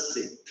बढ़ा 10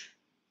 से,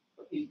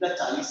 तो इनका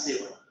 40 से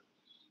बढ़ा,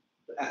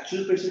 तो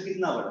एक्चुअल प्रेशर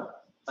कितना बढ़ा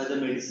बाय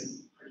द मेडिसिन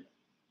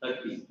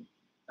 30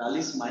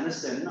 40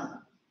 माइनस 10 ना,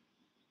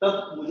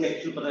 तब मुझे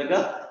एक्चुअल पता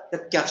लगा कि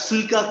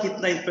कैप्सूल का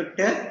कितना इफेक्ट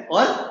है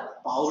और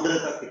पाउडर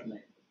का कितना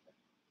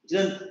इफेक्ट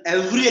है।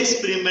 Every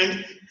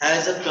experiment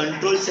has a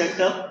control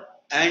setup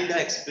and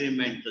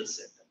experimental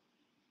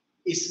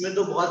setup. इसमें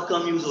तो बहुत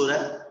कम यूज हो रहा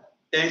है,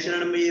 10th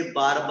स्टैंडर्ड में ये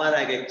बार बार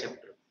आएगा एक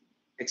chapter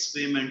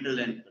experimental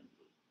and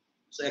control.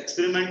 So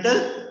experimental,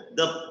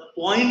 the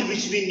point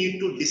which we need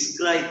to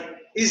describe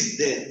is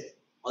there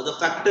और the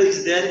factor is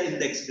there in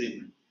the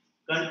experiment.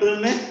 Control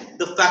में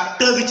the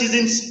factor which is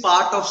in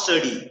part of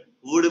study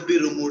would be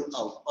removed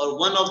out or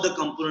one of the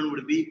component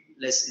would be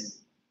less in.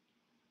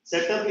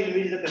 Setup in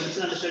which the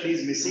condition under study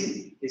is missing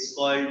is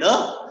called the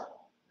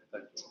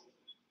control.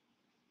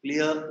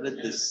 Clear with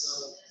this?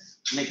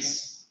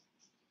 Next.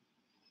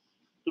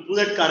 To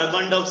prove that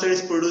carbon dioxide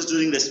is produced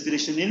during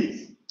respiration in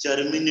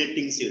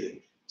germinating seed.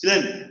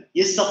 Children,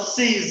 ये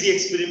सबसे easy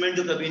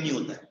experiment जो कभी नहीं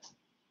होता है.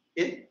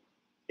 Okay?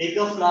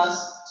 Take a flask,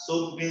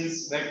 soak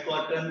beans, wet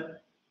cotton,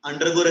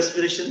 undergo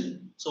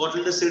respiration. So what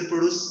will the seed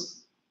produce?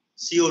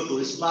 CO2.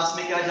 इस flask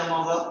में क्या जमा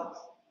होगा?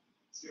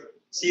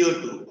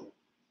 CO2.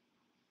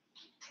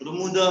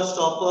 Remove the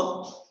stopper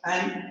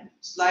and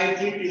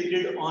slightly tilt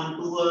it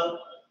onto a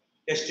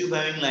test tube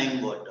having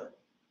lime water.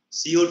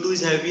 CO2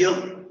 is heavier.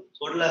 So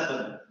what will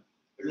happen?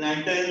 It will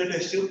enter in the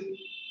test tube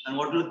and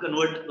what will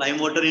convert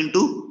lime water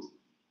into?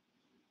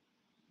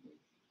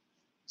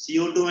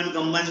 CO2 when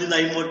combines with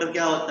lime water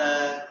क्या होता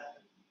है?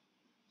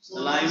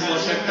 The lime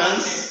water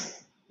turns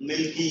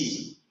milky.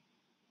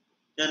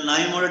 When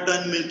lime water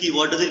turns milky,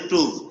 what does it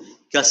prove?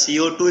 क्या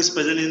CO2 is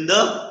present in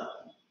the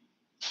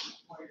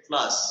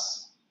flask.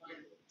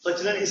 तो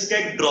चलन इसका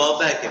एक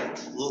drawback है,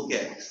 वो क्या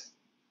है?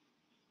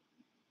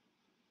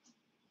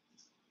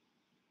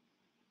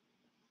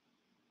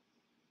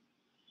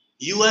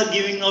 You are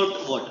giving out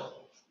what?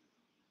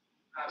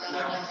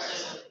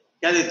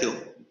 क्या देते हो?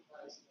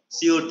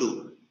 CO2.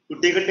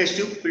 To take a test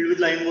tube filled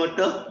with lime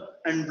water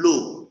and blow.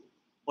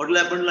 What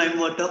will happen to lime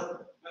water?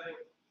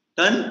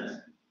 Turn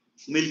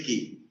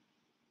milky.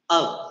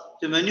 अब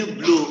तो when you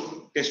blow,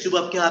 test tube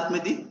आपके हाथ में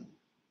थी,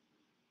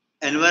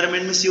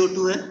 एनवायरनमेंट में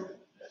CO2 है,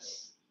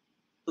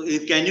 तो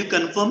कैन यू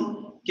कंफर्म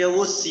क्या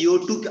वो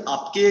CO2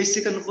 आपके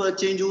इससे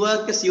चेंज हुआ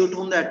क्या CO2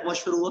 फ्रॉम द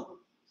एटमॉस्फेयर हुआ?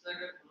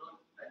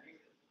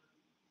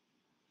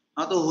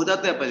 हाँ तो हो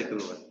जाता है पहले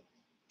करोगे,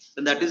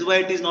 that is why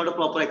it is not a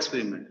proper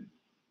experiment.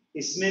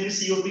 इसमें भी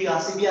CO2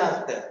 यहाँ से भी आ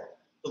सकता है,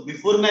 तो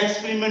बिफोर माय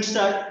एक्सपेरिमेंट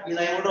स्टार्ट ये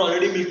लाइन वाटर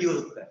ऑलरेडी मिल्की हो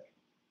सकता है।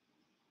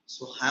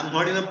 सो I am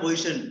not in a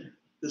position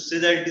to say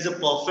that it is a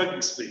perfect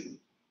experiment.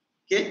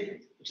 Okay,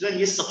 चलिए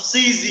ये सबसे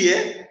इजी है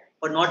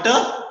और not a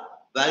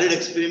valid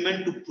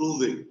experiment to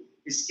prove it,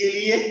 इसके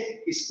लिए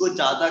इसको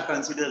ज्यादा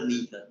कंसीडर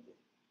नहीं करते।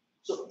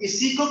 सो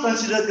इसी को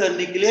कंसीडर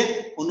करने के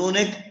लिए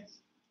उन्होंने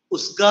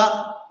उसका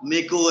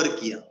मेकओवर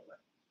किया।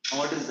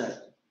 What is that?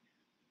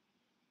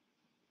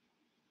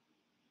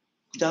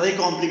 ज्यादा ही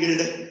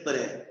कॉम्प्लिकेटेड है पर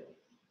है।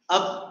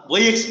 अब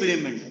वही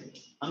एक्सपेरिमेंट है,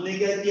 हमने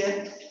क्या किया है,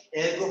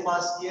 एयर को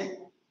पास किया।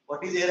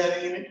 What is air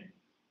having in it?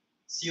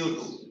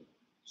 CO2.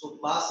 So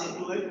pass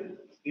into it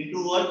into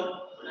what?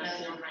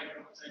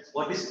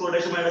 What is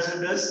potassium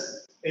hydroxide does?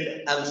 It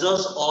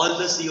absorbs all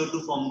the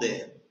CO2 from there.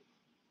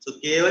 So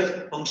KH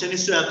function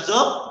is to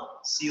absorb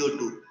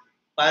CO2.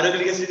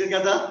 Pyroxylic acid क्या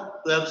था?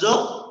 To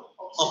absorb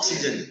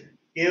oxygen.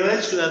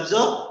 KH to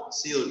absorb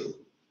CO2.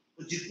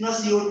 तो जितना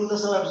CO2 था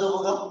सब absorb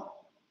होगा.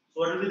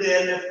 So what will be the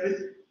air left with?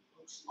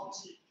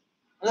 Oxygen.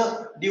 मतलब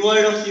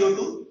devoid of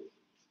CO2.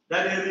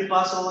 That air will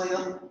pass over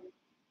here.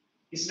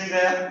 किसमें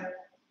गया?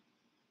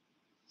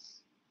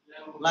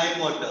 Lime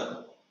water.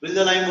 Will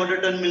the lime water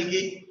turn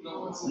milky?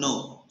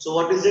 No. So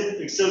what is it?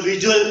 It's a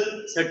visual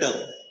setup.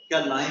 क्या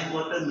lime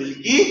water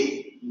milky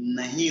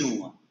नहीं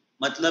हुआ?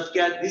 मतलब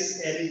क्या? This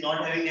air is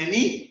not having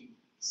any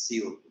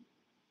CO2.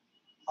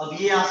 अब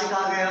ये यहाँ से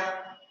कहाँ गया?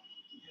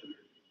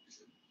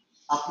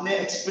 अपने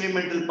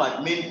experimental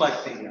part, main part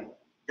पे गया,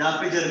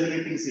 जहाँ पे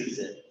germinating seeds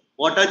है.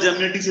 What are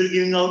germinating seeds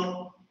giving out?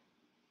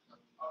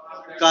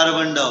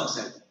 Carbon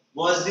dioxide.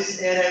 Was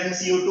this air having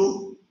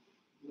CO2?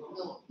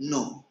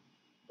 No.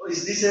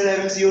 Is this air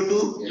having CO2?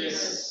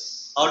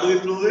 Yes. How do we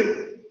prove it?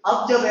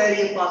 अब जब air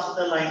ये pass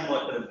होता है lime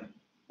water में,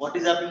 what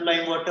is happening to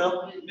lime water?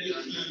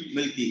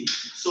 Milky.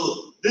 So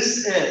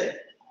this air,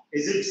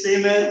 is it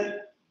same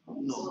air?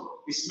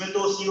 No. इसमें तो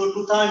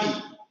CO2 था नहीं,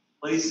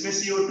 पर इसमें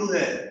CO2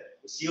 है।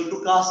 तो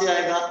CO2 कहाँ से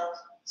आएगा?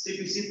 सिर्फ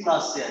इसी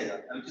फ्लास्क से आएगा।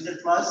 Which is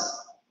that flask?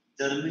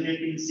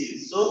 Germinating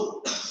seeds.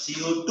 So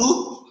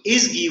CO2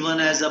 is given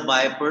as a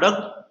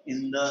byproduct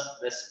in the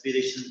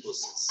respiration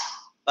process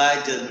by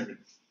germinating.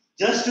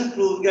 Just to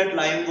prove that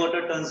lime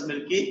water turns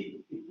milky,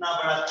 इतना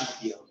बड़ा क्लिक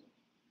किया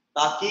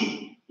ताकि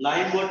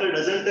lime water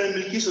doesn't turn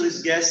milky, so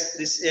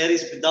this air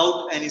is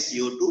without any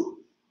CO2.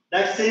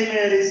 That same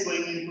air is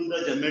going into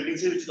the germinating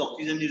seed, which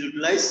oxygen is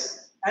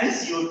utilized, and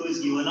CO2 is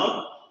given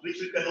out,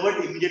 which will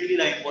convert immediately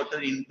lime water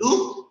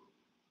into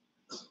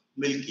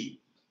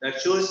milky.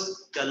 That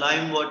shows the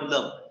lime water,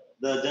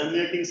 the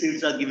germinating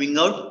seeds are giving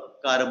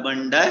out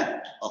carbon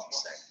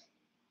dioxide.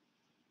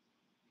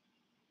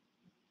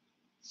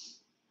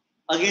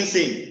 Again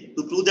same,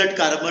 to prove that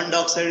carbon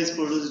dioxide is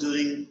produced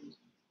during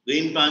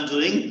green plant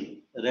during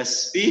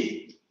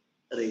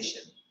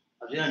respiration.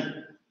 Again,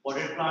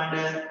 potted plant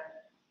है,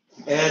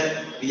 air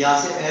यहाँ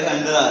से air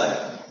अंदर आ रहा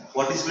है.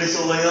 What is placed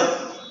over here?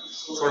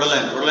 Soda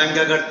lime. Soda lime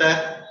क्या करता है?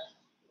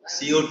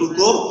 CO2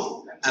 को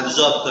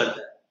absorb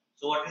करता है.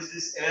 So what is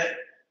this air?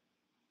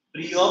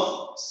 Free of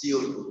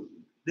CO2.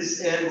 This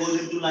air goes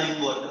into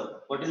lime water.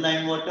 What is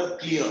lime water?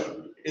 Clear.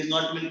 It is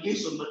not milky,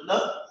 so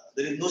मतलब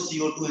there is no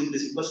CO2 in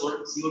this because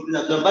CO2 is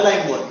absorbed by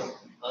lime water.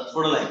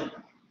 Soda lime.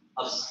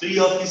 Free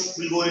of this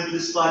will go into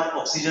this part,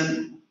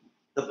 oxygen.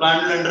 The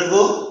plant will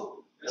undergo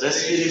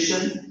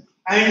respiration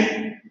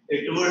and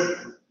it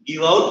would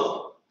give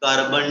out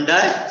carbon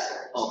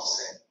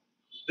dioxide,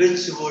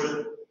 which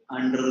would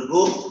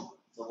undergo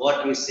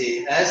what we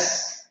say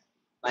as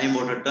lime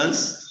water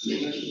turns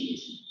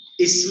milky.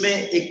 इसमें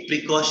एक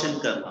precaution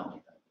करना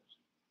होता है.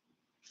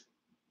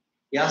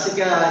 यहां से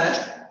क्या आ रहा है?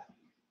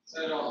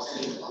 Sir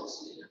oxygen.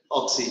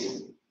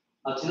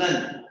 ऑक्सीजन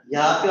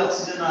यहाँ पे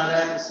ऑक्सीजन आ रहा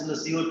है, इसमें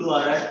CO2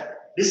 आ रहा है.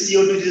 This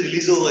CO2 is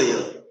release over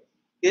here.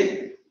 Okay,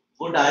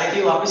 वो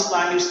डायरेक्टली वापस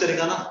प्लांट यूज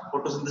करेगा ना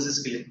फोटोसिंथेसिस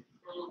के लिए,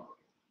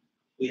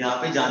 तो यहाँ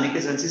पे जाने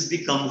के चांसेस भी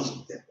कम हो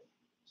सकते हैं.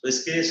 तो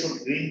इसके लिए इसको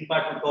ग्रीन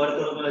पार्ट में कवर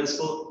करोगे,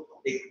 इसको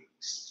एक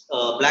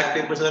ब्लैक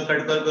पेपर से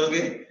कट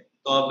करोगे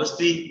तो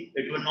obviously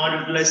it will not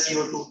utilize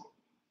CO2.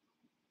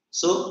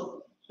 So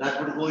that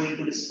would go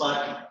into this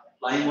part,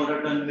 lime water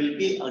turn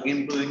milky,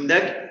 again proving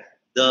that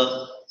the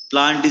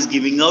plant is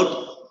giving out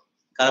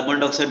carbon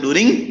dioxide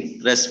during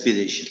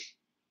respiration.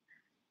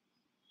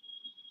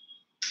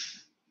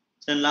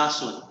 Then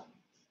last one,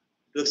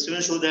 to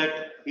experiment show that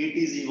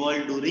heat is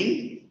evolved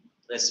during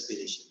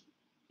respiration.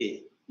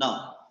 Okay, now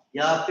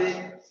यहाँ पे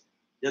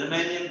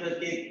germanium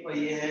करके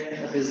ये है,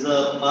 that is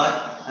the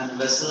part and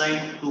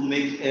Vaseline to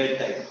make air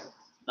tight.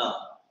 Now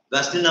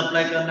Vaseline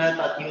apply करना है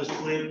ताकि उस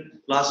पूरे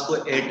फ्लास्क को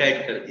एयर टाइट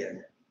कर दिया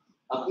जाए.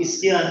 अब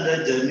इसके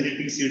अंदर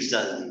जर्मिनेटिंग सीड्स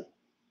डाल दिए.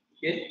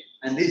 Okay,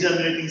 and this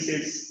germinating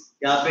seeds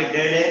यहाँ पे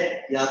डेड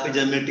है, यहाँ पे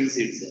जर्मिनेटिंग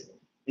सीड्स है.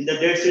 In the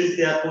dead seeds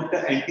they are put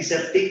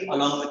antiseptic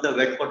along with the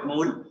wait cotton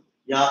wool.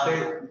 यहाँ पे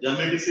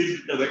germinating seeds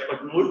with the wait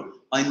cotton wool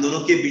और इन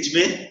दोनों के बीच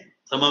में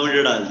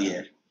थर्मामीटर डाल दिया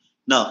है.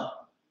 Now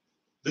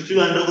which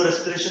will undergo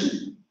respiration?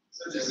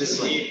 This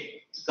one.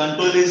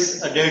 Control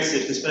is a dead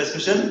seed, इस पर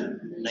रेस्पिरेशन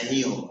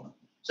नहीं होगा.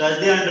 So as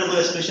they undergo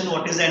respiration,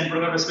 what is the end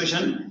product of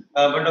respiration?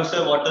 Carbon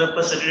dioxide, water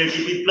plus saturated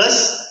ATP plus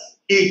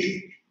heat.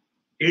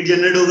 Heat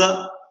generate होगा.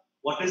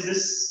 What is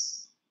this?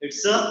 It's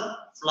a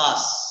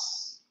flask.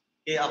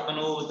 ये अपन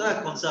वो होता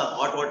है कौन सा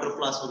hot water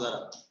flask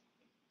वगैरह,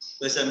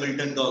 वैसे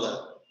Milton का होगा,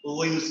 तो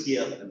वो यूज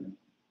किया अपन ने.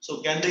 So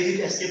can the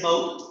heat escape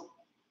out?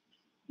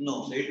 No.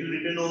 So it will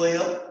return over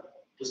here.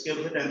 उसके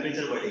वजह से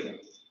temperature बढ़ेगा.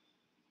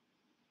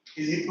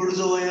 Is heat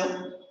produced over here?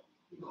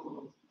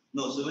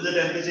 No. So will the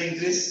temperature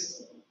increase?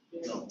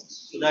 No.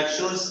 So that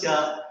shows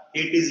that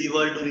heat is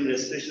evolved during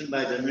respiration by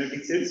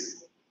germinating seeds.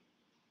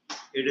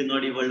 It is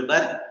not evolved by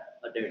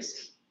a dead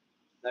cell.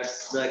 That's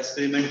the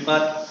experiment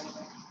part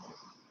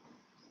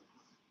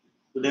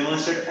to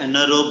demonstrate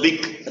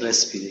anaerobic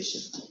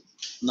respiration.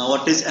 Now,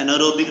 what is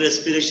anaerobic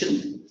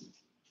respiration?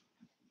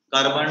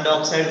 Carbon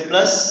dioxide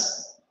plus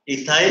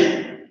ethyl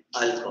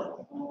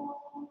alcohol.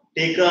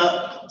 Take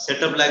a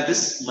setup like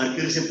this.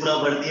 Mercury से पूरा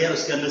भर दिया है,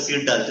 उसके अंदर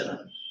seed डाल देना.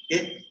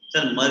 Okay.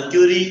 Sir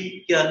mercury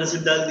के अंदर से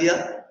डाल दिया,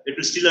 it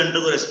will still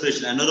undergo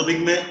respiration. Anaerobic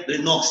में there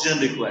is no oxygen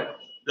required.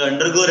 To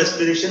undergo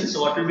respiration,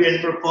 so what will be end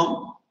product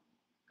form?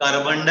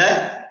 Carbon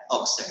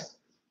dioxide.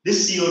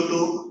 This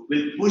CO2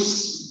 will push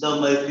the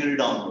mercury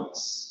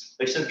downwards.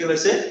 Pressure की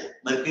वजह से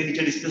mercury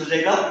नीचे displace हो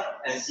जाएगा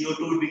and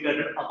CO2 will be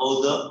carried above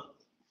the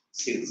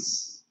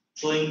cells.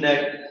 Showing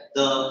that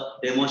the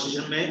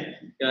demonstration में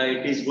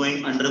it is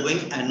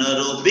undergoing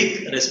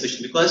anaerobic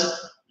respiration because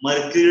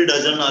mercury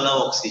doesn't allow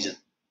oxygen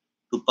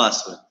to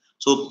pass through.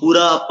 So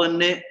पूरा अपन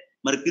ने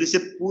mercury से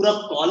पूरा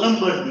कॉलम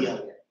भर दिया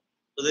है,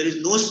 so there is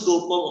no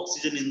scope of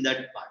oxygen in that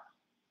part,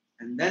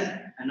 and then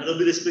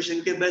anaerobic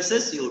respiration के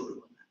basis CO2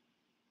 बना.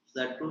 So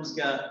that proves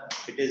क्या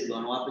it is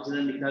gone. वहाँ पे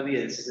जिन्होंने लिखा भी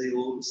है, जैसे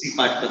वो उसी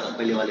पार्ट का था,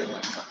 पहले वाले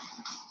पार्ट का.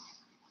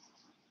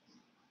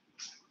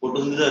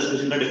 Photosynthesis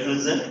respiration का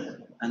difference है,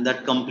 and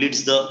that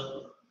completes the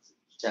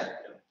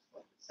chapter.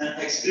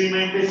 And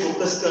experiment पे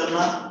focus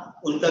करना,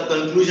 उनका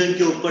conclusion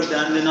के ऊपर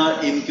ध्यान देना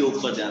और aim के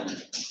ऊपर ध्यान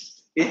देना.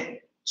 Okay.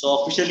 So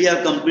officially I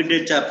have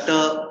completed chapter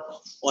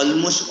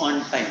almost on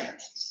time.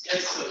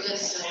 Yes sir.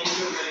 Yes sir. Thank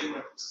you very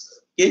much.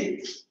 Okay.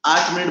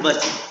 8 minute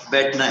बस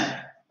बैठना है.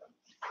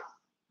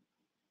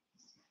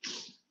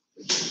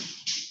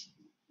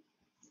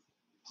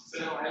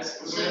 सर हमारे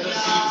स्कूल में तो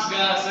सीट्स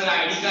का सर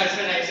आईडी कार्ड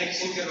का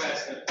डाइसेक्शन करवाया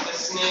सर.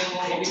 इसमें वो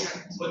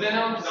होते हैं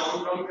ना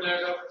ब्राउन कलर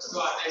का कुछ तो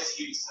आता है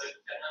सीट्स सर,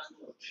 करना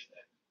शुरू होता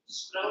है.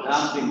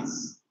 ग्राम थिंग्स.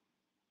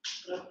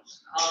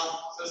 हाँ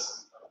सर.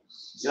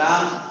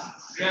 ग्राम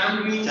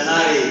चना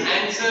रे.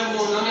 एंड सर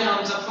वो उन्होंने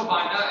हम सबको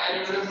बांटा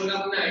एंड उन्होंने बोला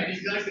अपना आईडी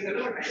कार्ड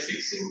करो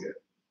डाइसेक्शन कर.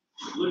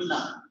 गुड ना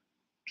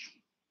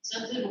सर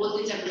फिर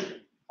बोलते चैप्टर.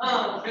 हाँ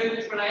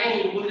फिर पढ़ाया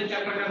नहीं, बोलते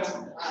चैप्टर करो.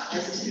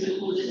 ऐसे बिल्कुल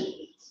बोलते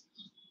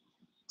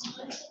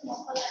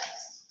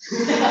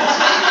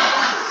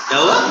क्या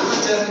हुआ?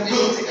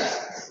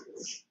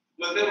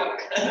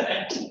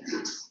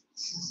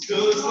 तो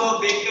उसको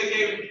देख करके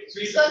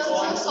सब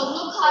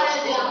लोग खा रहे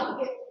थे यहाँ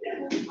पे।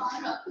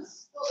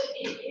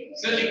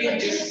 सर लेकिन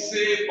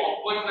जिससे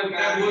पॉपकॉर्न बनता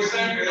है वो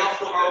सर टफ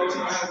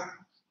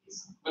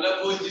मतलब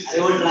वो जिस अरे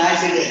वो ड्राई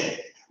सीड है।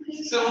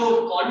 सर वो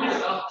कौन है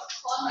ना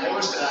अरे वो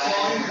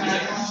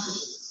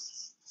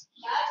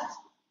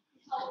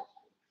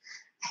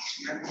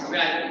अबे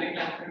आज अपने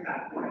क्लास में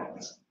काटते हैं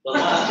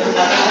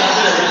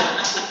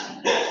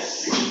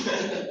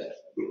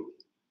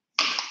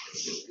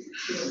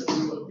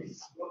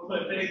वो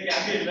पता है क्या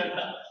खेल रहा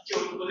था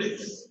चोट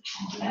पुलिस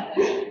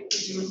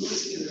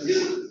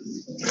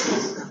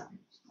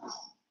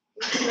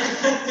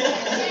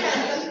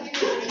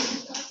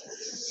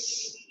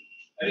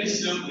अरे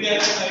श्लोक भी आया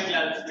हमारे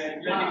क्लास में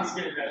एथलेटिक्स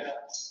खेल रहा था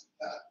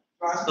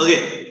Okay,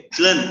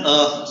 Chलन,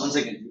 1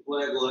 second before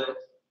I go ahead.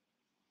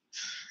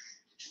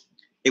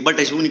 एक बार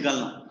टेक्स्ट बुक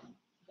निकालना।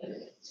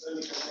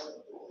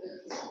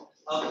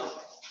 अब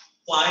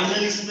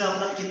फाइनल इसमें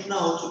अपना कितना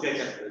हो चुका है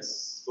चैप्टर्स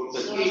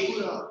टोटल?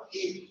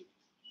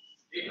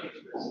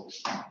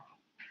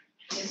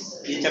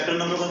 ये चैप्टर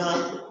नंबर कौन सा?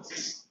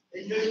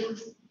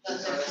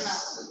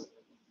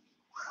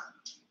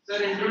 Sir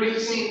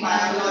introducing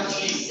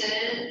biology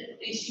cell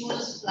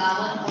tissues,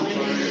 flower,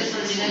 pollination,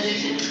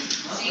 fertilization,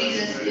 seed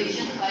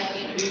respiration, 5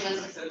 individual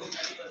cells.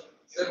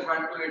 Sir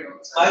 1 to 8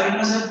 5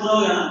 minute में पूरा हो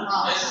गया ना?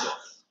 Yes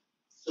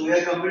So we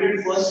have completed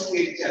first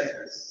 8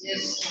 chapters.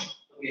 Yes.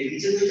 Okay,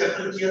 नीचे कोई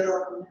चैप्टर किया था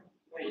आपने?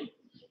 नहीं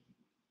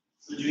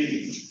कुछ भी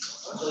नहीं।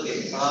 Okay,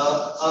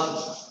 अब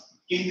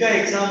किनका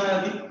एग्जाम है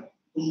अभी?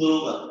 तुम दोनों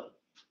का?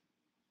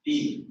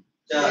 3,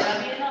 4, मेरा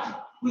भी है ना,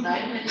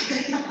 राइट में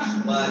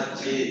 5,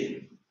 6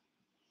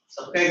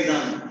 सबका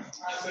एग्जाम है।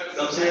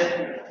 कब से?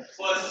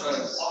 फर्स्ट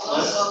फर्स्ट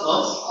अगस्त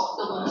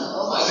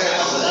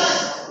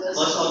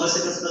से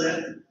कब तक है?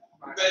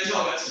 12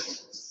 अगस्त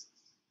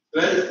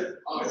 12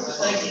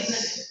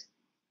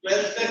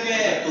 12 तक है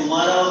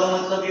तुम्हारा होगा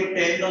मतलब ये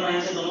 10th और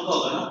 9th दोनों का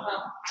होगा ना?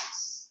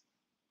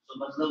 तो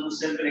मतलब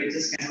उससे फिर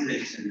एग्जिस्ट कैन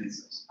इलेक्शन में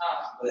हां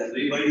so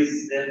everybody is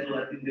there so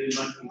I think they will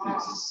not keep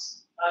exist.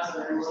 हां sir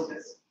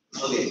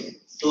Okay,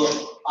 so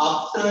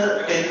after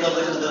 10th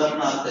अगर अगर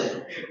अपना आता है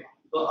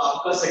तो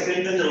आपका सेकंड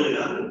में जरूर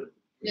है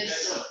Yes,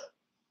 sir.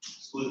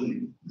 स्कूल में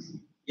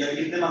या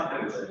कितने मार्क का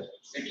पेपर है?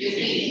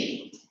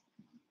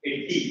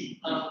 80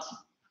 हां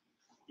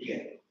ठीक है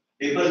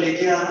पेपर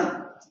लेके आना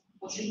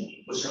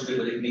क्वेश्चन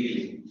पेपर लिखने के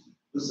लिए।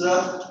 दूसरा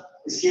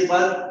इसके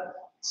बाद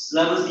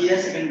सिलेबस दिया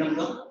है सेकंड टर्म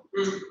का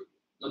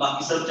तो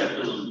बाकी सब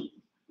चैप्टर्स होंगे।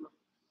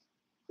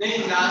 नहीं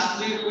लास्ट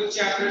में कुछ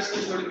चैप्टर्स को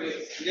छोड़ के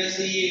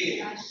जैसे ये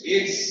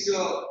इट्स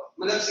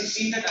मतलब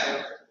 16 तक आया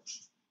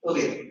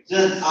Okay,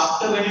 then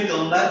after when you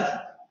come back,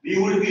 we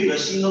would be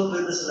rushing up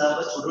with the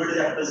syllabus. छोटे-छोटे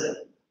chapters है,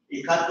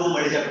 एक आध दो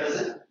बड़े chapters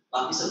है,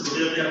 बाकी सब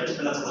छोटे-छोटे chapters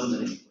पहला खत्म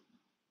करेंगे।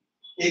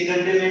 1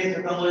 घंटे में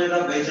खत्म हो जाएगा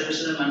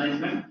वेजिटेशन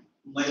मैनेजमेंट,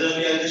 मेजर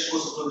भी आएगा शो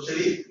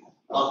सुपरफिशियली,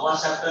 और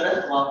चैप्टर है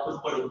वो आप खुद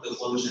पढ़ सकते हो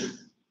सॉल्यूशन,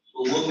 तो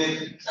वो मैं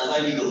ज्यादा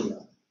नहीं करूंगा।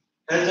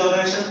 हेल्थ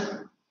ऑर्गेनाइजेशन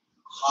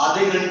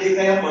आधे घंटे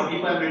का या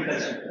 45 मिनट का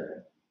चैप्टर है,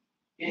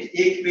 ये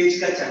 1 पेज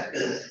का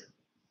चैप्टर है,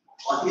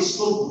 और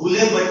इसको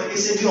भूले भटके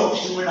से भी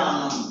ऑप्शन में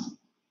डालना है।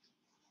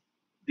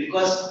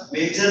 Because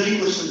majorly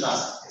questions आ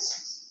सकते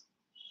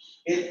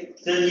हैं।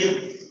 फिर ये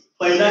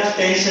पहला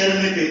 10 स्टैंडर्ड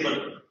में पेपर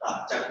था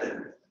चैप्टर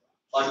में,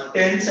 और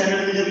 10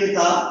 स्टैंडर्ड में जब ये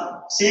था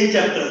सेम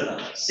चैप्टर था,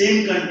 सेम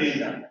कंटेंट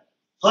था,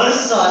 हर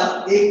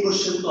साल एक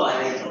क्वेश्चन तो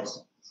आया ही था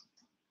उसमें।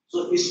 तो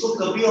इसको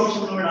कभी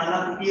ऑप्शन में डालना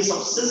क्योंकि ये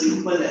सबसे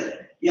सिंपल है,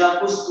 ये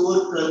आपको स्कोर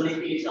करने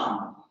के लिए काम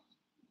है।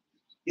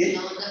 ये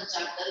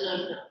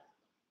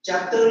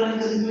चैप्टर लर्न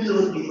करने की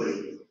जरूरत नहीं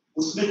पड़ेगी,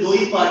 उसमें 2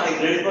 ही पार्ट है,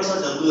 ग्रेड पास और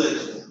डब्ल्यूएच,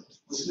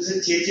 उसमें से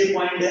 6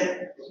 पॉइंट है,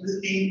 उसमें से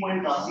 3 पॉइंट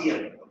काफी है।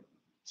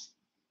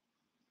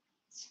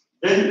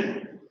 Then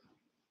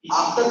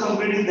after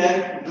completing that,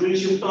 we will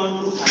shift on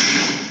to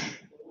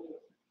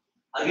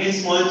again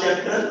small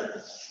chapter,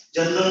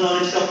 general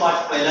knowledge का पार्ट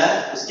पहला है,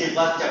 उसके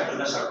बाद चैप्टर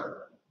का स्टार्ट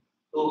होगा।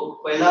 तो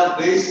पहला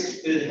बेस,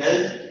 फिर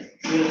हेल्थ,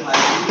 फिर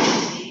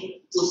हाइजीन,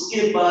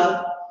 उसके बाद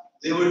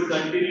we would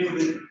continue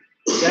with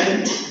then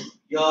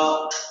your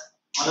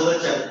another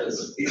chapters.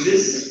 In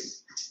this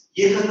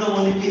ये खत्म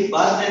होने के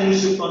बाद then we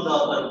shift on the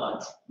upper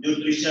part,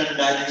 nutrition,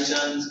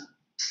 digestion,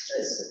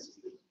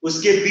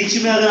 उसके बीच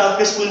में अगर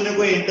आपके स्कूल में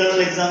कोई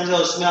इंटरनल एग्जाम है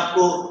उसमें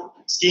आपको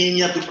स्कीम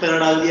या कुछ तरह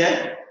डाल दिया है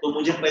तो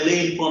मुझे पहले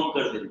ही इन्फॉर्म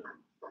कर देना।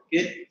 ओके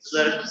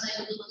सर,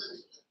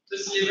 तो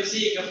सिलेबस ही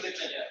एक हफ्ते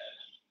चल जाता है।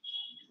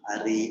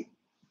 अरे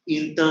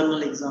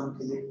इंटरनल एग्जाम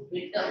के लिए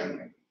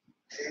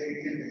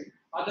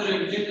हाँ तो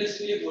रिवीजन टेस्ट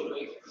के लिए बोल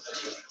रहे हैं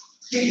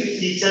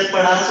टीचर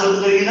पढ़ाना शुरू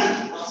करेगी ना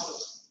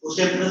उस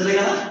टाइम पता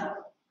चलेगा ना।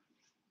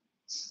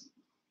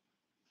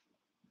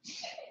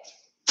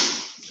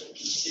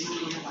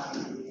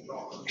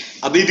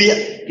 अभी भी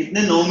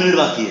कितने 9 मिनट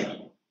बाकी है,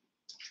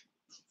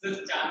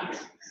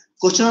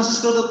 क्वेश्चन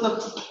आंसर करो तब तक।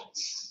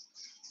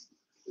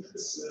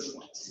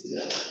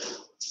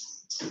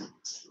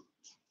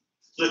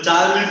 तो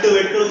 4 मिनट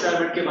वेट करो, 4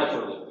 मिनट के बाद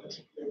छोड़ दो।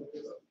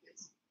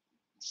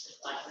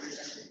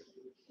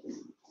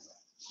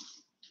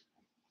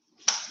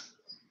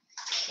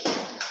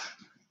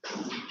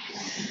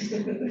 Who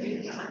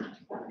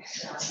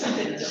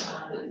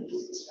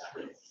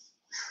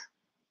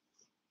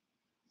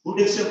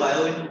takes your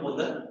bio in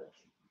Mother?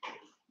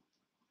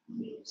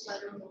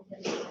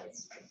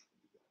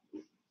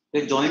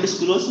 You joined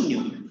school also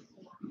new.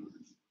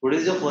 Today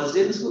is your first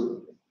day in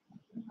school.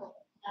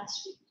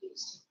 Last week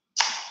Tuesday.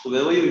 So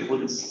where were you before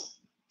this?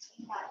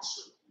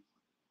 Rachi.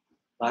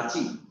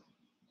 Ranchi,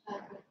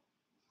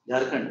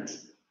 Jharkhand.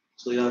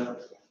 So yeah,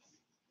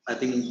 I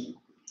think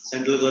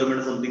central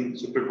government or something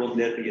shifted from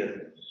there to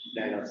here.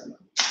 Dad asked me.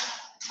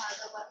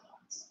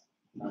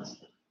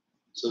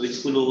 So which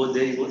school over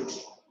there you were?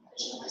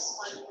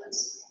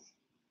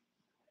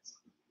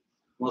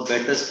 More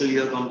better school you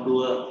have come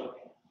to a.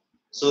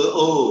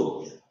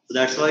 So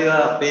that's why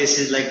your face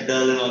is like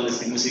dull and all this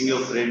thing, missing your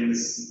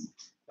friends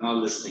and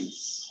all these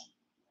things.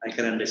 I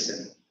can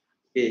understand.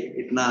 Okay,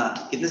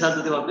 इतना कितने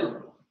साल थे वहाँ पे?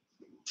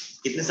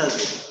 कितने साल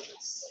थे?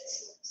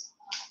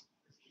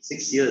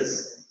 6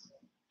 years.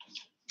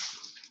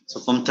 So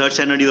from third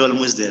standard you're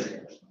almost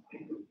there.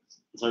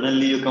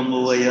 Suddenly you come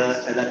over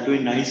here and that too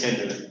in 9th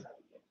standard.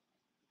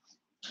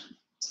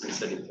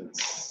 Makes a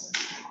difference.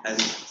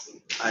 And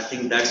I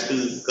think that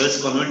school,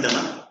 girls convent,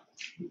 na,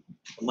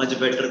 much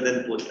better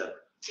than Pota.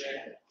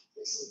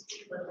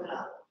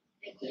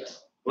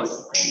 What?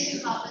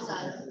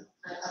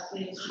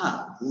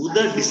 हाँ,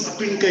 उधर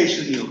discipline का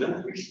issue नहीं होगा,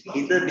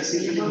 इधर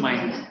discipline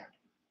mind है।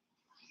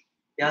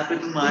 यहाँ पे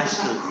तुम आज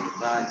तो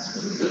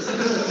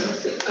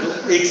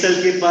एक साल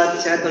के बाद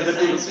शायद अगर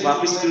तुम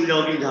वापस स्कूल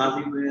जाओगे जहाँ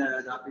पे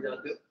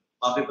जाते हो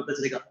वहाँ पे पता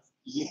चलेगा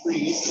ये कोई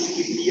ये स्कूल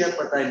कितनी है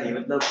पता ही नहीं,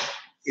 मतलब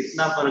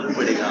इतना फर्क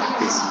पड़ेगा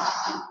आपके इसमें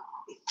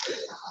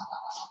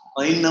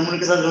और इन नमूने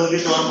के साथ रहोगे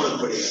तो और फर्क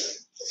पड़ेगा।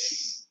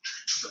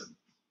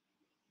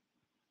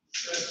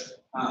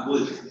 हाँ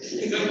बोल।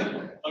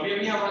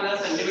 अभी हमारा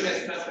संडे में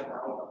डिस्कस करना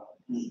होगा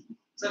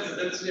सर,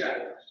 रिजल्ट्स भी आ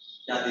गए।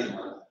 क्या दिन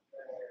हमारा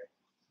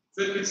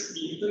सर कुछ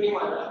फील तो नहीं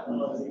मारा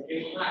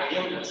लेकिन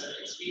आइडिया मिला सर,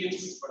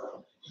 एक्सपीरियंस पड़ा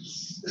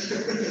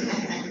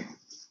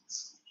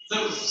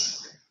सर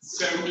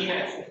 17 है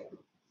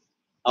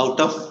आउट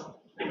ऑफ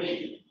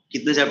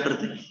कितने चैप्टर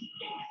थे?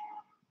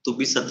 तो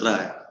भी 17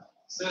 है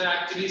सर।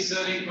 एक्चुअली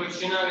सर एक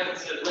क्वेश्चन आ गया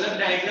सर, मतलब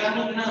डायग्राम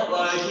में ना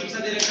अजीब सा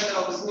दे रखा था,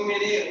 उसमें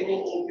मेरे वो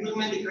ओब्लिक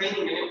में दिखाई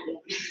नहीं, मैंने ओब्लिक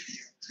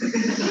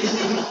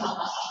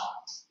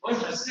और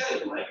हंसते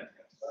हैं भाई।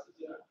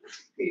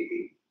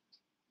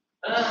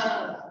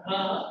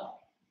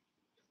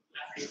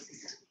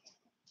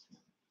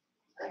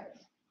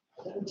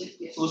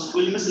 तो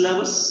स्कूल में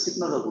सिलेबस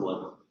कितना तक हुआ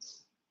था?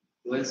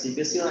 तो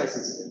सीबीएसई और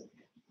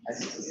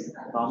आईसीएसई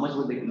हाउ मच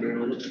वो देख ले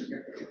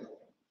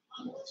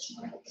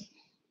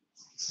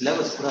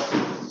सिलेबस पूरा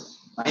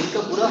 9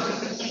 का पूरा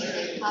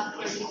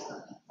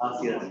half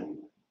year.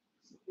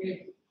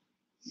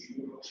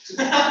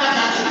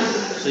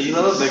 So you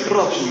have a better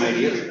option, my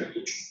dear.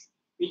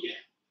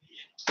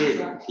 Okay,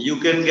 you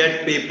can get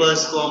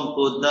papers from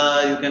Koda,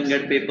 you can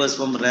get papers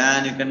from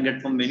RAN, you can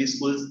get from many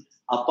schools.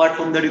 Apart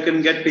from that, you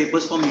can get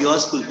papers from your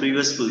school,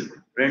 previous school.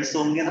 Friends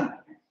होंगे ना,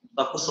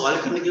 तो आपको सवाल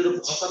करने के लिए तो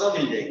बहुत सारा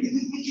मिल जाएगी.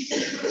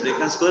 They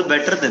can score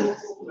better than.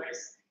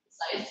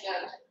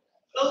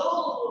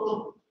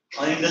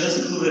 और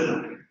इंटरनेशनल स्कूल है ना.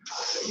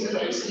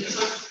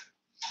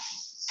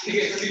 ठीक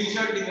है,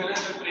 स्क्रीनशॉट दिखाना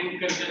तो प्रिंट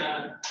करके लाना,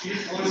 ये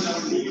फोन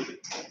लाऊंगी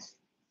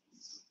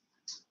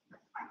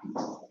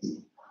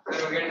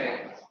करोगे टाइम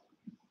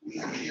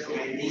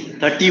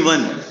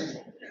 31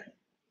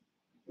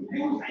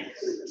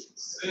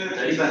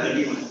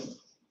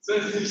 सर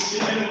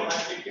 16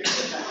 मार्केट के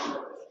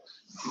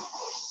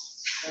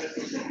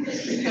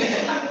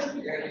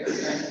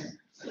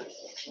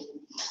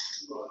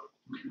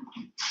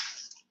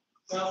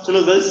चलो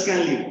girls can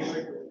leave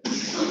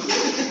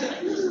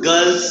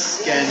girls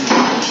can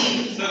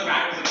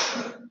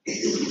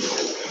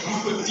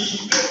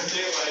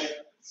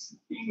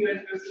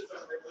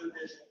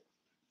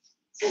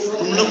sir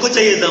तुम लोग को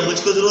चाहिए था,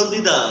 मुझको जरूरत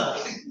नहीं था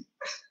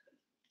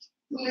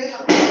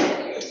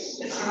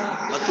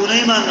और तू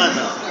नहीं मांगा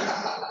था।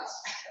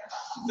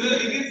 सर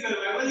लेकिन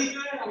सर्वाइवल ही तो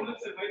है, हम लोग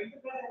सर्वाइव तो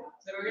कर रहे हैं ना।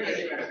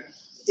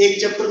 सर्वाइवल एक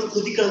चैप्टर तो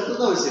खुद ही करते हो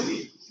वैसे भी।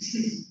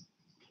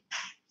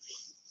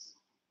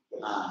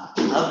 हाँ,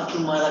 अब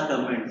तुम्हारा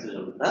कमेंट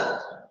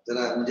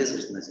जरा मुझे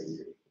सोचना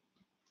चाहिए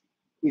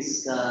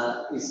इसका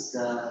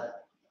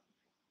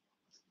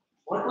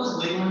what was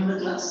going on in the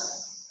class?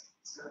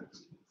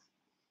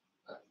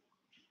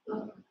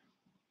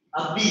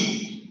 अभी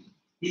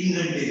 3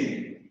 घंटे में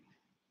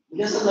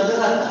मुझे ऐसा लग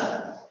रहा था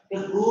कि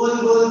गोल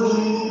गोल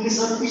घूम के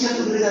सब पीछे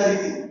गुजरे जा रही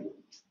थी।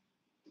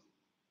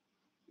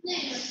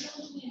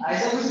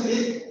 ऐसा कुछ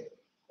नहीं।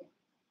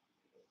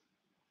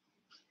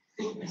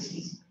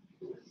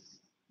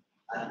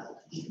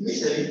 कितने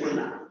शरीफ हो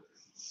ना,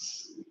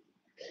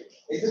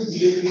 एकदम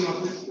धीरे धीरे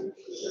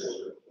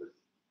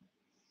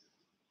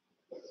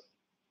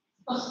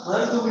हर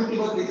 2 मिनट के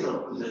बाद देख रहा हूँ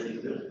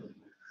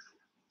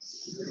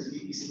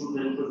किसी को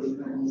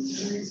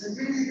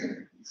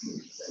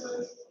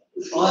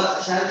और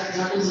शायद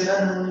यहाँ पे मेरा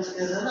नाम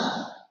कहता है ना,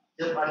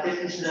 जब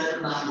आर्टिफिशियल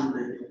डायरेक्ट नाम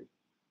बोलते थे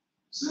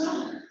सर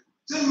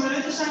मैंने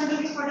तो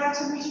साइंटिफिक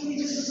प्रोडक्ट्स में नहीं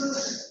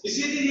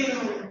इसलिए दे दिया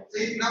ना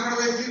सही ना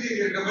करता इसलिए दे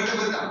दिया डबल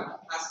डबल था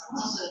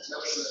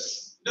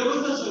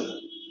डबल था सर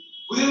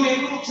मुझे मेरे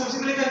को सबसे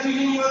पहले कंफ्यूजन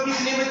ये हुआ कि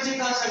इतने बच्चे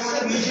कहाँ से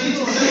मतलब म्यूचुअली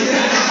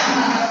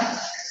छोड़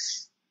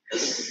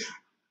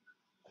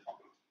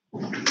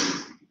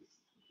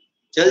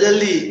चल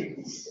जल्दी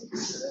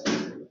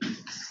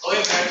ओए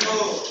बैठो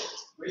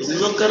तुम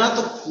लोग करा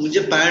तो मुझे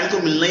पैंट तो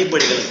मिलना ही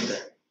पड़ेगा लगता है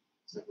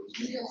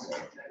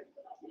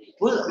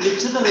वो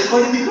लेक्चर का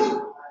रिकॉर्डिंग देखो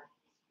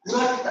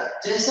पूरा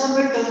जैसा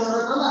मैं कर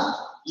रहा था ना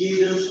ये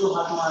इधर उसको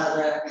हाथ मार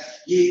रहा है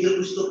ये इधर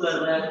कुछ तो कर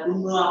रहा है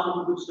तुम आप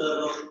कुछ कर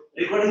रहे हो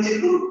रिकॉर्डिंग चेक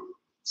करो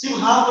सिर्फ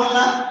हाँ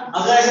बोलना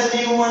अगर ऐसा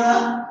नहीं हुआ ना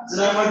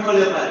जरा मत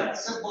पढ़ पाए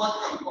सर बहुत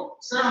कम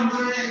सर हमको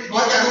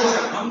बहुत क्या दो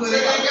बार हम सर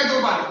एक या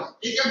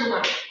दो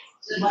बार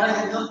तुम्हारा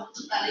मतलब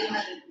ताली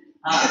मार देते हैं।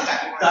 हाँ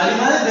ताली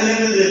मारे गले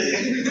मिल देते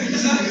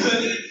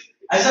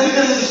ऐसा भी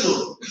करते कुछ तो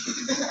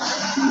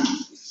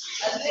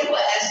अगले को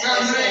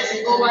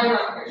ऐसे दो बार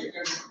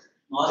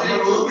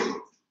नॉर्मल हो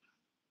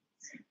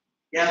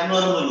क्या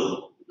नॉर्मल हो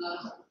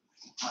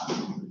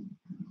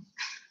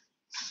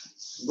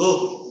गो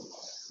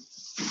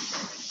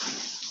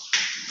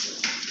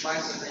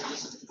bye sir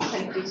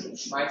thank you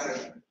sir bye sir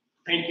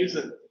thank you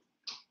sir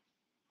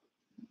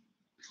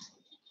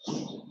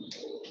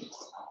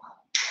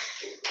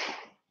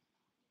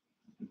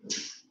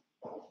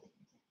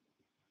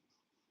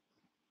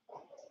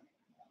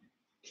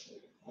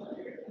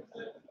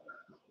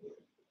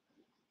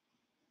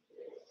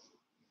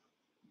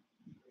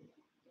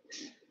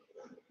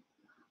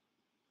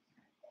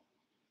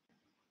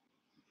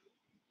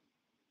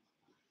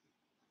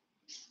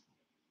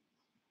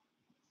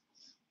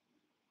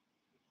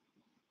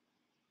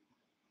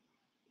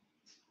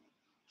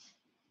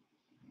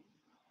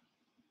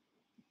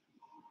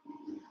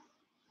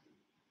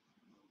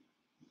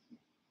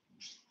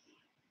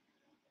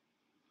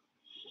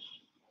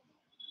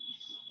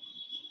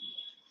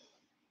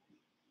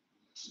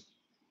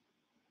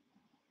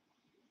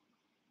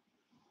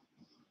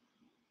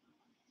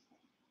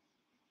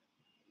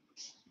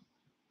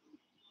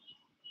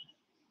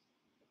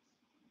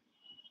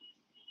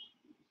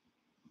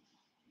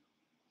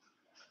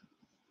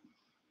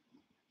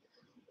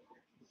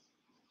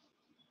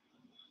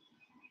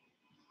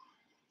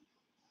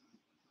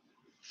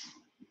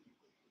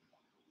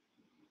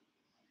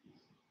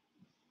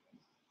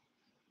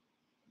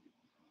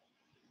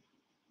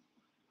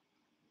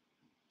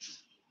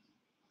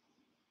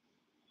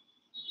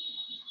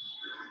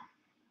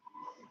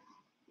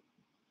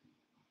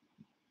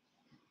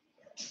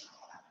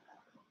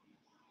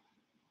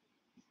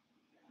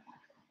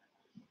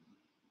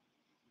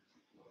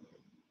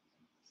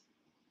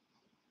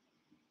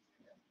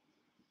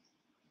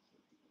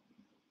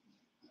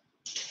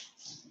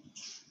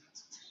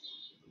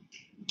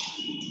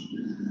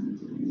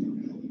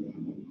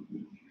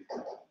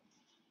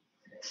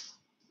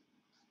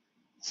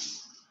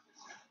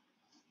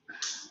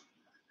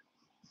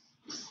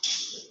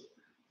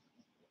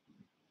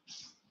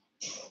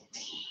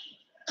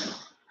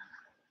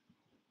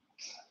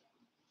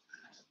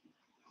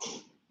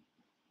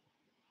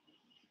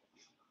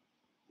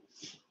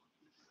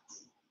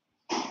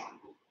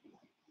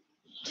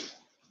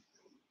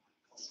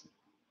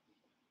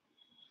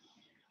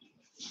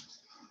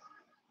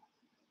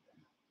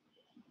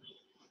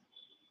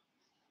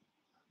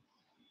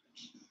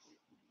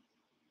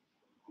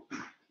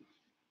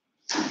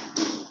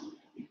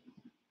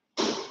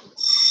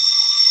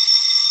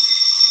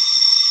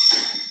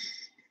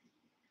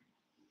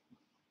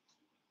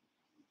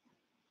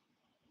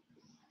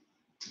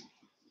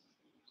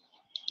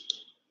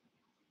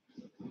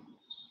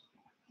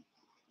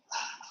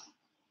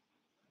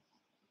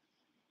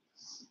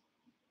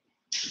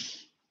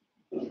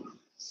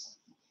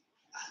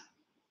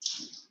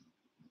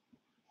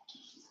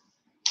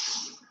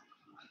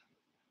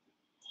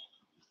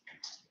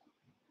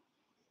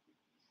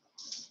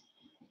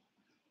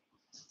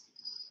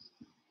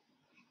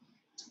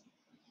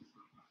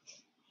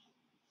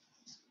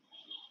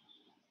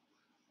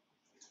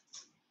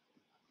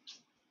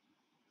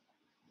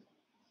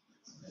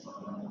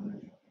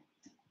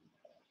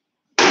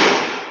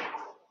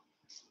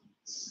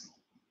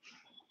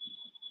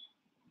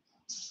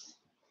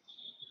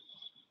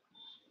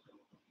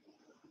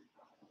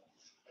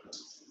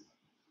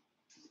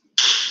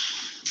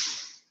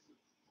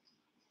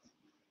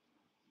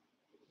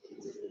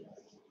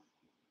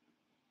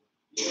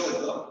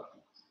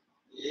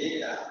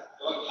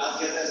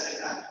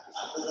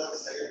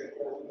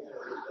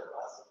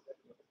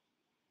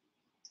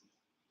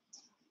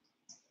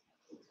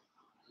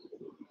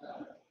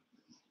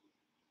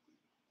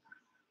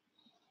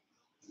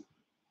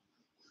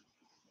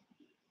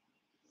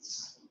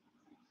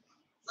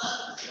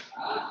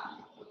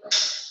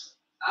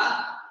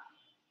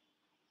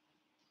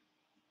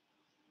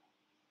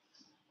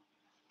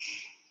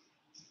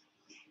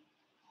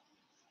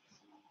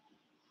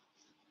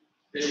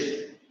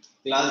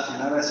class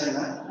घेणार असेल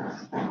ना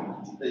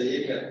तर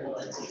एक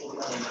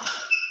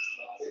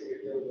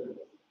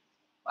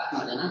बात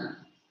हो जाना